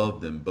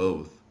above them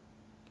both.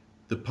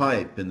 The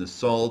pipe and the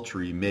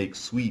psaltery make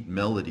sweet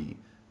melody,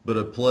 but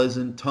a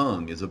pleasant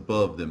tongue is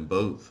above them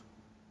both.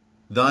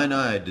 Thine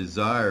eye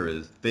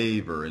desireth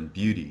favor and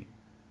beauty,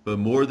 but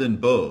more than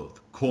both,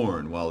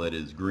 corn while it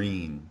is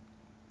green.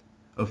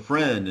 A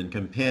friend and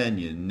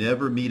companion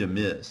never meet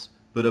amiss,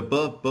 but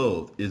above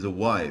both is a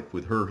wife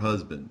with her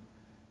husband.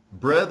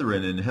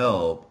 Brethren and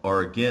help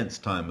are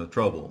against time of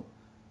trouble,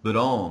 but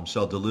alms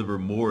shall deliver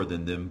more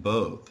than them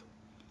both.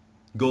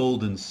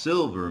 Gold and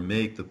silver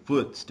make the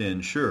foot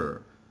stand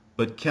sure,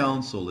 but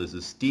counsel is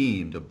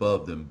esteemed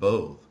above them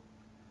both.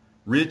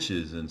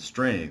 Riches and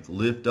strength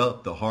lift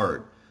up the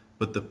heart,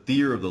 but the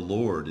fear of the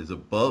Lord is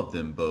above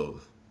them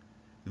both.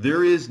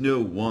 There is no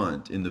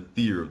want in the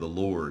fear of the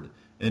Lord,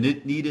 and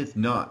it needeth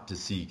not to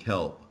seek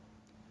help.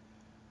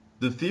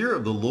 The fear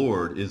of the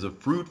Lord is a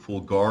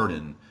fruitful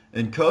garden,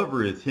 and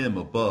covereth him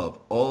above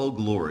all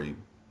glory.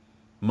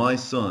 My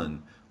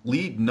son,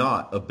 lead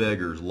not a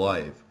beggar's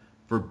life,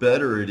 for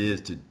better it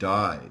is to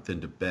die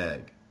than to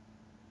beg.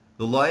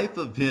 The life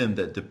of him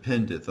that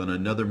dependeth on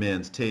another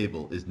man's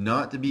table is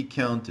not to be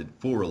counted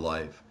for a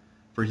life,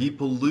 for he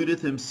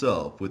polluteth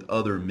himself with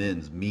other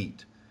men's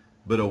meat.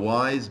 But a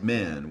wise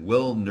man,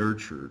 well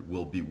nurtured,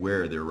 will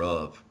beware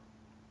thereof.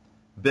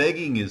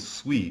 Begging is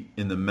sweet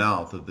in the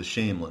mouth of the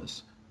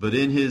shameless, but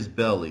in his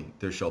belly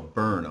there shall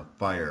burn a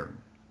fire.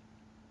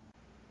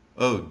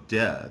 O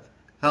death,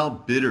 how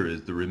bitter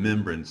is the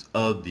remembrance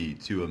of thee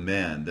to a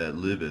man that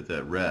liveth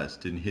at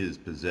rest in his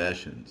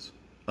possessions,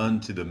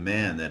 unto the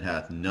man that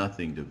hath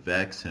nothing to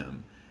vex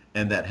him,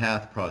 and that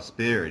hath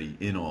prosperity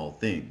in all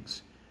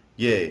things,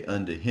 yea,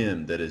 unto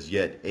him that is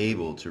yet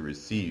able to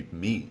receive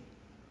meat.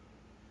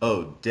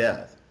 O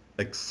death,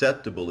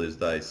 acceptable is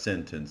thy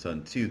sentence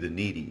unto the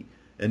needy,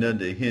 and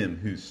unto him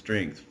whose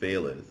strength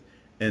faileth,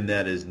 and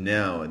that is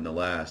now in the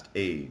last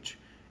age,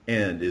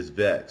 and is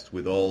vexed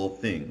with all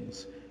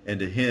things, and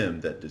to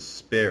him that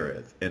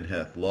despaireth and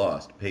hath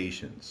lost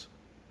patience.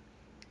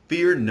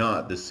 Fear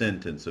not the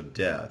sentence of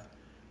death.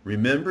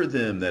 Remember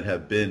them that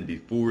have been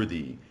before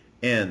thee,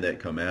 and that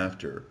come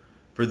after.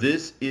 For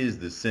this is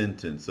the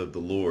sentence of the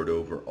Lord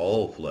over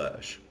all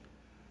flesh.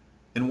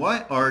 And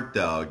why art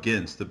thou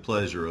against the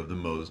pleasure of the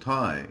Most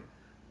High?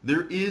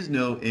 There is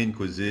no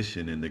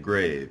inquisition in the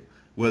grave,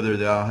 whether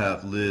thou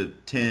hast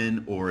lived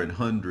 10 or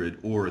 100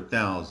 or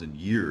 1,000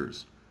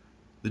 years.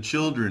 The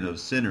children of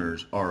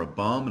sinners are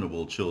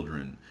abominable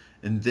children,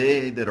 and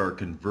they that are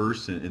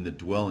conversant in the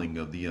dwelling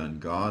of the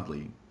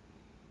ungodly.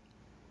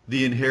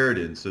 The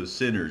inheritance of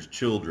sinners'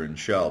 children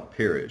shall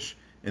perish,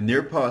 and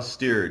their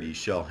posterity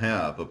shall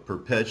have a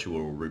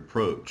perpetual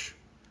reproach.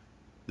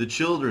 The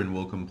children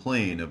will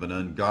complain of an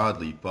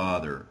ungodly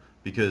father,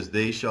 because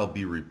they shall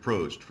be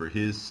reproached for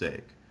his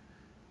sake.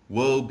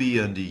 Woe be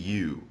unto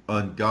you,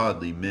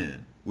 ungodly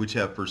men, which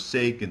have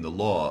forsaken the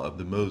law of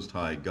the Most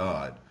High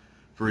God.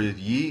 For if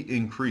ye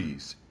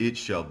increase, it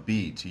shall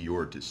be to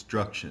your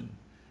destruction.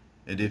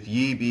 And if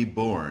ye be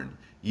born,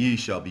 ye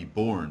shall be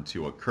born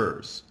to a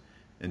curse.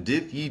 And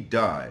if ye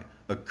die,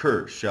 a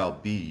curse shall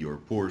be your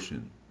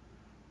portion.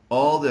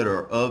 All that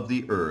are of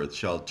the earth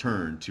shall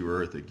turn to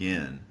earth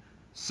again.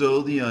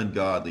 So the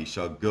ungodly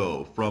shall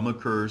go from a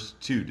curse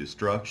to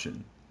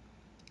destruction.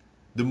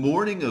 The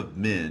mourning of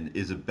men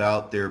is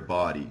about their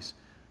bodies,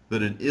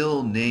 but an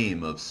ill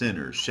name of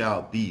sinners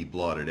shall be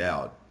blotted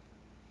out.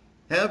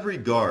 Have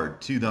regard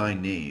to thy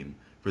name,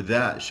 for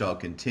that shall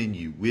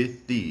continue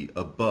with thee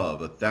above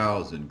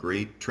 1,000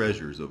 great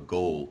treasures of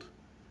gold.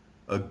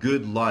 A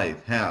good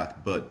life hath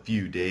but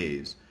few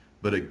days,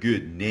 but a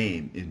good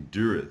name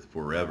endureth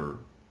forever.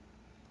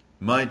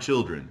 My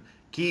children,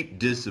 keep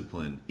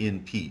discipline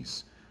in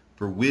peace,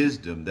 for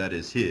wisdom that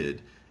is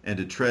hid, and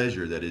a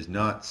treasure that is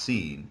not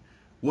seen,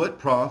 what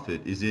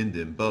profit is in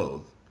them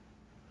both?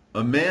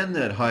 A man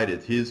that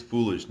hideth his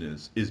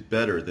foolishness is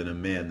better than a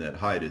man that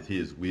hideth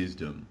his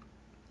wisdom.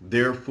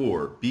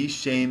 Therefore be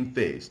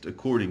shamefaced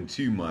according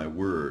to my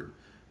word,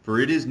 for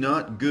it is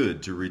not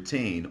good to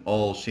retain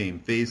all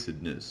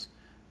shamefacedness,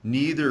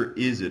 neither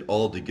is it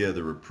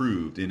altogether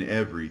approved in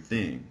every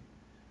thing.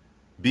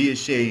 Be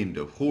ashamed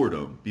of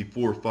whoredom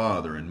before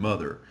father and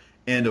mother,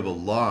 and of a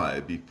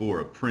lie before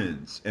a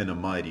prince and a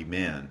mighty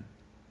man,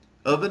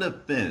 of an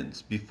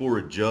offense before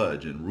a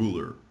judge and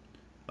ruler,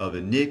 of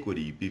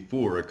iniquity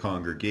before a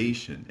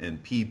congregation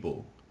and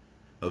people,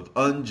 of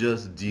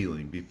unjust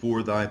dealing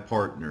before thy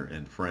partner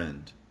and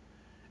friend,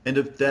 and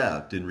of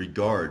theft in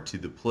regard to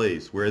the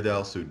place where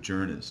thou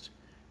sojournest,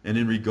 and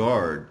in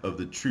regard of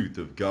the truth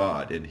of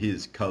God and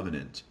his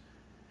covenant,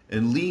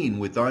 and lean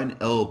with thine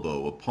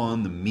elbow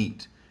upon the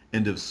meat,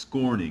 and of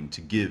scorning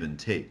to give and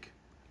take,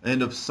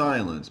 and of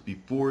silence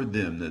before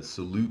them that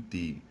salute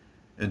thee,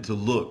 and to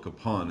look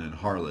upon an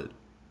harlot,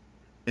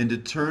 and to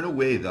turn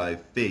away thy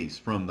face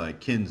from thy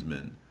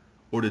kinsman,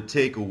 or to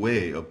take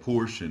away a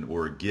portion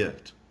or a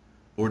gift,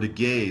 or to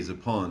gaze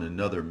upon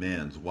another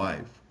man's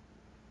wife,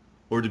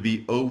 or to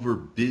be over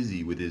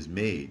busy with his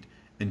maid,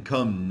 and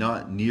come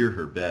not near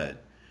her bed,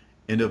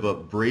 and of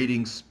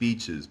upbraiding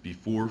speeches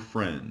before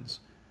friends,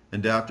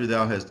 and after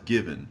thou hast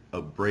given,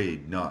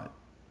 upbraid not,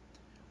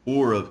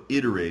 or of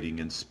iterating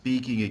and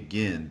speaking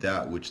again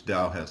that which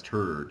thou hast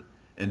heard,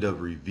 and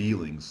of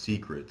revealing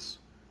secrets.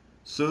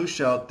 So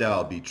shalt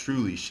thou be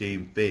truly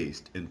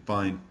shamefaced, and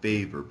find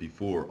favor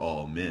before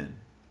all men.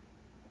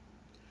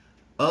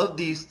 Of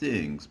these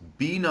things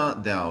be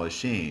not thou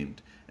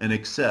ashamed, and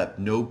accept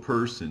no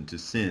person to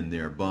sin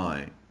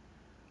thereby.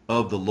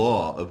 of the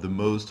law of the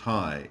Most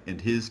High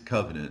and his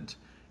covenant,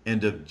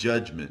 and of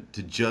judgment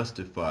to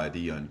justify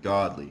the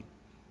ungodly,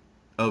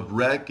 of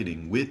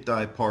reckoning with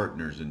thy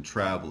partners and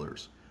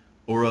travelers,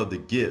 or of the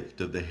gift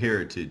of the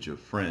heritage of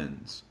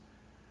friends,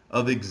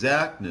 of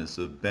exactness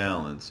of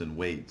balance and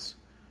weights,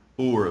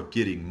 or of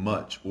getting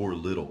much or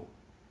little,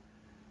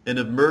 and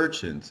of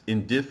merchants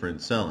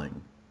indifferent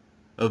selling,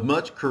 of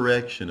much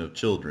correction of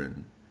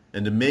children,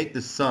 and to make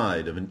the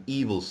side of an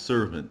evil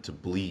servant to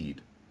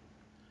bleed.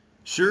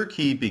 Sure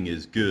keeping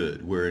is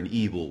good where an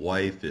evil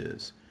wife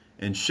is,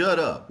 and shut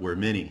up where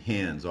many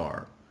hands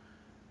are.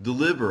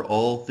 Deliver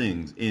all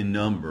things in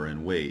number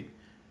and weight,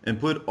 and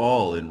put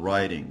all in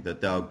writing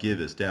that thou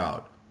givest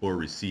out or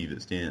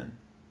receivest in.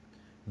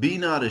 Be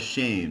not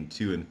ashamed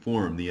to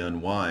inform the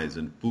unwise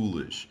and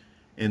foolish,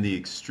 and the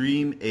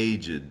extreme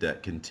aged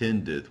that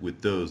contendeth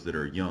with those that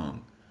are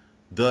young.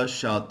 Thus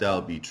shalt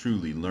thou be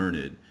truly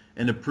learned,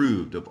 and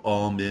approved of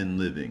all men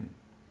living.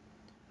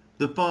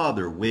 The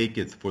father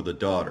waketh for the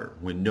daughter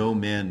when no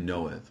man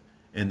knoweth,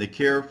 and the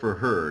care for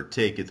her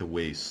taketh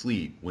away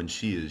sleep when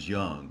she is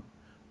young,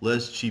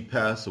 lest she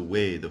pass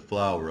away the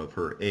flower of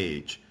her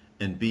age,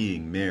 and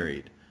being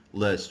married,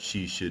 lest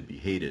she should be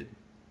hated.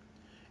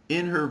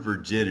 In her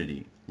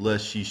virginity,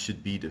 lest she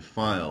should be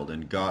defiled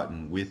and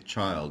gotten with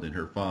child in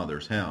her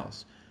father's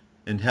house,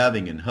 and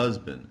having an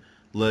husband,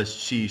 lest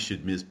she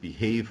should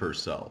misbehave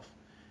herself,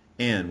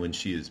 and when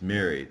she is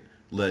married,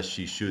 lest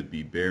she should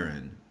be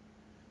barren.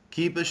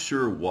 Keep a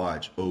sure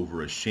watch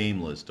over a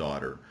shameless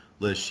daughter,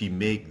 lest she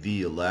make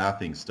thee a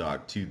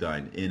laughingstock to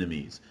thine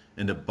enemies,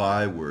 and a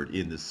byword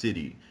in the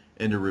city,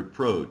 and a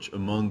reproach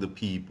among the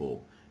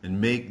people, and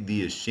make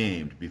thee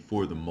ashamed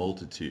before the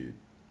multitude.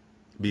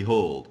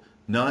 Behold,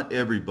 not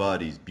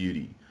everybody's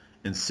beauty,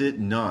 and sit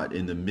not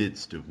in the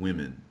midst of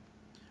women.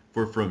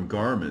 For from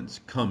garments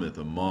cometh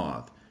a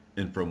moth,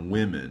 and from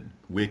women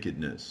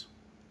wickedness.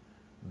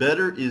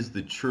 Better is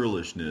the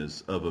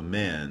churlishness of a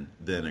man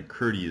than a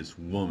courteous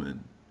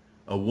woman,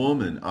 a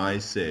woman, I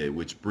say,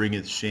 which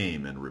bringeth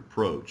shame and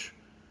reproach.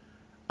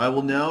 I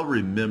will now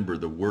remember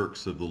the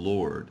works of the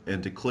Lord,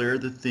 and declare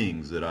the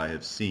things that I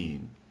have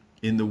seen.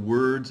 In the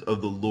words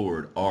of the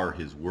Lord are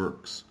his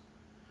works.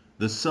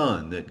 The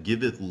sun that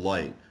giveth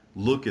light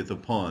looketh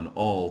upon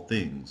all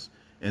things,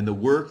 and the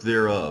work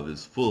thereof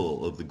is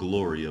full of the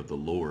glory of the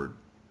Lord.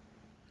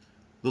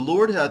 The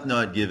Lord hath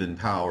not given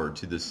power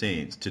to the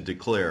saints to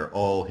declare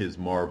all his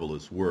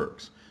marvelous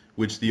works,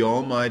 which the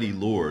Almighty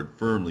Lord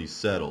firmly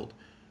settled,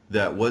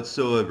 that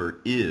whatsoever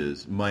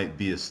is might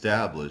be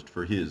established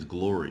for his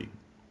glory.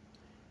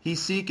 He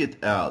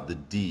seeketh out the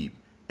deep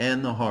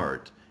and the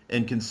heart,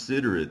 and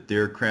considereth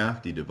their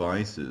crafty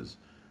devices.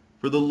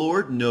 For the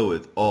Lord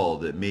knoweth all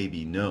that may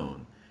be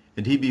known,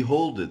 and he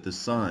beholdeth the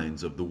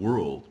signs of the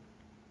world.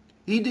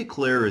 He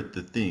declareth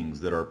the things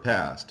that are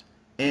past,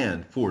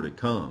 and for to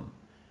come,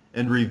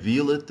 and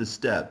revealeth the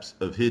steps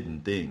of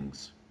hidden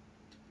things.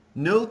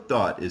 No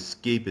thought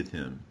escapeth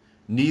him,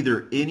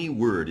 neither any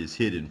word is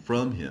hidden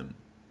from him.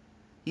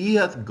 He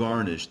hath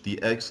garnished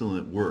the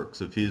excellent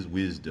works of his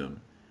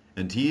wisdom,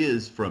 and he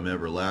is from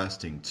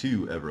everlasting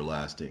to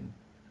everlasting.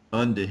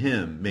 Unto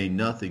him may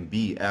nothing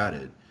be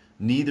added,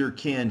 neither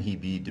can he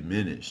be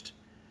diminished,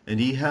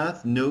 and he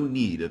hath no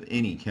need of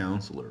any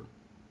counselor.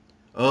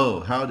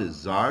 Oh, how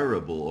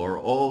desirable are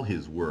all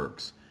his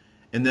works,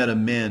 and that a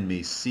man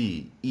may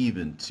see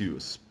even to a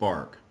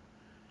spark.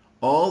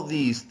 All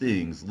these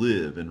things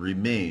live and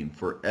remain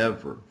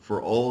forever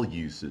for all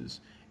uses,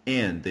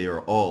 and they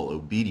are all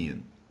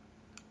obedient.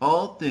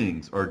 All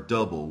things are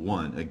double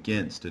one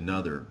against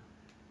another.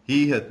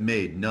 He hath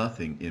made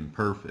nothing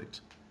imperfect.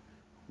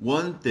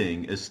 One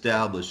thing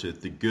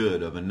establisheth the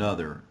good of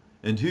another,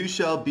 and who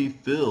shall be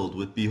filled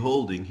with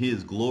beholding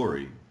his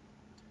glory?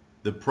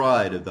 The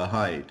pride of the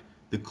height,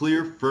 the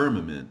clear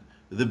firmament,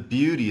 the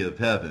beauty of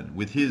heaven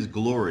with his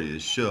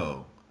glorious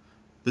show.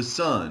 The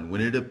sun,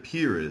 when it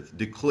appeareth,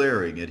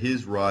 declaring at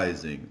his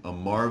rising a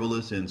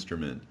marvelous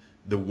instrument,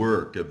 the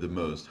work of the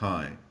Most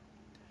High.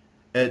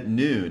 At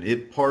noon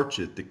it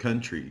parcheth the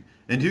country,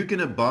 and who can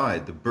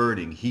abide the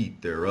burning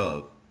heat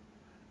thereof?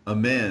 A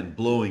man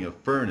blowing a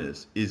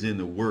furnace is in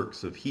the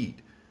works of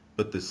heat,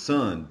 but the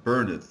sun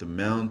burneth the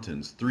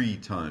mountains 3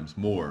 times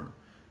more,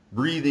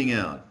 breathing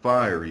out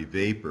fiery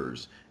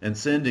vapors, and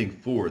sending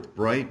forth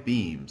bright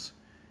beams.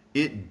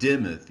 It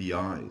dimmeth the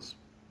eyes.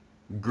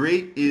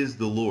 Great is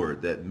the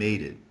Lord that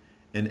made it,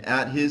 and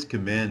at his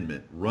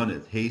commandment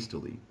runneth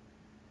hastily.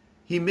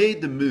 He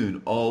made the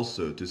moon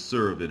also to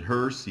serve in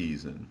her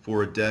season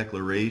for a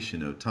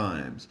declaration of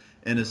times,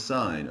 and a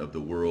sign of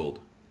the world.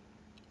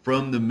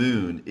 From the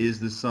moon is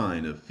the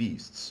sign of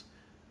feasts,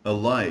 a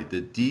light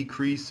that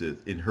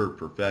decreaseth in her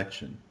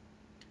perfection.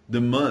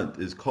 The month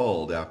is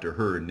called after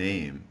her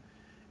name,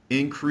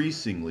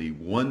 increasingly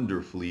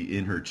wonderfully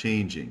in her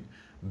changing,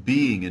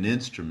 being an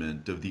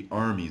instrument of the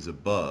armies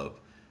above,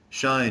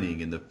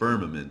 shining in the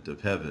firmament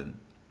of heaven.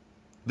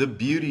 The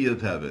beauty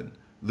of heaven,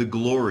 the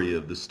glory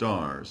of the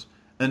stars,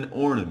 an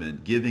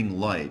ornament giving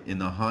light in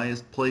the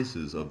highest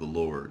places of the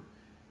Lord.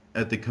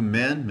 At the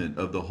commandment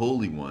of the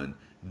Holy One,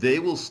 They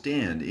will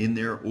stand in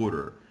their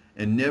order,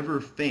 and never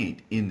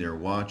faint in their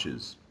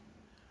watches.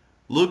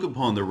 Look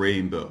upon the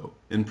rainbow,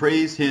 and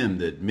praise him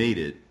that made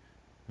it.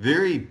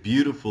 Very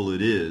beautiful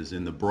it is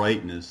in the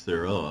brightness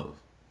thereof.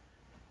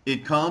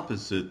 It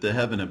compasseth the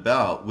heaven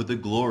about with a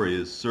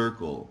glorious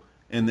circle,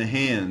 and the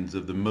hands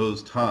of the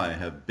Most High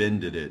have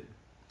bended it.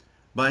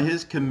 By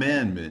his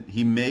commandment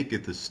he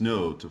maketh the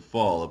snow to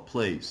fall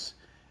aplace,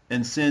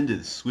 and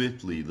sendeth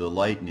swiftly the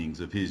lightnings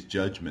of his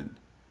judgment.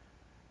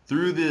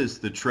 Through this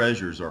the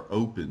treasures are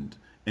opened,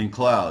 and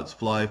clouds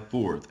fly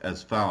forth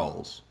as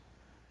fowls.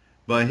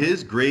 By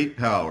his great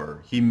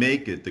power he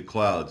maketh the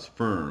clouds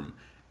firm,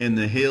 and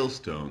the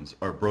hailstones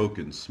are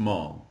broken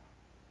small.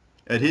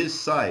 At his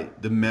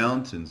sight the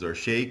mountains are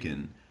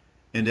shaken,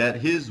 and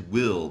at his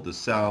will the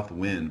south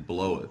wind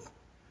bloweth.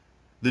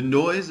 The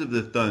noise of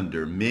the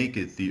thunder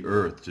maketh the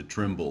earth to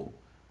tremble,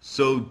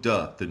 so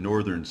doth the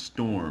northern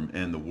storm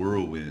and the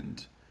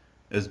whirlwind.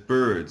 As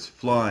birds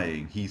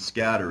flying he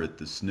scattereth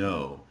the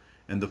snow,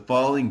 and the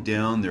falling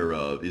down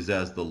thereof is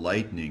as the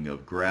lightning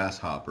of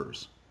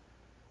grasshoppers.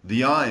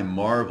 The eye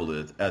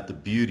marveleth at the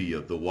beauty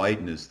of the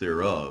whiteness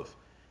thereof,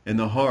 and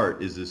the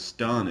heart is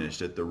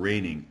astonished at the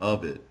raining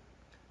of it.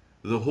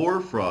 The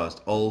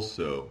hoarfrost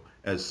also,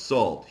 as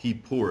salt he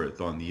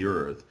poureth on the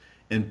earth,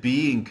 and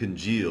being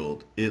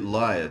congealed, it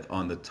lieth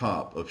on the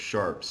top of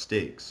sharp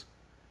stakes.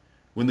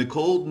 When the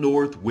cold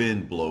north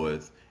wind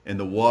bloweth, and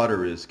the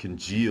water is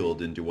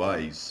congealed into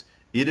ice,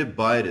 it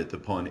abideth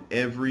upon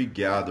every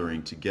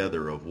gathering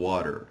together of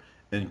water,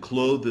 and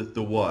clotheth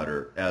the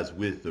water as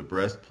with the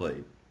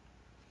breastplate.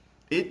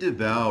 It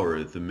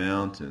devoureth the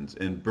mountains,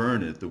 and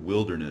burneth the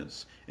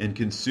wilderness, and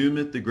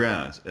consumeth the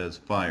grass as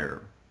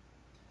fire.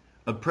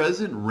 A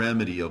present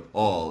remedy of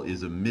all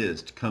is a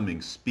mist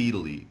coming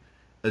speedily,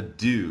 a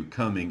dew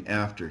coming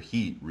after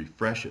heat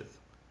refresheth.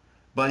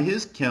 By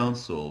his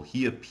counsel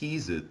he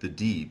appeaseth the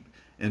deep,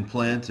 and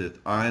planteth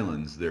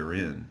islands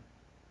therein.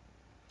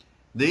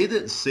 They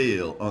that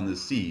sail on the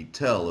sea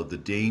tell of the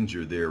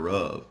danger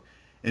thereof,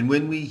 and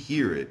when we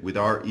hear it with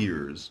our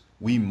ears,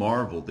 we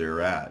marvel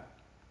thereat.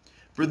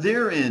 For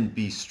therein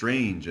be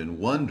strange and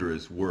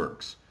wondrous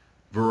works,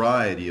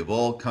 variety of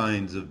all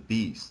kinds of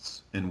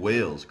beasts, and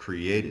whales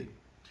created.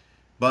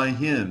 By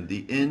him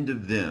the end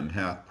of them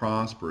hath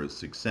prosperous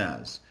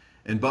success,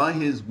 and by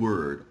his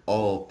word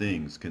all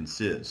things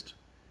consist.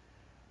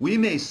 We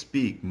may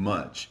speak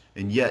much,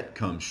 and yet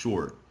come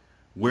short,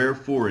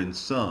 wherefore in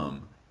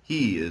sum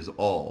he is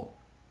all.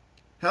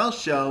 How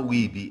shall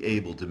we be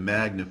able to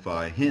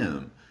magnify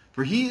him?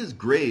 For he is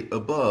great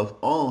above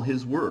all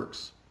his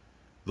works.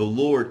 The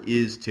Lord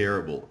is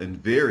terrible,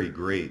 and very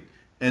great,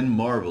 and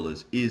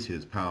marvelous is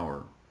his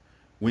power.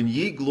 When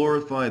ye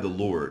glorify the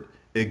Lord,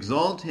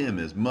 exalt him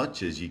as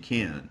much as ye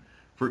can,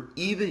 for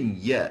even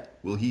yet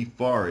will he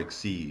far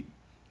exceed.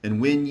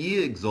 And when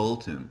ye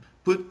exalt him,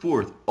 put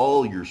forth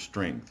all your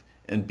strength,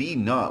 and be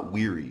not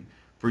weary,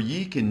 for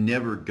ye can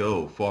never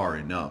go far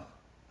enough.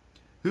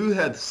 Who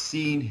hath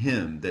seen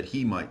him that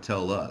he might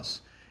tell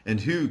us? And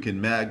who can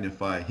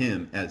magnify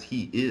him as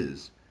he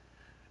is?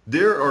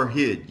 There are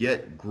hid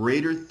yet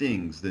greater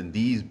things than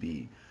these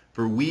be,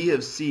 for we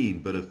have seen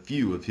but a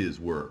few of his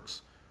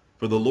works.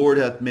 For the Lord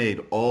hath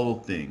made all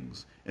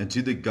things, and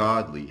to the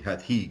godly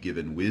hath he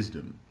given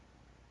wisdom.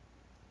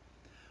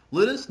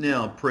 Let us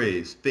now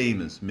praise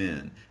famous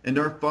men, and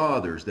our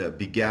fathers that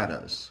begat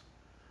us.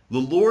 The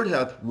Lord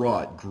hath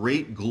wrought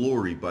great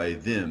glory by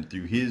them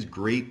through his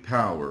great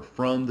power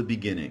from the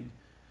beginning,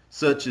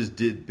 such as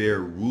did bear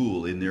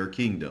rule in their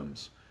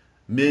kingdoms,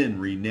 men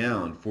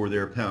renowned for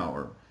their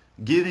power,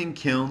 giving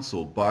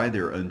counsel by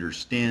their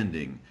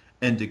understanding,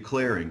 and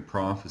declaring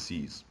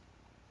prophecies.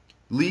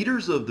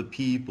 Leaders of the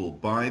people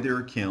by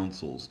their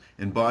counsels,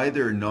 and by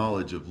their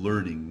knowledge of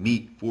learning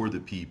meet for the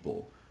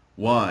people.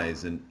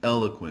 Wise and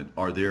eloquent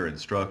are their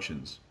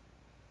instructions.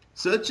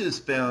 Such as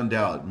found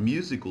out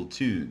musical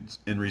tunes,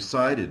 and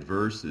recited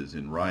verses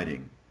in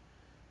writing.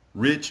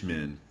 Rich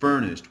men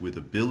furnished with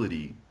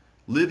ability,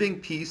 living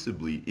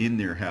peaceably in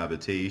their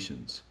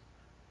habitations.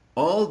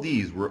 All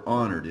these were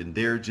honored in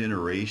their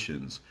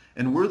generations,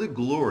 and were the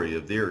glory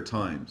of their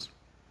times.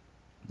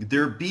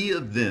 There be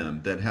of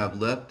them that have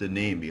left a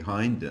name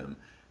behind them,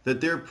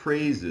 that their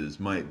praises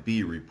might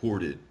be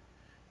reported.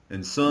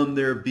 And some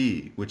there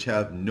be which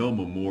have no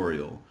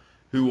memorial,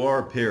 who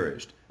are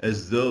perished,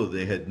 as though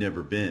they had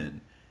never been,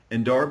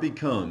 and are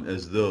become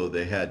as though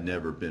they had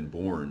never been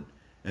born,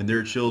 and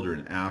their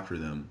children after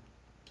them.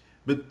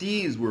 But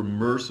these were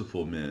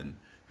merciful men,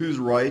 whose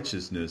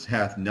righteousness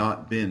hath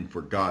not been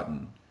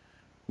forgotten.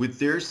 With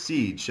their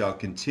seed shall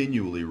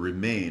continually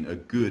remain a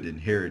good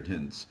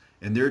inheritance,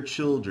 and their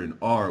children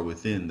are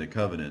within the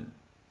covenant.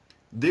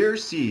 Their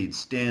seed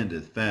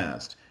standeth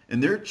fast,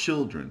 and their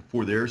children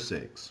for their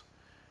sakes.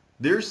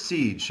 Their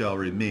seed shall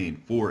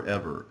remain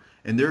forever,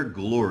 and their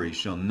glory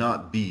shall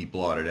not be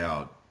blotted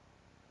out.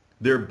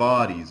 Their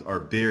bodies are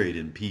buried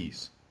in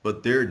peace,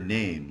 but their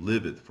name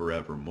liveth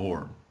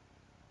forevermore.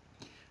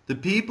 The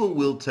people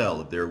will tell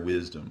of their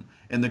wisdom,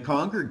 and the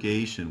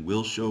congregation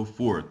will show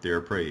forth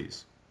their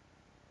praise.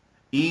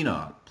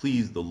 Enoch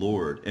pleased the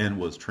Lord and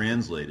was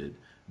translated,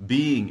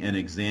 being an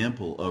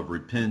example of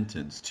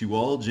repentance to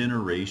all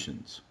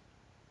generations.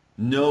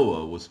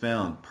 Noah was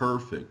found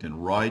perfect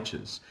and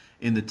righteous.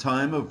 In the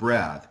time of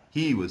wrath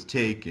he was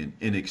taken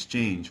in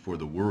exchange for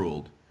the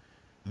world.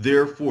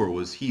 Therefore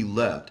was he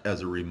left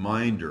as a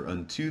reminder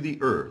unto the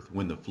earth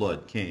when the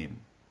flood came.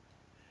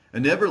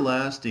 An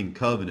everlasting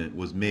covenant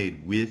was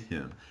made with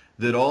him,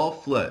 that all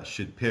flesh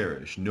should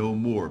perish no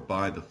more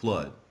by the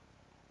flood.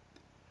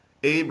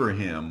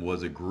 Abraham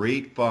was a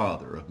great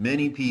father of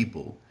many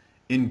people.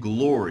 In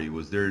glory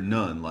was there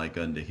none like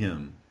unto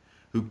him,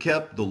 who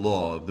kept the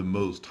law of the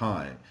Most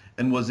High,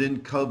 and was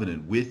in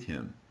covenant with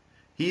him.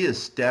 He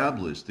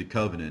established the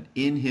covenant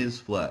in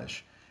his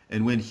flesh,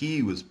 and when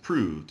he was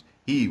proved,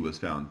 he was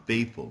found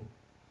faithful.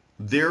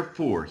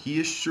 Therefore he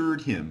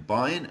assured him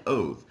by an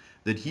oath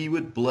that he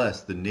would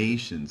bless the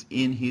nations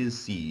in his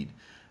seed,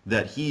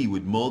 that he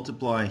would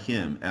multiply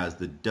him as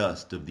the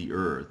dust of the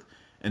earth,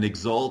 and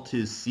exalt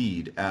his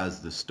seed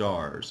as the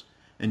stars,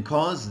 and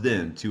cause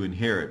them to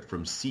inherit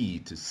from sea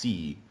to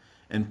sea,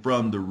 and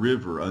from the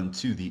river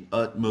unto the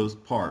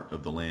utmost part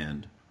of the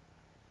land.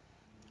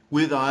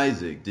 With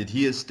Isaac did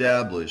he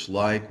establish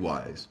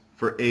likewise,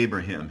 for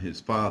Abraham his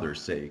father's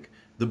sake,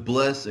 the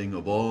blessing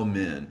of all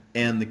men,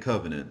 and the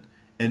covenant,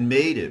 and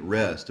made it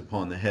rest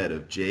upon the head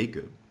of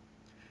Jacob.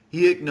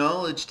 He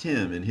acknowledged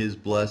him in his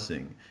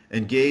blessing,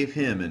 and gave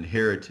him an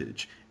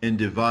heritage, and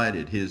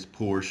divided his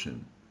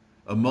portion.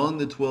 Among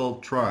the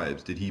 12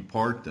 tribes did he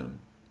part them.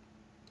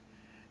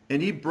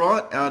 And he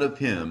brought out of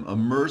him a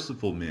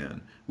merciful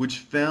man, which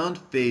found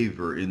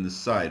favor in the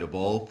sight of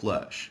all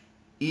flesh,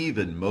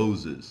 even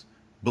Moses,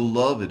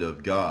 beloved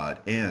of God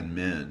and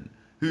men,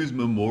 whose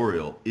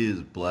memorial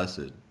is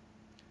blessed.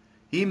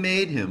 He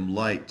made him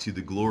like to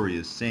the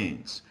glorious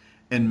saints,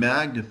 and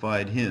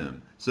magnified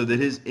him, so that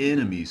his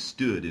enemies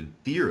stood in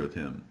fear of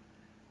him.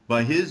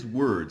 By his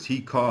words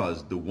he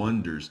caused the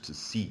wonders to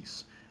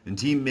cease, and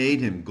he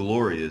made him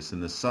glorious in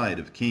the sight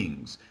of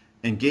kings,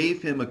 and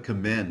gave him a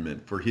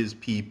commandment for his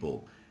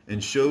people,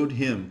 and showed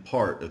him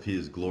part of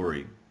his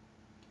glory.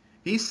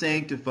 He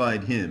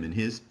sanctified him in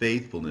his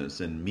faithfulness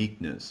and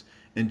meekness,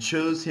 and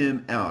chose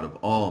him out of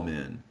all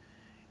men.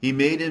 He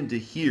made him to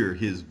hear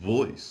his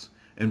voice,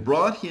 and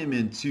brought him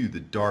into the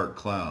dark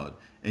cloud,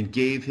 and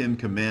gave him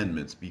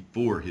commandments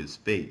before his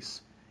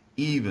face,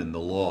 even the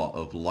law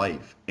of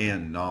life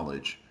and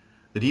knowledge,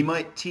 that he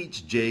might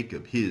teach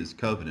Jacob his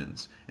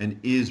covenants, and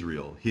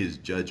Israel his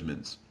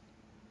judgments.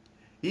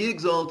 He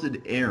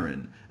exalted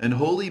Aaron, an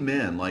holy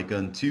man like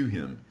unto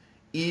him,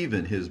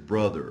 even his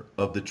brother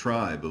of the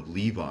tribe of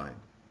Levi.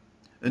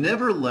 An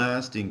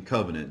everlasting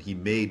covenant he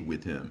made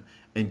with him,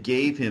 and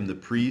gave him the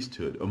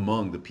priesthood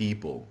among the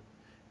people.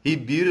 He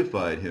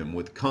beautified him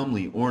with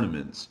comely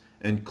ornaments,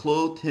 and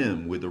clothed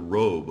him with a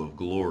robe of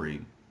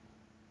glory.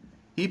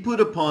 He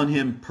put upon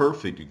him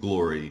perfect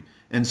glory,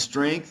 and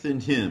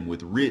strengthened him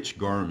with rich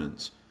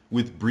garments,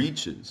 with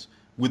breeches,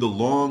 with a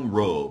long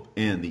robe,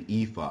 and the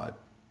ephod.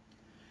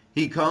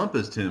 He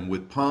compassed him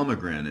with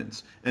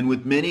pomegranates, and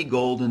with many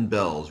golden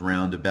bells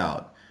round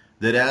about,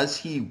 that as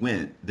he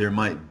went there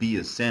might be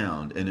a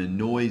sound and a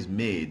noise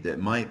made that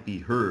might be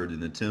heard in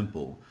the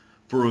temple,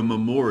 for a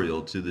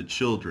memorial to the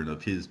children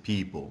of his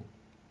people.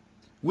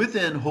 With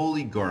an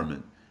holy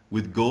garment,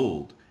 with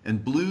gold,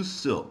 and blue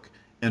silk,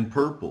 and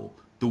purple,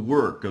 the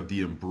work of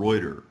the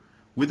embroiderer,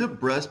 with a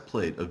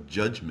breastplate of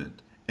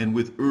judgment, and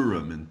with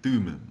Urim and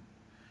Thummim,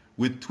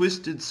 with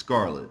twisted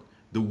scarlet,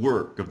 the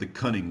work of the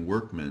cunning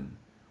workman,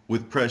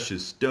 with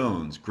precious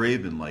stones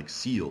graven like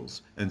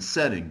seals, and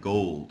set in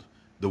gold,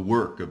 the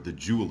work of the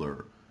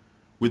jeweler,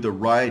 with a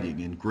writing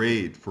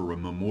engraved for a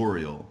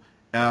memorial,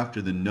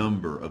 after the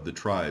number of the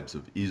tribes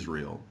of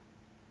Israel.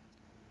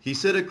 He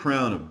set a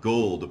crown of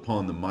gold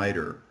upon the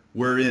mitre,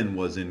 wherein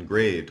was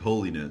engraved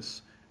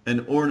holiness,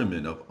 an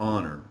ornament of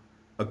honor,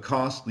 a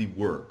costly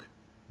work,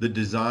 the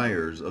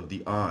desires of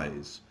the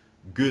eyes,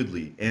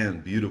 goodly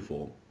and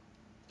beautiful.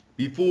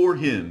 Before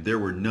him there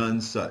were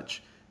none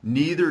such,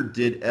 neither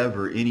did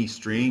ever any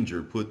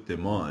stranger put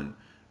them on,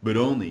 but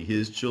only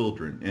his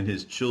children and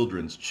his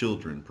children's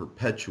children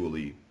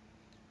perpetually.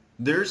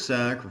 Their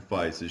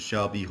sacrifices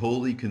shall be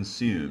wholly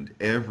consumed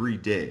every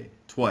day,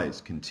 twice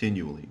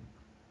continually.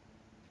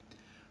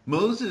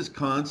 Moses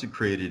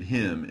consecrated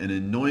him and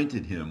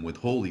anointed him with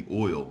holy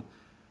oil.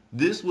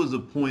 This was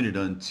appointed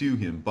unto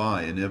him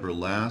by an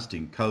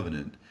everlasting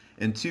covenant,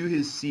 and to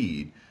his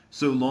seed,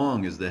 so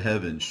long as the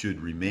heavens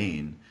should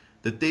remain,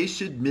 that they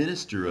should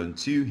minister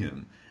unto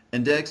him,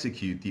 and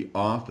execute the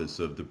office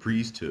of the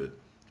priesthood,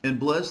 and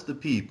bless the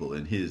people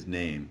in his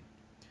name.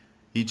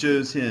 He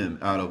chose him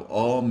out of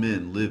all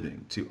men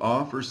living to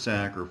offer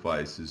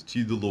sacrifices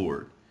to the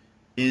Lord,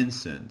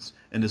 incense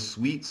and a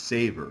sweet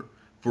savor,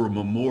 for a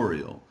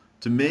memorial,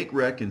 to make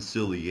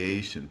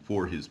reconciliation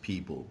for his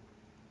people.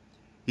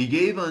 He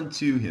gave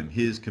unto him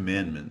his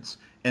commandments,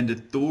 and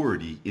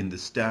authority in the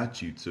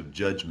statutes of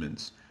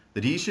judgments,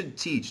 that he should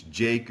teach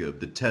Jacob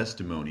the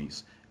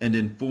testimonies, and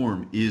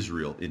inform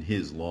Israel in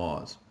his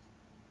laws.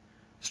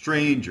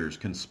 Strangers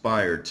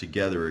conspired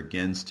together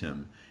against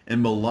him,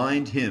 and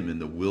maligned him in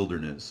the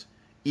wilderness,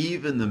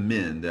 even the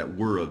men that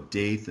were of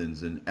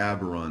Dathan's and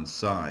Abiron's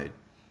side,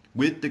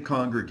 with the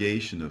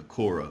congregation of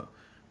Korah,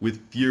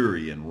 with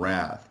fury and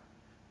wrath.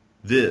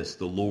 This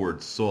the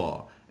Lord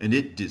saw, and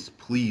it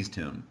displeased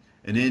him,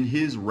 and in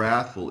his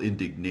wrathful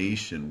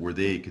indignation were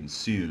they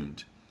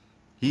consumed.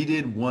 He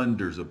did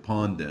wonders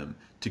upon them,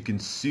 to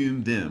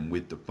consume them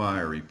with the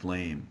fiery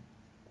flame.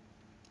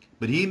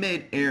 But he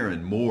made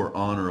Aaron more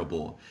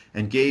honorable,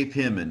 and gave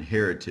him an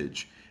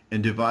heritage,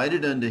 and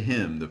divided unto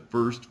him the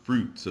first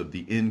fruits of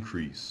the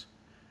increase.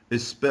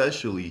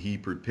 Especially he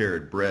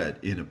prepared bread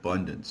in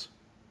abundance.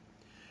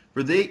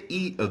 For they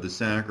eat of the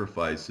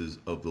sacrifices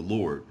of the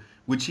Lord,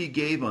 which he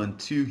gave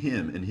unto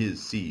him and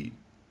his seed.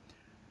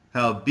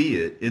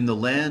 Howbeit in the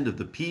land of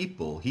the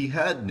people he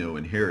had no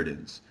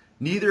inheritance,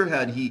 neither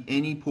had he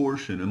any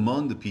portion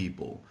among the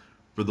people,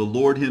 for the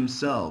Lord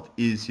himself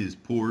is his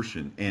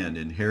portion and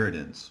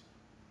inheritance.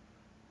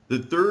 The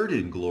third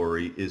in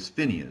glory is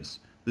Phinehas,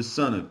 the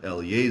son of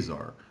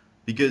Eleazar,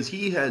 because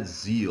he had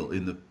zeal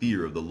in the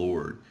fear of the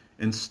Lord,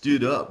 and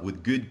stood up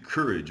with good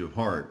courage of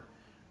heart,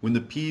 when the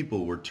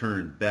people were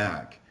turned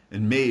back,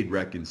 and made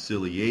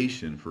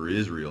reconciliation for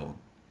Israel.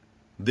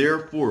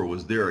 Therefore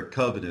was there a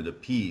covenant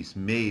of peace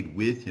made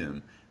with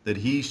him, that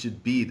he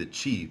should be the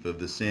chief of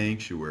the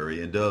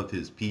sanctuary and of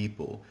his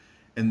people,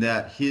 and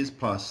that his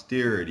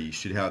posterity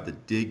should have the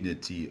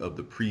dignity of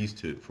the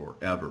priesthood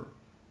forever.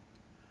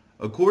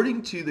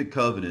 According to the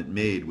covenant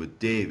made with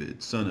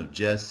David, son of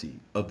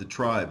Jesse, of the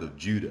tribe of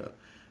Judah,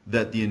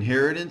 that the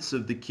inheritance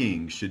of the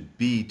king should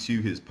be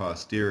to his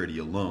posterity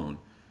alone,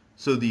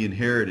 so the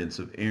inheritance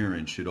of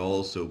Aaron should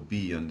also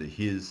be unto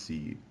his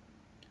seed.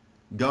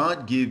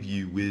 God give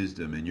you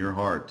wisdom in your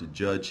heart to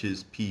judge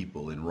his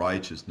people in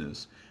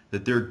righteousness,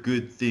 that their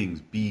good things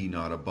be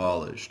not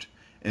abolished,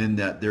 and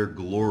that their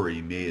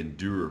glory may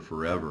endure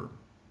forever.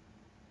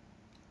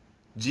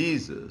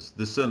 Jesus,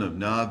 the son of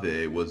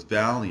Nave, was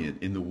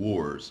valiant in the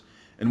wars,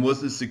 and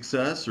was the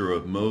successor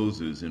of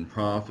Moses in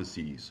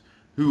prophecies,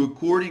 who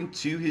according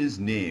to his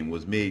name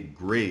was made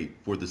great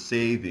for the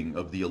saving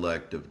of the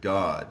elect of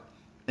God,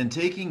 and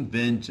taking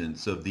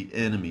vengeance of the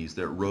enemies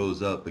that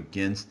rose up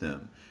against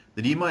them,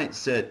 that he might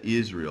set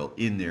Israel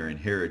in their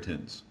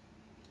inheritance.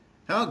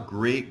 How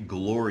great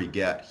glory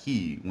gat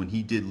he when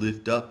he did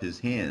lift up his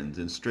hands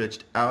and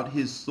stretched out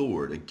his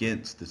sword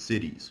against the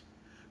cities,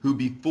 who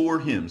before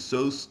him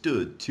so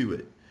stood to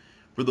it.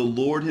 For the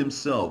Lord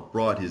himself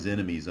brought his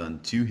enemies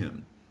unto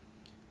him.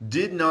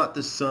 Did not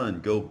the sun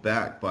go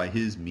back by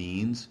his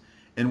means,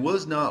 and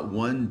was not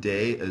one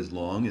day as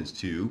long as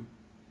two?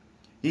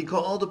 He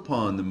called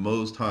upon the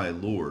Most High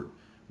Lord,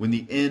 when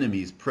the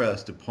enemies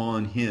pressed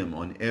upon him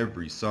on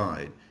every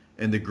side,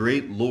 and the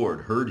great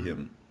Lord heard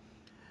him.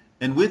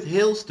 And with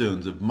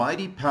hailstones of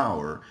mighty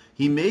power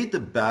he made the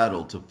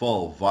battle to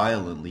fall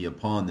violently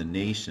upon the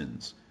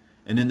nations.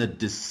 And in the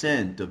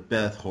descent of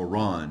Beth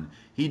Horon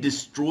he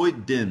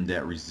destroyed them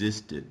that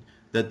resisted,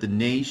 that the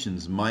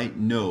nations might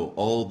know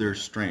all their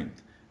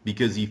strength,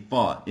 because he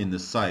fought in the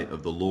sight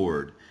of the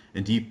Lord,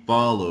 and he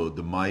followed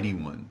the mighty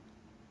one.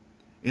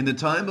 In the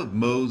time of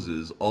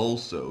Moses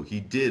also he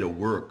did a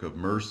work of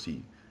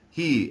mercy,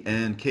 he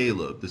and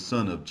Caleb the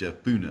son of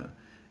Jephunneh,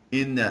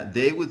 in that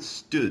they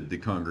withstood the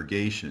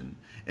congregation,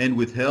 and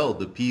withheld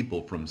the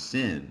people from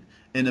sin,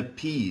 and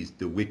appeased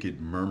the wicked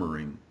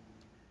murmuring.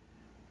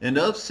 And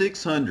of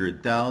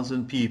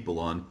 600,000 people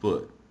on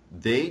foot,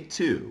 they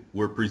too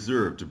were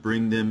preserved to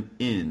bring them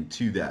in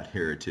to that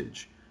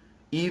heritage,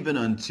 even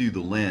unto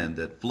the land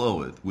that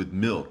floweth with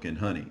milk and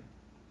honey.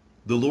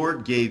 The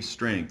Lord gave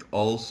strength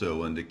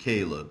also unto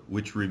Caleb,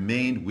 which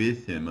remained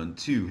with him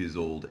unto his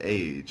old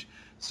age,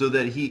 so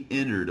that he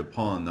entered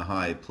upon the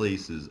high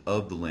places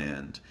of the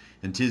land,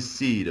 and his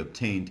seed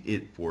obtained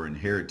it for an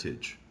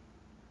heritage,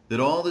 that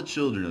all the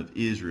children of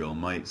Israel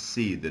might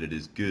see that it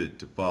is good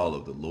to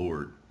follow the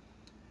Lord.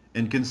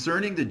 And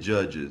concerning the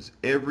judges,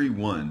 every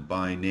one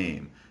by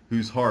name,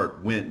 whose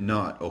heart went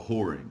not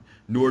a-whoring,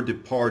 nor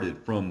departed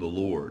from the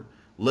Lord,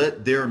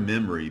 let their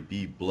memory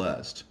be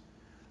blessed.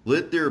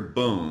 Let their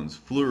bones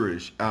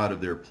flourish out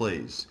of their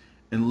place,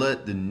 and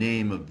let the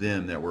name of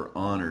them that were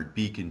honored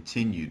be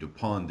continued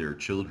upon their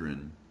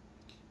children.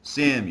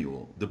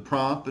 Samuel, the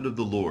prophet of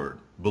the Lord,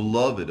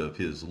 beloved of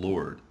his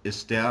Lord,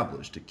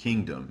 established a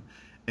kingdom,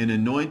 and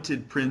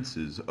anointed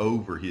princes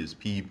over his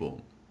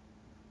people.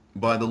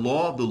 By the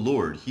law of the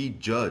Lord he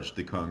judged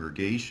the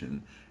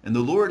congregation, and the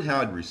Lord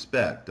had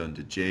respect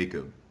unto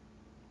Jacob.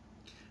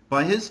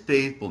 By his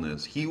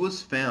faithfulness he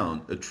was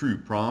found a true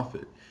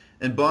prophet,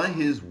 and by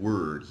his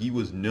word he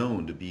was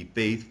known to be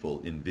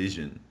faithful in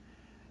vision.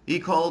 He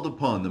called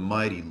upon the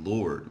mighty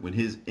Lord when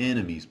his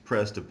enemies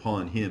pressed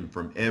upon him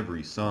from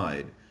every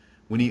side,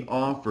 when he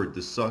offered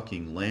the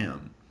sucking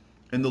lamb.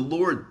 And the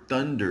Lord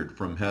thundered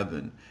from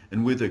heaven,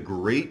 and with a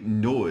great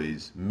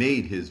noise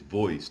made his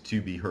voice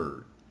to be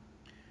heard.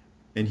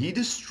 And he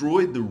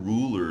destroyed the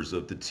rulers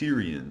of the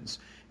Tyrians,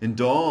 and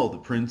all the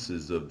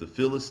princes of the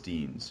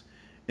Philistines.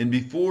 And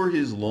before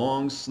his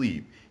long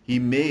sleep He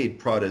made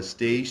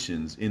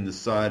protestations in the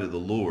sight of the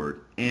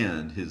Lord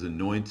and his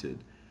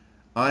anointed.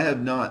 I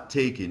have not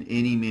taken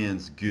any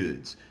man's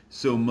goods,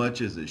 so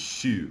much as a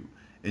shoe,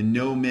 and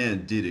no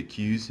man did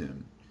accuse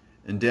him.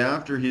 And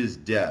after his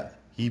death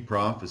he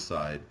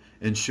prophesied,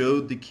 and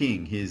showed the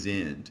king his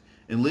end,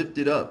 and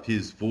lifted up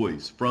his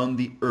voice from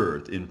the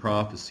earth in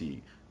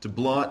prophecy, to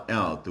blot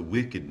out the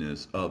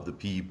wickedness of the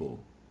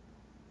people.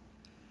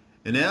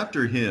 And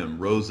after him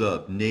rose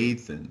up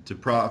Nathan to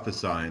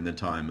prophesy in the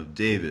time of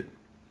David.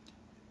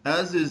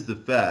 As is the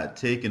fat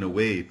taken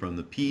away from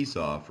the peace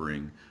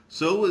offering,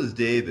 so was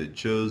David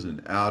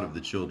chosen out of the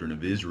children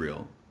of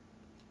Israel.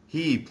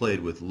 He played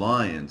with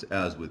lions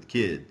as with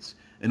kids,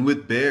 and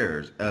with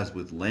bears as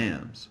with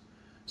lambs.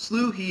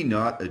 Slew he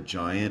not a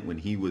giant when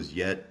he was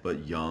yet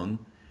but young?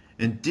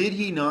 And did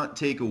he not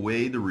take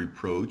away the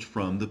reproach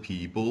from the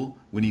people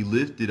when he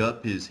lifted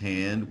up his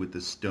hand with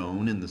the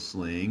stone and the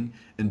sling,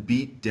 and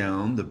beat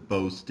down the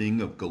boasting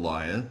of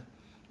Goliath?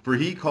 For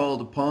he called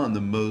upon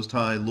the Most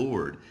High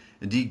Lord,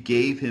 and he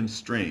gave him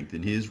strength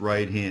in his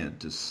right hand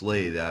to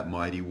slay that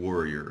mighty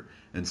warrior,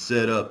 and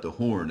set up the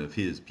horn of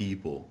his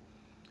people.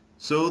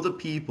 So the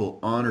people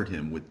honored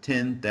him with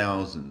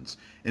 10,000s,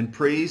 and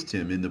praised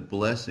him in the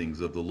blessings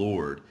of the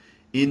Lord,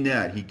 in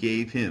that he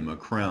gave him a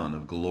crown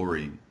of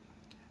glory.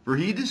 For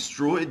he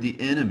destroyed the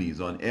enemies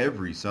on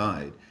every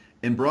side,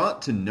 and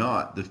brought to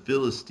naught the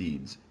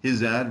Philistines,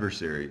 his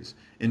adversaries,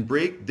 and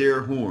brake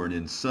their horn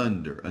in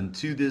sunder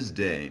unto this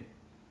day.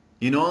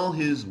 In all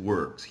his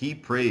works he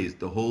praised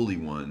the Holy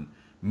One,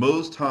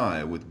 most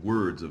high with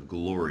words of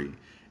glory,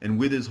 and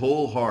with his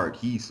whole heart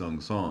he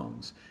sung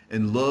songs,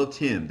 and loved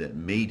him that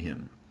made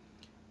him.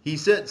 He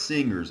set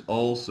singers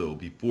also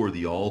before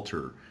the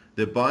altar,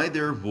 that by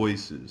their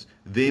voices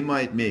they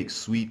might make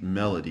sweet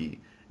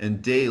melody,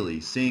 and daily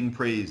sing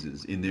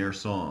praises in their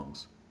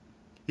songs.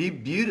 He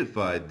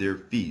beautified their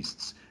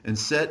feasts, and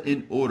set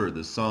in order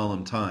the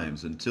solemn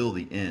times until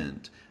the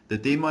end,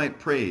 that they might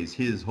praise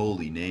his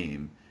holy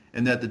name,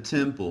 and that the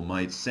temple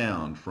might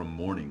sound from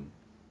morning.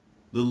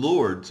 The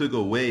Lord took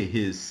away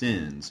his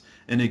sins,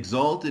 and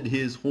exalted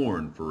his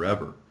horn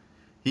forever.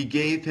 He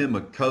gave him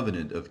a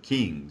covenant of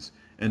kings,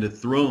 and a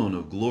throne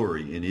of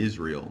glory in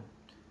Israel.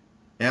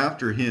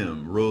 After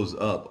him rose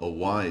up a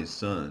wise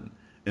son,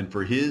 and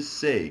for his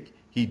sake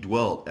he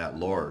dwelt at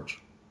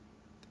large.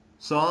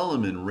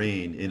 Solomon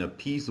reigned in a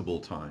peaceable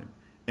time,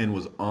 and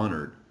was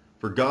honored,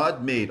 for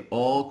God made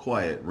all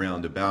quiet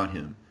round about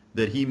him,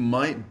 that he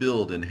might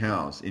build an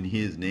house in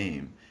his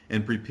name,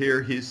 and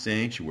prepare his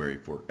sanctuary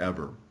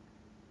forever.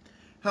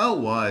 How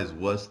wise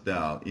wast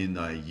thou in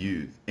thy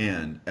youth,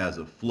 and, as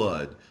a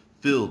flood,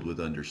 filled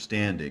with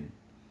understanding.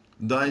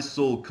 Thy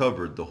soul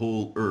covered the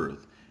whole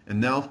earth,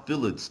 and thou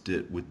filledst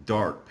it with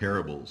dark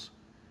parables.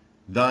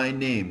 Thy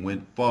name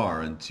went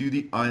far unto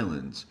the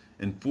islands,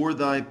 and for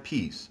thy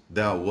peace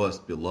thou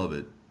wast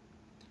beloved.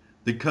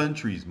 The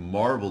countries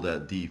marveled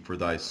at thee for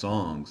thy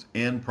songs,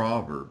 and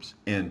proverbs,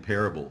 and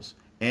parables,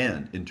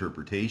 and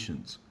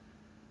interpretations.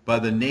 By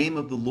the name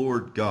of the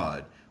Lord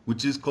God,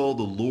 which is called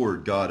the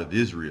Lord God of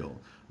Israel,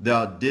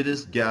 thou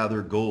didst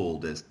gather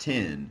gold as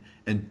tin,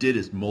 and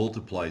didst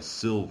multiply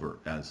silver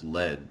as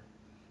lead.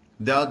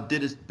 Thou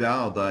didst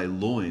bow thy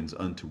loins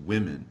unto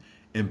women,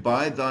 and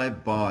by thy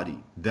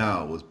body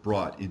thou wast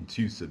brought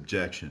into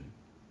subjection.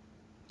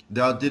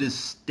 Thou didst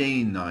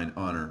stain thine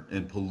honor,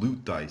 and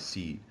pollute thy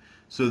seed,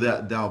 so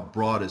that thou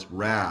broughtest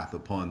wrath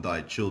upon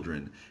thy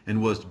children,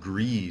 and wast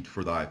grieved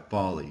for thy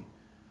folly.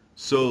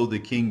 So the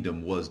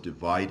kingdom was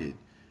divided,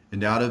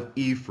 and out of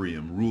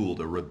Ephraim ruled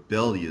a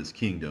rebellious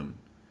kingdom.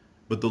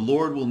 But the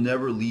Lord will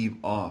never leave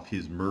off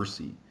his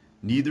mercy,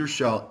 neither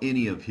shall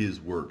any of his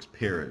works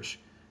perish,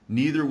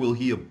 neither will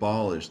he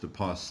abolish the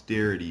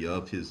posterity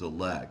of his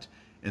elect,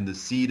 and the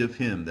seed of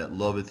him that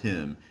loveth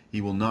him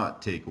he will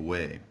not take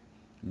away.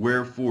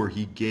 Wherefore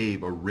he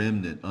gave a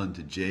remnant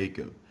unto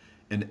Jacob,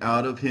 and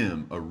out of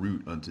him a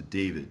root unto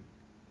David.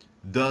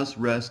 Thus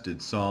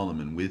rested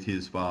Solomon with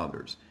his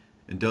fathers,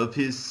 and of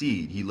his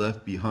seed he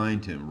left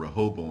behind him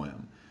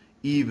Rehoboam,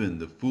 even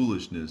the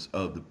foolishness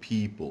of the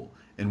people,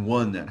 and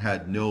one that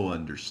had no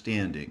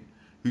understanding,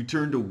 who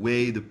turned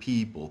away the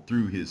people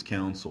through his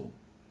counsel.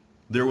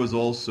 There was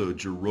also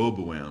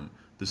Jeroboam,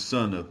 the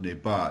son of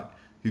Nebat,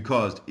 who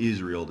caused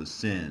Israel to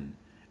sin,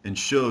 and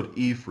showed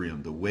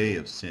Ephraim the way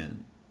of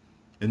sin.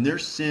 And their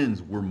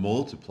sins were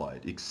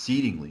multiplied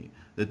exceedingly,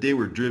 that they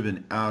were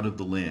driven out of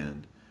the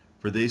land,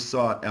 for they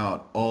sought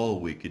out all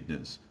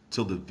wickedness,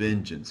 till the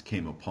vengeance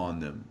came upon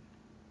them.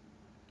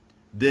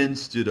 Then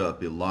stood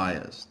up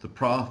Elias the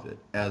prophet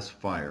as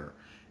fire,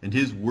 and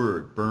his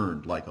word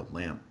burned like a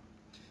lamp.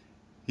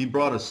 He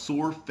brought a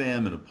sore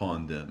famine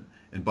upon them,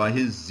 and by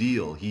his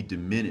zeal he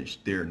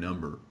diminished their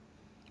number.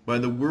 By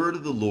the word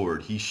of the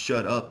Lord he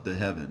shut up the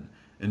heaven,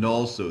 and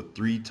also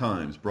 3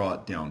 times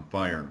brought down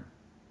fire.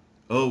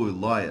 O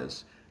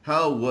Elias,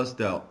 how wast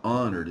thou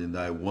honored in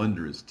thy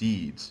wondrous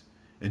deeds?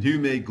 And who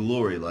made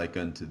glory like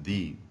unto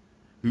thee?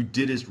 Who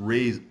didst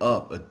raise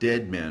up a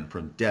dead man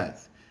from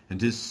death, and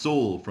his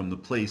soul from the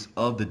place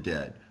of the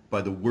dead,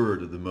 by the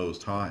word of the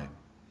Most High?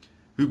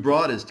 who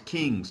broughtest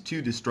kings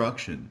to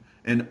destruction,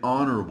 and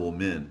honorable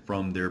men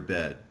from their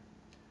bed,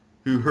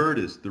 who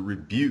heardest the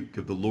rebuke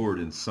of the Lord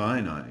in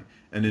Sinai,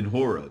 and in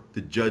Horeb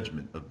the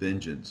judgment of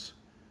vengeance,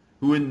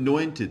 who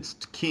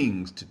anointedst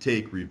kings to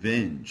take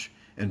revenge,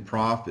 and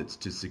prophets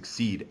to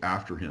succeed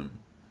after him,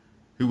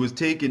 who was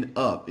taken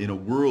up in a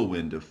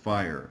whirlwind of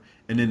fire,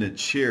 and in a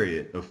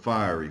chariot of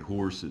fiery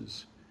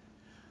horses,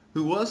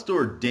 who wast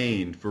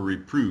ordained for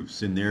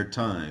reproofs in their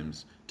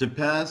times, to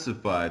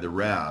pacify the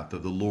wrath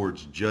of the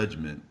Lord's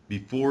judgment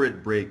before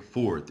it break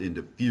forth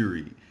into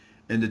fury,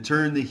 and to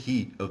turn the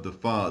heat of the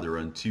Father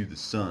unto the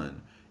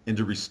Son, and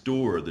to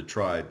restore the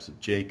tribes of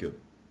Jacob.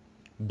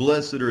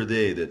 Blessed are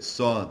they that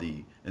saw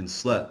thee, and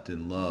slept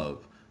in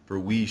love, for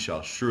we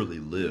shall surely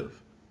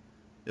live.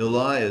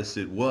 Elias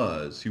it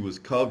was who was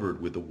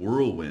covered with a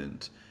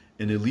whirlwind,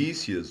 and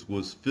Eliseus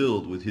was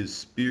filled with his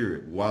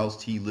spirit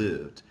whilst he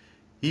lived.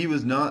 He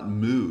was not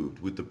moved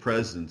with the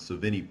presence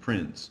of any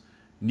prince,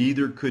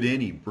 neither could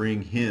any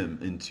bring him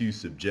into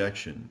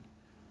subjection.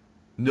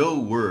 No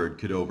word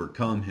could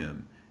overcome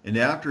him, and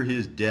after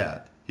his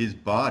death his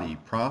body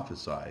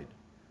prophesied.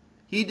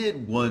 He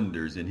did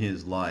wonders in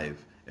his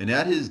life, and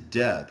at his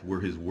death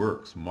were his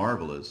works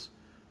marvelous.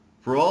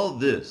 For all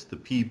this the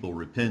people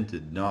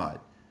repented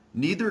not,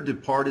 neither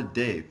departed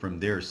they from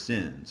their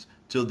sins,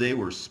 till they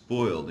were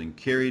spoiled and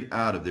carried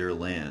out of their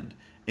land,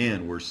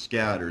 and were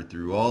scattered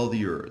through all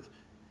the earth.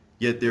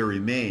 Yet there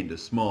remained a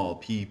small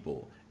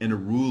people, and a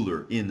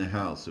ruler in the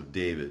house of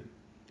David,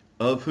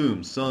 of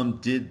whom some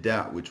did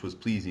that which was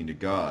pleasing to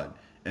God,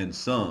 and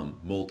some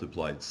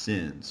multiplied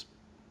sins.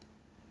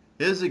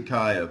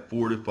 Hezekiah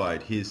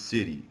fortified his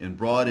city, and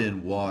brought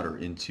in water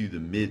into the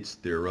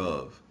midst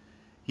thereof.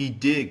 He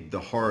digged the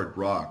hard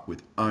rock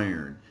with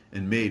iron,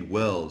 and made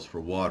wells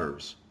for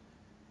waters.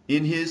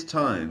 In his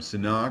time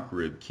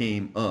Sennacherib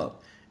came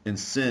up, and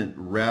sent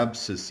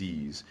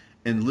Rabsaces,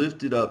 and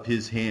lifted up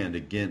his hand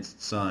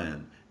against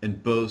Sion,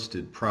 and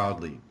boasted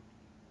proudly.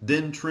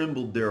 Then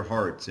trembled their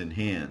hearts and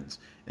hands,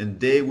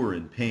 and they were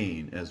in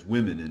pain as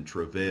women in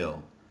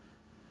travail.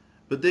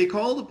 But they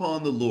called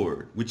upon the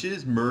Lord, which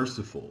is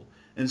merciful,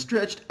 and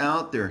stretched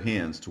out their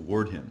hands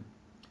toward him.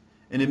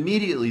 And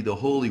immediately the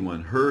Holy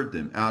One heard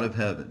them out of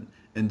heaven,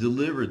 and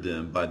delivered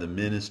them by the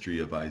ministry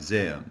of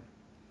Isaiah.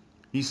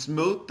 He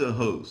smote the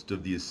host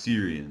of the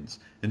Assyrians,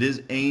 and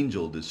his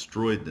angel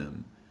destroyed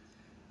them.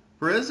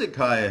 For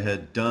Hezekiah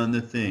had done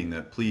the thing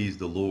that pleased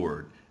the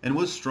Lord, and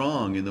was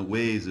strong in the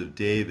ways of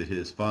David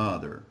his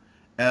father,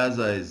 as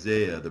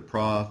Isaiah the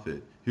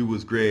prophet, who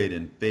was great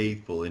and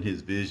faithful in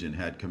his vision,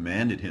 had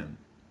commanded him.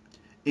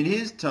 In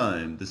his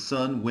time the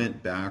sun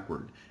went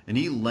backward, and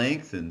he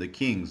lengthened the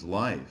king's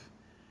life.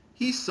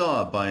 He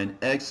saw by an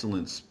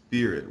excellent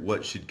spirit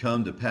what should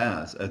come to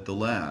pass at the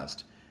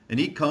last, and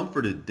he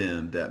comforted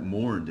them that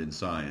mourned in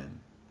Sion.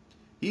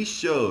 He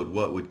showed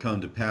what would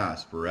come to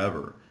pass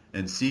forever,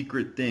 and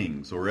secret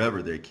things or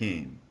ever they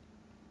came.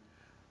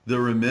 The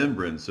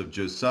remembrance of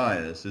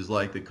Josias is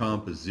like the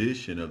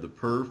composition of the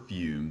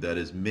perfume that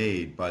is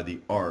made by the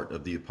art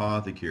of the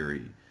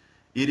apothecary.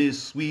 It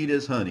is sweet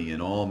as honey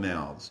in all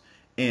mouths,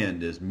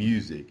 and as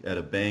music at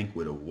a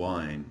banquet of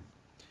wine.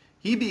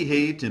 He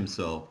behaved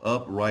himself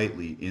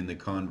uprightly in the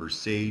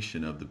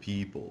conversation of the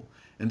people,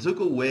 and took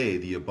away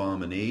the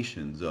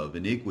abominations of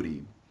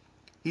iniquity.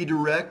 He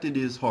directed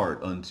his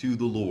heart unto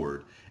the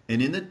Lord,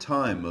 and in the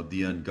time of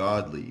the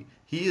ungodly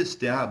he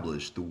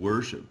established the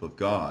worship of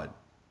God.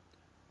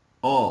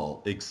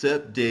 All,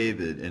 except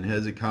David and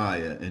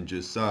Hezekiah and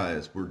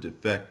Josias, were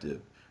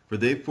defective, for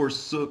they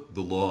forsook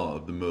the law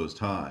of the Most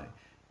High.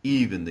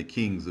 Even the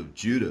kings of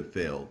Judah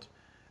failed.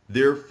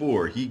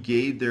 Therefore he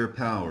gave their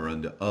power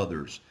unto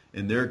others,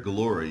 and their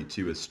glory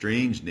to a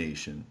strange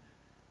nation.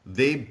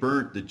 They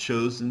burnt the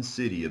chosen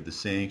city of the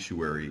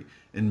sanctuary,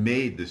 and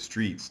made the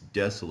streets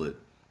desolate,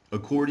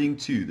 according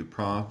to the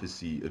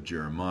prophecy of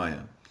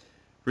Jeremiah.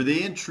 For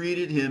they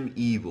entreated him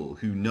evil,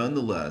 who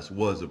nonetheless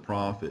was a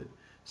prophet,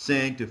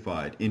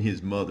 sanctified in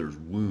his mother's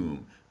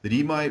womb, that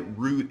he might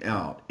root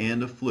out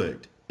and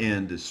afflict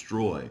and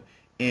destroy,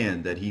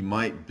 and that he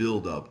might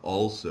build up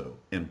also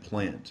and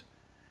plant.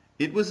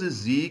 It was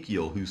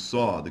Ezekiel who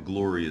saw the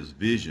glorious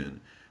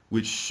vision,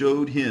 which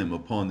showed him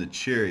upon the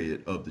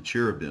chariot of the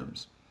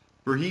cherubims.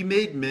 For he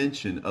made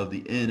mention of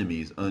the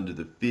enemies under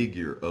the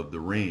figure of the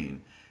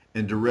rain,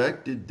 and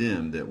directed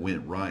them that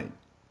went right.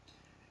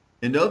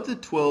 And of the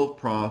 12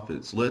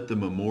 prophets let the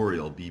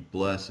memorial be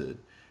blessed,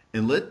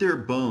 and let their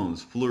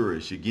bones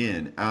flourish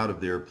again out of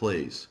their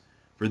place.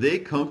 For they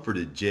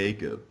comforted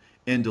Jacob,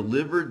 and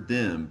delivered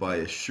them by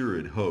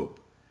assured hope.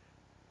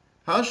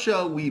 How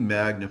shall we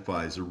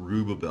magnify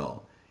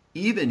Zerubbabel?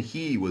 Even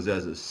he was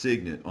as a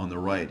signet on the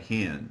right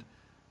hand.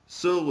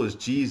 So was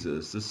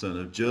Jesus the son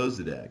of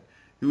Josedech,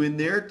 who in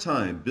their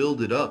time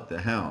builded up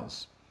the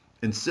house,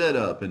 and set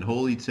up an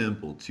holy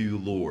temple to the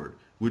Lord,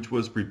 which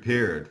was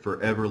prepared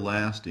for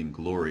everlasting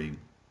glory.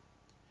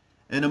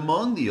 And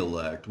among the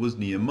elect was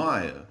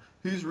Nehemiah,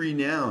 whose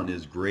renown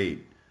is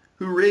great,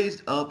 who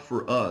raised up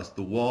for us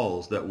the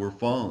walls that were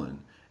fallen,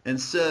 and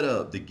set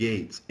up the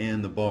gates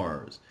and the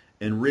bars,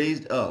 and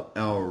raised up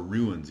our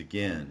ruins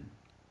again.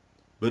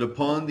 But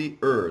upon the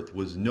earth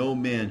was no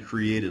man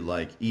created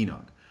like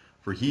Enoch,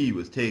 for he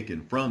was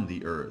taken from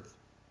the earth.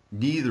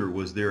 Neither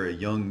was there a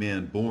young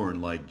man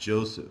born like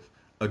Joseph,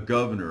 a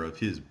governor of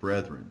his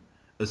brethren,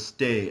 a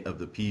stay of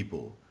the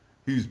people,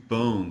 whose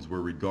bones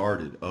were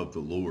regarded of the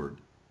Lord.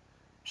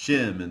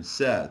 Shem and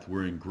Seth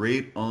were in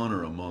great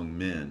honor among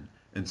men,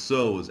 and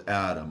so was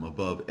Adam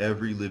above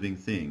every living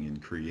thing in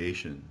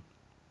creation.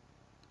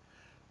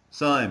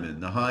 Simon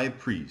the high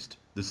priest,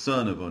 the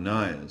son of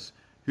Onias,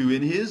 who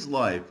in his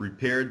life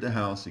repaired the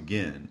house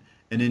again,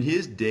 and in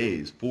his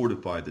days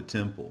fortified the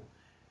temple.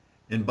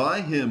 And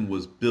by him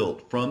was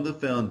built from the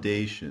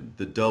foundation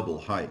the double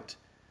height,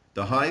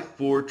 the high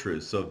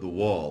fortress of the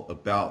wall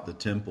about the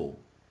temple.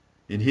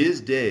 In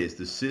his days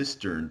the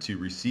cistern to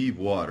receive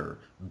water,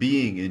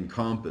 being in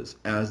compass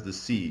as the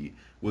sea,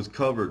 was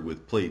covered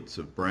with plates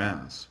of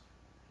brass.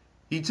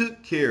 He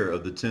took care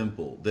of the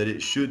temple, that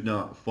it should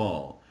not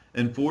fall,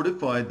 and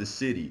fortified the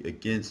city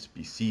against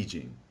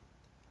besieging.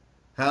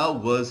 How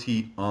was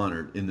he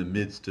honored in the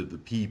midst of the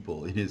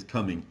people in his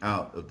coming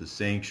out of the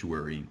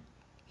sanctuary!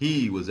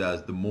 He was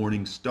as the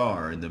morning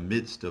star in the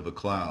midst of a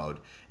cloud,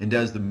 and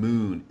as the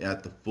moon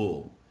at the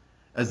full,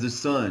 as the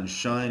sun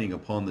shining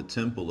upon the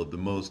temple of the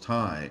Most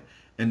High,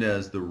 and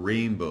as the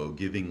rainbow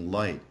giving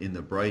light in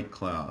the bright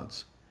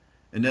clouds,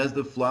 and as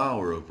the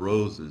flower of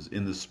roses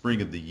in the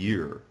spring of the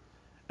year,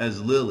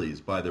 as lilies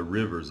by the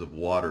rivers of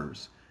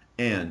waters,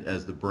 and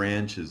as the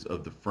branches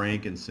of the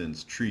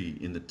frankincense tree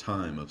in the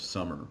time of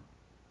summer,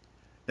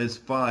 as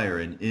fire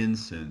and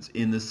incense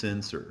in the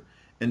censer,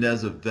 and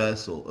as a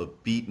vessel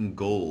of beaten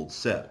gold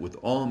set with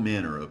all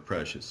manner of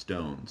precious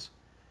stones,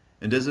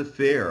 and as a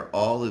fair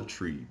olive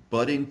tree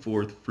budding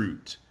forth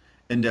fruit,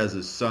 and as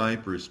a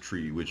cypress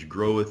tree which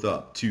groweth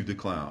up to the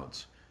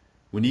clouds.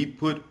 When he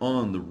put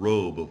on the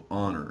robe of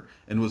honor,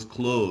 and was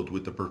clothed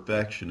with the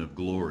perfection of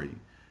glory,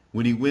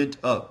 when he went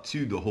up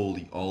to the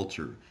holy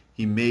altar,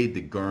 he made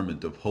the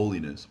garment of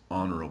holiness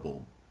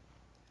honorable.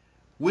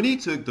 When he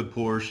took the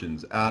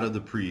portions out of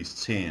the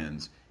priest's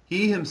hands,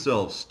 he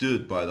himself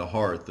stood by the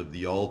hearth of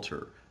the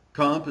altar,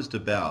 compassed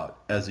about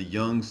as a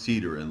young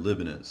cedar and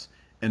Libanus,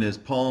 and as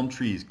palm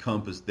trees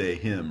compassed they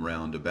him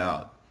round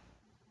about.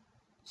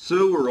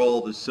 So were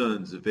all the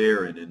sons of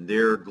Aaron in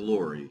their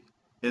glory,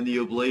 and the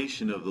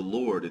oblation of the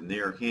Lord in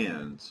their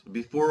hands,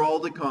 before all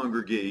the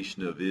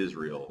congregation of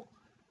Israel.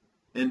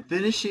 And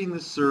finishing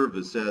the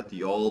service at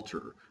the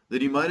altar,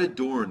 that he might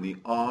adorn the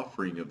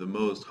offering of the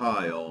Most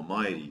High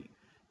Almighty,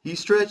 he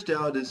stretched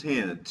out his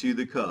hand to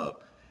the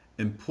cup,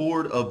 and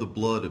poured of the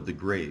blood of the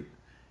grape.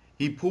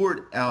 He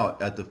poured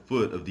out at the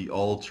foot of the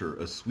altar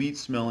a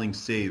sweet-smelling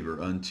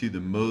savor unto the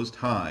Most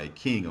High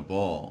King of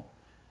all.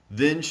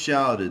 Then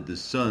shouted the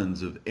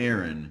sons of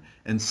Aaron,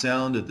 and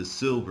sounded the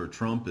silver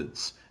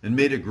trumpets, and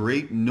made a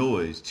great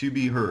noise to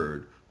be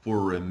heard for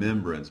a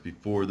remembrance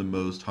before the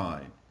Most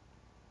High.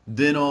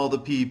 Then all the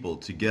people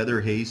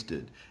together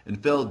hasted,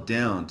 and fell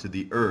down to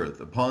the earth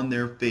upon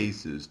their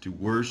faces to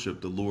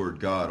worship the Lord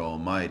God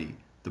Almighty,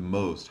 the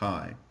Most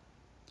High.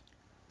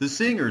 The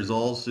singers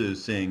also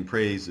sang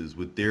praises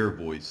with their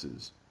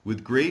voices.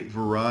 With great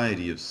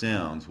variety of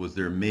sounds was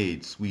there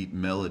made sweet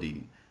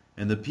melody.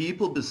 And the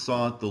people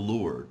besought the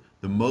Lord,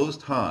 the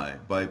Most High,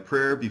 by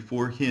prayer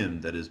before him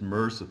that is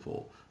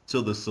merciful,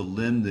 till the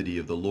solemnity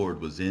of the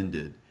Lord was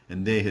ended,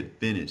 and they had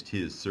finished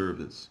his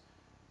service.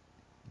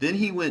 Then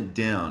he went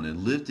down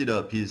and lifted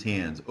up his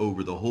hands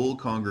over the whole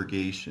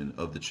congregation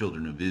of the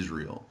children of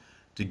Israel,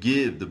 to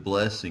give the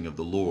blessing of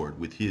the Lord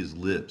with his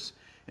lips,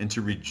 and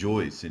to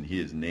rejoice in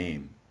his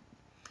name.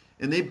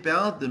 And they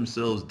bowed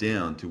themselves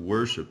down to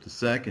worship the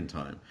second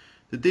time,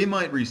 that they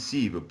might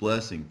receive a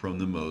blessing from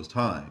the Most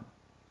High.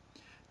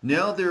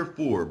 Now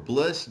therefore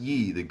bless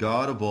ye the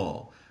God of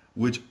all,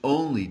 which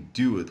only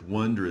doeth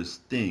wondrous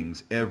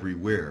things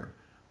everywhere,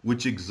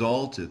 which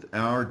exalteth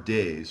our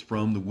days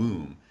from the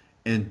womb,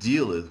 and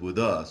dealeth with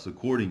us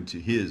according to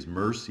his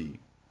mercy.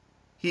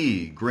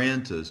 He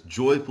grant us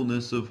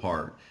joyfulness of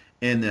heart,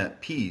 and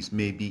that peace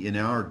may be in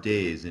our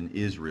days in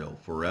Israel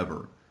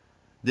forever.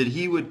 That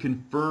he would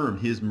confirm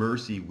his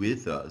mercy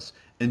with us,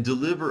 and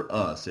deliver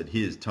us at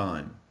his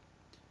time.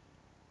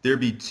 There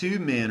be two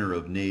manner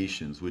of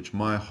nations which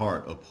my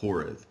heart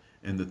abhorreth,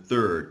 and the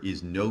third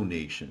is no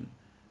nation.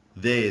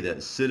 They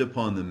that sit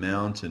upon the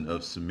mountain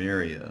of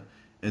Samaria,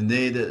 and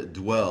they that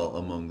dwell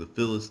among the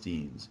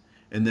Philistines,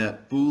 and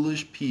that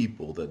foolish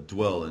people that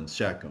dwell in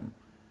Shechem.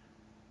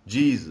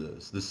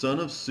 Jesus, the son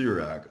of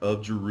Sirach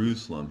of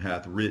Jerusalem,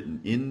 hath written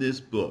in this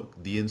book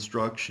the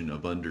instruction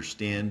of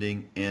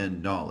understanding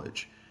and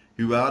knowledge,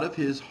 who out of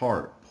his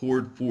heart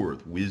poured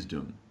forth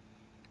wisdom.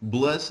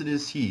 Blessed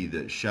is he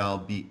that shall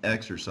be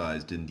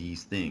exercised in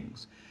these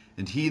things,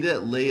 and he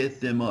that layeth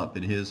them up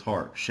in his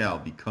heart shall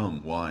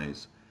become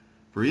wise.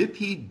 For if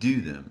he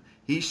do them,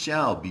 he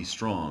shall be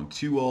strong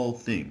to all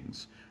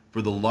things.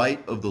 For the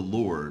light of the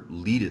Lord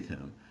leadeth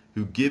him,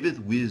 who giveth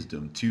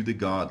wisdom to the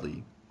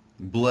godly.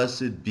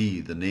 Blessed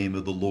be the name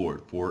of the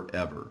Lord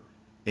forever.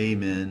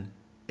 Amen.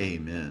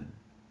 Amen.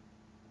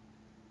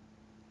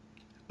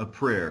 A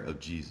prayer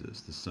of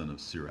Jesus, the son of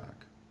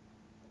Sirach.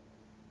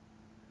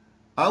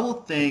 I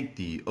will thank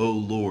thee, O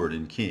Lord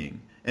and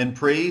King, and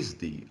praise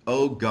thee,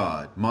 O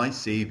God, my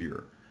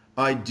Savior.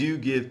 I do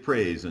give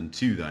praise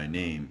unto thy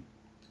name.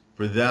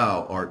 For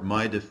thou art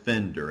my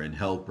defender and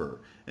helper,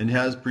 and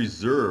hast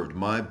preserved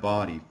my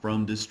body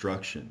from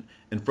destruction,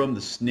 and from the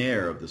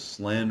snare of the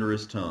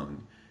slanderous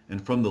tongue,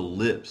 and from the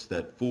lips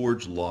that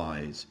forge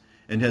lies,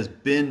 and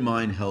hast been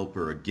mine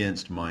helper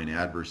against mine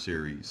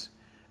adversaries,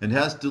 and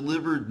hast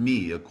delivered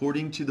me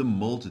according to the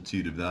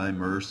multitude of thy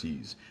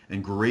mercies,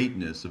 and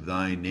greatness of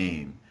thy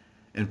name,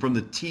 and from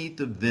the teeth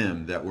of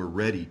them that were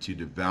ready to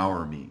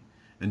devour me,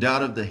 and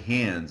out of the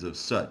hands of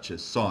such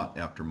as sought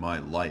after my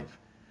life,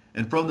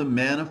 and from the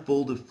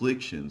manifold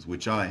afflictions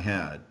which I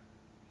had,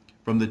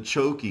 from the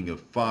choking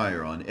of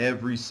fire on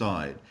every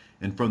side,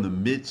 and from the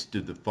midst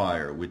of the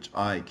fire which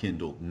I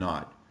kindled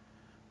not,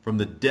 from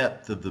the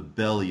depth of the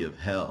belly of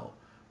hell,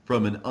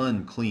 from an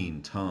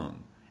unclean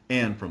tongue,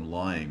 and from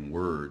lying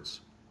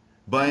words.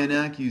 By an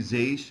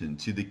accusation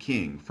to the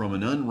king from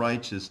an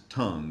unrighteous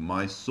tongue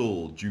my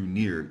soul drew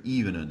near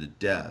even unto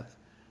death.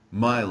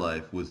 My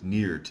life was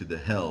near to the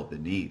hell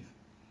beneath.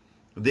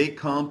 They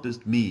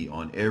compassed me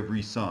on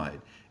every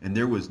side, and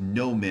there was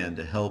no man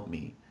to help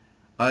me.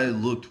 I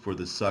looked for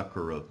the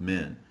succor of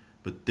men,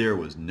 but there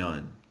was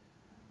none.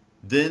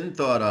 Then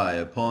thought I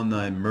upon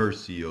thy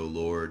mercy, O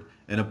Lord,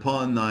 and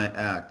upon thy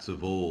acts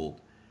of old,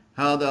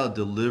 how thou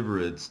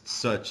deliveredst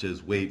such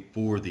as wait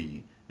for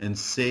thee, and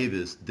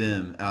savest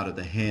them out of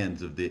the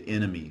hands of the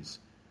enemies.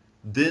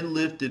 Then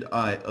lifted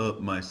I up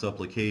my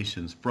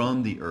supplications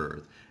from the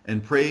earth,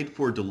 and prayed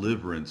for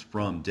deliverance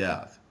from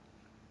death.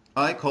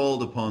 I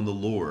called upon the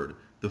Lord,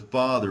 the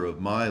Father of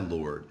my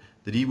Lord,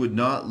 that he would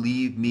not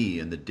leave me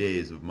in the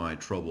days of my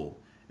trouble,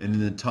 and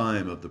in the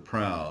time of the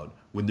proud,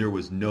 when there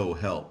was no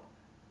help.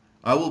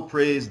 I will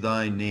praise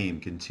thy name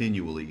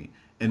continually,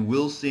 and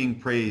will sing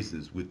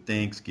praises with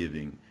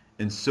thanksgiving,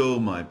 and so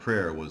my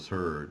prayer was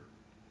heard.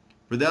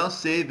 For thou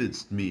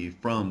savedst me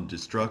from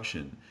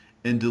destruction,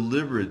 and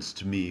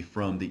deliveredst me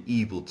from the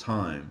evil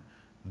time.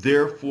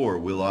 Therefore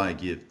will I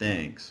give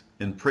thanks,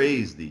 and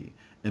praise thee,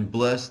 and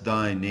bless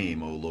thy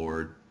name, O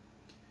Lord.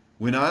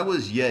 When I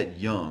was yet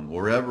young,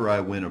 or ever I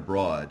went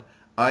abroad,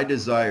 I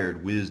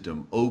desired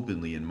wisdom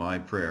openly in my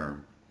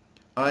prayer.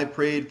 I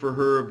prayed for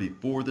her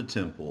before the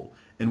temple,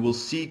 and will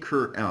seek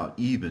her out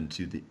even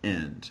to the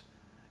end.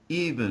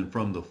 Even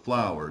from the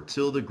flower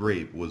till the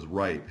grape was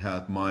ripe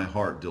hath my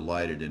heart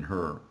delighted in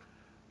her.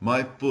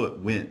 My foot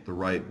went the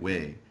right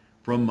way.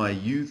 From my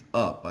youth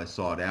up I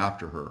sought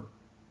after her.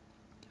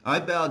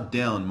 I bowed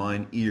down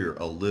mine ear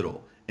a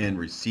little, and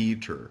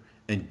received her,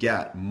 and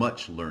gat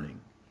much learning.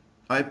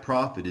 I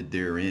profited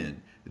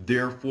therein.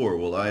 Therefore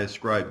will I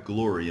ascribe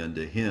glory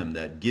unto him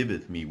that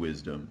giveth me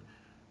wisdom.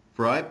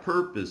 For I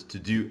purposed to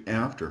do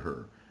after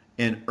her,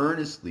 and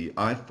earnestly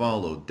I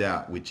followed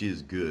that which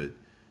is good.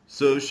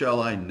 So shall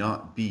I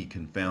not be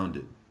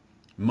confounded.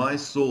 My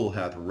soul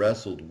hath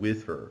wrestled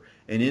with her,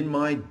 and in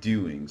my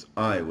doings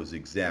I was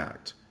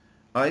exact.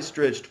 I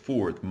stretched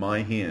forth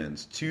my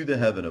hands to the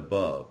heaven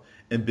above,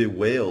 and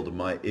bewailed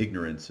my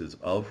ignorances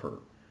of her.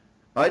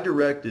 I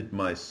directed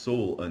my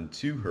soul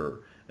unto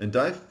her, and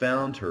I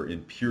found her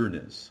in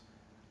pureness.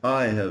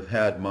 I have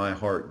had my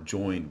heart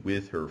joined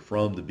with her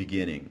from the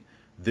beginning.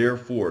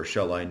 Therefore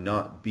shall I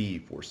not be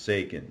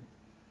forsaken.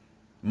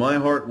 My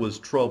heart was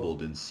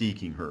troubled in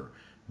seeking her.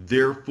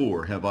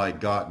 Therefore have I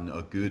gotten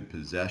a good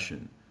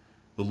possession.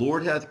 The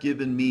Lord hath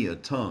given me a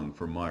tongue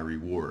for my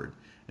reward,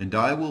 and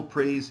I will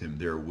praise him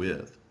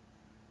therewith.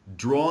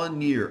 Draw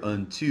near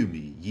unto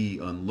me, ye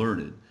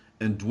unlearned,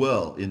 and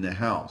dwell in the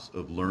house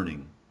of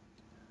learning.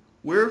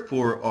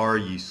 Wherefore are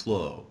ye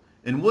slow?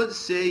 And what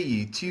say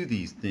ye to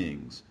these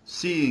things,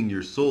 seeing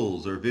your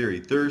souls are very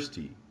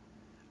thirsty?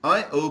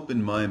 I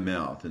opened my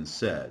mouth and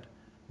said,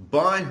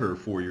 Buy her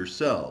for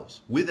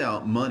yourselves,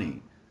 without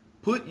money.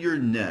 Put your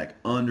neck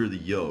under the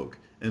yoke,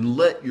 and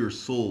let your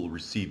soul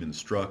receive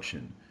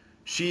instruction.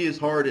 She is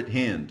hard at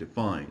hand to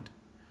find.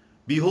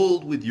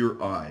 Behold with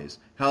your eyes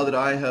how that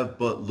I have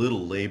but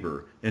little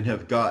labor, and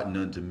have gotten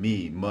unto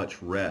me much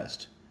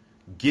rest.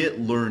 Get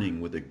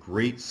learning with a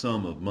great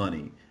sum of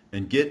money,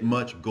 and get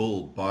much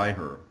gold by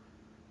her.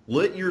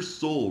 Let your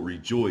soul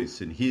rejoice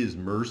in his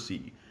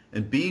mercy,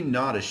 and be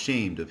not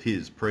ashamed of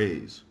his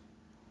praise.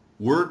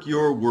 Work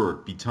your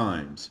work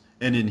betimes,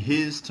 and in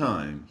his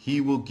time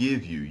he will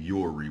give you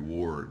your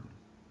reward.